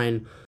current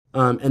line,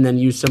 and then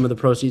use some of the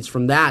proceeds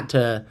from that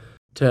to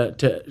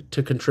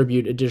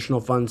contribute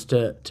additional funds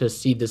to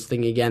seed this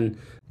thing again,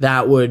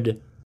 that would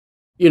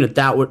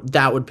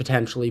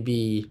potentially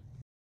be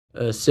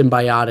a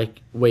symbiotic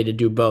way to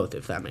do both,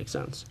 if that makes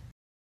sense.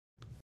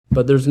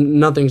 But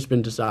nothing's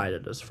been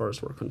decided as far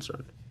as we're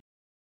concerned.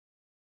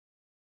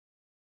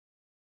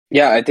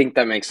 Yeah, I think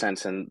that makes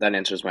sense, and that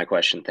answers my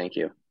question. Thank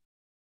you.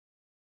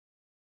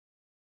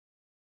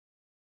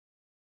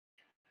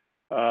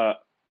 I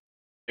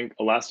think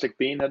Elastic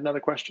Bean had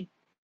another question.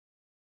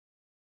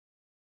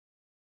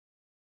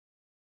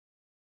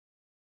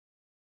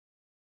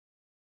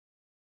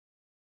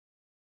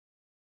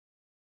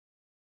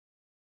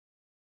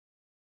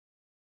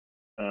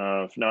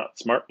 If not,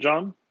 Smart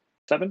John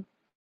 7.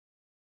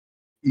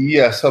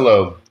 Yes,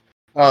 hello.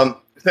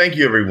 Thank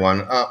you,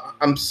 everyone.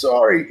 I'm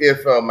sorry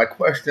if my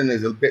question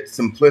is a bit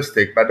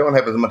simplistic, but I don't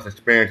have as much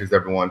experience as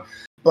everyone.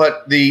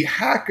 But the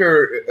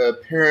hacker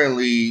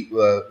apparently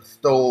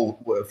stole,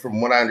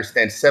 from what I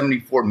understand,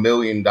 $74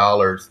 million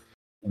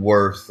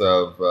worth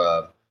of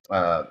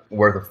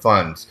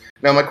funds.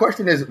 Now, my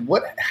question is,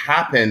 what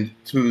happened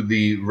to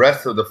the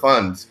rest of the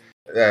funds?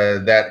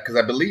 Because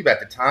I believe at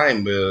the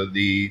time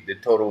the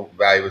total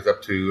value was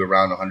up to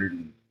around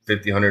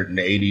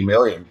 180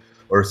 million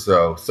or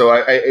so. So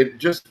I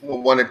just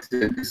wanted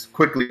to just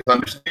quickly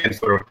understand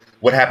sort of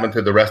what happened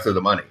to the rest of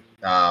the money.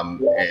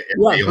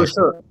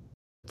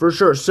 For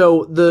sure.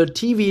 So the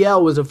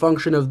TVL was a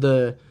function of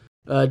the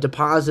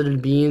deposited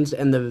beans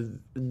and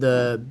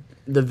the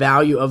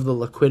value of the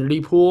liquidity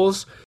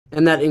pools,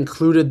 and that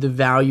included the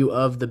value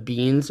of the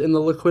beans in the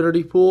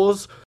liquidity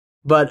pools.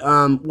 But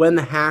when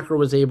the hacker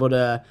was able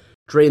to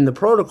drain the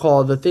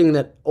protocol, the thing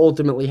that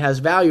ultimately has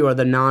value are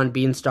the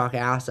non-Beanstalk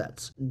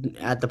assets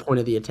at the point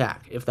of the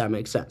attack, if that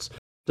makes sense.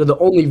 So the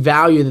only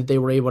value that they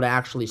were able to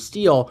actually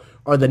steal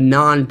are the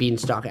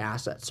non-Beanstalk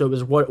assets. So it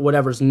was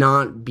whatever's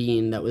not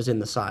Bean that was in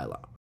the silo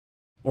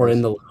or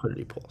in the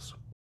liquidity pools.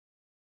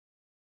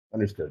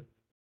 Understood.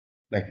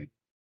 Thank you.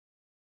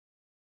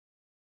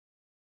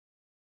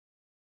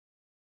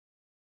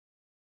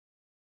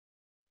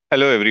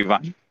 Hello,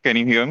 everyone. Can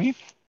you hear me?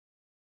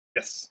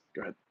 Yes,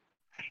 go ahead.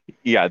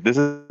 Yeah, this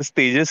is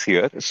Tejas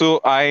here.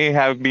 So I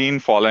have been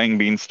following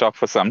Beanstalk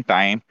for some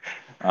time,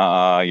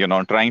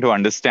 trying to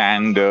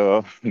understand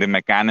the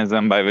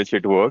mechanism by which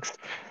it works.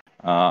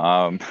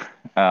 Um,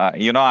 I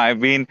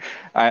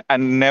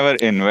never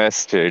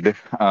invested,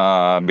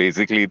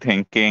 basically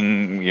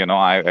thinking,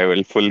 I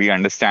will fully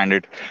understand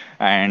it.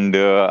 And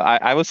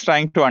I was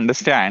trying to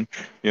understand,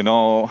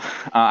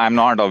 I'm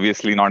not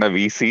obviously not a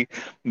VC,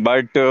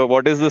 but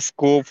what is the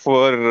scope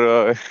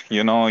for,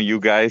 you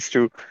guys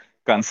to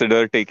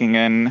consider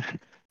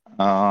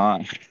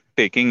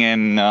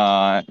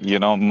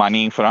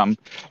money from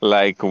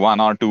like 1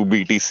 or 2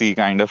 BTC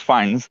kind of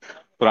funds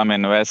from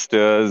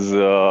investors,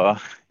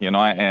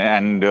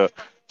 and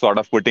sort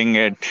of putting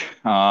it,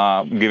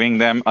 giving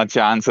them a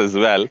chance as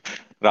well,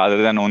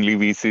 rather than only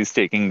VCs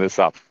taking this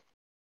up.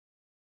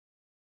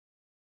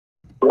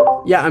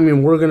 Yeah, I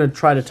mean, we're going to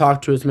try to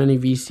talk to as many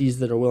VCs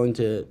that are willing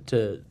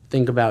to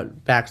think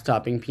about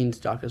backstopping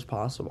Beanstalk as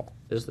possible,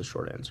 is the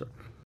short answer.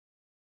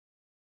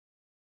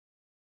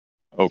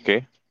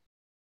 Okay.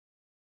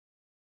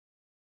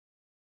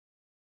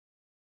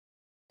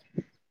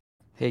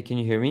 Hey, can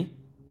you hear me?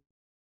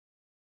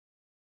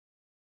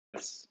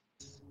 Yes.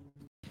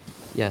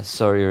 Yeah,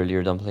 sorry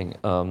earlier, Dumpling.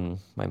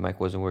 My mic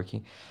wasn't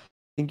working.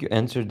 I think you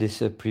answered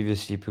this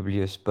previously,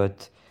 Publius,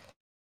 but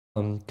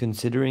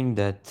considering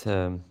that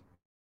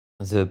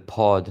the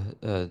pod,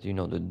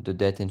 the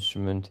debt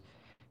instrument,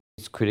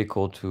 is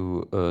critical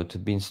to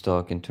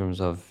Beanstalk in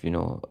terms of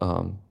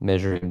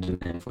measuring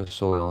demand for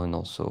soil and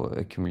also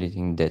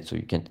accumulating debt, so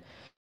you can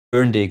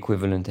earn the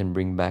equivalent and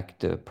bring back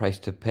the price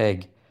to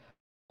peg.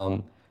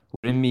 Wouldn't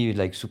it be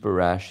like super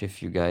rash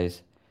if you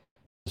guys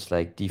just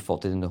like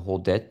defaulted in the whole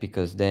debt,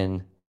 because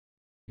then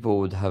people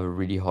would have a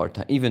really hard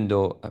time, even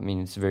though, I mean,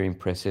 it's very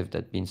impressive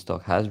that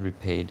Beanstalk has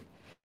repaid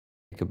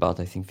like about,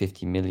 I think,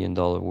 $50 million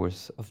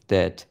worth of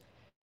debt.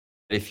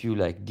 If you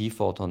like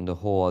default on the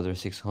whole other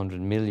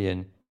 600 million,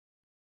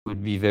 it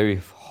would be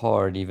very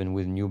hard, even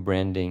with new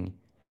branding,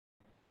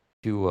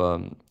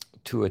 to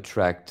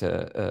attract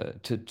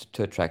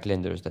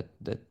lenders that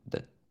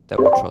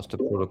would trust the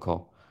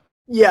protocol.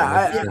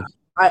 Yeah,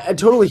 I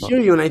totally hear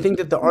you, and I think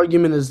that the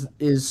argument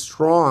is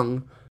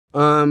strong.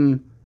 But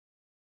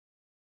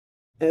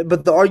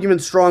the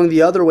argument's strong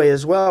the other way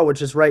as well,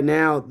 which is right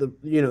now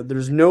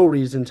there's no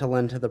reason to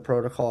lend to the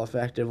protocol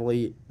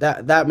effectively.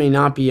 That may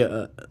not be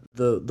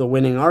the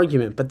winning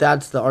argument, but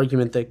that's the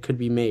argument that could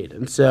be made.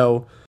 And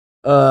so,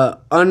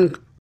 again,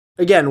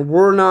 we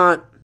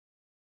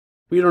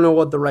don't know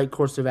what the right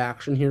course of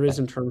action here is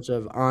in terms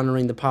of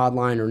honoring the pod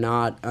line or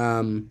not.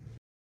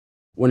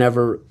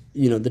 Whenever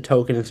the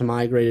token is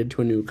migrated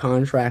to a new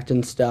contract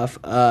and stuff,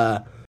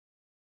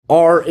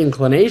 our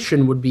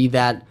inclination would be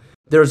that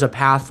there's a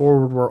path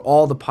forward where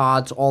all the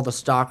pods, all the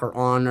stock are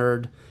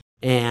honored,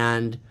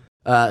 and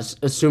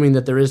assuming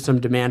that there is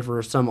some demand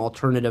for some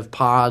alternative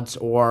pods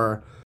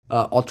or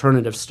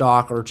alternative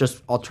stock, or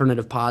just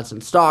alternative pods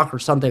and stock, or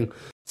something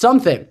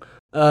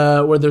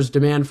where there's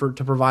demand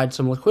to provide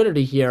some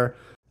liquidity here,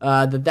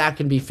 that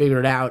can be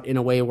figured out in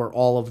a way where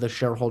all of the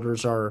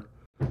shareholders are,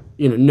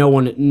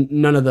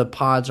 none of the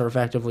pods are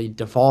effectively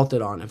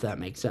defaulted on, if that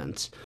makes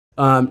sense.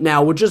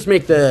 Now, we'll just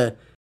make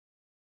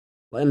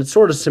and it's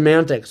sort of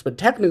semantics, but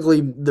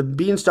technically the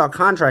Beanstalk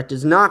contract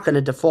is not going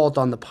to default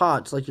on the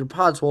pods. Like, your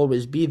pods will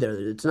always be there.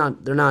 Your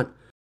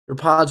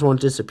pods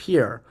won't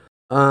disappear.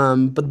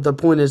 But the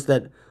point is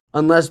that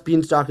unless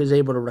Beanstalk is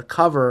able to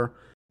recover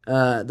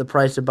the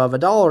price above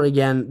 $1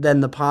 again,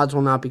 then the pods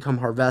will not become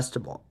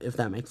harvestable, if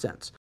that makes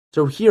sense.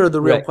 So here the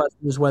real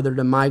question is whether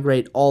to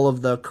migrate all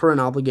of the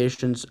current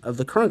obligations of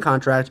the current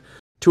contract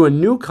to a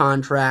new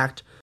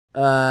contract,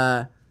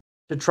 to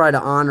try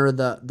to honor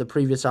the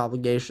previous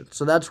obligation.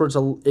 So that's where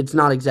it's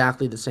not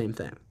exactly the same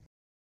thing.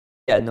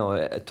 Yeah, no,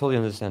 I totally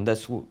understand.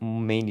 That's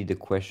mainly the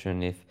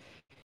question, if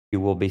you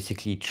will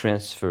basically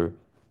transfer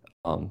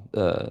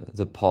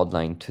the pod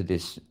line to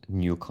this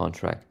new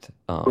contract.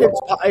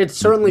 It's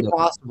certainly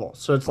possible.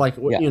 So it's like,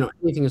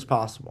 anything is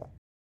possible.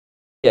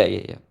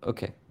 Yeah.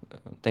 Okay.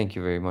 Thank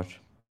you very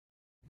much.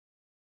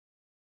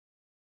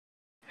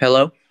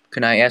 Hello,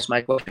 can I ask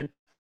my question?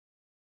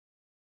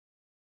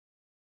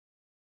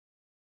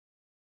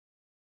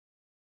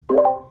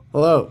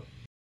 Hello.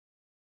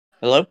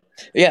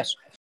 Yes.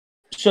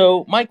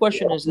 So my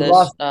question is We this.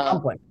 lost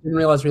Dumpling. Didn't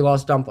realize we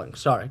lost Dumpling.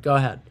 Sorry. Go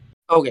ahead.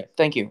 Okay,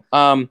 thank you.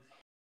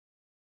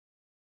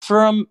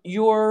 From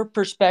your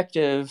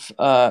perspective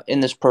in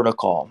this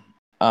protocol,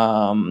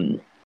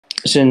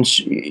 since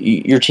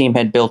your team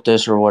had built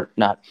this or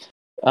whatnot,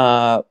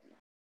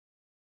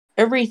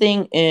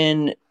 everything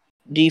in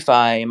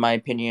DeFi, in my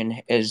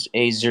opinion, is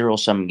a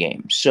zero-sum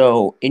game.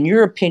 So, in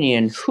your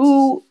opinion,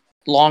 who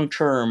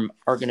long-term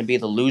are going to be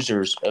the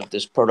losers of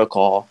this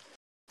protocol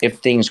if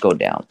things go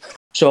down?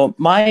 So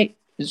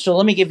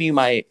let me give you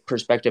my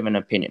perspective and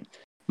opinion.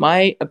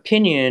 My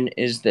opinion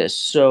is this.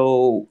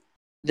 So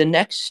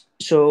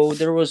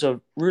there was a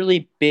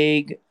really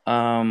big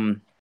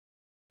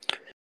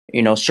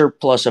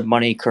surplus of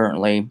money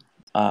currently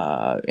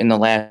in the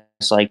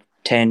last like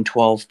 10,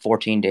 12,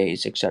 14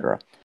 days, etc.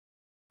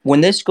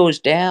 When this goes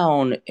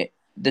down,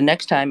 the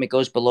next time it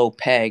goes below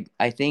peg,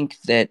 I think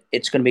that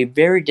it's going to be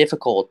very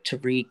difficult to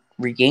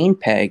regain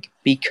peg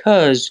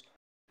because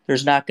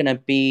there's not going to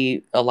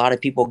be a lot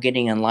of people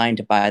getting in line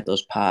to buy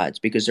those pods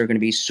because they're going to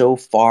be so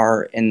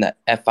far in the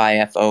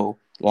FIFO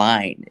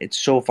line. It's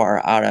so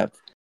far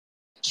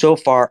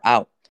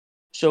out.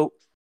 So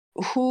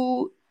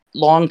who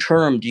long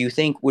term do you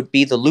think would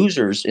be the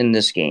losers in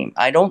this game?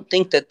 I don't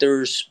think that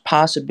there's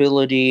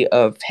possibility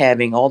of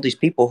having all these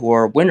people who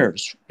are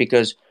winners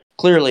because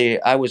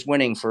clearly I was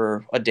winning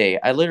for a day.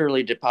 I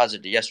literally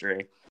deposited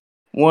yesterday,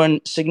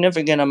 won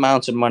significant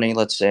amounts of money,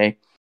 let's say,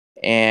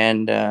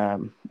 and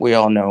we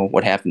all know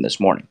what happened this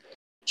morning.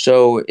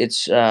 So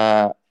it's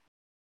for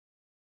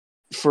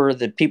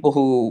the people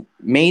who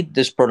made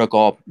this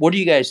protocol, what do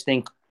you guys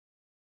think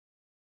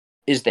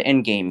is the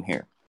end game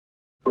here?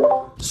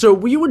 So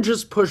we would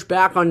just push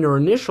back on your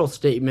initial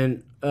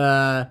statement,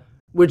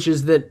 which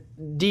is that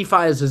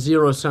DeFi is a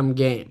zero-sum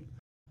game.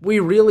 We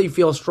really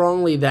feel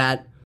strongly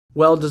that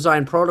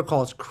well-designed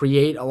protocols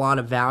create a lot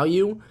of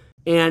value,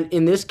 and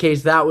in this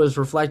case, that was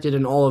reflected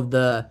in all of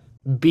the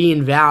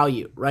Bean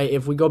value, right?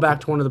 If we go back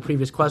to one of the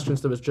previous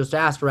questions that was just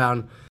asked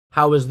around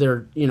how is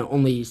there,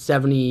 only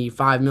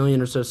 75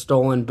 million or so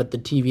stolen, but the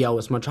TVL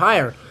was much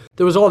higher,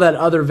 there was all that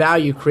other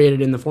value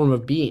created in the form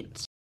of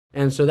beans.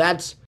 And so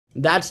that's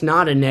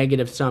not a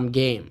negative sum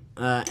game.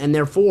 And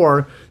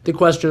therefore, the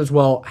question is,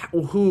 well,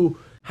 who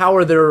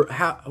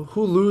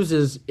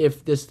loses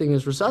if this thing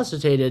is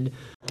resuscitated?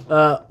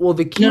 Well,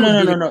 the key.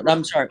 No.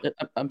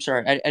 I'm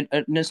sorry. And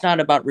it's not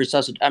about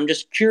resuscitate. I'm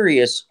just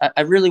curious.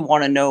 I really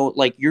want to know,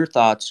 like, your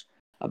thoughts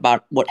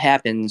about what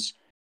happens.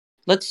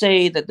 Let's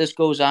say that this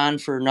goes on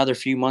for another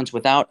few months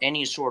without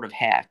any sort of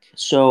hack.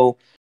 So,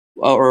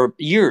 or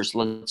years,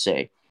 let's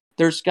say.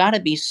 There's got to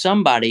be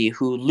somebody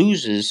who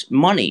loses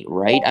money,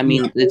 right? I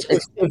mean,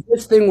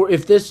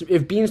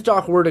 if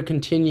Beanstalk were to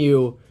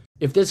continue,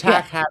 if this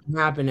hack hadn't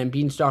happened and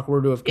Beanstalk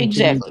were to have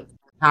continued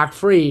hack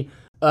free,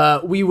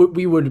 we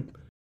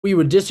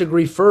would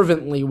disagree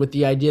fervently with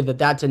the idea that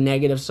that's a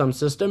negative sum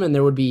system, and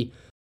there would be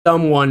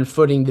someone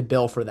footing the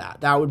bill for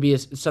that. That would be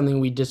something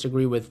we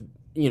disagree with,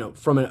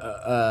 from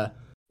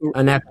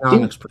an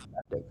economics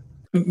perspective.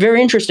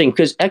 Very interesting,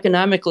 because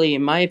economically,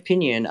 in my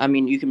opinion, I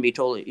mean, you can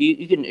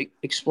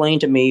explain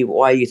to me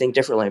why you think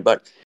differently,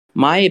 but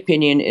my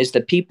opinion is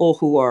the people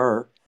who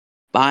are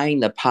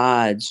buying the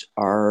pods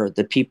are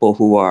the people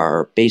who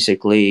are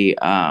basically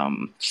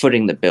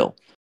footing the bill,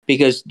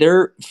 because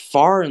they're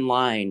far in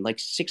line, like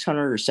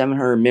 600 or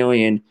 700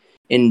 million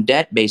in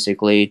debt,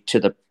 basically, to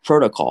the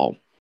protocol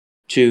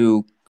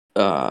to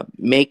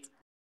make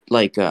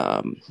like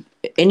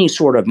any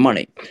sort of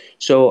money.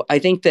 So I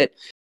think that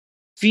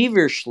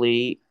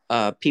feverishly,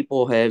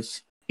 people have,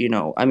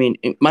 I mean,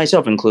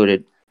 myself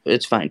included,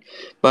 it's fine,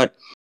 but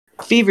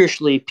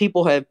feverishly,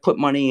 people have put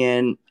money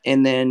in,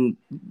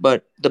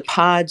 but the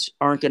pods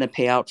aren't going to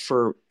pay out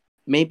for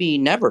maybe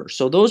never.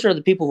 So those are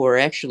the people who are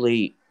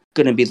actually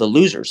going to be the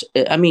losers.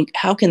 I mean,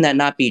 how can that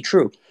not be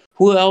true?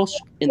 Who else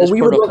in this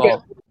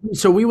protocol?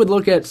 So we would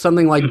look at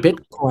something like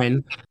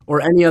Bitcoin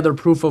or any other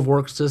proof of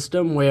work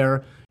system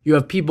where you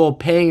have people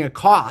paying a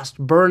cost,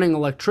 burning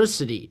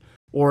electricity,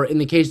 or in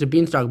the case of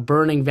Beanstalk,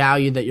 burning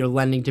value that you're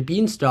lending to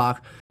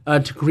Beanstalk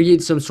to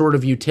create some sort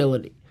of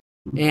utility.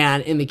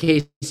 And in the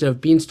case of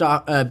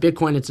Beanstalk,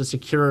 Bitcoin, it's a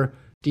secure,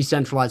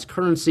 decentralized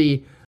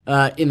currency.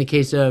 In the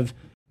case of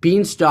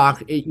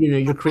Beanstalk,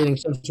 you're creating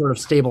some sort of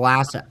stable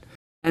asset.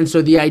 And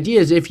so the idea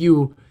is if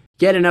you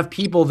get enough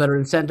people that are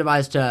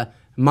incentivized to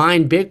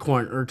mine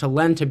Bitcoin or to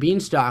lend to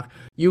Beanstalk,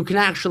 you can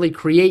actually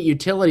create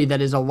utility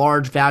that is a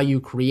large value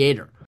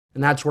creator.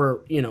 And that's where,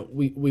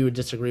 we would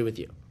disagree with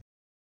you.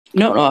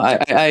 No,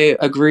 I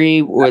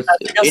agree with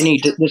any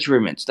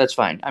disagreements. That's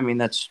fine. I mean,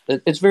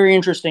 it's very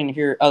interesting to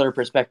hear other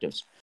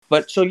perspectives.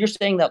 But so you're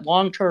saying that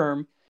long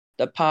term,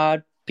 the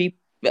pod people,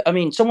 I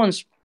mean,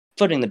 someone's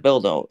footing the bill,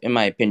 though, in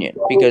my opinion,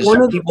 because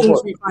one of the things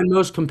we find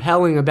most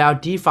compelling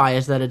about DeFi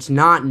is that it's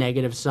not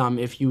negative sum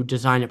if you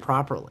design it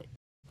properly.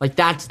 Like,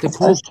 that's the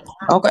cool.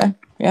 Okay.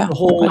 Yeah. That's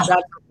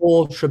the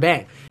whole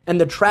shebang.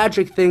 And the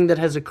tragic thing that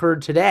has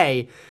occurred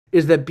today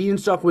is that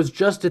Beanstalk was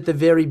just at the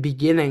very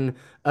beginning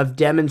of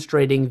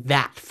demonstrating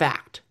that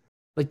fact.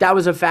 Like, that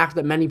was a fact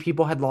that many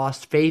people had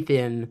lost faith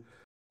in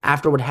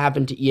after what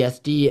happened to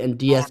ESD and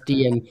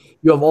DSD, and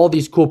you have all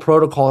these cool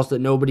protocols that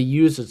nobody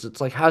uses.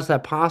 It's like, how's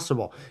that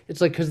possible?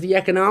 It's like, because the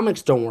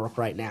economics don't work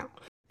right now.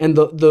 And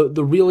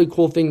the really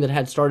cool thing that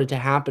had started to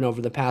happen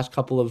over the past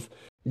couple of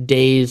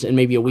days and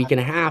maybe a week and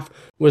a half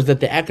was that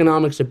the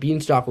economics of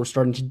Beanstalk were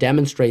starting to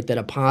demonstrate that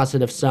a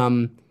positive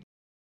sum,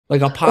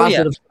 like a Oh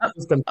yeah, positive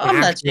system, can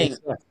I'm not actually saying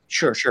exist.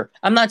 sure.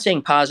 I'm not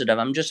saying positive.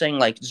 I'm just saying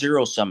like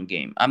zero sum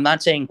game. I'm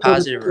not saying So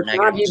positive or it's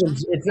not negative. even.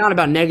 It's not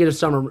about negative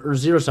sum or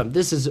zero sum.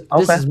 This is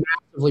Okay.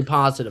 massively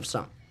positive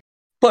sum.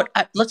 But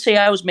let's say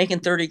I was making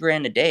 30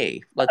 grand a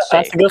day. Let's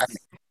I say. guess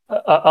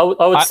I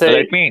would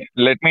say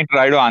Let me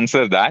try to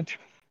answer that.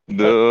 Yeah,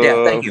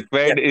 The thank you.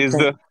 Fed Yeah, is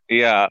thank the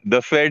yeah,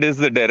 the Fed is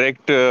the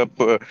direct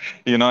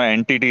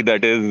entity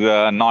that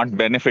is not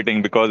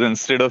benefiting, because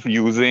instead of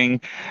using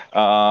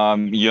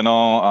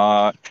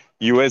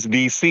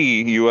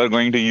USDC, you are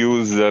going to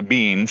use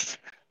beans.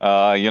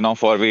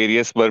 For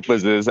various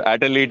purposes.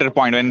 At a later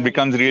point, when it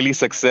becomes really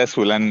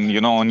successful,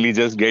 and only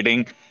just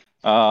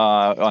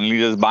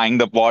buying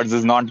the pods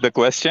is not the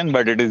question,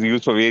 but it is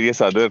used for various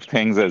other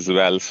things as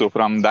well. So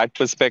from that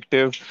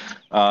perspective,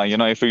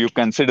 if you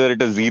consider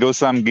it a zero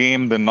sum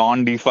game, the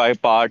non DeFi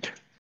part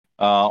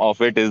of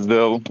it is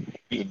the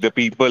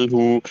people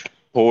who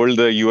hold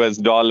the US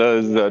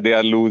dollars, they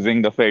are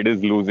losing, the Fed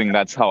is losing.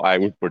 That's how I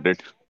would put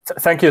it.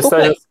 thank you, Okay.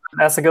 Stajus.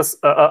 As I guess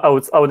I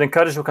would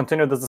encourage you to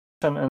continue this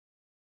discussion in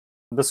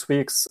this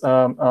week's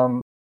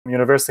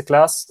university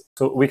class,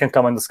 so we can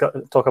come and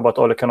talk about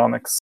all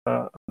economics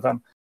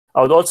then.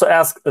 I would also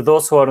ask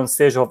those who are on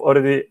stage who have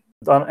already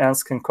done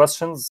asking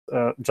questions,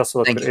 just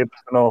so that we're able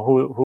to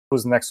know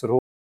who's next or who,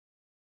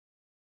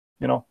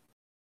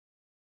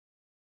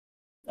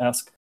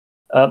 ask.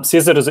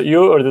 Caesar, is it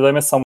you or did I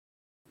miss someone?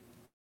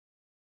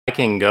 I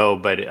can go,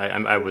 but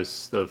I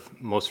was the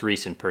most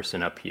recent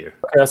person up here.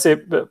 Okay, I see.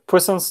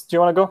 Puissance, do you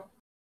want to go?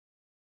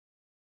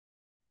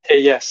 Hey,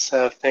 yes,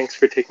 thanks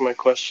for taking my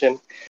question.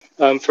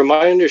 From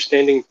my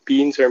understanding,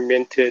 beans are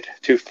minted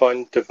to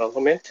fund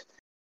development.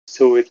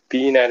 So with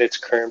bean at its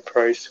current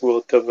price,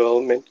 will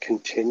development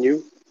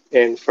continue,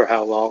 and for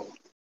how long?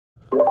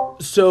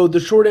 So the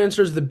short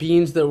answer is the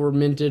beans that were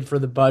minted for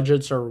the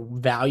budgets are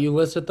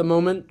valueless at the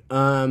moment.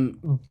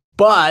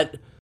 But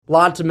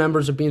lots of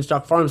members of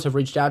Beanstalk Farms have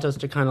reached out to us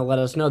to kind of let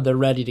us know they're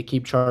ready to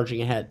keep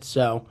charging ahead.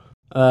 So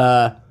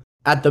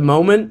at the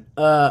moment,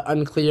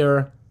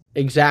 unclear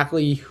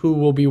exactly who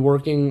will be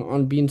working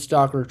on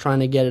Beanstalk or trying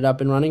to get it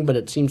up and running, but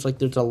it seems like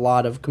there's a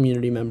lot of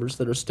community members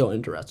that are still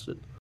interested.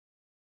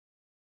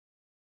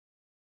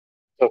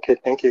 Okay,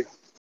 thank you.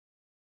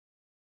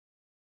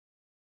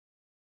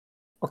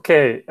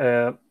 Okay,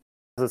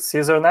 is it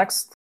Caesar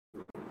next?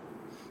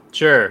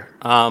 Sure.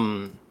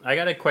 I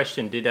got a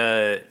question. Is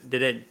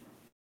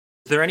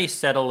there any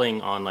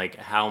settling on like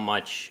how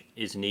much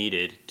is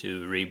needed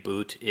to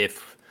reboot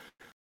if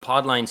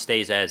Podline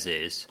stays as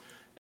is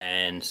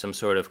and some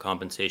sort of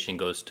compensation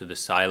goes to the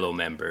silo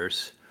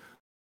members,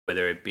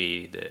 whether it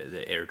be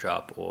the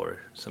airdrop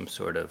or some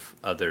sort of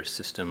other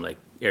system like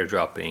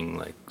airdropping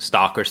like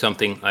stock or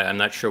something? I'm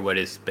not sure what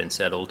has been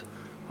settled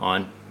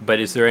on, but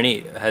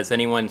has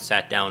anyone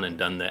sat down and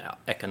done the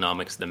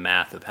economics, the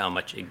math of how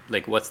much,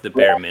 like what's the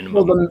bare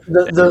minimum? Well,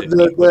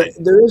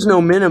 there is no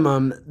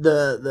minimum.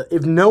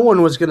 If no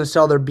one was going to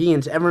sell their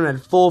beans, everyone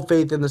had full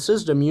faith in the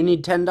system. You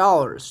need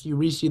 $10. You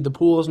reseed the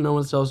pools. No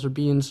one sells their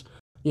beans.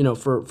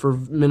 For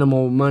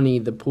minimal money,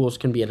 the pools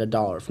can be at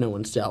 $1 if no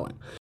one's selling.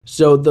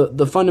 So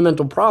the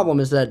fundamental problem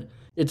is that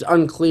it's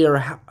unclear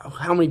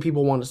how many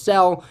people want to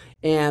sell,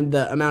 and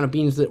the amount of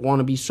beans that want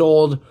to be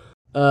sold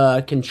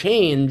can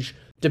change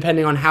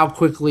depending on how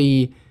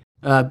quickly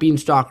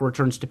Beanstalk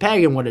returns to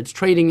peg and what it's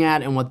trading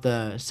at and what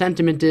the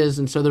sentiment is.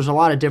 And so there's a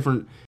lot of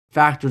different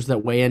factors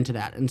that weigh into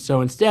that. And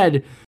so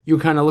instead, you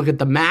kind of look at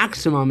the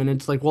maximum and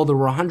it's like, well, there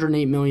were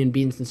 108 million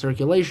beans in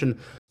circulation.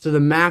 So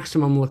the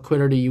maximum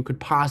liquidity you could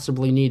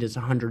possibly need is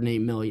 108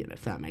 million,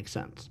 if that makes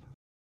sense.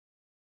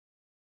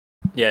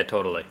 Yeah,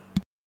 totally.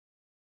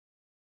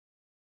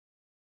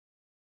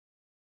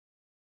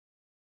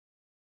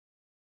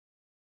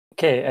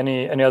 Okay,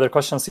 any other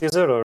questions,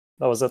 Caesar, or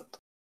that was it?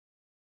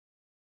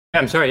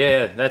 I'm sorry.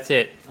 Yeah, that's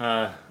it.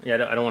 I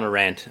don't want to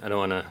rant. I don't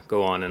want to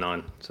go on and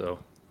on. So,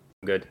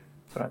 I'm good.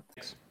 All right.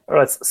 Thanks. All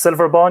right,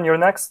 Silverbone, you're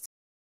next.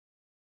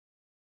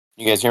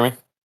 You guys hear me?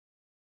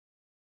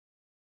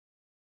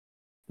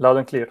 Loud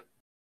and clear.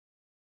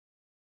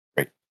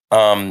 Great.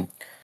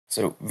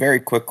 So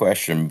very quick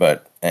question,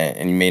 but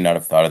and you may not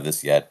have thought of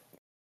this yet.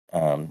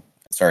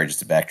 Sorry, just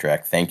to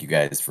backtrack. Thank you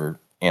guys for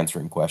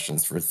answering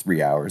questions for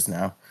 3 hours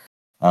now.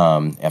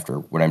 After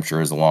what I'm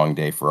sure is a long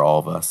day for all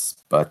of us,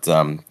 but.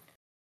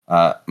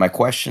 My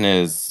question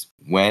is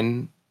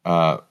when,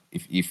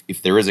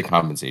 if there is a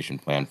compensation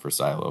plan for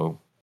silo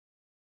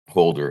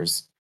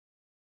holders,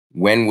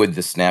 when would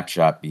the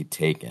snapshot be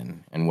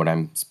taken? And what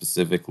I'm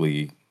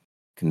specifically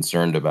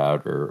concerned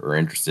about or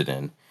interested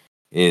in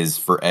is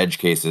for edge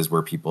cases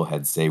where people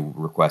had, say,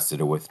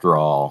 requested a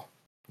withdrawal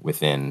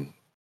within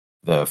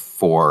the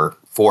four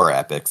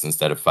epochs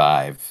instead of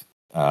 5,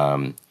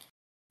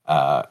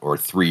 or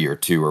 3 or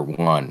 2 or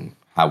 1.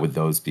 How would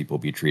those people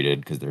be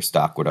treated? Because their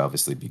stock would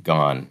obviously be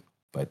gone,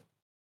 but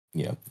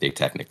they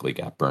technically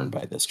got burned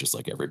by this just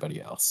like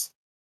everybody else.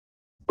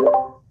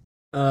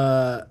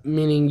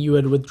 Meaning you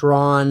had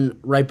withdrawn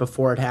right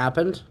before it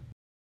happened?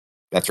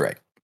 That's right.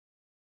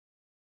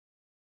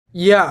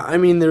 Yeah, I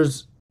mean, there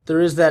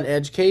is that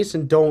edge case,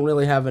 and don't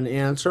really have an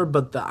answer.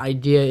 But the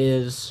idea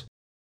is,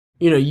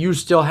 you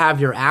still have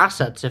your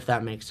assets, if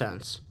that makes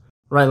sense,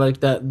 right?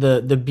 Like the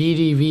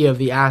BDV of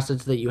the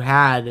assets that you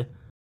had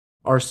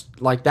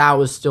like that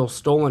was still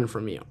stolen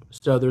from you.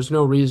 So there's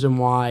no reason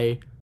why,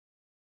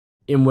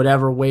 in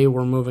whatever way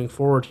we're moving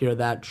forward here,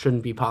 that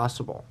shouldn't be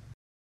possible.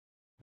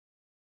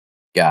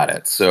 Got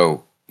it.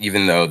 So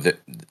even though the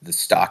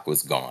stock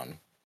was gone,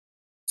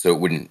 so it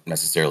wouldn't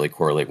necessarily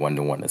correlate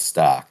 1-to-1 to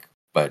stock,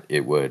 but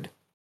it would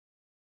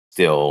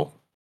still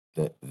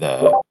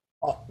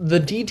the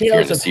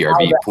details the of how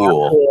CRV the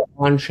pool. actual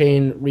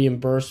on-chain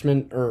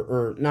reimbursement,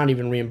 or not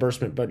even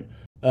reimbursement, but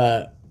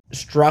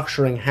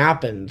structuring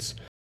happens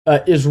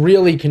is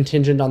really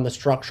contingent on the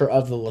structure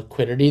of the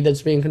liquidity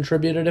that's being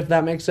contributed, if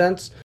that makes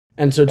sense.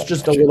 And so it's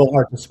just a little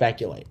hard to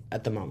speculate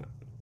at the moment.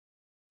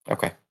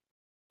 Okay.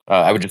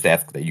 I would just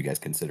ask that you guys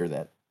consider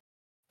that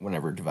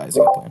whenever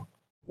devising a plan.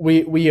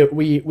 We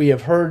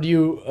have heard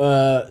you,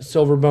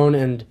 Silverbone,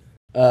 and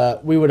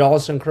we would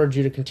also encourage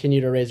you to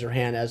continue to raise your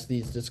hand as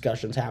these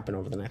discussions happen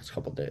over the next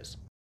couple of days.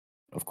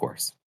 Of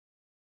course.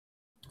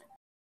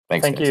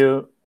 Thanks, Thank guys.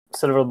 you,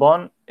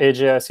 Silverbone.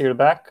 AJ, I see you're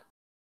back.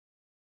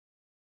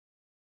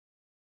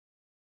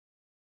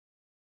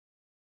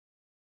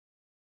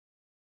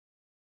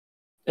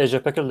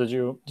 AJ Pickle, did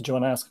you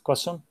want to ask a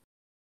question?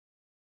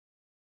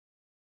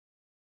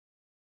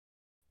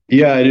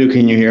 Yeah, I do.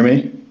 Can you hear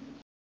me?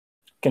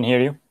 Can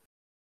hear you.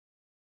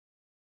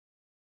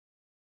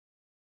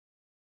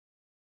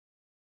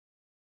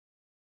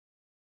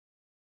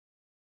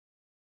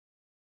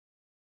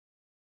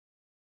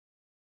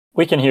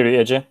 We can hear you,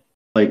 AJ.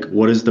 Like,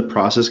 what does the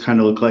process kind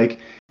of look like?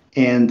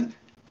 And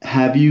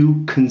have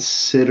you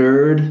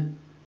considered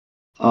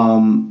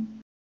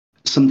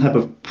some type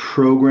of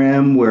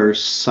program where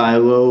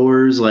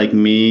siloers like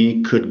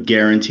me could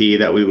guarantee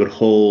that we would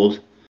hold,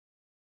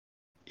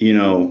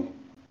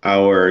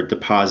 our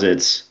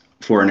deposits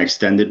for an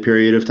extended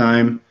period of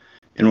time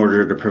in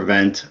order to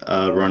prevent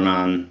a run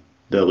on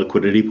the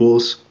liquidity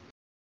pools?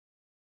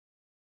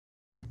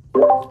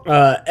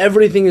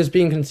 Everything is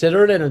being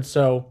considered, and it's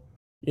so,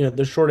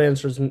 the short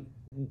answer is,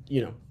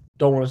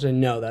 don't want to say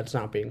no, that's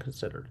not being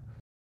considered.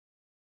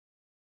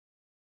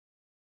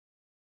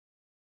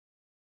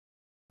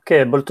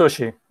 Okay,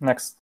 Bultoshi,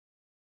 next.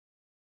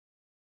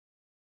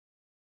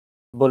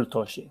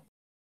 Bultoshi.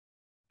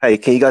 Hey,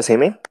 can you guys hear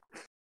me?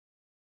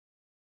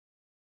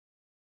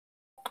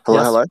 Hello,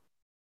 Yes, hello.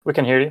 we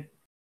can hear you.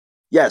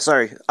 Yeah,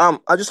 sorry.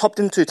 I just hopped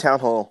into town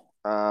hall.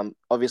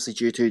 Obviously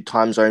due to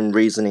time zone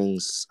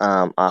reasonings,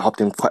 I hopped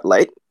in quite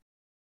late.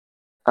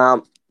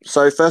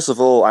 So first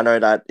of all, I know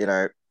that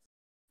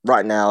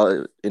right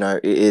now,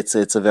 it's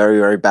a very,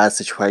 very bad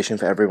situation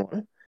for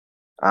everyone.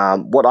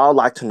 What I would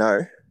like to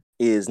know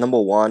is, number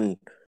one,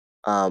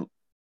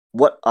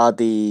 what are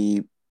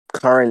the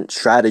current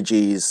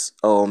strategies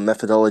or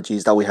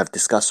methodologies that we have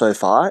discussed so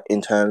far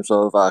in terms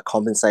of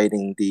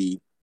compensating the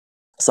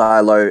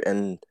silo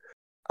and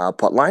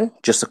plotline?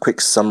 Just a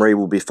quick summary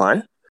will be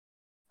fine.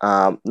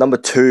 Number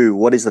two,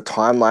 what is the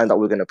timeline that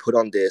we're going to put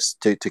on this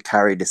to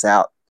carry this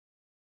out?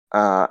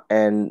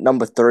 And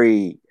number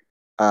three,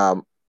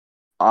 when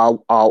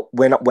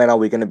are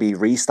we going to be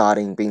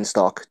restarting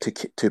Beanstalk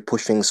to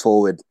push things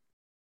forward?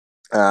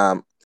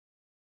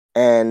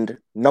 And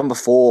number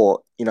four,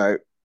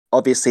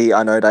 obviously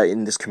I know that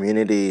in this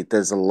community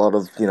there's a lot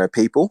of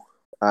people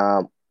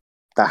that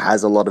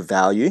has a lot of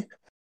value,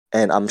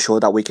 and I'm sure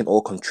that we can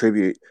all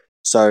contribute.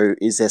 So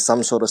is there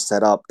some sort of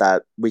setup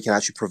that we can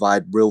actually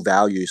provide real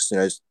values,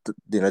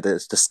 the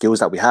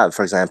skills that we have,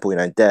 for example,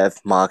 dev,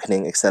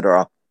 marketing,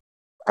 etc.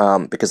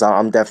 Because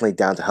I'm definitely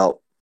down to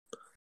help.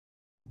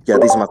 Yeah,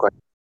 these are my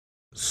questions.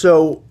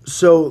 So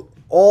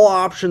all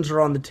options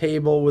are on the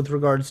table with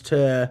regards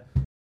to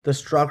the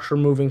structure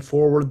moving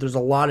forward. There's a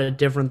lot of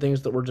different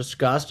things that were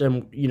discussed,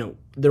 and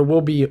there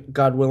will be,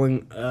 God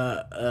willing,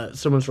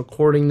 someone's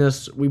recording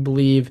this, we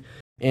believe,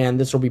 and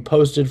this will be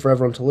posted for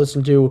everyone to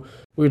listen to.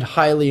 We would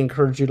highly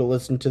encourage you to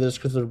listen to this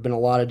because there have been a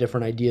lot of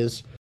different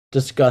ideas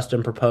discussed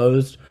and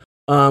proposed.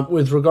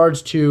 With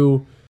regards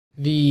to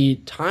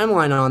the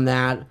timeline on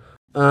that,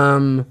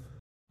 the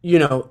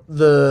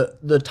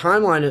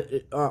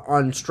timeline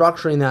on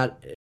structuring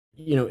that,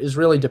 is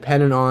really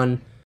dependent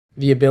on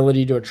the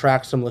ability to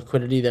attract some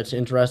liquidity that's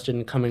interested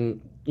in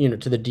coming,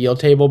 to the deal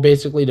table,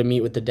 basically, to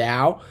meet with the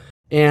DAO.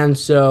 And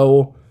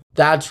so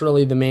that's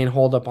really the main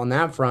holdup on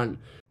that front.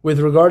 With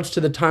regards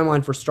to the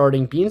timeline for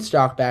starting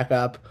Beanstalk back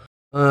up,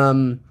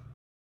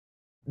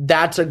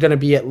 that's going to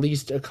be at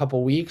least a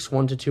couple weeks,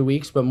 1 to 2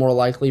 weeks, but more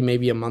likely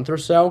maybe a month or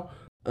so.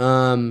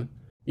 There's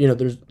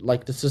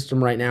the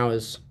system right now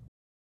is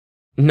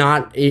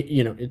not,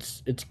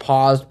 it's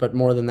paused, but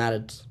more than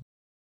that,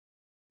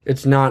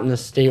 it's not in a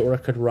state where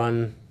it could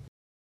run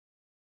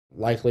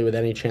likely with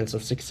any chance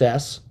of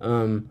success.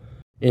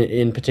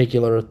 In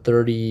particular,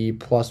 30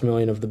 plus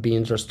million of the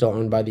beans are still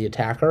owned by the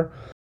attacker.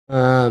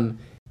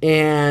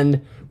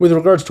 And with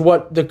regards to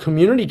what the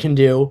community can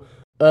do,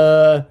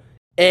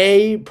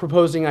 A,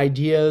 proposing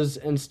ideas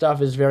and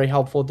stuff is very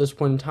helpful at this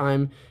point in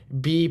time.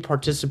 B,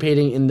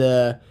 participating in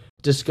the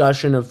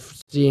discussion of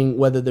seeing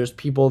whether there's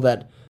people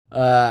that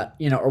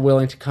are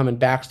willing to come and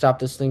backstop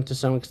this thing to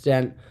some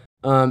extent.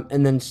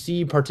 And then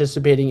C,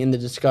 participating in the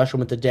discussion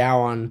with the DAO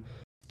on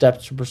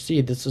steps to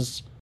proceed. This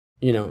is,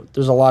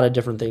 there's a lot of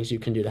different things you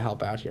can do to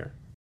help out here.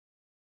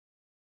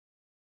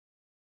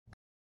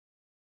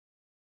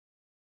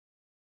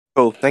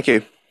 Cool. Thank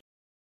you.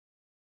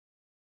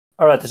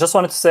 All right. I just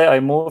wanted to say I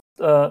moved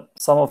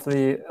some of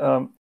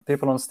the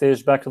people on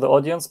stage back to the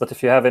audience, but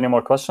if you have any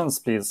more questions,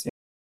 please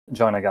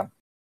join again.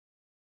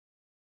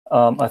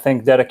 I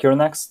think, Derek, you're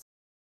next.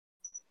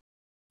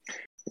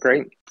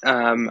 Great.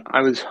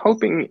 I was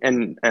hoping,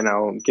 and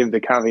I'll give the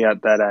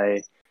caveat that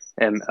I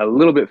am a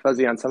little bit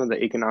fuzzy on some of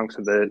the economics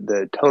of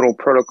the total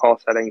protocol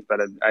settings,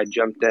 but I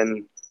jumped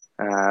in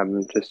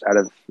just out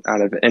of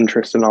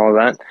interest in all of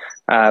that.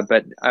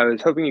 But I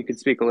was hoping you could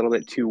speak a little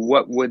bit to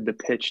what would the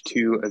pitch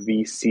to a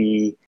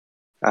VC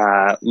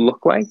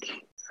look like,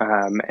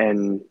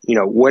 and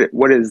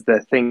what is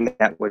the thing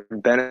that would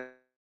benefit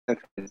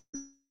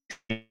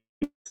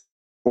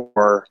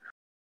for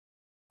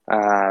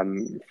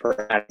adding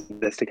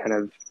this to kind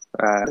of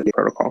the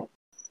protocol.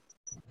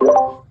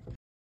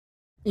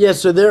 Yeah,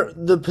 so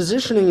the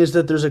positioning is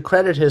that there's a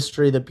credit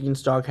history that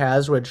Beanstalk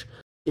has, which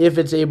if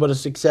it's able to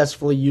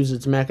successfully use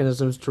its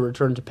mechanisms to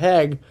return to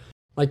PEG,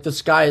 like the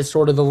sky is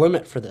sort of the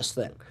limit for this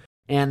thing.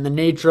 And the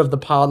nature of the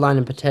pod line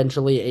and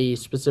potentially a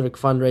specific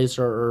fundraiser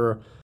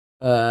or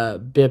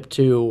BIP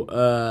to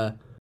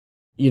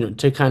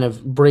kind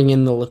of bring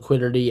in the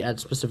liquidity at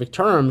specific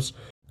terms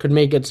could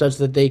make it such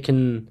that they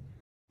can,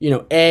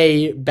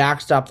 A,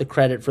 backstop the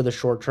credit for the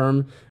short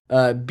term,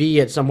 B,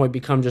 at some point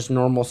become just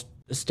normal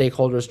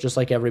stakeholders just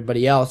like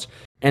everybody else,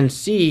 and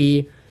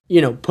C,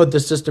 put the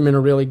system in a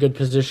really good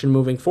position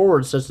moving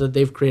forward such that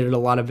they've created a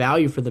lot of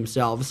value for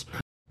themselves.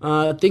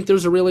 I think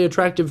there's a really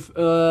attractive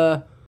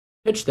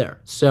pitch there.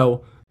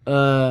 So,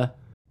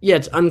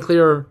 it's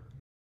unclear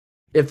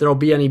if there'll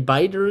be any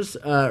biters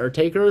or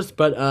takers,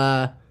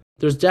 but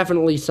there's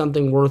definitely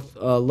something worth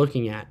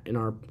looking at in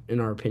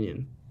our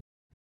opinion.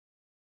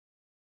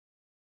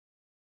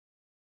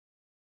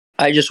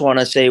 I just want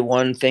to say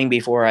one thing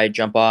before I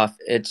jump off.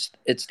 It's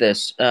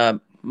this.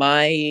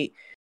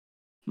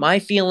 My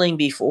feeling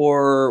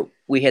before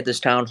we had this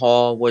town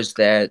hall was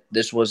that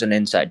this was an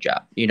inside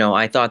job.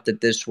 I thought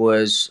that this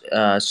was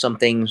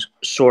something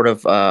sort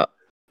of a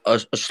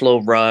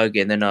slow rug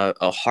and then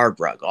a hard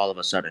rug all of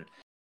a sudden.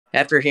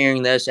 After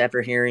hearing this,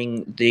 after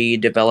hearing the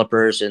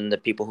developers and the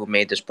people who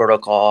made this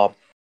protocol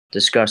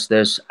discuss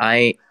this,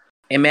 I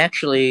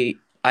believe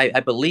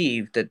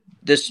that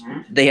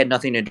they had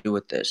nothing to do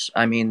with this.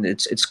 I mean,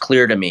 it's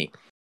clear to me.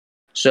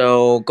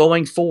 So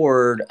going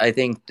forward, I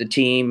think the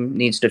team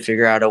needs to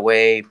figure out a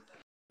way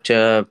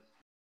to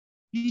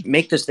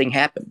make this thing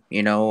happen,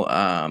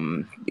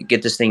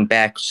 get this thing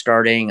back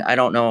starting. I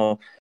don't know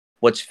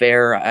what's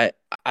fair.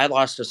 I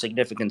lost a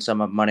significant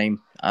sum of money.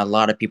 A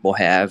lot of people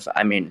have.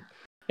 I mean,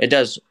 it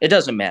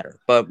doesn't matter.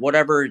 But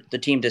whatever the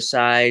team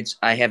decides,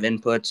 I have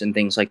inputs and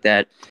things like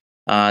that.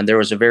 There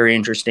was a very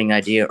interesting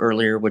idea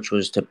earlier, which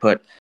was to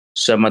put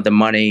some of the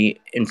money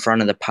in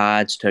front of the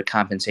pods to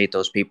compensate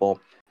those people.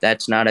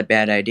 That's not a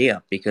bad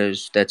idea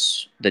because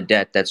that's the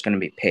debt that's going to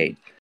be paid.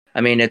 I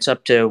mean, it's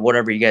up to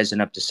whatever you guys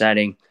end up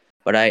deciding.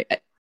 But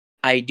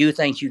I do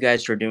thank you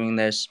guys for doing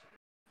this.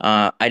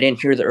 I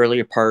didn't hear the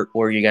earlier part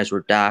where you guys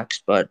were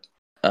doxxed, but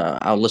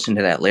I'll listen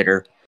to that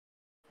later.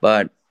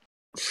 But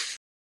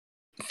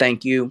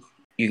thank you.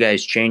 You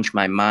guys changed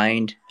my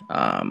mind.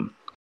 I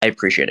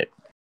appreciate it.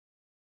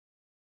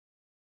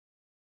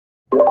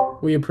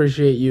 We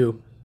appreciate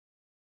you.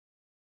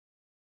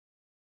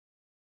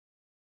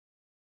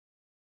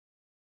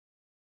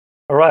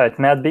 All right,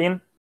 Matt Bean.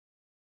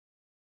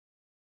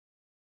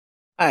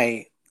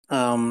 Hi.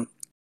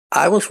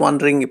 I was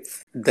wondering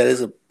if there is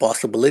a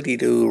possibility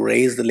to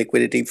raise the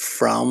liquidity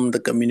from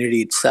the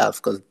community itself,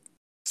 because it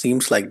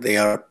seems like they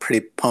are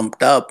pretty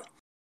pumped up.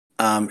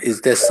 Is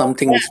there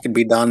something which can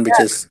be done which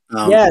is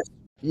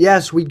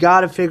Yes, we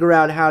got to figure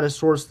out how to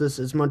source this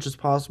as much as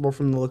possible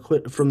from the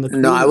community.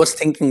 No, I was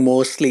thinking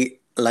mostly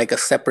like a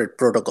separate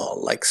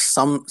protocol, like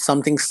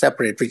something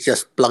separate which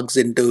just plugs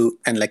into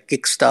and like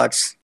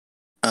kickstarts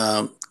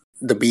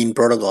the Bean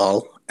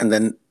protocol, and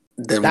then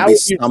there will be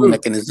some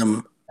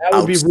mechanism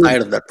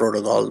outside of that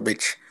protocol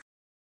which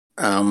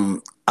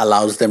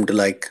allows them to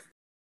like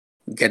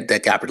get their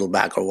capital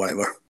back or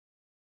whatever.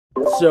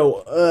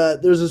 So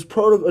there's this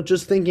protocol,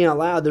 just thinking out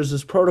loud, there's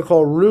this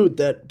protocol route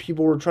that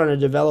people were trying to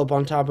develop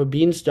on top of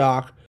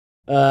Beanstalk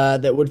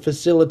that would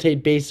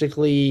facilitate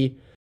basically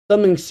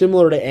something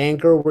similar to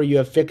Anchor, where you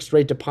have fixed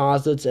rate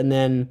deposits and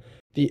then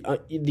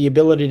the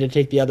ability to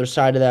take the other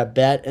side of that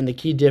bet. And the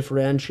key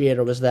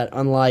differentiator was that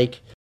unlike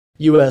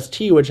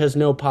UST, which has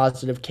no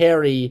positive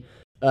carry,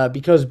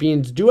 because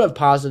beans do have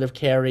positive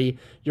carry,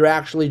 you're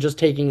actually just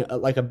taking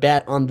like a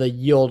bet on the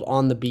yield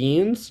on the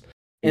beans.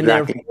 And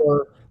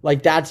therefore,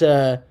 like that's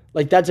a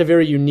like that's a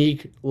very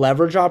unique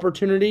leverage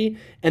opportunity,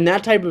 and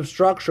that type of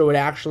structure would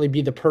actually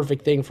be the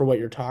perfect thing for what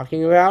you're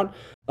talking about.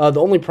 The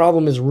only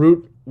problem is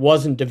Root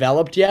wasn't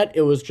developed yet.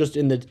 It was just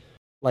in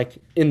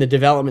the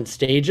development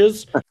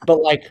stages.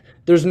 But like,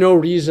 there's no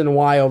reason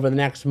why over the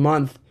next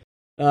month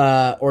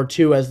or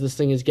two, as this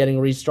thing is getting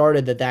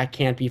restarted, that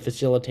can't be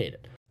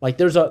facilitated. Like,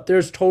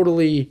 there's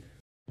totally,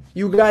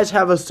 you guys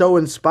have us so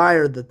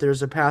inspired that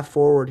there's a path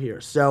forward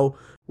here. So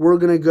we're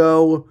gonna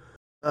go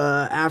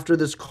after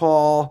this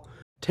call,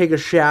 take a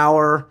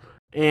shower,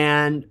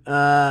 and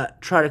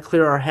try to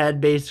clear our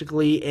head,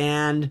 basically.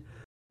 And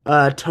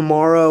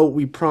tomorrow,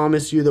 we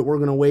promise you that we're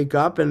gonna wake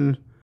up and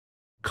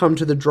come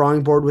to the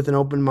drawing board with an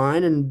open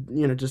mind,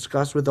 and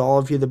discuss with all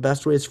of you the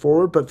best ways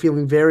forward. But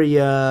feeling very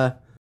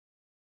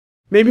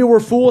maybe we're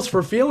fools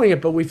for feeling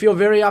it, but we feel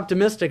very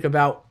optimistic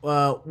about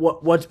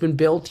what's been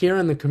built here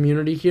in the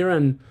community here,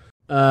 and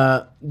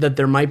that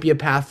there might be a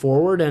path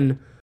forward. And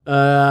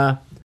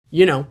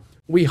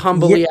we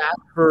humbly ask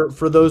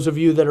for those of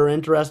you that are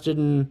interested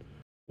in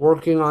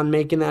working on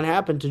making that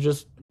happen to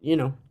just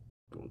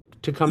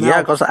to come Yeah,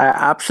 help. because I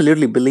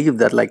absolutely believe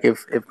that, like,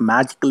 if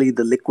magically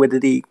the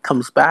liquidity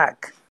comes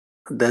back,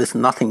 there's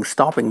nothing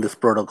stopping this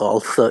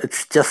protocol. So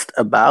it's just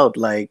about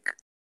like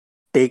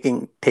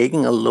taking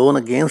a loan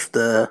against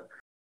the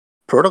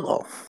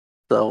protocol.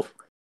 So,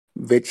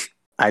 which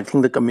I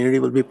think the community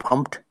will be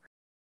pumped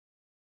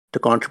to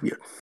contribute.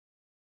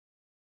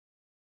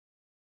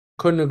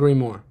 Couldn't agree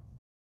more.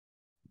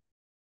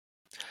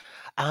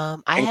 I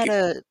Thank had you.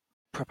 a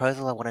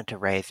proposal I wanted to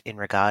raise in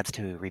regards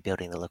to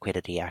rebuilding the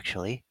liquidity,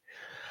 actually.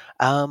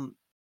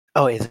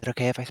 Oh, is it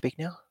okay if I speak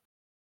now?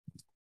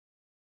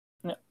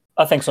 Yeah,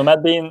 I think so.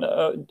 Matt Bean,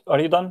 are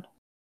you done?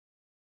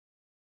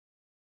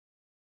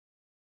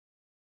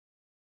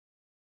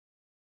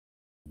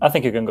 I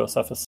think you can go,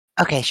 Cephas.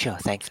 Okay, sure,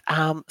 thanks.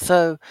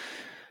 So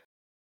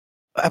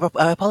I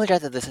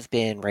apologize that this has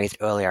been raised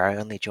earlier. I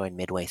only joined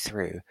midway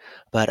through,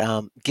 but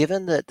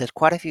given that there's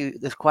quite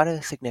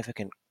a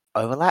significant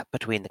overlap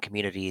between the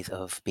communities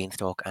of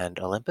Beanstalk and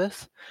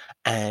Olympus,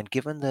 and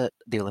given that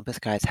the Olympus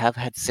guys have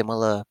had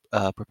similar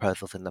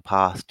proposals in the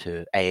past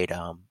to aid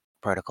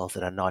protocols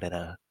that are not in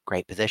a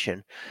great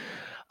position,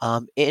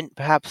 in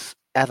perhaps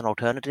as an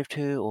alternative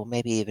to, or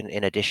maybe even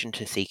in addition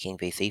to seeking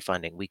VC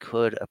funding, we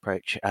could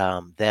approach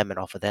them and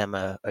offer them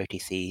a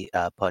OTC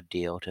pod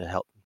deal to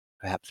help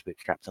perhaps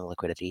bootstrap some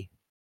liquidity.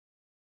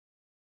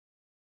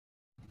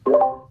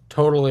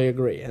 Totally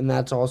agree. And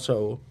that's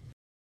also,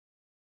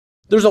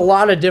 there's a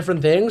lot of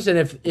different things. And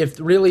if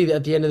really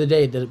at the end of the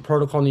day, the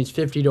protocol needs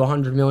 $50 to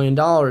 $100 million,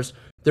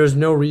 there's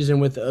no reason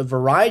with a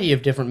variety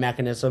of different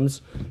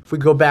mechanisms. If we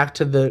go back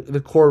to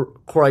the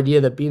core idea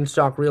that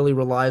Beanstalk really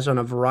relies on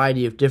a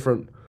variety of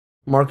different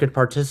market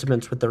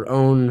participants with their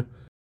own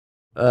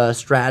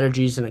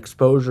strategies and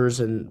exposures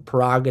and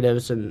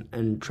prerogatives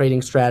and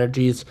trading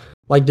strategies,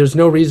 like there's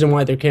no reason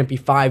why there can't be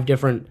 5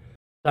 different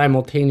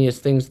simultaneous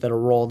things that are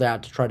rolled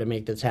out to try to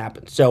make this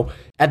happen. So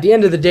at the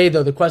end of the day,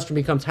 though, the question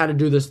becomes how to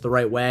do this the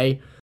right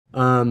way.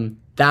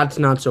 That's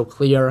not so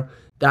clear.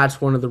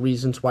 That's one of the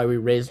reasons why we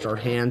raised our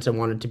hands and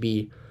wanted to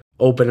be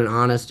open and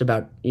honest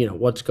about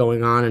what's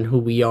going on and who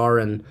we are,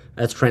 and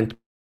as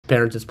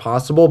transparent as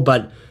possible.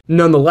 But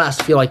nonetheless,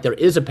 feel like there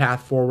is a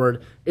path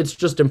forward. It's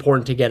just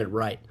important to get it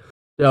right.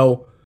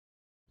 So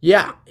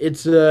yeah,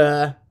 it's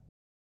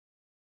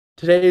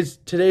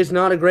today's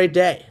not a great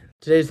day.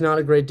 Today's not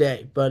a great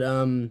day, but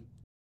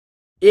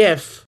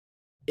if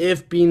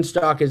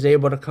Beanstalk is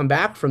able to come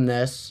back from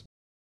this,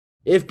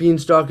 think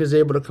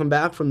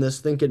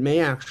it may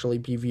actually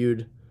be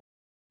viewed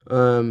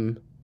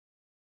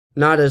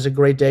not as a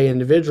great day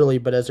individually,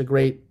 but as a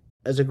great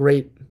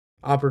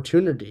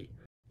opportunity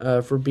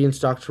for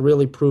Beanstalk to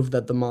really prove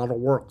that the model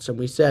works. And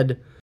we said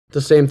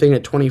the same thing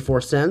at 24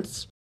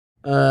 cents,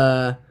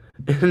 and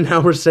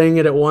now we're saying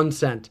it at 1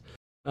 cent.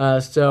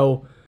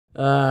 So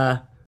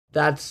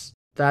that's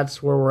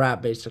where we're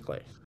at,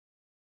 basically.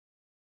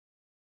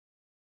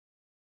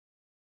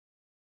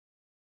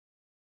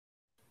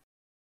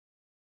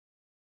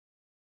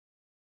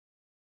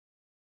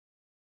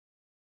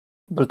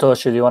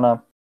 Brutoshi, do you want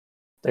to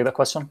take the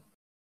question?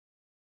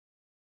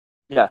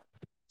 Yeah.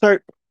 So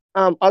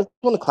I just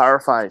want to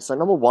clarify. So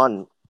number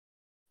one,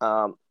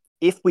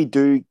 if we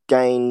do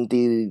gain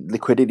the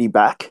liquidity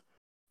back,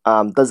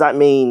 does that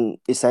mean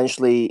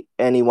essentially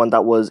anyone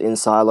that was in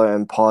Silo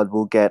and Pod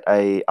will get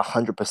a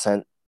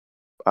 100%,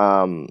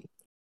 I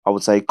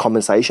would say,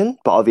 compensation?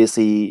 But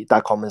obviously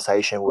that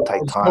compensation will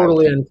take It's time.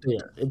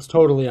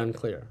 totally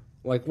unclear.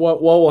 Like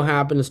what will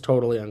happen is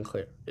totally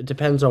unclear. It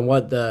depends on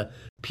what the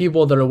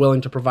people that are willing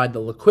to provide the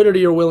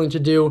liquidity are willing to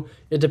do.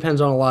 It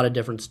depends on a lot of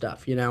different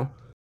stuff,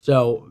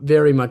 So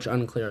very much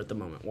unclear at the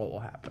moment what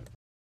will happen.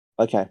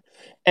 Okay.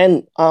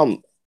 And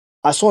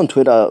I saw on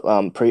Twitter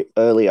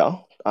earlier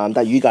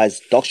that you guys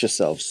dox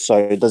yourselves.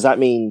 So does that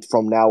mean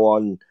from now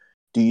on,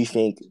 do you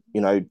think,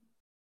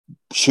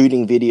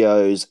 shooting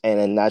videos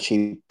and then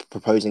actually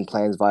proposing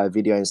plans via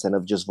video instead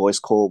of just voice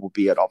call will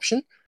be an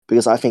option?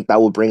 Because I think that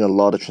will bring a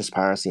lot of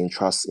transparency and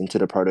trust into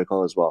the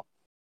protocol as well.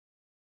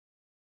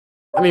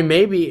 I mean,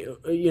 maybe,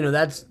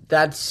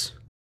 that's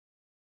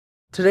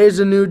today's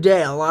a new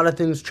day. A lot of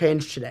things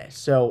changed today.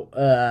 So,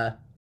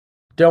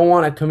 don't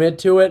want to commit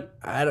to it.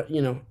 I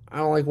don't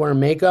like wearing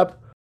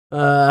makeup.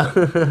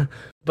 But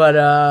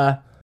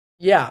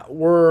yeah,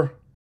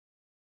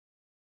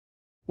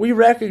 we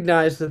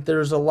recognize that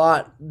there's a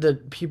lot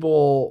that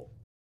people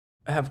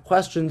have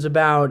questions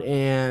about,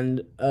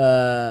 and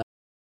there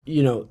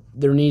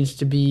needs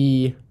to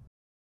be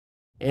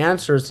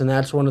answers, and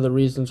that's one of the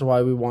reasons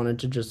why we wanted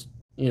to just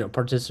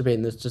participate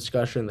in this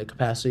discussion, the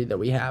capacity that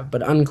we have.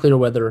 But unclear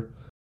whether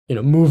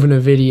moving a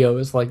video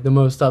is like the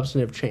most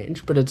substantive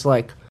change, but it's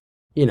like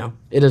it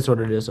is what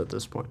it is at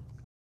this point.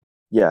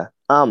 Yeah.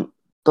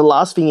 The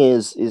last thing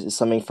is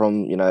something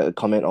from a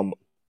comment on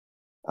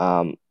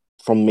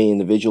from me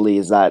individually,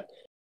 is that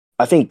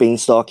I think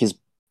Beanstalk is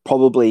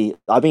probably,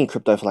 I've been in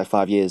crypto for like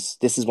 5 years.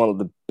 This is one of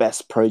the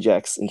best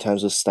projects in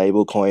terms of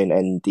stablecoin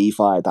and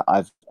DeFi that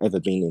I've ever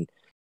been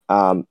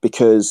in.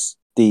 Because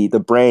the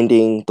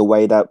branding, the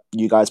way that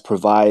you guys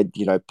provide,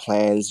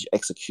 plans,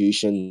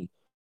 execution,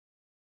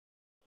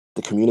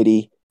 the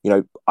community,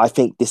 I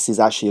think this is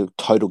actually a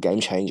total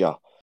game changer.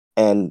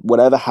 And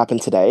whatever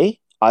happened today,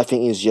 I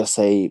think is just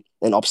an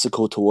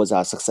obstacle towards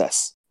our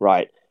success,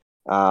 right?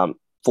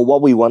 For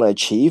what we want to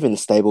achieve in the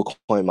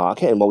stablecoin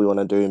market and what we want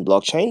to do in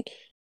blockchain,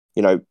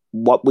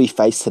 what we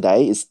face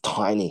today is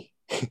tiny.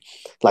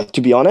 Like,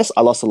 to be honest,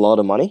 I lost a lot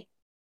of money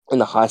in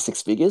the high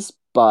six figures,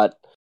 but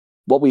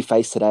what we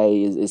face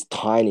today is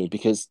tiny,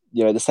 because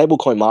the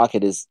stablecoin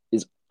market is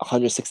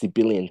 160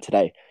 billion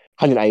today,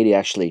 180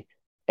 actually,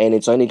 and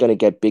it's only going to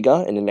get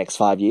bigger in the next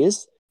 5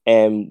 years.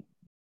 And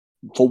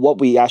for what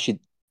we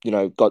actually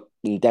got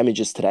in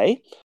damages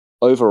today,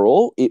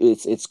 overall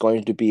it's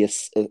going to be a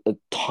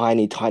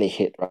tiny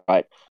hit,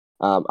 right?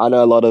 I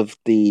know a lot of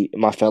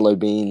my fellow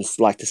beans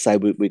like to say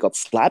we got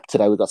slapped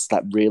today. We got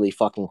slapped really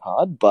fucking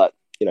hard, but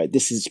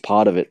this is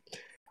part of it.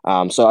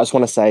 So I just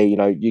want to say,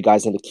 you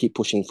guys need to keep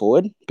pushing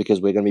forward,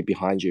 because we're going to be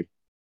behind you.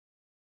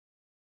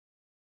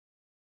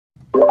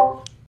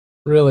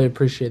 Really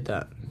appreciate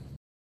that.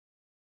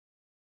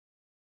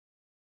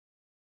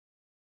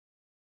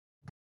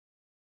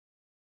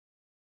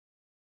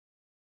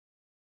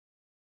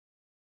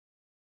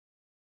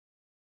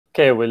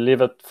 Okay, we'll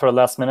leave it for a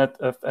last minute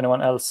if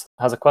anyone else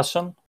has a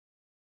question.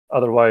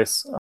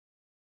 Otherwise,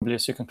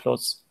 please, you can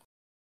close.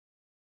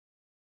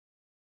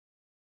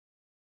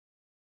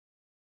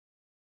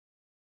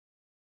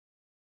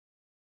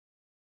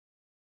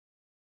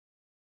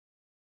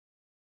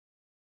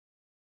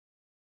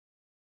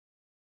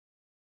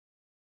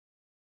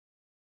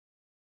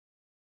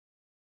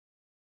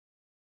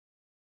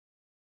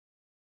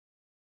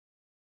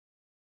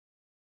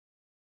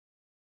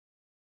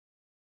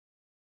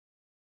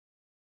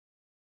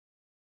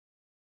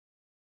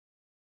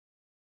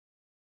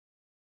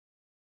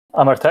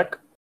 Amartek?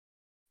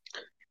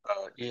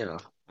 Yeah,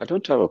 I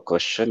don't have a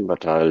question,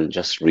 but I'll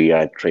just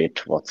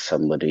reiterate what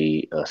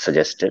somebody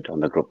suggested on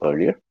the group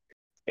earlier.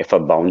 If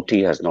a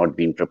bounty has not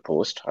been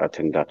proposed, I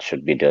think that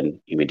should be done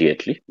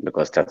immediately,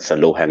 because that's a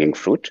low-hanging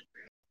fruit.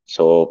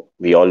 So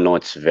we all know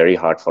it's very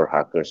hard for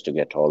hackers to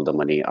get all the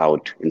money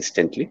out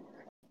instantly.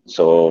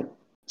 So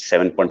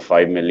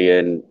 7.5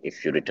 million,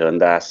 if you return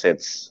the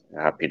assets,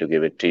 happy to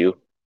give it to you.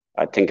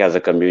 I think as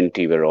a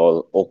community, we're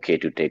all okay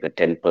to take a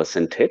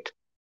 10% hit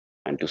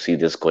and to see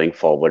this going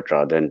forward,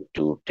 rather than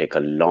to take a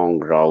long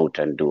route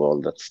and do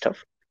all that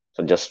stuff.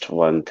 So just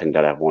one thing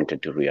that I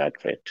wanted to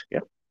reiterate.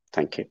 Yeah,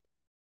 thank you.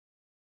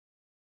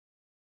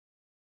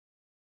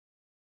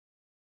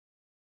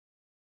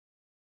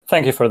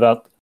 Thank you for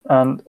that.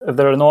 And if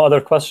there are no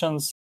other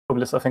questions,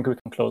 I think we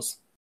can close.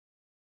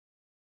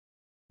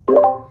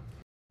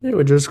 Yeah,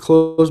 we just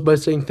close by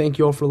saying thank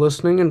you all for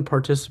listening and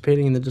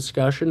participating in the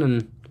discussion,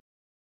 and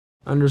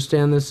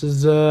understand this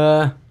is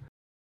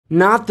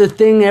not the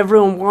thing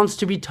everyone wants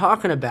to be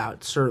talking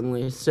about,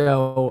 certainly.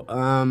 So,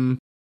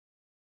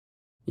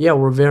 yeah,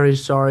 we're very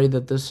sorry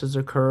that this has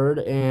occurred,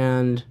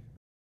 and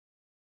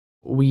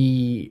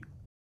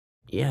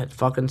it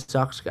fucking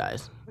sucks,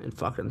 guys. It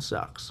fucking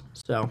sucks.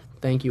 So,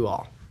 thank you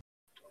all.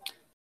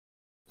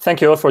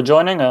 Thank you all for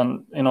joining,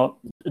 and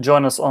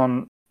join us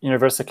on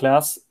University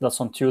class.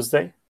 That's on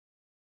Tuesday.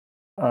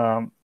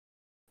 And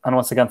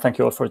once again, thank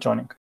you all for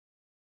joining.